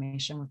this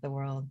information with the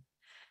world.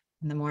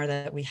 And the more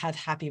that we have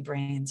happy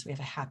brains, we have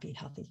a happy,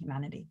 healthy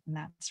humanity. And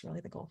that's really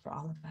the goal for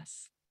all of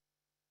us.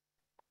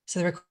 So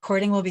the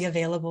recording will be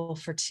available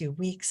for 2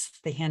 weeks.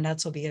 The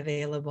handouts will be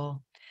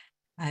available.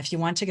 If you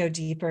want to go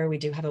deeper, we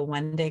do have a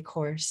 1-day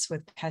course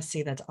with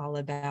PESI that's all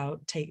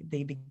about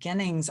the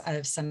beginnings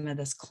of some of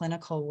this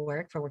clinical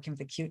work for working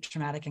with acute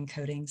traumatic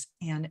encodings.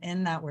 And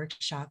in that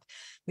workshop,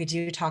 we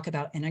do talk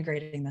about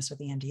integrating this with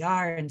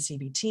EMDR and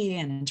CBT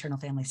and internal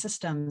family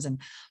systems and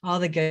all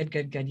the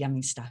good,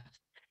 yummy stuff.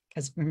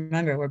 Because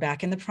remember, we're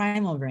back in the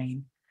primal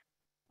brain.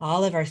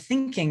 All of our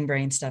thinking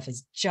brain stuff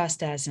is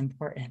just as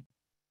important.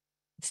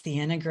 It's the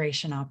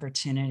integration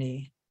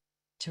opportunity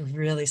to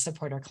really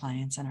support our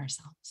clients and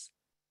ourselves.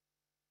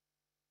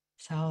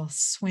 So I'll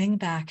swing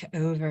back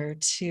over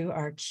to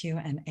our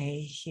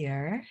Q&A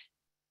here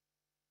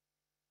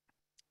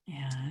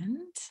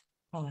and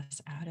pull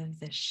us out of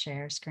this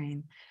share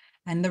screen.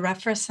 And the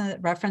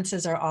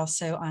references are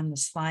also on the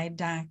slide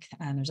deck,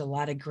 and there's a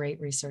lot of great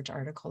research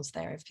articles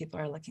there if people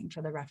are looking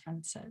for the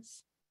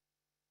references.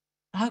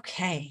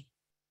 Okay,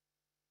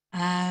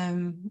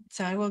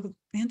 So I will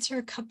answer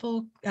a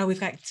couple. Oh, we've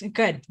got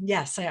good.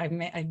 Yes, I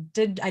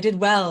did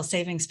well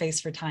saving space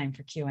for time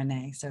for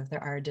Q&A. So if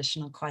there are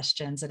additional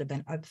questions that have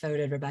been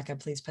upvoted, Rebecca,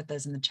 please put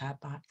those in the chat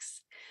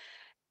box.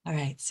 All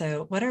right.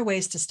 So what are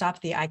ways to stop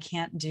the I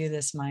can't do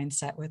this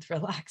mindset with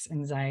relaxed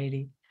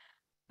anxiety?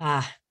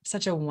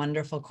 Such a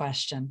wonderful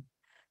question.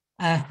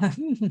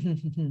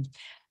 And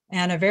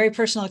a very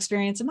personal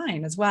experience of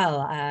mine as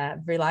well.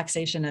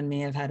 Relaxation and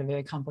me have had a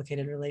very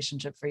complicated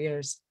relationship for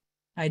years.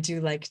 I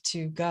do like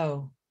to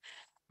go.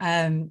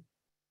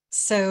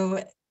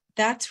 So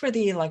that's where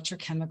the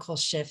electrochemical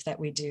shift that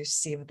we do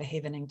see with the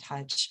Havening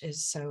touch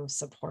is so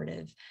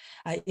supportive.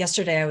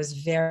 Yesterday, I was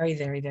very,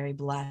 very, very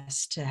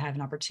blessed to have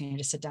an opportunity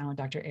to sit down with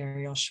Dr.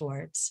 Ariel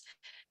Schwartz,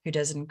 who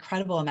does an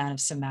incredible amount of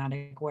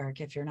somatic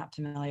work. If you're not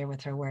familiar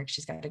with her work,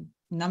 she's got a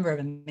number of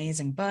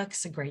amazing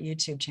books, a great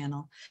YouTube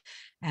channel.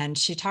 And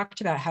she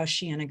talked about how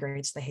she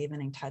integrates the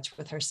Havening touch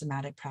with her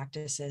somatic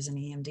practices and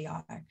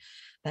EMDR.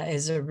 That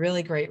is a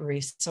really great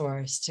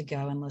resource to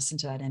go and listen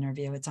to that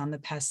interview. It's on the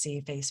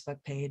PESI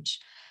Facebook page.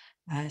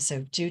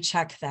 So do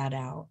check that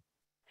out.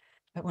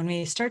 But when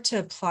we start to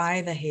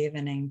apply the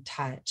Havening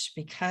touch,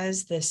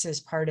 because this is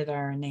part of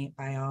our innate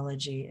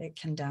biology, it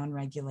can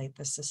downregulate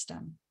the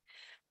system.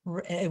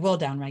 It will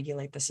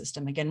downregulate the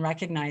system. Again,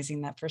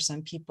 recognizing that for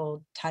some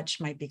people, touch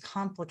might be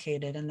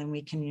complicated, and then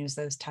we can use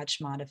those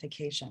touch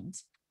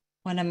modifications.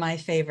 One of my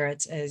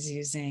favorites is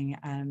using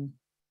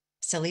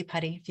silly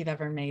putty. If you've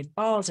ever made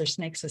balls or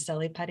snakes with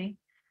silly putty,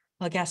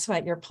 well, guess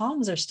what? Your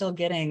palms are still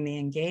getting the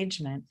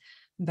engagement,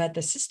 but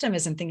the system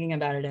isn't thinking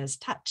about it as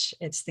touch.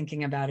 It's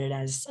thinking about it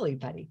as silly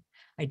putty.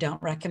 I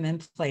don't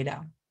recommend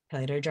Play-Doh.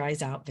 Play-Doh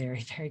dries out very,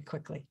 very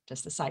quickly.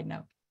 Just a side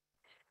note.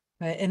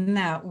 But in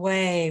that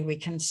way, we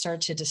can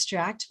start to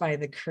distract by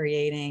the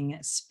creating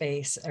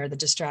space or the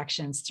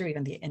distractions through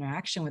even the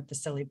interaction with the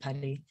silly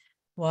putty,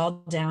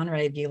 while down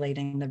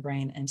regulating the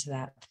brain into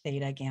that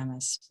theta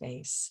gamma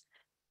space.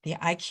 The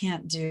I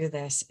can't do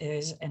this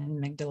is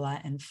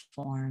amygdala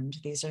informed.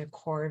 These are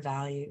core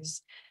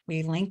values.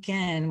 We link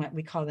in what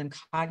we call them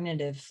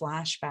cognitive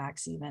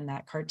flashbacks. Even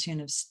that cartoon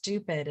of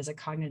stupid is a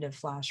cognitive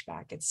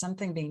flashback. It's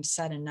something being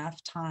said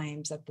enough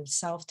times that the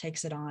self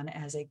takes it on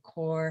as a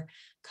core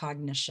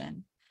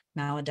cognition,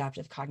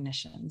 maladaptive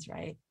cognitions,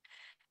 right?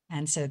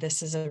 And so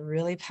this is a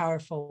really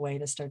powerful way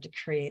to start to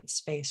create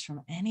space from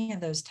any of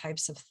those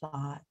types of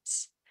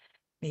thoughts.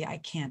 The I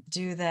can't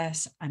do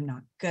this, I'm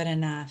not good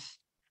enough,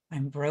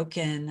 I'm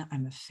broken,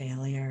 I'm a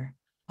failure.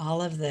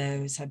 All of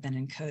those have been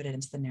encoded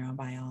into the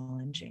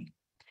neurobiology.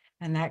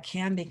 And that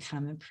can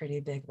become a pretty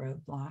big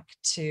roadblock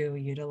to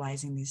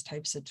utilizing these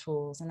types of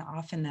tools. And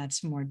often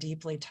that's more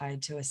deeply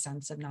tied to a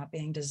sense of not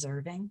being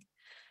deserving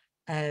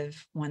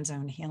of one's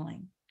own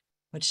healing,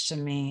 which to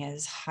me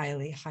is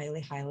highly,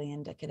 highly, highly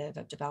indicative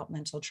of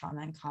developmental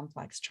trauma and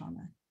complex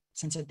trauma.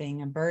 Sense of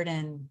being a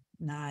burden,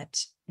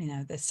 not,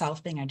 the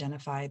self being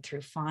identified through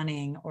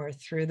fawning or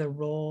through the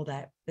role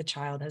that the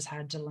child has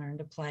had to learn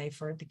to play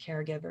for the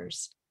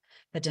caregivers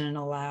that didn't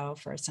allow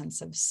for a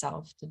sense of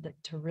self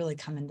to really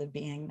come into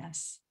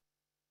beingness.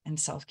 And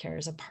self-care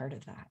is a part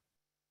of that.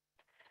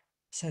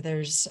 So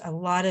there's a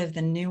lot of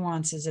the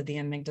nuances of the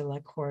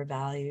amygdala core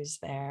values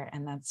there.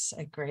 And that's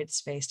a great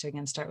space to,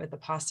 again, start with the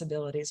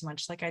possibilities,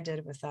 much like I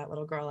did with that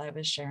little girl I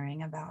was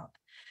sharing about.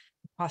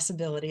 The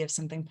possibility of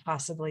something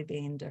possibly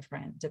being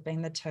different,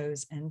 dipping the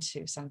toes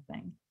into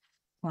something,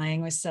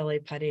 playing with silly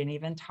putty, and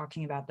even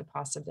talking about the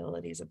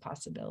possibilities of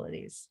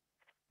possibilities,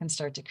 and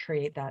start to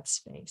create that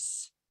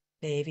space.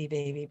 Baby,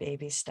 baby,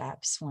 baby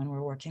steps when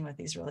we're working with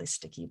these really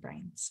sticky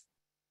brains.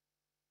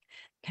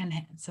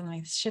 So let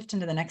me shift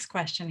into the next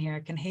question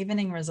here. Can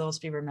havening results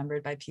be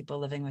remembered by people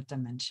living with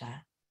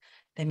dementia?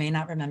 They may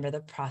not remember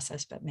the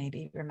process, but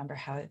maybe remember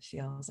how it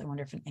feels. I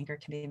wonder if an anchor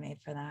can be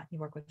made for that. You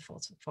work with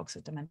folks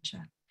with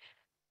dementia.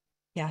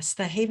 Yes,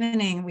 the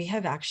havening, we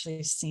have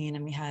actually seen,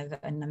 and we have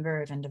a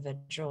number of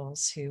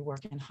individuals who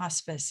work in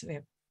hospice. We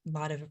have a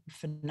lot of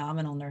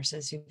phenomenal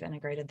nurses who've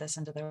integrated this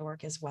into their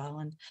work as well.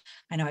 And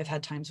I know I've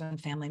had times when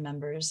family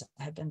members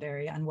have been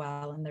very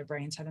unwell and their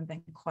brains haven't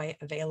been quite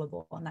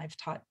available. And I've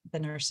taught the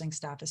nursing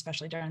staff,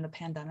 especially during the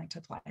pandemic, to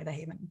apply the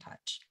Havening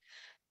touch.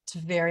 It's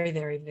very,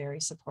 very, very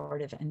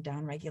supportive in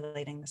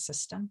down-regulating the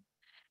system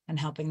and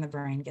helping the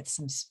brain get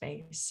some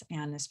space.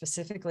 And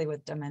specifically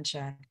with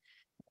dementia,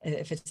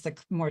 if it's the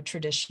more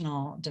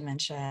traditional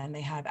dementia and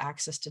they have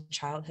access to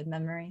childhood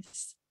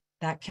memories,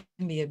 that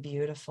can be a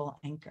beautiful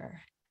anchor.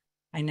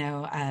 I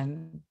know I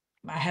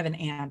have an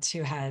aunt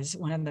who has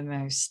one of the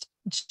most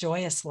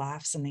joyous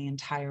laughs in the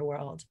entire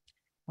world.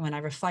 And when I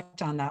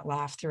reflect on that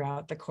laugh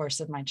throughout the course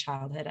of my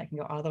childhood, I can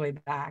go all the way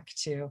back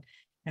to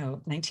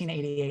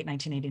 1988,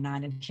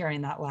 1989, and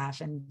hearing that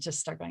laugh and just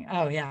start going,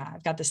 oh yeah,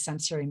 I've got the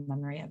sensory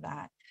memory of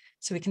that.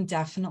 So we can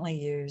definitely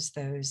use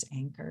those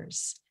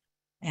anchors.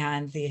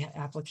 And the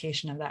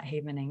application of that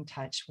havening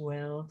touch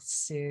will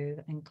soothe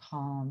and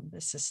calm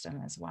the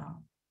system as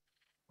well.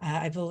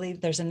 I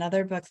believe there's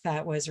another book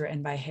that was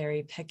written by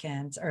Harry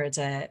Pickens, or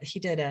he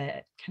did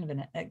a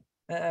kind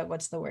of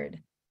what's the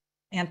word?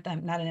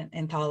 Anthem, not an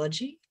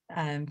anthology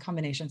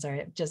combination,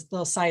 sorry, just a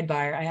little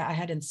sidebar. I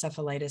had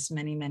encephalitis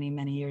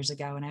many years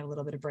ago, and I have a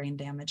little bit of brain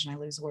damage, and I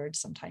lose words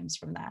sometimes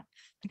from that.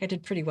 I think I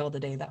did pretty well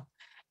today, though.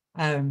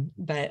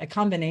 But a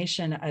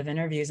combination of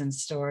interviews and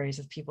stories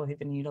of people who've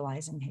been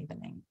utilizing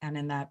havening. And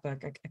in that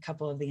book, a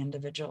couple of the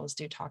individuals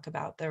do talk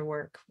about their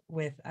work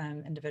with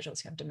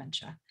individuals who have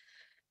dementia.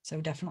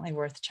 So definitely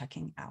worth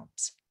checking out.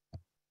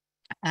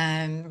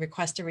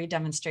 Request a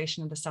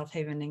redemonstration of the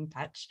self-havening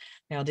touch.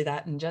 I'll do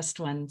that in just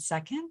 1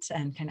 second,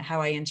 and kind of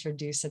how I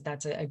introduce it.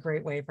 That's a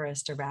great way for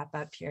us to wrap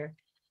up here.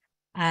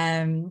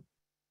 Let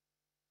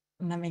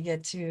me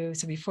get to,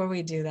 so before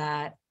we do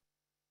that,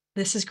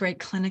 this is great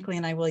clinically,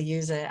 and I will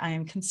use it. I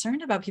am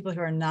concerned about people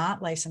who are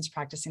not licensed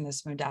practicing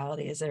this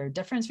modality. Is there a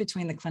difference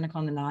between the clinical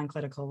and the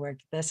non-clinical work?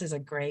 This is a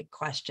great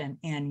question.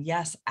 And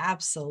yes,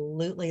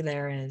 absolutely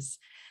there is.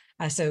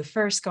 So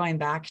first, going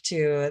back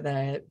to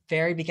the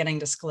very beginning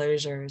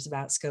disclosures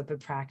about scope of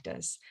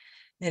practice,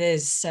 it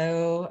is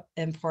so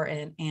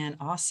important and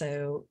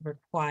also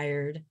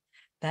required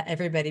that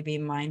everybody be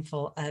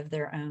mindful of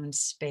their own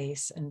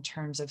space in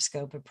terms of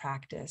scope of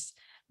practice.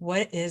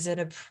 What is it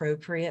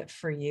appropriate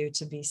for you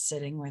to be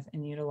sitting with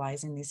and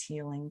utilizing these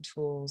healing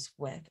tools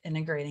with,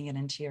 integrating it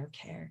into your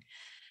care?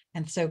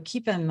 And so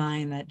keep in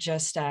mind that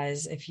just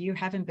as if you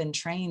haven't been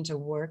trained to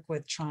work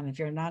with trauma, if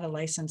you're not a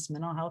licensed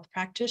mental health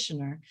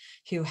practitioner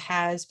who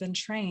has been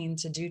trained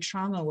to do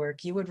trauma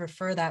work, you would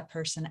refer that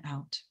person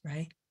out,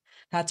 right?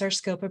 That's our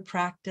scope of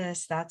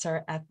practice. That's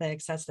our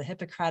ethics. That's the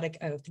Hippocratic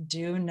Oath,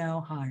 do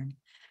no harm.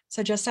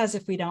 So just as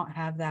if we don't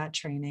have that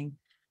training,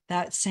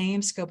 that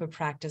same scope of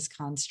practice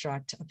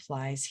construct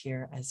applies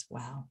here as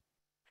well.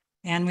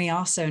 And we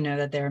also know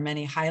that there are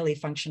many highly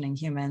functioning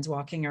humans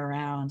walking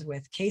around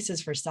with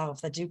cases for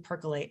self that do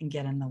percolate and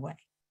get in the way.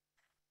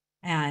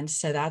 And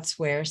so that's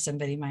where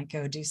somebody might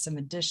go do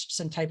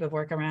some type of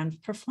work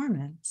around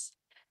performance,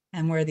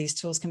 and where these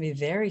tools can be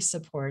very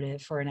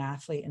supportive for an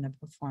athlete in a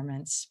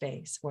performance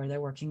space where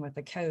they're working with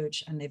a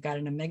coach and they've got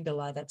an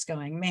amygdala that's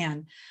going,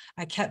 man,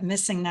 I kept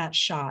missing that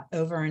shot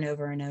over and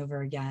over and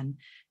over again.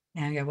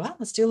 And I go, well,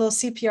 let's do a little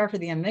CPR for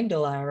the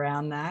amygdala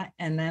around that.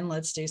 And then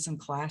let's do some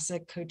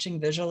classic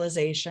coaching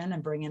visualization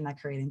and bring in that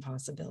creating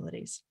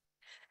possibilities.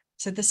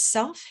 So the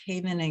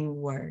self-havening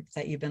work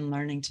that you've been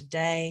learning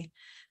today,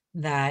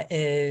 that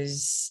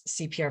is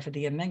CPR for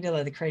the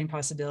amygdala, the creating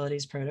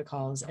possibilities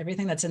protocols,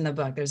 everything that's in the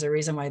book. There's a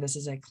reason why this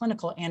is a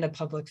clinical and a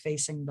public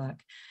facing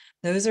book.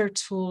 Those are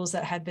tools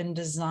that have been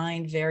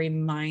designed very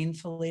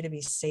mindfully to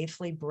be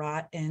safely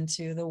brought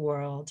into the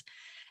world.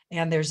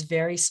 And there's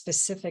very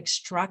specific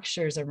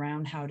structures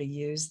around how to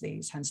use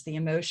these, hence the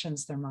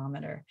emotions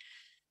thermometer.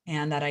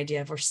 And that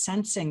idea of we're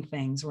sensing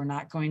things, we're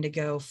not going to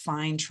go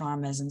find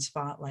traumas and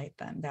spotlight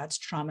them. That's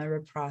trauma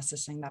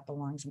reprocessing that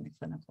belongs in the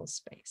clinical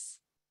space.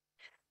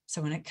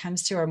 So when it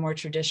comes to our more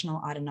traditional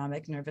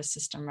autonomic nervous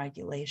system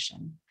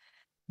regulation,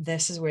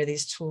 this is where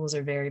these tools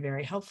are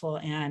very helpful,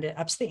 and it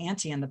ups the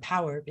ante and the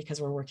power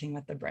because we're working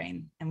with the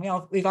brain. And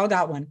we've all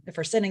got one. If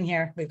we're sitting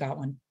here, we've got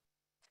one.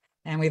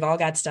 And we've all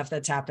got stuff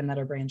that's happened that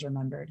our brains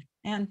remembered.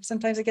 And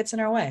sometimes it gets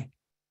in our way,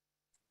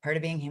 part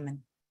of being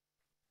human.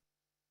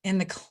 In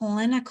the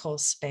clinical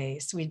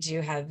space, we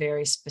do have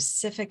very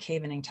specific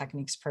havening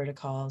techniques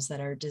protocols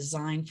that are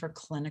designed for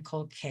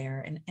clinical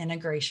care and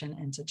integration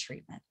into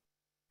treatment.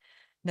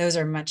 Those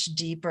are much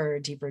deeper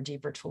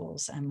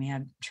tools. And we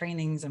have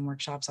trainings and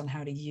workshops on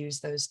how to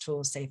use those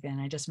tools safely. And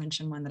I just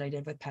mentioned one that I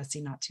did with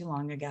PESI not too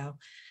long ago,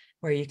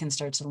 where you can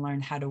start to learn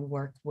how to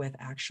work with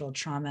actual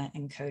trauma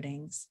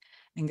encodings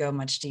and go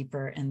much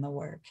deeper in the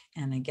work.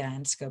 And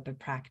again, scope of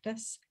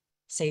practice,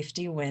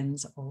 safety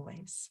wins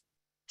always.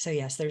 So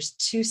yes, there's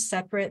two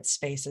separate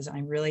spaces. I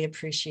really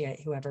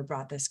appreciate whoever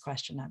brought this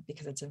question up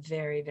because it's a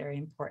very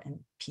important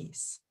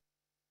piece.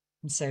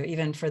 And so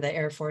even for the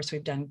Air Force,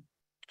 we've done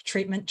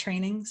treatment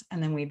trainings,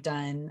 and then we've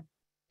done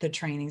the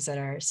trainings that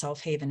are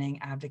self-havening,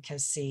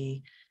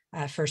 advocacy,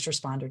 first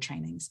responder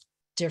trainings,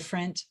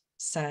 different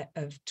set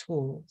of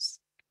tools.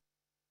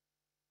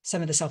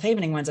 Some of the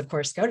self-havening ones, of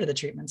course, go to the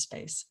treatment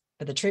space,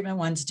 but the treatment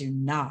ones do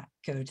not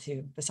go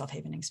to the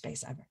self-havening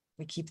space ever.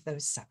 We keep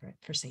those separate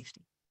for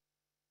safety.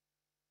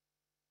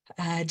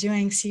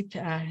 Doing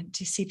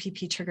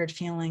CPP triggered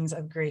feelings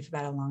of grief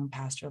about a long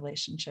past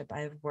relationship. I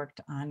have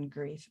worked on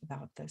grief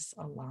about this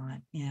a lot.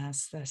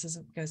 Yes,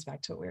 goes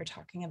back to what we were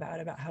talking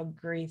about how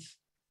grief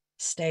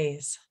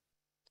stays,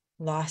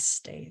 loss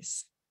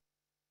stays.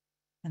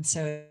 And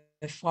so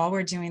if while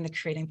we're doing the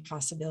creating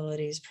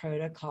possibilities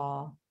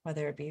protocol,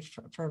 whether it be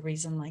for a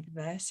reason like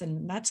this,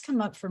 and that's come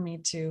up for me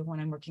too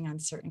when I'm working on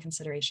certain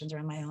considerations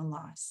around my own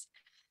loss,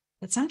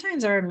 that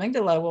sometimes our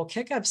amygdala will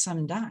kick up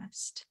some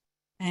dust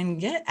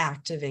and get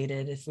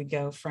activated if we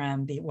go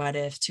from the what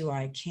if to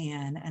I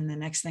can. And the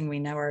next thing we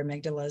know, our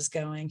amygdala is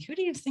going, who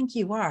do you think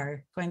you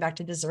are? Going back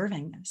to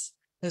deservingness,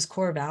 those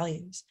core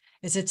values.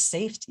 Is it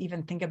safe to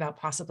even think about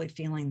possibly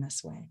feeling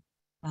this way?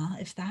 Well,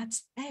 if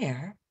that's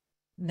there,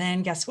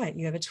 then guess what?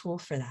 You have a tool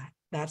for that.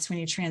 That's when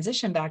you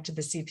transition back to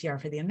the CPR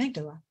for the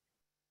amygdala,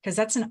 because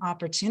that's an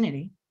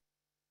opportunity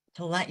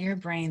to let your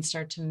brain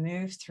start to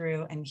move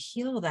through and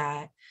heal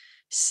that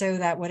so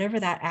that whatever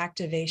that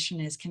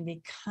activation is can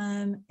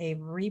become a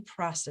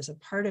reprocess, a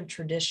part of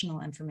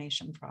traditional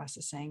information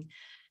processing,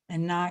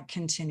 and not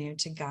continue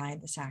to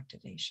guide this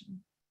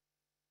activation.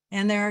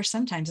 And there are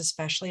sometimes,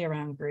 especially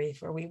around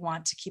grief, where we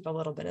want to keep a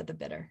little bit of the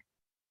bitter.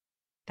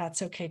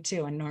 That's okay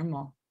too, and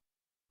normal.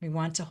 We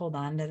want to hold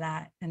on to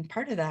that. And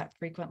part of that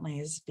frequently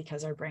is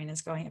because our brain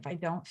is going, if I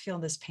don't feel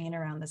this pain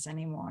around this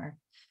anymore,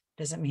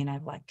 does it mean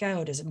I've let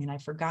go? Does it mean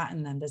I've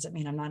forgotten them? Does it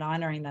mean I'm not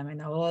honoring them?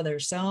 And oh,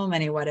 there's so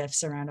many what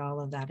ifs around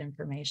all of that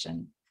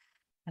information.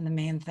 And the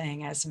main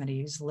thing, as somebody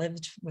who's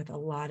lived with a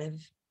lot of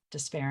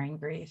despairing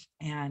grief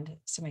and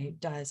somebody who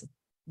does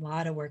a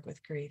lot of work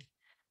with grief,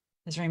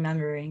 is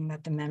remembering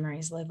that the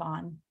memories live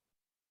on.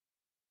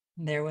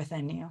 They're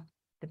within you.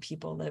 The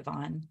people live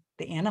on.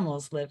 The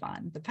animals live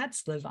on. The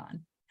pets live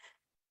on.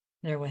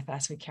 They're with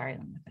us. We carry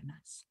them within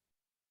us.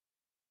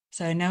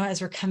 So I know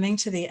as we're coming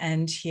to the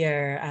end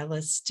here,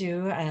 let's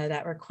do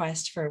that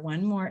request for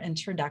one more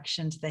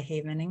introduction to the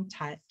Havening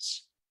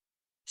Touch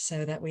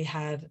so that we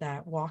have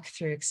that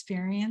walkthrough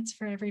experience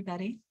for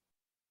everybody.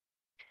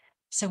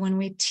 So when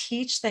we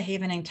teach the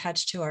Havening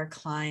Touch to our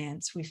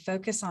clients, we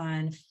focus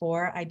on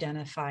 4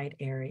 identified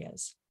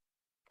areas: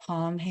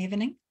 palm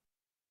havening,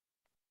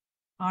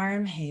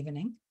 arm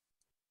havening,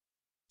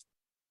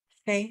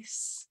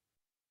 face,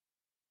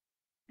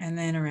 and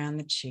then around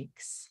the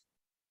cheeks.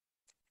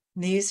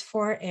 These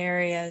 4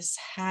 areas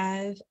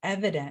have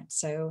evidence.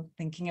 So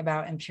thinking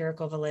about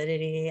empirical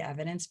validity,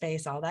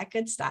 evidence-based, all that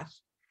good stuff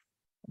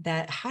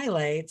that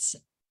highlights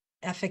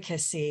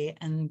efficacy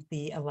and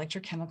the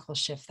electrochemical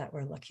shift that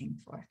we're looking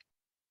for.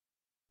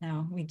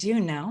 Now, we do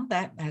know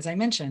that, as I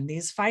mentioned,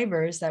 these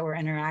fibers that we're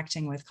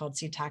interacting with, called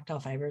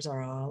C-tactile fibers,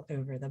 are all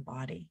over the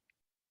body.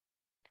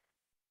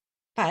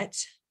 But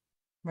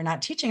we're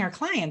not teaching our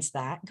clients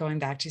that. Going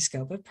back to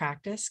scope of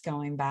practice,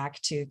 going back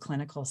to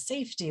clinical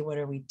safety, what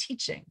are we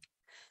teaching?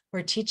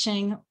 We're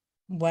teaching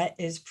what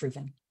is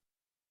proven.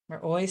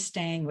 We're always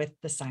staying with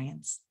the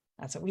science.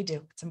 That's what we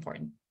do. It's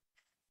important.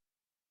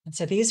 And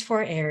so these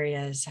 4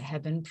 areas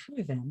have been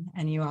proven,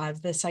 and you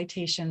have the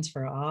citations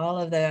for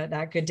all of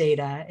that good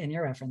data in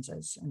your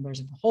references. And there's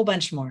a whole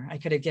bunch more. I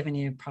could have given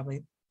you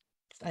probably,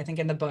 I think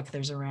in the book,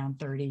 there's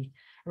around 80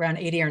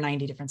 or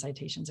 90 different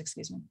citations,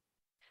 excuse me.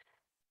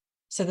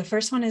 So the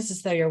first one is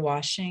as though you're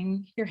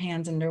washing your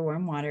hands under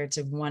warm water. It's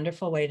a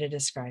wonderful way to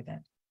describe it.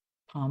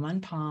 Palm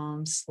on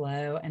palm,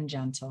 slow and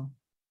gentle.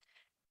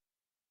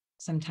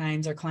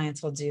 Sometimes our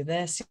clients will do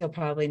this. You'll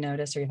probably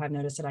notice, or you have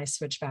noticed, that I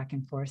switch back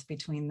and forth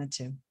between the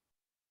 2.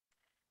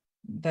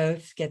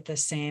 Both get the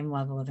same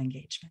level of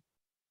engagement.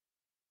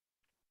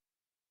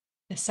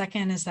 The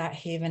second is that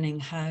havening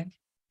hug,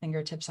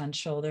 fingertips on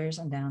shoulders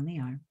and down the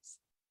arms.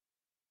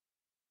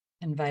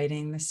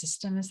 Inviting the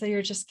system as though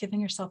you're just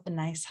giving yourself a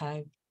nice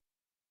hug.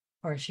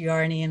 Or if you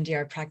are an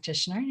EMDR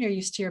practitioner and you're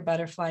used to your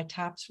butterfly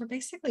taps, we're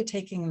basically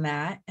taking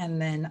that and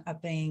then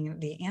upping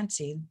the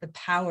ante, the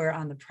power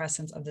on the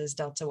presence of those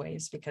delta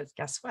waves, because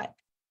guess what?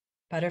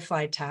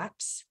 Butterfly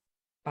taps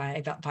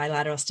by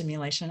bilateral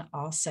stimulation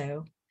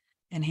also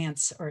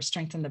enhance or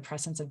strengthen the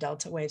presence of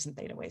delta waves and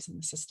theta waves in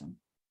the system.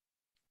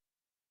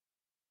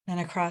 Then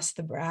across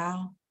the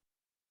brow.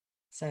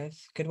 So a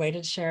good way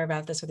to share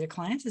about this with your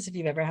clients is if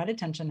you've ever had a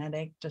tension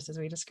headache, just as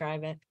we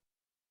describe it.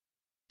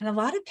 And a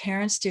lot of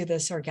parents do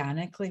this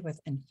organically with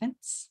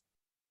infants.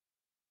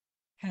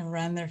 Kind of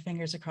run their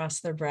fingers across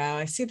their brow.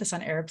 I see this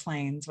on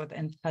airplanes with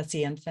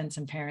PESI infants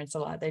and parents a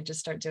lot. They just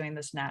start doing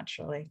this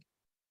naturally.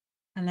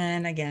 And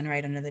then again,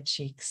 right under the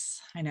cheeks.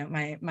 I know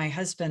my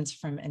husband's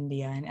from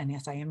India, and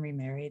yes, I am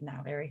remarried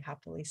now, very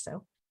happily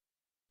so.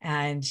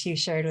 And he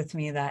shared with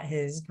me that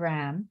his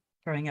gram,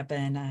 growing up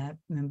in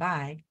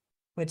Mumbai,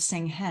 would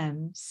sing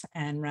hymns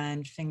and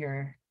run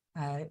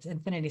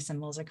infinity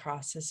symbols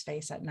across his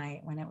face at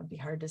night when it would be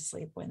hard to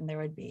sleep, when there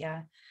would be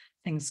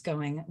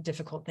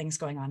difficult things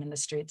going on in the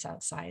streets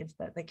outside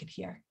that they could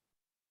hear.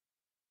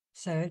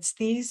 So it's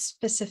these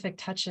specific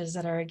touches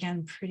that are,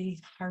 again,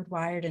 pretty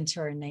hardwired into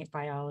our innate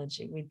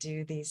biology. We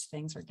do these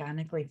things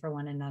organically for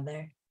one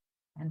another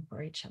and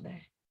for each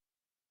other.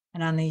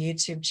 And on the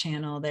YouTube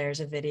channel, there's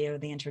a video,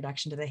 the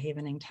introduction to the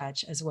Havening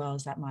Touch, as well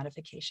as that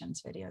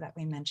modifications video that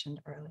we mentioned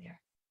earlier.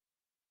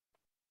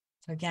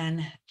 So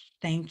again,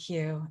 thank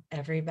you,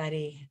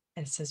 everybody.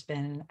 This has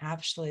been an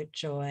absolute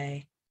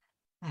joy.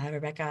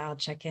 Rebecca, I'll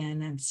check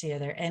in and see, are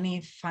there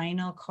any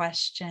final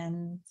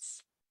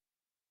questions?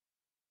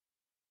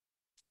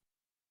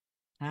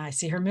 I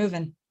see her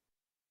moving.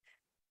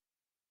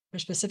 For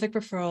specific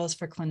referrals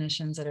for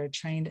clinicians that are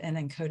trained in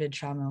encoded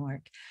trauma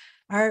work.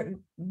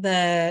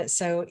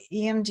 So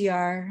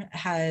EMDR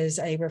has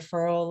a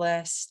referral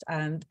list.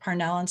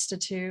 Parnell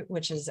Institute,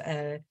 which is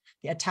the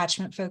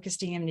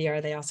attachment-focused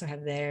EMDR, they also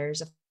have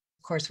theirs. Of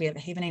course, we have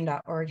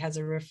havening.org has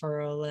a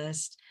referral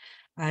list.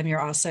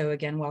 You're also,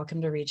 again,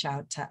 welcome to reach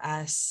out to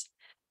us.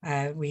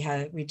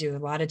 We do a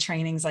lot of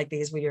trainings like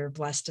these. We are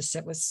blessed to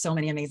sit with so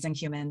many amazing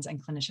humans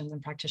and clinicians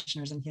and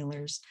practitioners and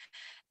healers.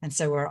 And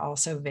so we're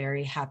also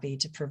very happy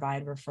to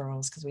provide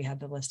referrals because we have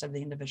the list of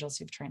the individuals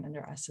who've trained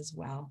under us as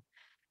well.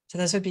 So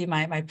those would be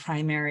my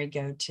primary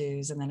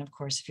go-tos. And then of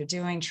course, if you're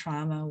doing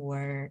trauma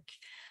work,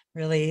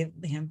 really,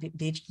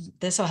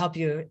 this will help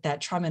you,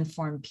 that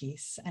trauma-informed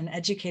piece, and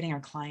educating our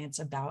clients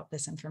about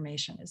this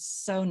information is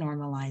so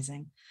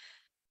normalizing,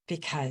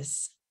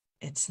 because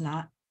it's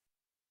not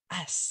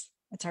us,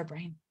 it's our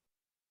brain.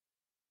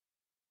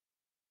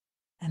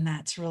 And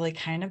that's really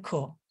kind of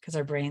cool, because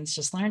our brains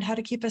just learned how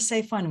to keep us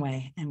safe one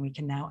way, and we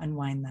can now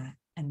unwind that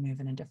and move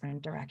in a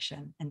different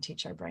direction and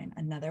teach our brain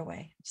another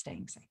way of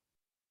staying safe.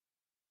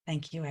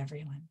 Thank you,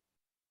 everyone.